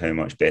how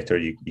much better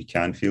you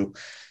can feel.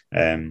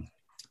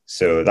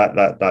 So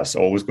that's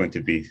always going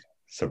to be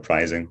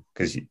surprising,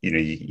 because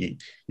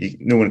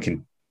no one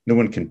can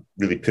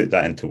really put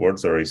that into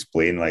words or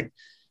explain like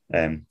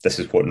this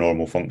is what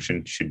normal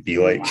function should be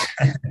like.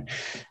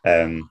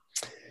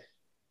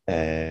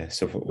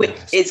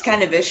 It's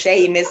kind of a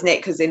shame, isn't it?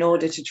 Because in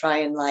order to try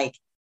and I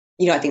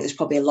think there's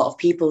probably a lot of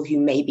people who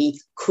maybe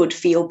could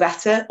feel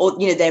better, or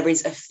there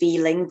is a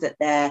feeling that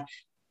their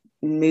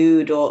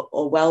mood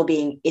or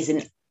well-being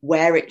isn't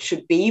where it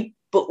should be,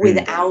 but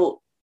without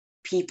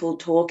people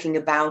talking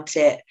about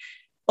it.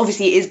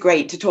 Obviously it is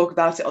great to talk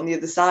about it on the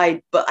other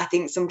side, but I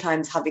think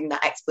sometimes having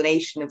that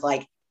explanation of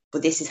like,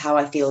 but this is how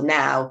I feel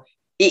now,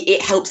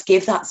 it helps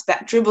give that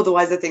spectrum.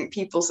 Otherwise I think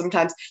people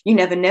sometimes, you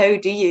never know,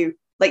 do you?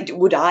 Like,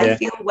 would I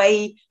feel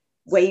way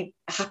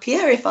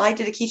happier if I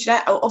did a keto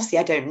diet? Obviously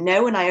I don't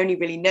know, and I only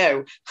really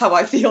know how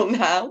I feel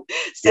now,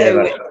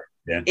 so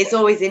it's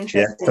always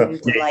interesting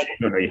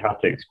to you have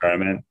to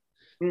experiment.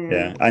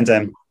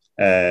 And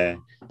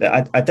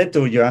I did,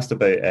 though, you asked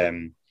about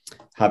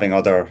having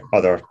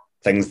other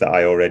things that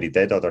I already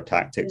did, other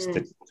tactics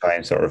to try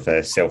and sort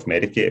of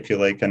self-medicate, if you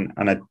like, and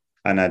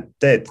I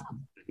did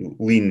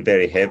lean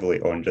very heavily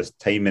on just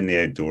time in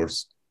the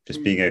outdoors,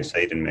 just being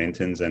outside in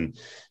mountains, and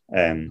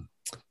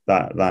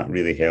that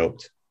really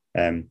helped.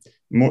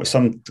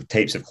 Some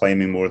types of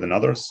climbing more than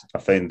others. I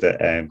found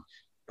that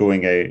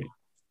going out,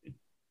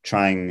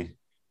 trying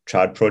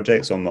trad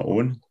projects on my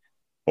own,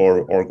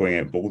 or going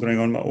out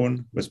bouldering on my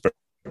own was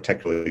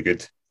particularly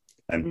good.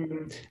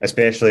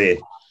 Especially,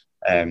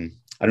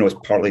 I know it's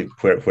partly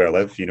where I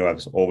live. I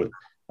was always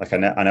like, I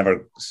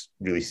never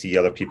really see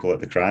other people at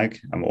the crag.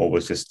 I'm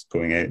always just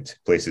going out to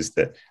places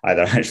that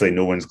either actually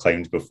no one's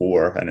climbed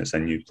before and it's a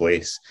new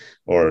place,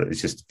 or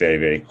it's just very,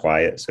 very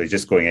quiet. So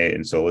just going out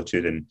in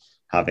solitude and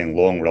having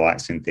long,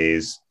 relaxing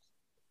days,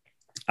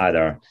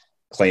 either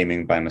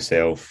climbing by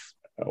myself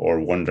or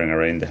wandering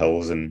around the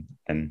hills and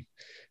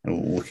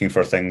looking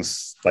for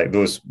things like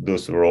those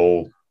were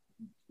all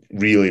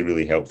really,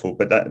 really helpful.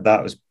 But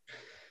that was,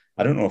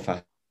 I don't know if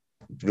I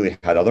really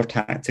had other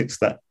tactics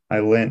that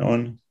I went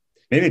on.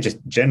 Maybe just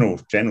general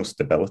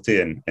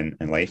stability in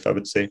life, I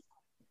would say,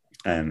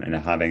 and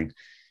having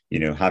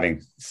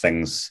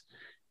things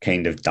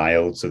kind of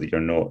dialed so that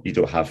you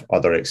don't have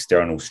other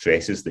external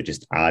stresses that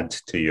just add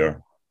to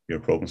your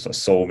problems.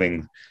 So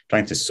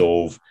trying to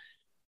solve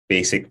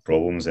basic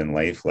problems in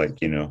life, like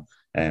how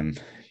I'm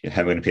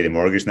going to pay the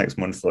mortgage next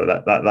month, or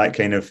that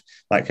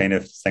kind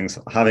of things.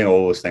 Having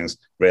all those things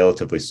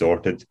relatively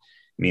sorted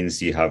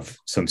means you have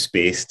some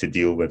space to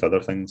deal with other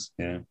things.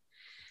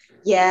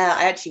 Yeah,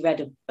 I actually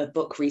read a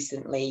book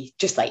recently,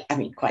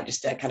 quite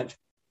just a kind of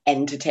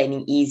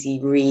entertaining, easy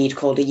read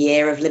called A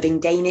Year of Living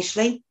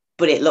Danishly,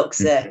 but it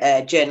looks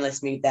at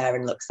journalists move there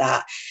and looks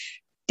at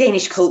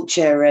Danish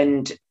culture,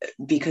 and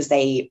because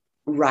they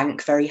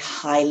rank very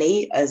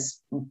highly as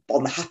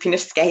on the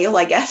happiness scale,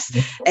 I guess.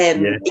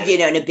 You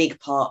know, and a big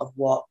part of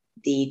what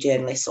the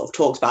journalist sort of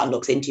talks about and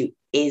looks into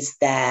is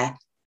their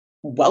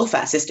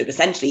welfare system,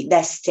 essentially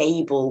their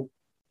stable,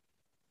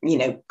 you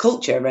know,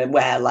 culture,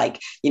 where, like,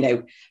 you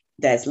know,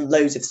 there's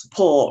loads of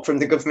support from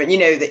the government, you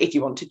know, that if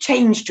you want to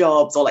change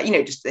jobs, or, like, you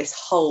know, just this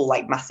whole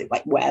like massive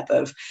like web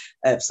of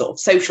sort of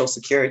social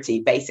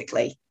security,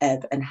 basically,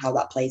 and how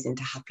that plays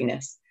into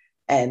happiness.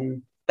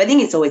 But I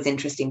think it's always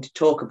interesting to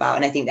talk about,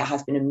 and I think there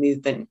has been a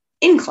movement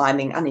in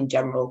climbing and in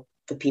general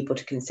for people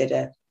to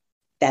consider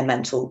their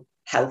mental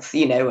health,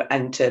 you know,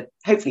 and to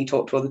hopefully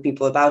talk to other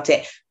people about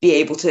it, be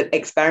able to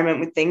experiment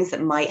with things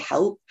that might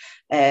help.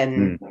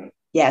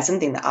 Yeah,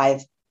 something that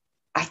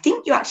I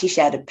think you actually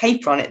shared a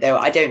paper on it, though.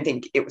 I don't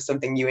think it was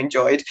something you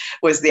enjoyed,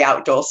 was the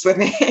outdoor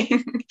swimming,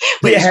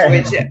 which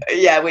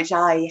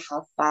I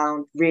have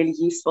found really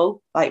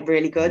useful, like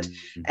really good.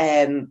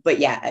 But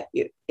yeah,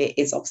 it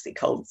is obviously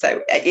cold,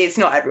 so it's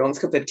not everyone's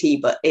cup of tea,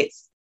 but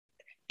it's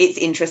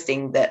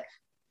interesting that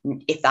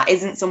if that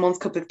isn't someone's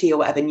cup of tea or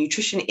whatever,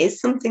 nutrition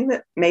is something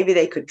that maybe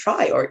they could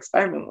try or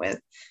experiment with.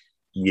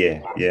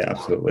 Yeah,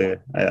 absolutely.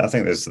 I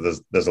think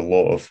there's a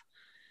lot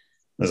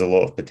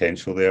of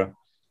potential there.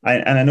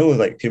 I know,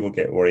 like, people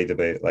get worried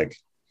about, like,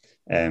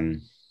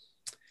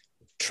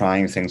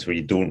 trying things where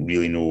you don't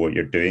really know what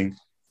you're doing.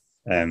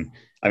 I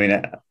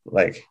mean,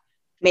 like,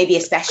 maybe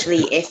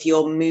especially if you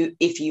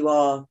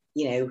are,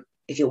 you know,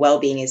 if your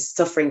well-being is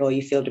suffering or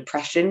you feel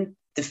depression,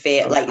 the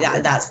fear, like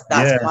that's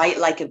quite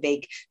like a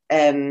big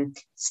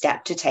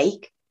step to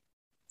take.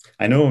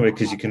 I know,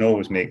 because you can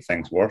always make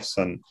things worse,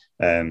 and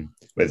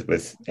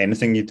with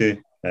anything you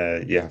do,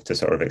 you have to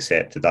sort of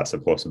accept that that's a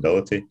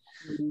possibility.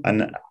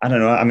 And I don't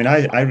know, I mean,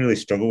 I really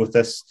struggle with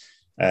this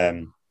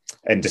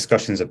in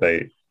discussions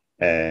about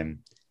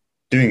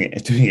doing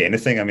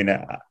anything. I mean,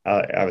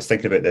 I was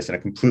thinking about this in a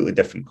completely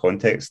different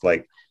context,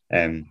 like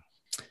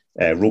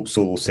rope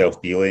solo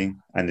self-belaying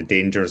and the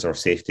dangers or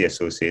safety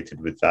associated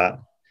with that.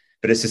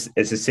 But it's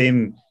the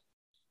same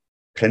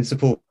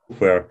principle,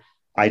 where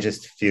I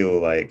just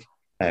feel like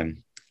I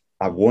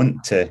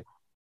want to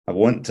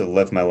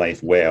live my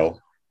life well.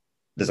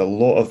 There's a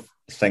lot of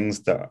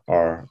things that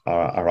are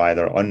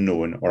either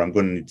unknown, or I'm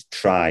going to need to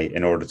try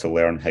in order to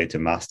learn how to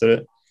master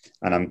it,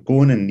 and I'm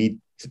going to need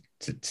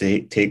to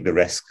take the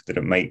risk that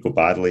it might go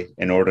badly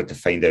in order to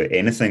find out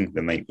anything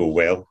that might go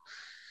well.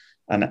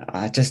 And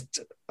I just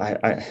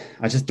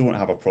don't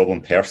have a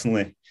problem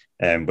personally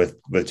with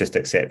just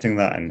accepting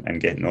that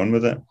and getting on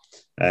with it.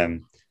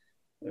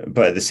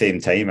 But at the same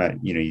time,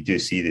 you know, you do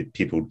see that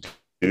people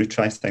do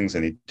try things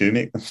and they do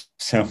make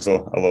themselves a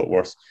lot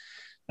worse.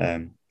 I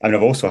mean,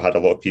 I've also had a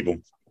lot of people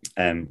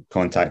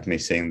contact me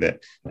saying that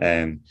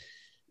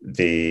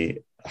they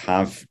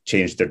have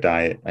changed their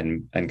diet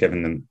and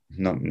given them,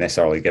 not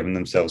necessarily given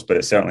themselves, but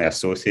it's certainly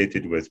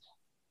associated with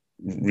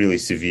really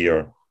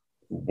severe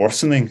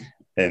worsening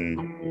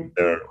in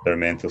their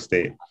mental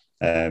state,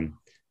 and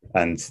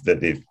that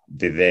they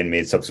then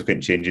made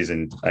subsequent changes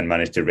and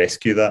managed to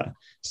rescue that.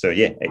 So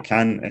yeah, it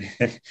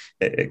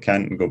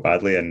can go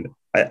badly, and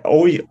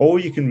all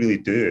you can really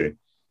do,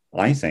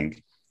 I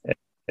think,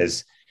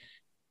 is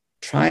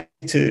try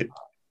to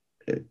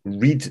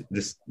read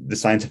the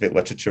scientific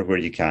literature where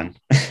you can.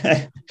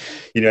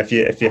 You know, if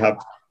you have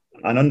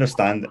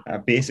a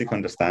basic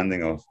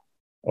understanding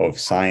of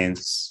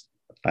science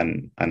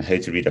and how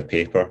to read a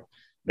paper,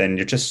 then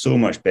you're just so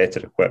much better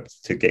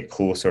equipped to get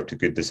closer to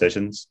good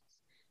decisions.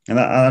 And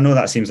I know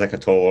that seems like a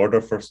tall order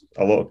for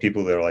a lot of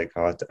people. They're like,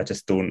 oh, I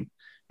just don't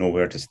know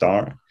where to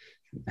start.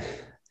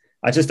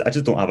 I just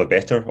don't have a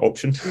better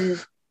option.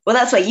 Well,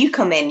 that's where you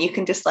come in. You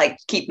can just like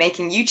keep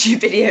making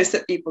YouTube videos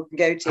that people can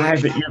go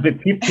to.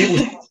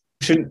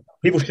 But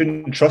people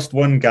shouldn't trust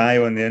one guy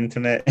on the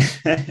internet.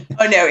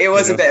 Oh no, it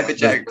was a bit of a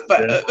joke,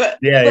 but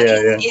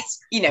it's,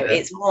 you know,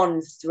 it's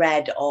one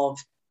thread of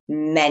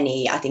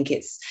many. I think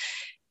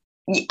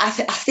I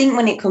think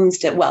when it comes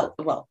to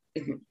well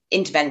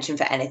intervention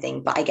for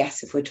anything, but I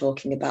guess if we're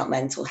talking about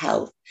mental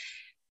health,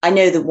 I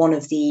know that one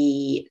of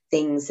the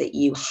things that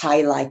you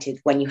highlighted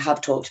when you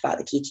have talked about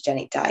the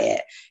ketogenic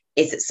diet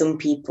is that some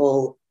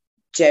people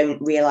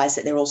don't realize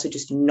that they're also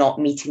just not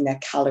meeting their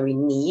calorie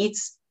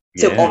needs.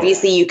 So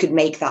obviously you could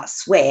make that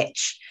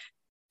switch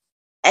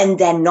and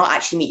then not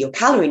actually meet your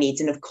calorie needs.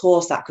 And of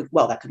course that could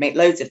make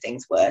loads of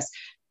things worse.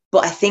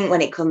 But I think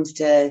when it comes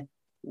to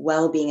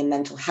well-being and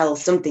mental health,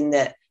 something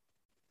that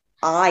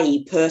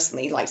I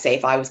personally, like, say,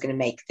 if I was going to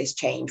make this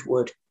change,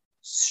 would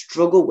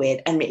struggle with,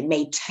 and it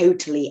may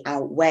totally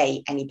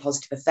outweigh any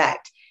positive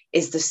effect,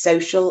 is the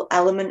social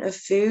element of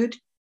food.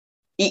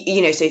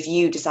 You know, so if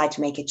you decide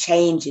to make a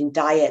change in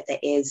diet that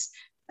is,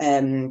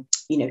 you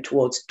know,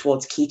 towards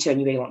keto, and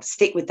you really want to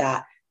stick with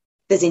that,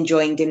 there's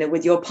enjoying dinner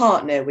with your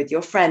partner, with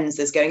your friends,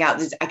 there's going out.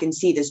 I can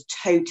see there's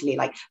totally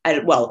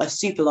a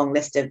super long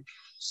list of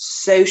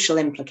social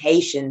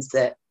implications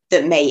that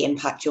that may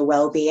impact your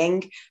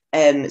well-being.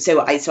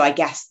 So I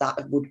guess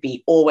that would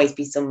always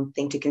be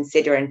something to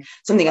consider. And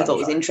something I thought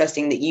was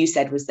interesting that you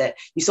said was that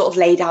you sort of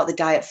laid out the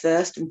diet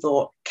first and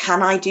thought,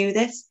 can I do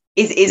this?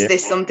 Is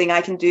this something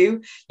I can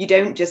do? You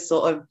don't just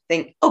sort of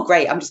think, oh,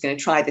 great, I'm just going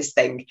to try this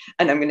thing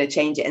and I'm going to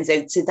change it.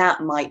 And so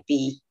that might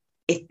be,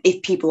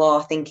 if people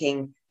are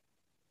thinking,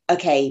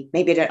 okay,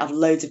 maybe I don't have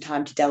loads of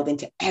time to delve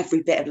into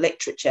every bit of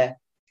literature,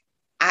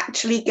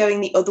 actually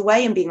going the other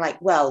way and being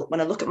like, well, when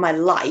I look at my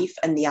life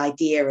and the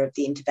idea of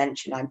the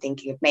intervention I'm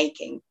thinking of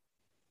making,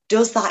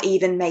 does that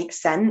even make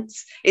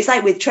sense? It's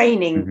like with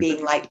training,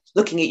 being like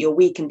looking at your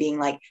week and being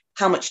like,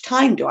 how much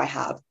time do I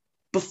have?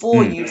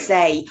 Before you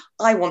say,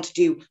 I want to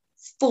do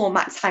 4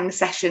 max hang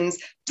sessions,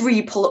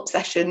 3 pull-up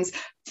sessions,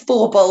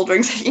 4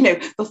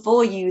 bouldering,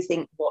 before you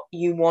think what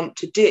you want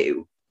to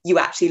do, you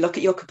actually look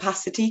at your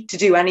capacity to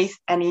do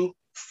anything.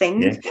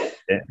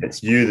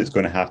 It's you that's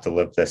going to have to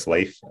live this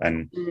life,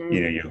 and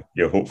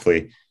you're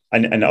hopefully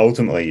and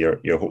ultimately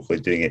you're hopefully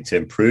doing it to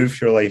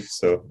improve your life,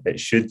 so it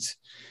should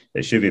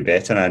be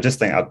better. And I just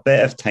think a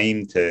bit of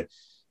time to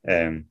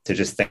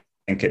just think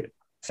it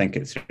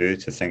through,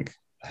 to think,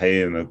 how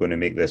am I going to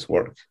make this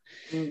work?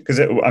 Because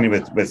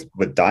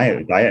with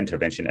diet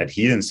intervention,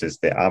 adherence is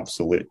the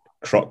absolute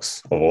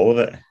crux of all of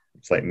it.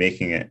 It's like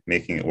making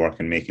it work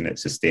and making it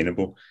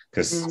sustainable,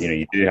 because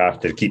you do have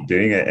to keep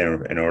doing it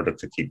in order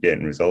to keep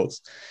getting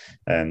results.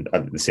 And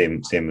the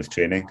same with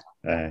training.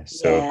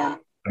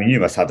 You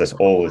must have this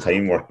all the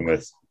time working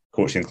with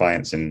coaching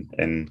clients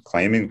in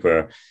climbing,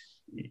 where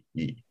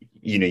you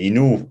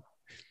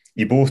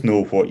both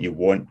know what you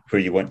want,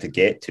 where you want to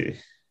get to,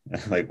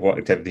 like what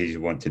activities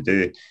you want to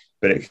do,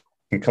 but it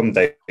can come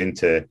down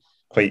to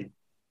quite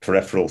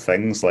peripheral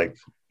things like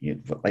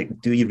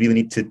do you really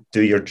need to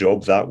do your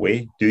job that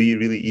way? Do you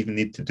really even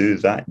need to do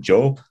that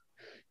job?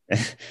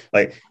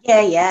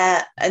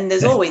 And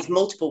there's always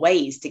multiple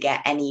ways to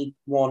get any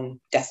one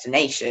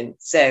destination.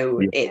 So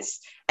it's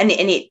and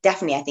it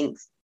definitely, I think,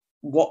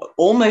 what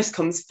almost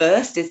comes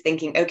first is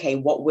thinking, okay,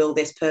 what will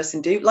this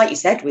person do? Like you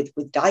said, with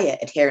diet,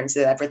 adherence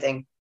is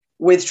everything.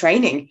 With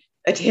training,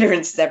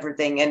 adherence is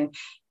everything. And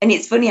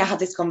it's funny, I had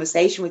this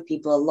conversation with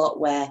people a lot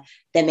where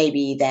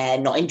they're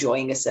not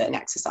enjoying a certain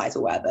exercise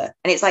or whatever,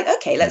 and it's like,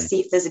 okay, let's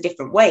see if there's a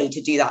different way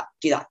to do that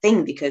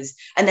thing,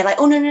 and they're like,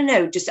 oh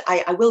no, just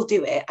I will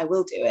do it.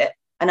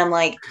 And I'm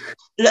like,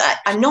 look,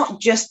 I'm not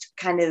just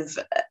kind of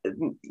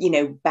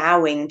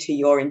bowing to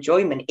your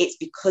enjoyment. It's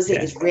because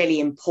it is really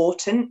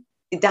important.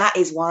 That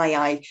is why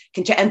I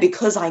can check, and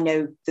because I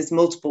know there's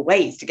multiple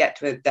ways to get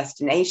to a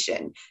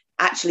destination,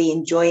 actually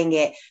enjoying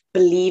it,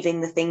 believing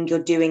the thing you're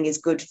doing is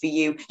good for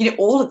you,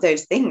 all of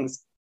those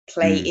things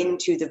play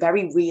into the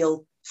very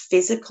real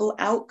physical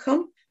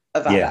outcome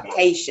of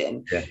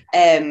adaptation.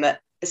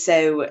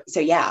 So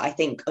I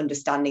think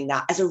understanding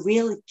that as a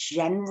real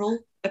general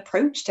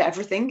approach to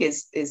everything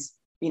is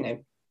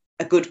a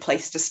good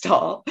place to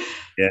start.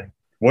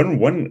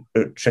 One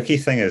tricky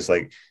thing is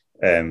like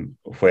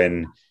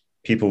when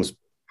people's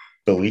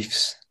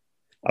beliefs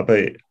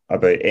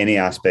about any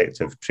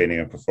aspect of training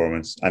and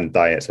performance, and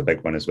diet's a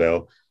big one as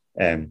well,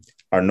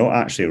 are not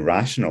actually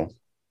rational,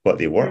 but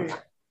they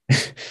work.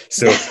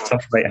 So some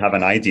might have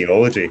an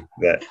ideology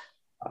that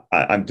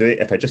I'm doing,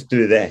 if I just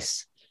do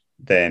this,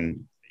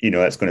 then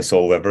it's going to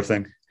solve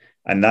everything,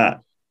 and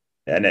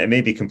it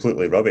may be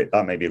completely rubbish.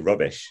 That may be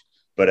rubbish,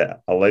 but it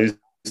allows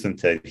them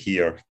to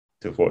adhere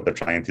to what they're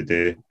trying to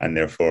do, and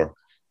therefore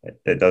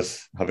it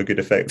does have a good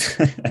effect.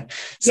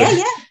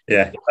 Totally.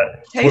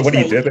 What do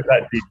you do about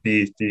that?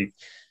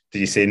 Do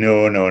you say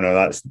no,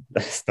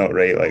 that's not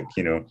right? Like,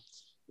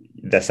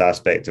 this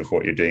aspect of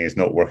what you're doing is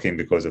not working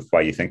because of why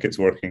you think it's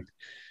working.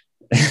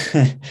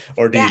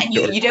 Or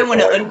you don't want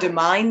to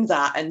undermine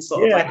that and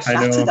sort of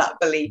shatter that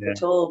belief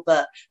at all.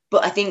 But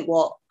I think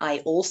what I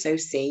also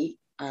see,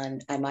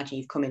 and I imagine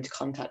you've come into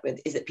contact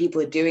with, is that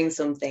people are doing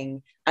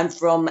something, and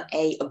from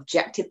a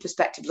objective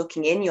perspective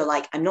looking in, you're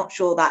like, I'm not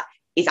sure that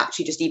is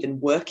actually just even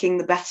working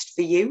the best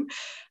for you.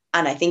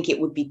 And I think it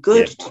would be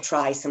good to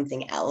try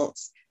something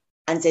else.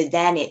 And so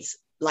then it's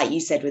like you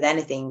said with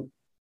anything,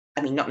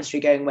 I mean, not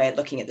necessarily going where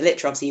looking at the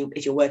literature, obviously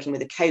if you're working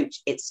with a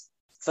coach, it's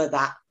for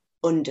that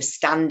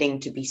understanding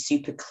to be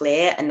super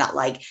clear, and that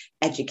like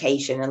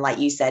education. And like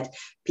you said,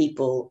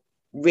 people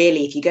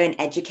really, if you go and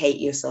educate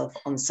yourself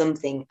on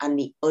something and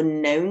the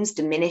unknowns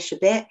diminish a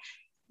bit,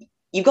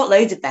 you've got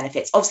loads of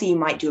benefits. Obviously you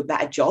might do a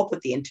better job with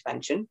the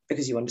intervention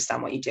because you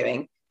understand what you're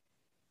doing,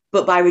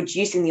 but by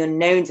reducing the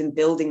unknowns and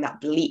building that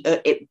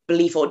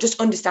belief or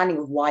just understanding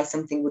of why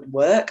something would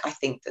work, I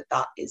think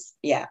that is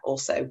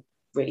also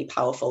really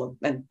powerful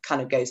and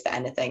kind of goes for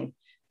anything.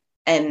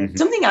 And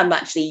something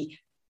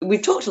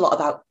we've talked a lot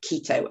about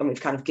keto, and we've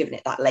kind of given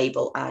it that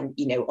label. And,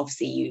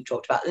 obviously you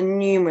talked about the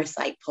numerous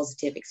like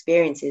positive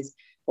experiences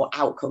or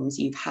outcomes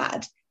you've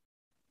had.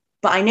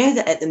 But I know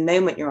that at the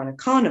moment you're on a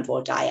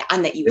carnivore diet,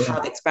 and that you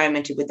have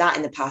experimented with that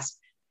in the past.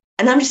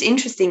 And I'm just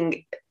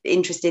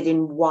interested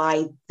in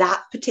why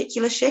that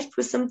particular shift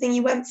was something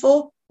you went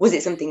for. Was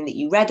it something that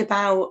you read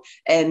about?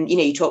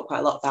 You talk quite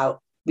a lot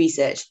about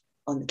research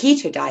on the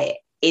keto diet.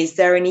 is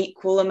there an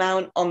equal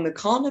amount on the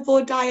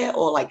carnivore diet,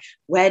 or like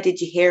where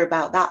did you hear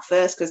about that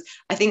first? Because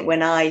I think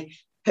when I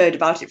heard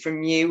about it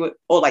from you,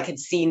 or like had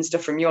seen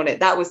stuff from you on it,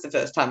 that was the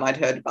first time I'd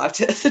heard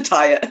about it as a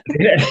diet.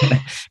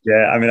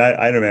 Yeah, I mean,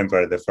 I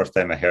remember the first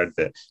time I heard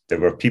that there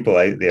were people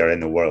out there in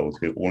the world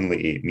who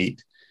only ate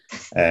meat.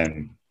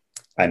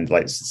 And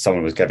like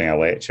someone was giving a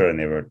lecture and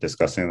they were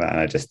discussing that, and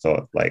I just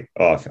thought like,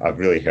 oh, I've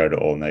really heard it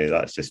all now.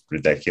 That's just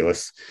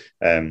ridiculous.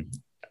 And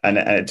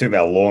it took me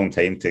a long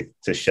time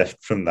to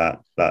shift from that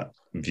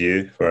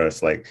view, where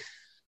it's like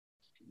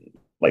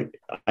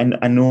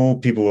I know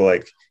people will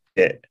like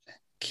get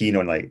keen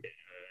on like,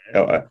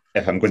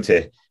 if I'm going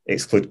to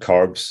exclude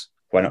carbs,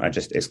 why don't I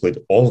just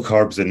exclude all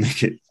carbs and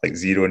make it like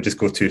zero and just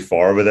go too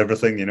far with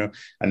everything, you know?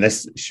 And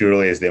this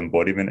surely is the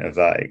embodiment of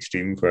that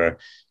extreme, where,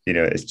 you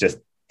know, it's just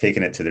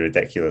taking it to the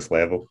ridiculous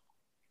level.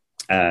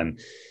 And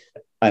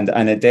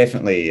it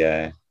definitely,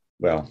 there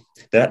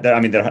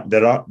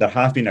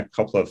have been a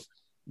couple of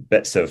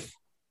bits of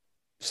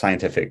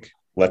scientific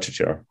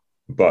literature,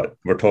 but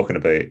we're talking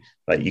about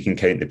like you can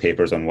count the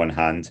papers on one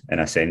hand in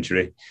a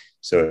century.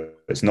 So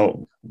it's not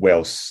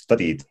well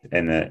studied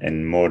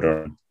in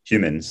modern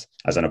humans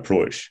as an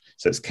approach.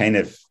 So it's kind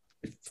of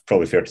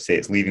probably fair to say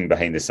it's leaving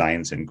behind the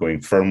science and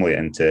going firmly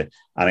into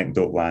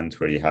anecdote land,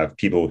 where you have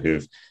people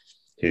who've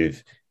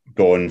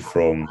gone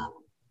from,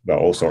 well,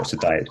 all sorts of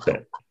diets,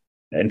 but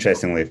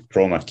interestingly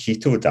from a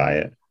keto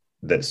diet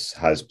that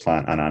has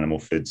plant and animal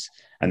foods,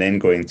 and then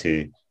going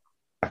to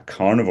a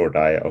carnivore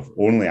diet of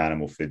only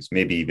animal foods,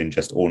 maybe even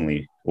just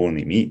only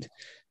meat,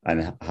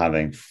 and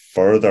having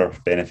further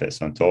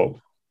benefits on top.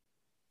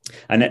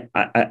 And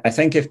I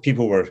think if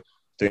people were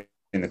doing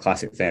the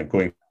classic thing of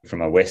going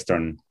from a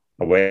Western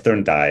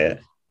diet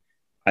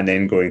and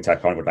then going to a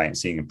carnivore diet and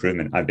seeing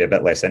improvement, I'd be a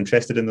bit less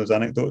interested in those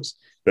anecdotes.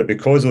 But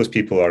because those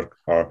people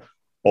are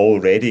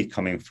already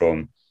coming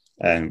from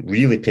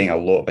really paying a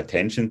lot of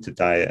attention to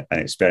diet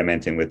and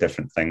experimenting with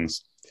different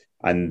things,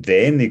 and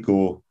then they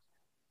go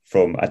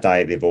from a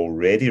diet they've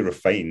already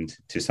refined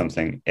to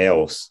something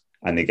else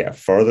and they get a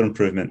further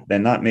improvement,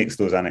 then that makes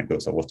those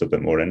anecdotes a little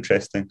bit more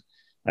interesting.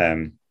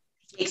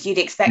 You'd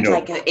expect, you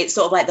know, it's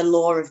sort of like the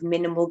law of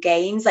minimal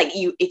gains. Like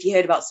if you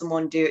heard about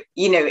someone do,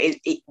 you know,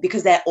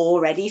 because they're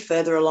already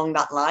further along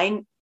that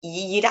line,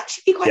 you'd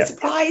actually be quite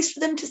surprised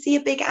for them to see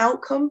a big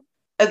outcome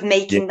of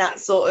making that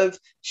sort of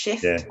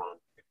shift.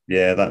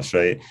 Yeah, that's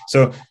right.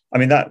 So, I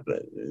mean,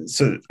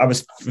 so I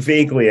was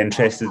vaguely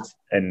interested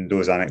in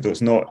those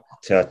anecdotes, not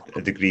to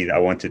a degree that I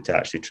wanted to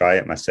actually try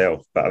it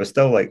myself, but I was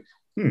still like,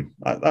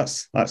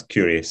 that's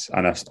curious.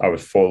 And I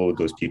would follow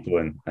those people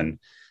and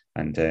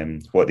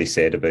what they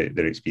said about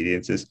their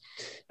experiences.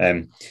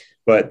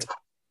 But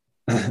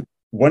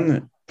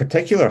one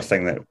particular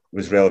thing that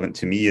was relevant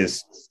to me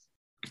is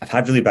I've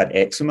had really bad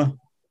eczema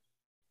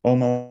all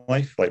my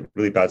life, like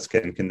really bad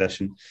skin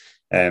condition.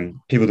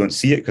 People don't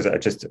see it because it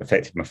just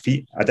affected my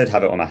feet. I did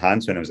have it on my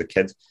hands when I was a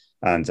kid,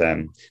 but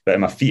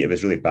in my feet it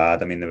was really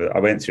bad. I mean, I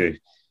went through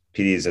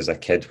periods as a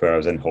kid where I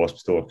was in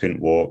hospital, I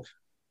couldn't walk,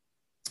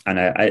 and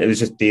it was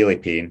just daily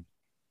pain,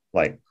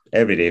 like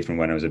every day from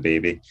when I was a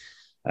baby.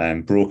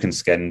 Broken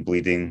skin,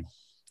 bleeding,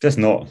 just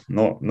not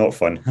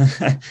fun.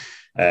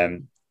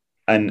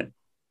 And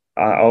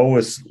I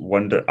always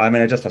wonder, I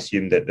mean, I just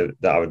assumed that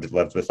I would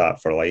live with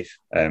that for life.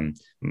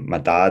 My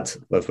dad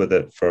lived with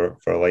it for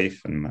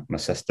life, and my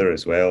sister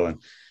as well.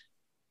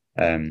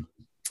 And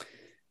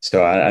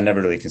so I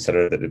never really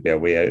considered that there'd be a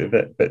way out of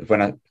it. But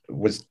when I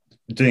was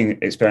doing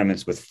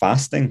experiments with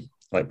fasting,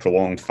 like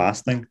prolonged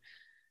fasting,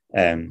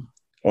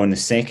 on the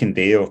second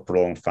day of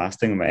prolonged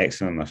fasting, my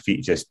eczema on my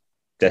feet just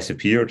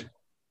disappeared.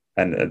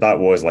 And that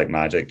was like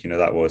magic, you know,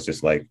 that was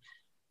just like,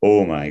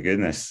 oh my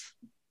goodness.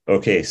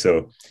 Okay,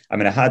 so, I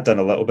mean, I had done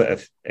a little bit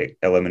of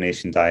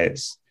elimination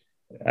diets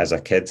as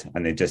a kid,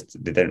 and they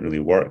didn't really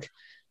work.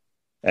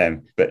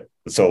 But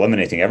so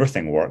eliminating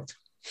everything worked.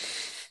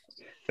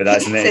 But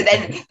that's so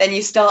then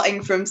you're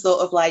starting from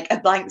sort of like a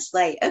blank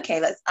slate.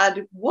 Okay, let's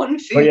add one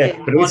food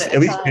in. But at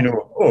least you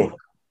know, oh,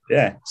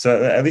 yeah.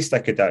 So at least I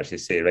could actually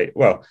say, right,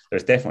 well,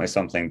 there's definitely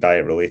something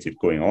diet related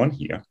going on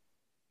here.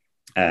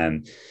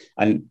 And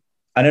I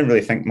didn't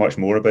really think much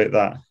more about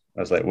that. I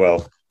was like,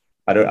 well,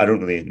 I don't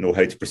really know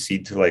how to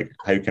proceed to, like,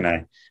 how can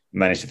I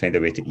manage to find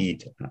a way to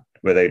eat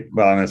without,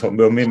 well, I thought,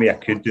 well, maybe I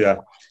could do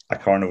a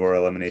carnivore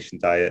elimination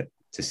diet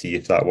to see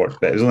if that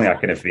worked, but it was only a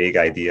kind of vague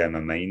idea in my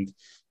mind.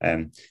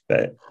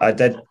 But I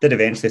did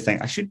eventually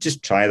think I should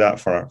just try that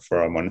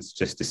for a month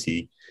just to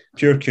see,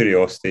 pure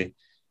curiosity.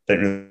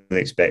 Didn't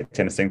really expect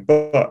anything,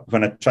 but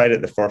when I tried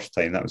it the first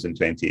time, that was in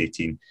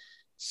 2018,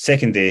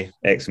 second day,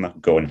 eczema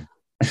gone.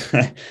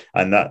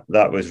 And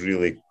that was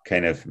really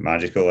kind of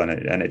magical, and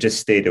it just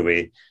stayed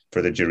away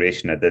for the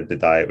duration I did the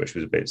diet, which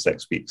was about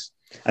 6 weeks,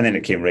 and then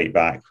it came right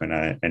back when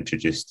I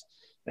introduced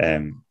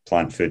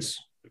plant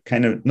foods,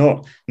 kind of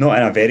not in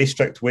a very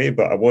strict way,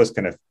 but I was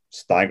kind of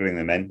staggering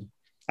them in.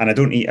 And I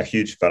don't eat a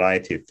huge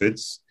variety of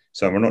foods,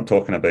 so we're not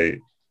talking about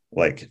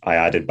like I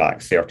added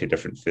back 30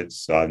 different foods,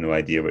 so I have no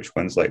idea which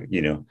ones. Like,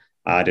 you know,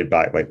 I added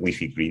back like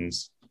leafy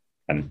greens,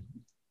 and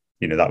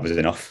you know, that was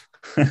enough.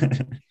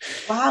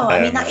 Wow,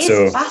 I mean, that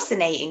So is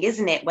fascinating,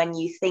 isn't it? When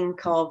you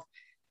think of,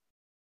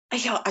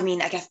 I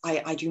mean, I guess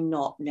I do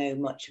not know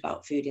much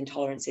about food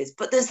intolerances,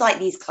 but there's like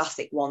these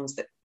classic ones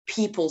that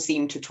people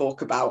seem to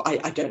talk about.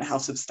 I don't know how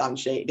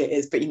substantiated it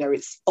is, but,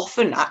 it's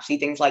often actually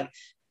things like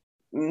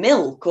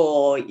milk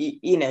or,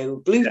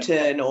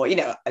 gluten or,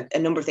 a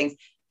number of things.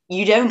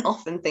 You don't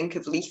often think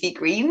of leafy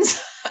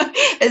greens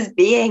as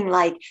being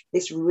like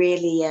this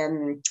really, I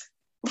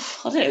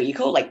don't know, you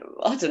call it, like,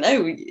 I don't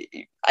know.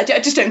 I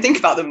just don't think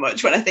about them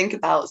much when I think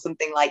about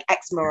something like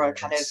eczema or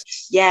kind of,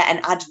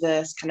 an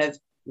adverse kind of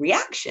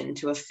reaction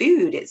to a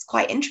food. It's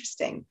quite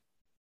interesting.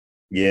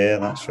 yeah,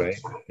 that's right.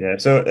 Yeah,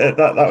 so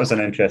that was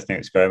an interesting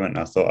experiment.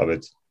 I thought I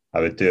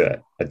would do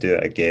it. I'd do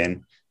it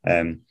again.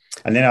 And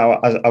then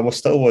I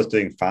still was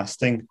doing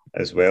fasting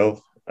as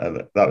well.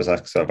 That was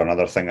a sort of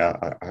another thing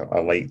I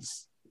liked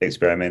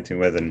experimenting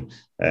with, and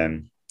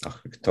I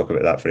could talk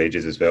about that for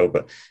ages as well.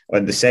 But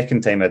on the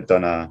second time, I'd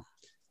done a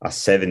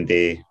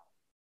 7-day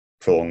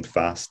prolonged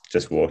fast,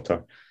 just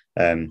water.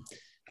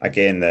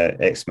 Again, the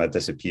eczema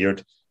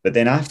disappeared. But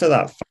then after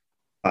that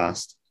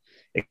fast,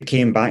 it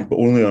came back, but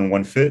only on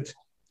one foot.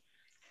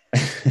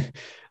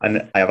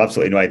 And I have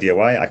absolutely no idea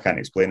why. I can't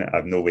explain it. I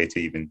have no way to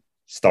even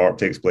start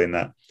to explain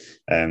that.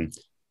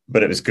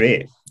 But it was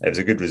great. It was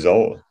a good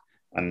result.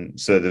 And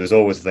so there was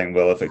always the thing,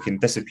 well, if it can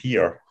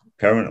disappear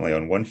permanently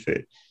on one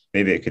foot,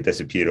 maybe it could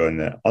disappear on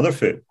the other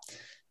foot.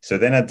 So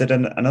then I did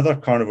another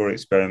carnivore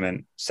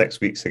experiment,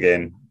 6 weeks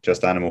again,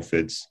 just animal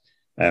foods.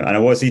 And I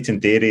was eating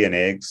dairy and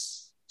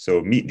eggs.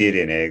 So meat,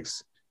 dairy and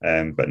eggs,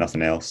 but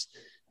nothing else.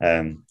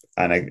 And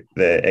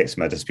the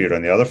eczema disappeared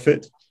on the other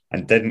foot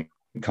and didn't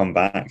come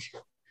back.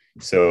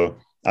 So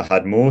I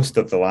had most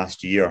of the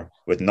last year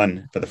with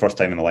none for the first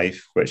time in my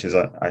life, which is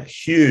a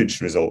huge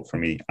result for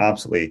me.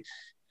 Absolutely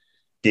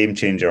game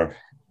changer.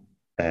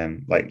 I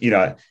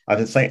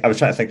was trying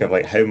to think of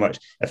like how much,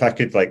 if I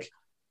could like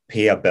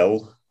pay a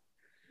bill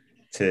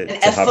to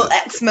have full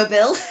eczema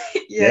bill.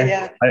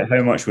 yeah.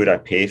 How much would I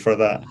pay for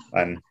that?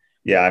 And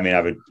yeah, I mean,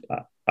 I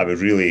would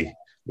really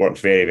work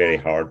very, very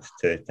hard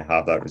to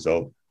have that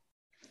result.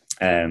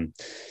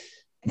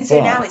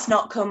 So now it's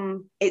not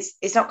come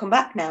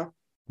back now.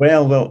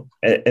 Well,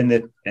 in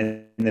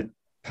the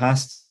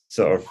past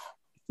sort of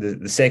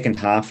the second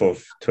half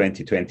of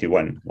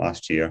 2021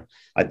 last year,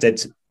 I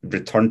did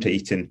return to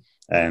eating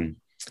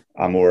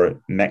a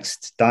more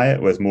mixed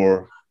diet with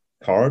more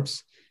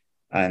carbs,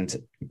 and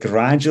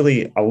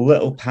gradually a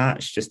little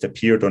patch just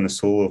appeared on the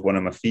sole of one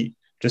of my feet,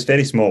 just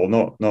very small,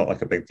 not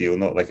like a big deal,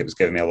 not like it was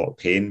giving me a lot of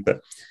pain,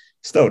 but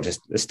still it's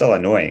still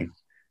annoying.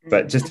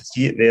 But just to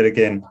see it there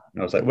again,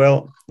 I was like,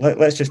 well,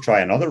 let's just try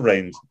another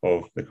round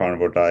of the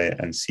carnivore diet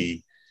and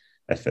see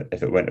if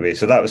it went away.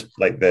 So that was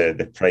like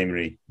the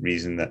primary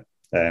reason that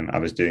I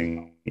was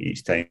doing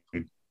each time.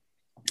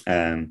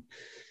 And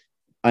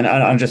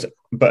I'm just,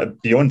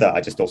 but beyond that,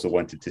 I just also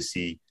wanted to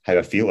see how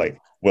I feel. Like,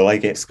 will I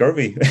get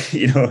scurvy?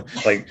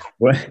 Like,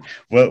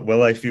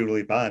 will I feel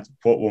really bad?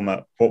 What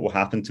will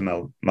happen to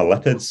my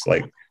lipids?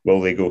 Like,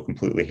 will they go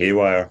completely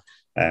haywire?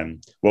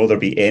 Will there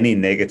be any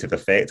negative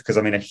effect? Because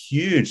I mean, a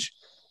huge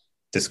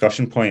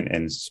discussion point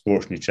in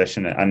sports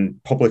nutrition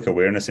and public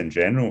awareness in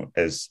general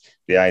is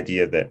the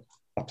idea that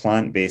a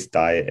plant-based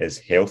diet is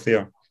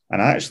healthier.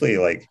 And actually,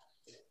 like,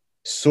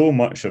 so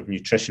much of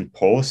nutrition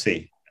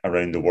policy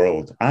around the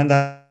world, and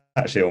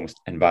actually almost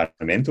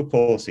environmental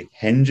policy,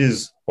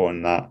 hinges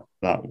on that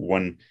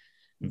one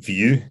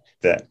view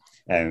that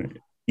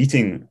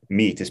eating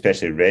meat,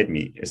 especially red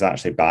meat, is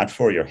actually bad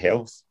for your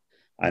health,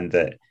 and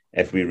that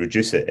if we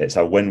reduce it, it's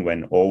a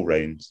win-win all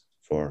round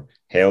for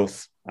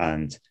health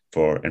and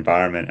for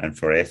environment and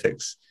for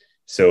ethics.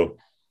 So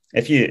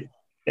if you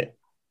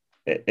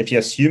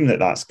assume that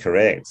that's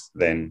correct,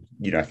 then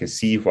I can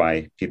see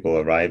why people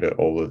arrive at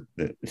all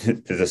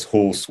this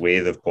whole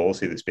swathe of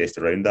policy that's based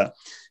around that.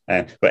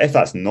 But if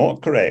that's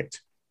not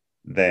correct,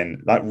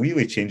 then that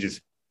really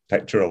changes the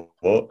picture a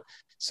lot.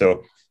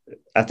 So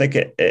I think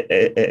it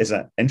is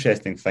an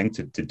interesting thing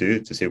to do,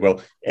 to say,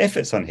 well, if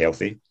it's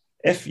unhealthy,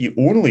 if you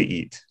only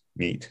eat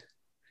meat,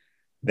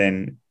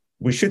 then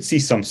we should see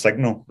some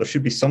signal. There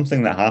should be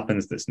something that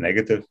happens that's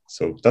negative.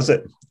 So does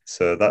it?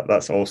 So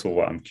that's also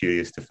what I'm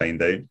curious to find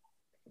out.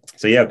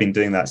 So yeah, I've been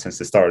doing that since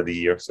the start of the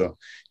year. So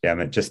yeah,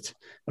 I'm just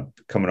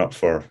coming up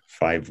for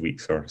 5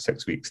 weeks or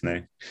 6 weeks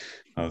now.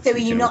 So are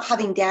you not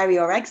having dairy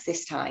or eggs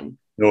this time?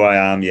 No, I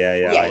am.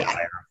 Yeah.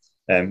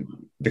 I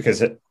am.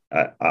 Because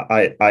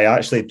I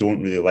actually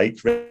don't really like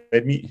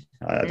red meat.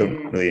 I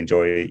don't really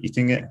enjoy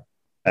eating it.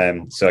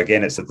 So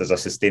again, there's a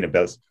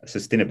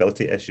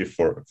sustainability issue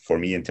for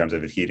me in terms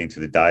of adhering to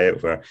the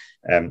diet, where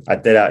I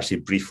did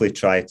actually briefly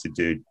try to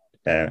do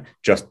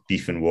just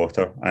beef and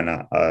water, and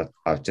I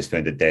just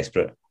found it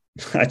desperate.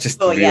 I just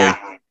I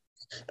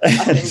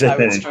think I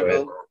would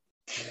struggle.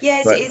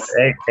 Yes,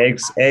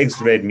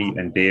 eggs, red meat,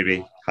 and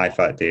dairy, high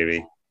fat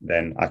dairy.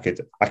 Then I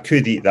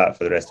could eat that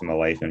for the rest of my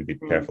life and be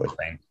perfectly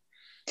fine.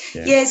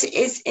 Yeah. Yes,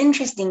 it's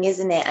interesting,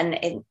 isn't it?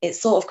 And it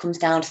sort of comes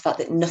down to the fact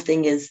that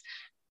nothing is,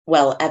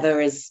 well,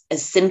 ever as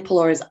simple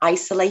or as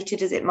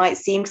isolated as it might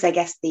seem. Because I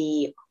guess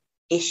the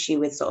issue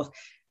with sort of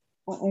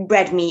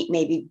red meat,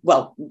 maybe,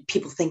 well,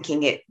 people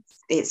thinking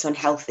it's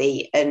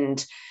unhealthy,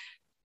 and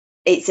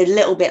it's a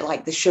little bit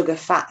like the sugar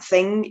fat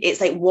thing. It's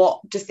like,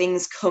 what do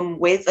things come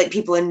with? Like,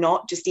 people are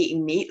not just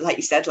eating meat, like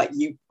you said, like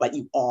you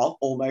are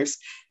almost.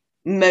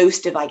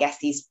 Most of, I guess,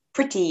 these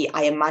pretty,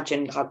 I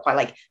imagine, are quite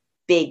like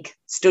big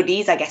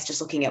studies, I guess,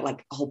 just looking at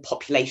like a whole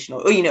population,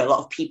 or, you know, a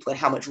lot of people and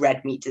how much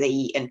red meat do they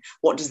eat, and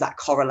what does that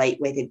correlate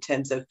with in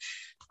terms of,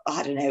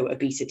 I don't know,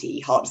 obesity,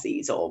 heart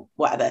disease, or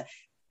whatever.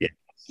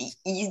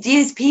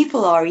 These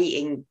people are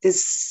eating,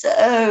 there's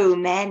so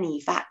many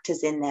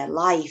factors in their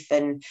life,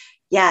 and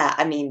yeah,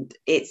 I mean,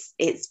 it's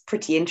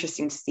pretty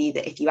interesting to see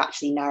that if you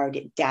actually narrowed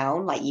it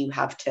down, like you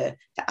have to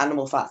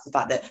animal fats, the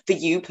fact that for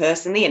you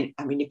personally, and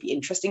I mean, it'd be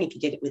interesting if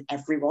you did it with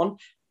everyone,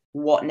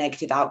 what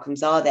negative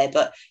outcomes are there?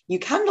 But you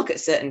can look at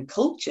certain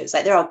cultures,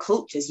 like there are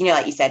cultures, you know,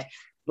 like you said,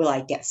 will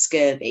I get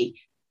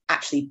scurvy?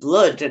 Actually,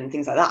 blood and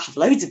things like that have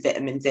loads of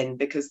vitamins in,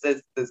 because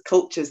there's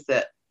cultures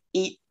that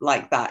eat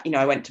like that. You know,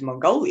 I went to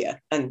Mongolia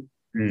and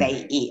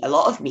they eat a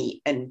lot of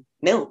meat and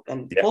milk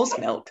and horse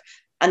milk,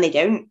 and they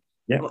don't,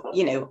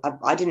 you know,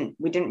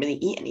 we didn't really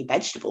eat any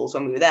vegetables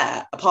when we were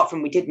there, apart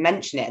from we did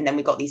mention it, and then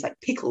we got these like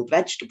pickled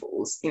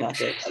vegetables, you know,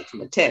 like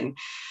from a tin.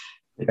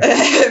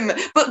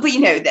 But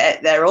you know,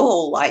 they're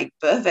all like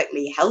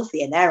perfectly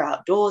healthy, and they're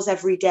outdoors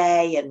every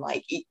day, and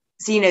like,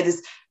 so, you know,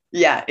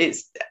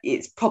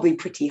 it's probably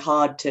pretty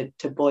hard to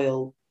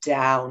boil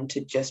down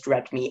to just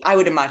red meat, I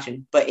would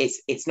imagine, but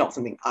it's not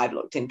something I've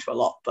looked into a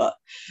lot. But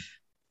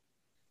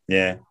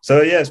so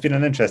it's been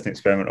an interesting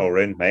experiment all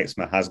around. My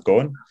eczema has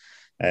gone.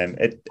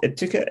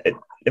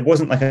 It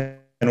wasn't like an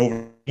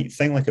overnight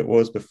thing like it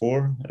was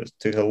before. It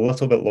took a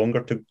little bit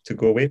longer to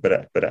go away,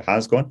 but it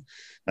has gone,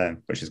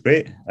 which is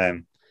great.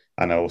 And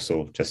I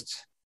also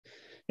just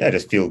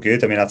feel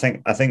good. I mean,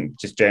 I think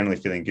just generally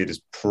feeling good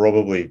is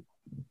probably,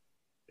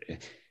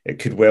 it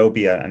could well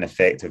be an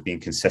effect of being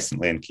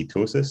consistently in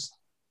ketosis,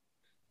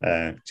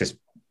 just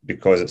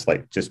because it's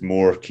like just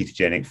more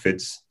ketogenic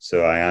foods.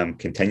 So I am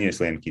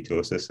continuously in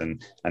ketosis,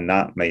 and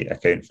that might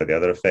account for the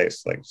other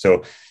effects. Like,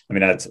 so, I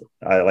mean,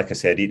 I like I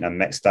said, eating a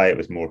mixed diet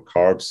with more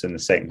carbs in the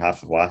second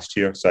half of last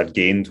year. So I'd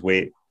gained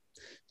weight.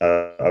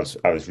 I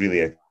was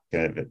really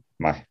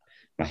my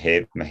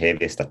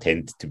heaviest I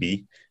tend to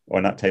be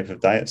on that type of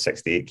diet,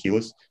 68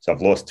 kilos. So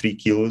I've lost 3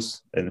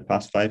 kilos in the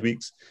past 5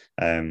 weeks.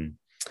 And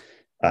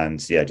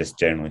just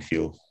generally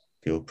feel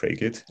pretty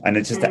good. And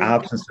it's just the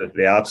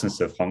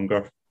absence of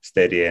hunger,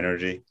 steady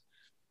energy.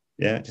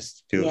 Yeah, it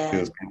just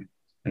feels good.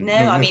 And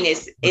I mean,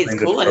 it's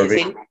cool,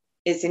 and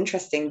it's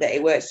interesting that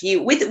it works for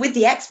you. With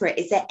the eczema,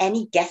 is there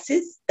any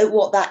guesses at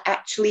what that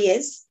actually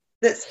is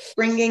that's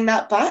bringing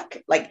that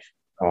back? Like,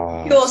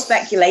 pure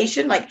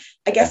speculation. Like,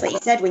 I guess, like you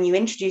said, when you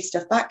introduce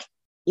stuff back,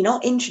 you're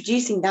not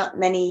introducing that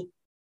many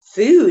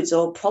foods,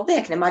 or probably,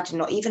 I can imagine,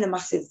 not even a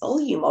massive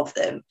volume of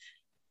them.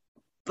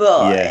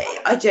 But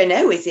I don't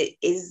know,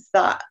 is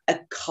that a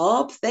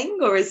carb thing,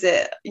 or is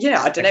it, you know,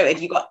 I don't know,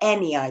 have you got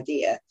any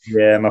idea?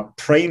 Yeah, my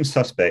prime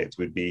suspect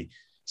would be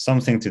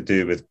something to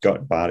do with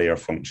gut barrier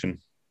function.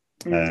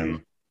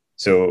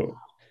 So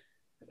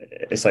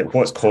it's like,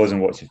 what's cause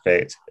and what's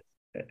effect.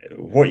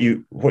 What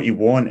you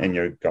want in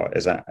your gut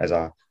is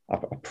a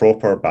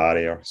proper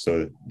barrier.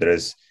 So there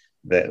is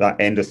that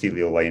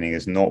endothelial lining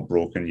is not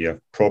broken. You have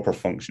proper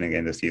functioning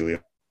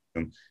endothelium,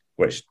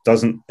 which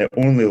it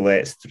only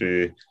lets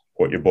through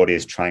what your body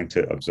is trying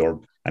to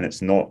absorb, and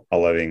it's not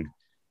allowing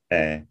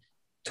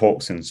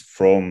toxins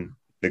from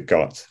the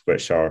gut,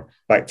 which are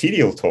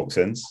bacterial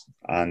toxins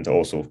and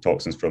also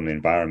toxins from the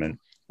environment,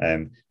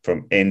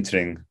 from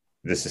entering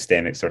the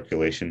systemic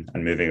circulation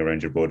and moving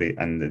around your body,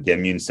 and the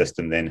immune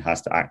system then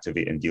has to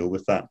activate and deal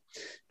with that.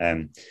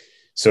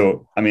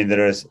 So, I mean,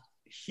 there is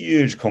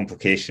huge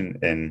complication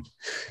in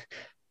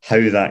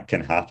how that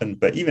can happen,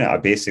 but even at a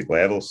basic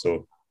level.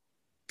 So,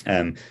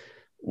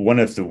 one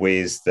of the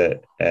ways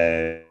that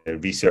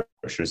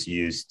researchers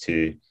use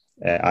to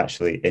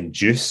actually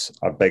induce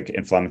a big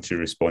inflammatory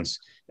response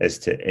is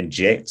to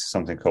inject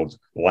something called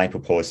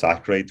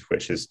lipopolysaccharide,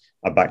 which is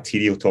a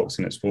bacterial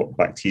toxin. It's what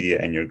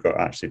bacteria in your gut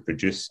actually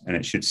produce, and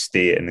it should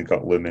stay in the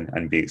gut lumen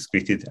and be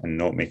excreted and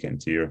not make it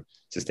into your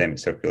systemic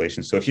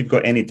circulation. So if you've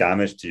got any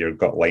damage to your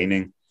gut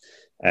lining,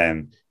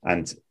 and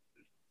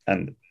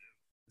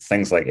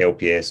things like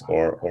LPS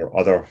or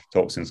other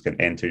toxins can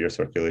enter your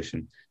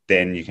circulation,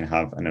 then you can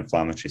have an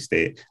inflammatory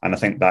state. And I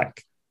think that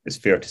it's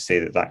fair to say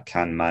that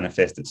can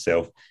manifest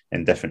itself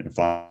in different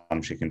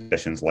inflammatory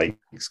conditions like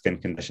skin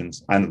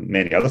conditions and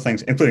many other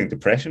things, including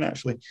depression,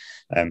 actually.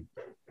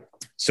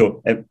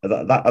 So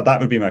that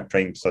would be my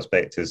prime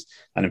suspect, is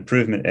an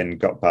improvement in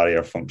gut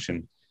barrier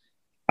function.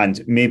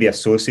 And maybe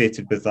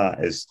associated with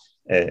that is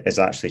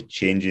actually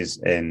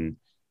changes in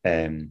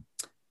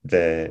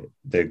the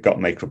gut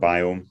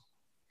microbiome.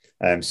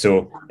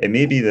 So it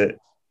may be that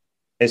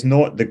it's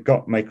not the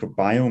gut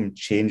microbiome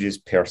changes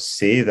per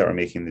se that are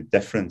making the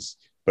difference,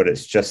 but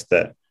it's just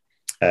that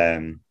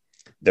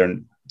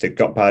the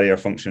gut barrier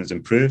function is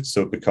improved,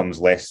 so it becomes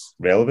less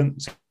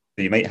relevant. So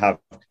you might have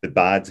the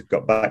bad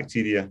gut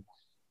bacteria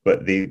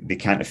but they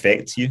can't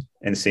affect you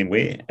in the same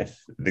way if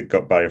the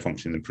gut barrier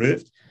function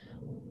improved.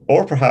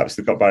 Or perhaps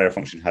the gut barrier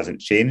function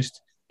hasn't changed,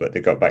 but the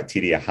gut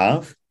bacteria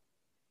have.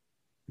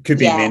 Could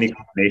be many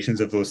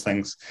combinations of those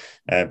things.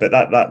 But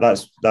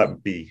that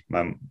would be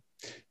my,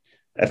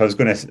 if I was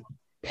going to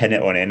pin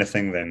it on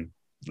anything, then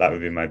that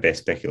would be my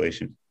best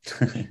speculation.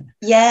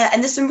 Yeah,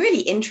 and there's some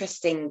really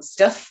interesting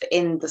stuff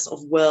in the sort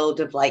of world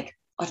of, like,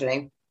 I don't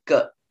know,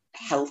 gut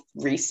health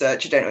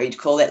research. I don't know what you'd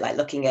call it, like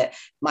looking at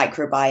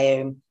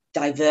microbiome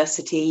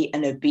diversity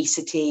and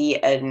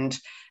obesity and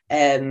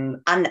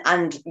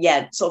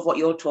yeah, sort of what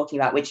you're talking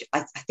about, which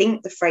I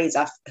think the phrase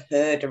I've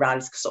heard around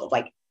is sort of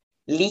like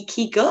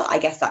leaky gut. I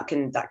guess that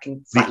can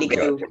slightly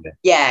go,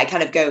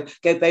 kind of go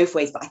both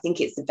ways. But I think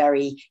it's a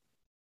very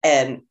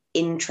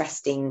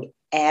interesting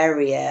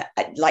area,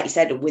 like you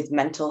said, with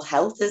mental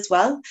health as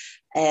well.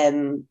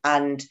 And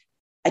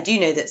I do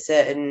know that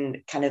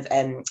certain kind of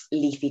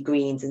leafy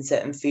greens and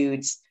certain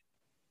foods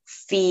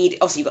feed,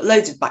 obviously you've got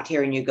loads of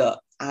bacteria in your gut,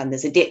 and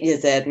there's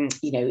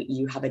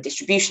you have a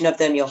distribution of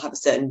them. You'll have a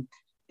certain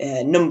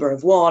number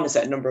of one, a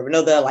certain number of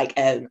another, like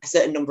a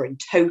certain number in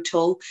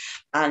total.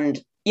 And,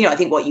 I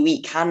think what you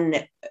eat can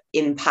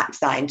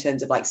impact that in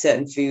terms of, like,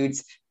 certain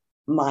foods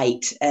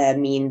might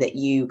mean that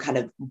you kind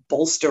of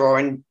bolster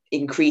or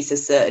increase a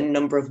certain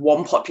number of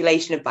one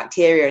population of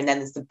bacteria, and then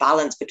there's the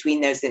balance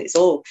between those, and it's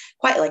all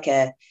quite like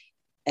a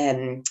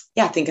I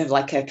think of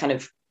like a kind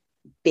of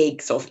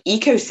big sort of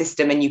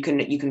ecosystem, and you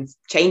can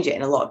change it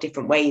in a lot of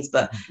different ways.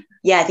 But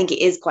yeah, I think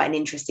it is quite an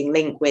interesting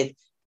link with,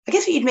 I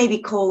guess, what you'd maybe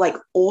call like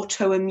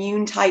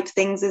autoimmune type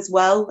things as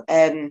well,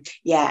 and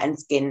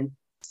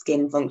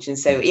skin function.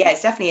 So yeah,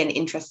 it's definitely an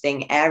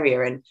interesting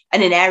area, and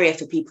an area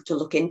for people to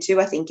look into.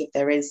 I think if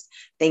there is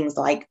things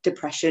like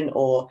depression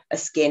or a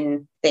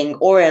skin thing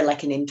or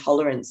like an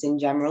intolerance in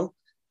general.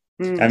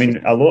 I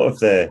mean, a lot of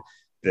the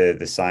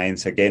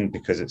science, again,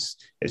 because it's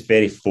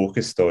very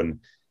focused on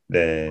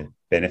the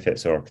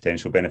benefits or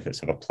potential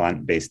benefits of a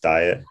plant-based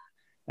diet,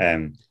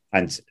 and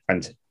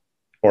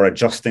or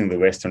adjusting the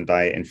Western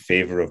diet in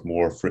favor of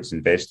more fruits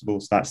and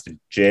vegetables. That's the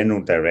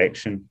general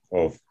direction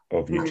of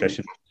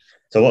nutrition.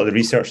 So a lot of the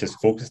research is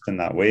focused in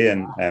that way.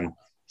 And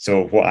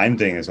so what I'm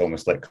doing is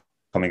almost like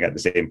coming at the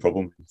same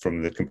problem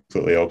from the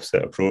completely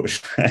opposite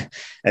approach.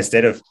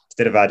 Instead of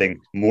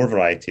adding more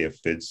variety of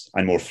foods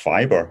and more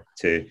fiber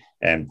to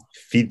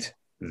feed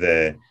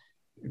the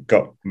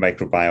gut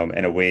microbiome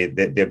in a way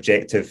that the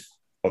objective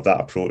of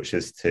that approach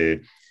is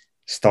to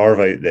starve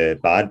out the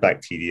bad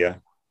bacteria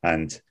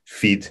and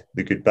feed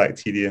the good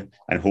bacteria,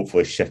 and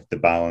hopefully shift the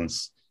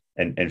balance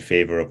in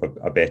favor of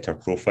a better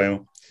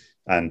profile.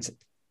 And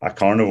a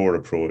carnivore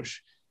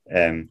approach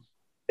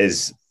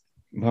is,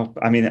 well,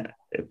 I mean,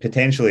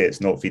 potentially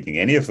it's not feeding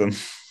any of them,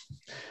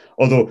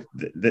 although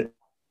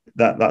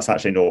that's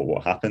actually not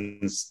what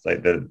happens.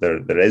 Like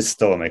there is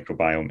still a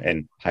microbiome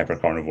in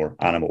hypercarnivore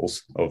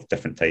animals of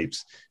different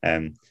types,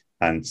 and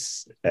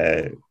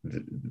the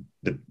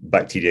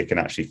bacteria can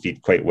actually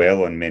feed quite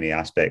well on many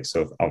aspects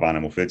of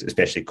animal foods,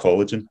 especially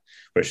collagen,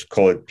 which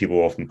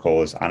people often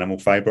call as animal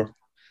fiber.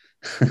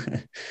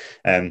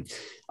 And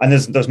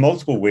there's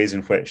multiple ways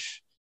in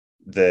which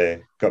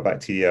the gut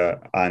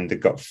bacteria and the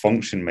gut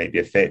function might be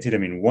affected. I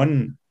mean,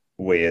 one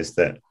way is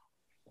that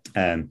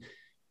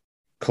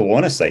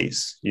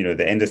colonocytes,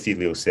 the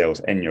endothelial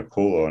cells in your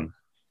colon,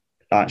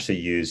 actually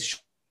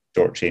use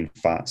short chain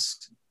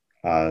fats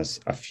as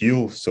a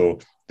fuel. So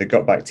the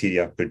gut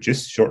bacteria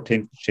produce short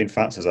chain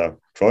fats as a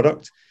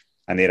product,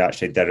 and they're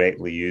actually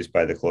directly used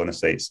by the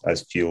colonocytes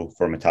as fuel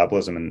for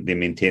metabolism, and they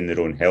maintain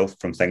their own health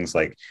from things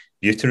like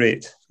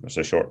butyrate, which is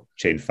a short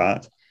chain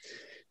fat.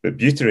 But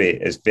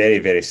butyrate is very,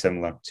 very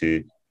similar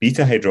to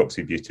beta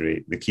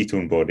hydroxybutyrate, the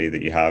ketone body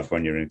that you have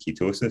when you're in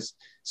ketosis.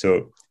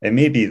 So it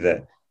may be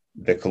that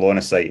the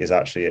colonocyte is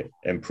actually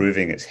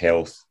improving its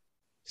health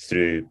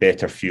through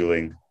better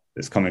fueling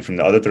that's coming from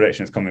the other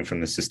direction. It's coming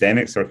from the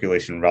systemic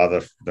circulation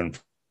rather than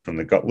from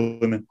the gut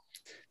lumen.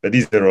 But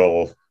these are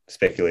all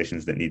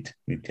speculations that need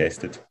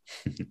tested.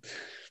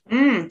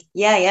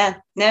 Yeah.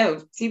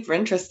 No, super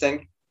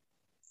interesting.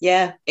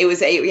 Yeah,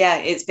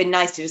 it's been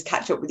nice to just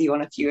catch up with you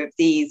on a few of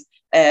these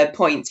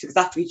points, because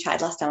after we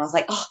chatted last time, I was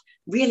like,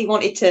 really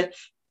wanted to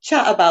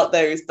chat about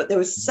those, but there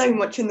was so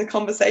much in the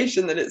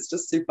conversation that it's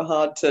just super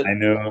hard to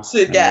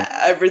get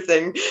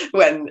everything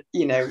when,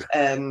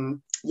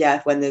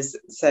 when there's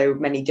so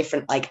many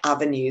different like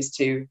avenues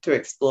to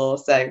explore.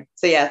 So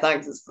yeah,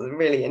 thanks. It's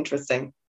really interesting.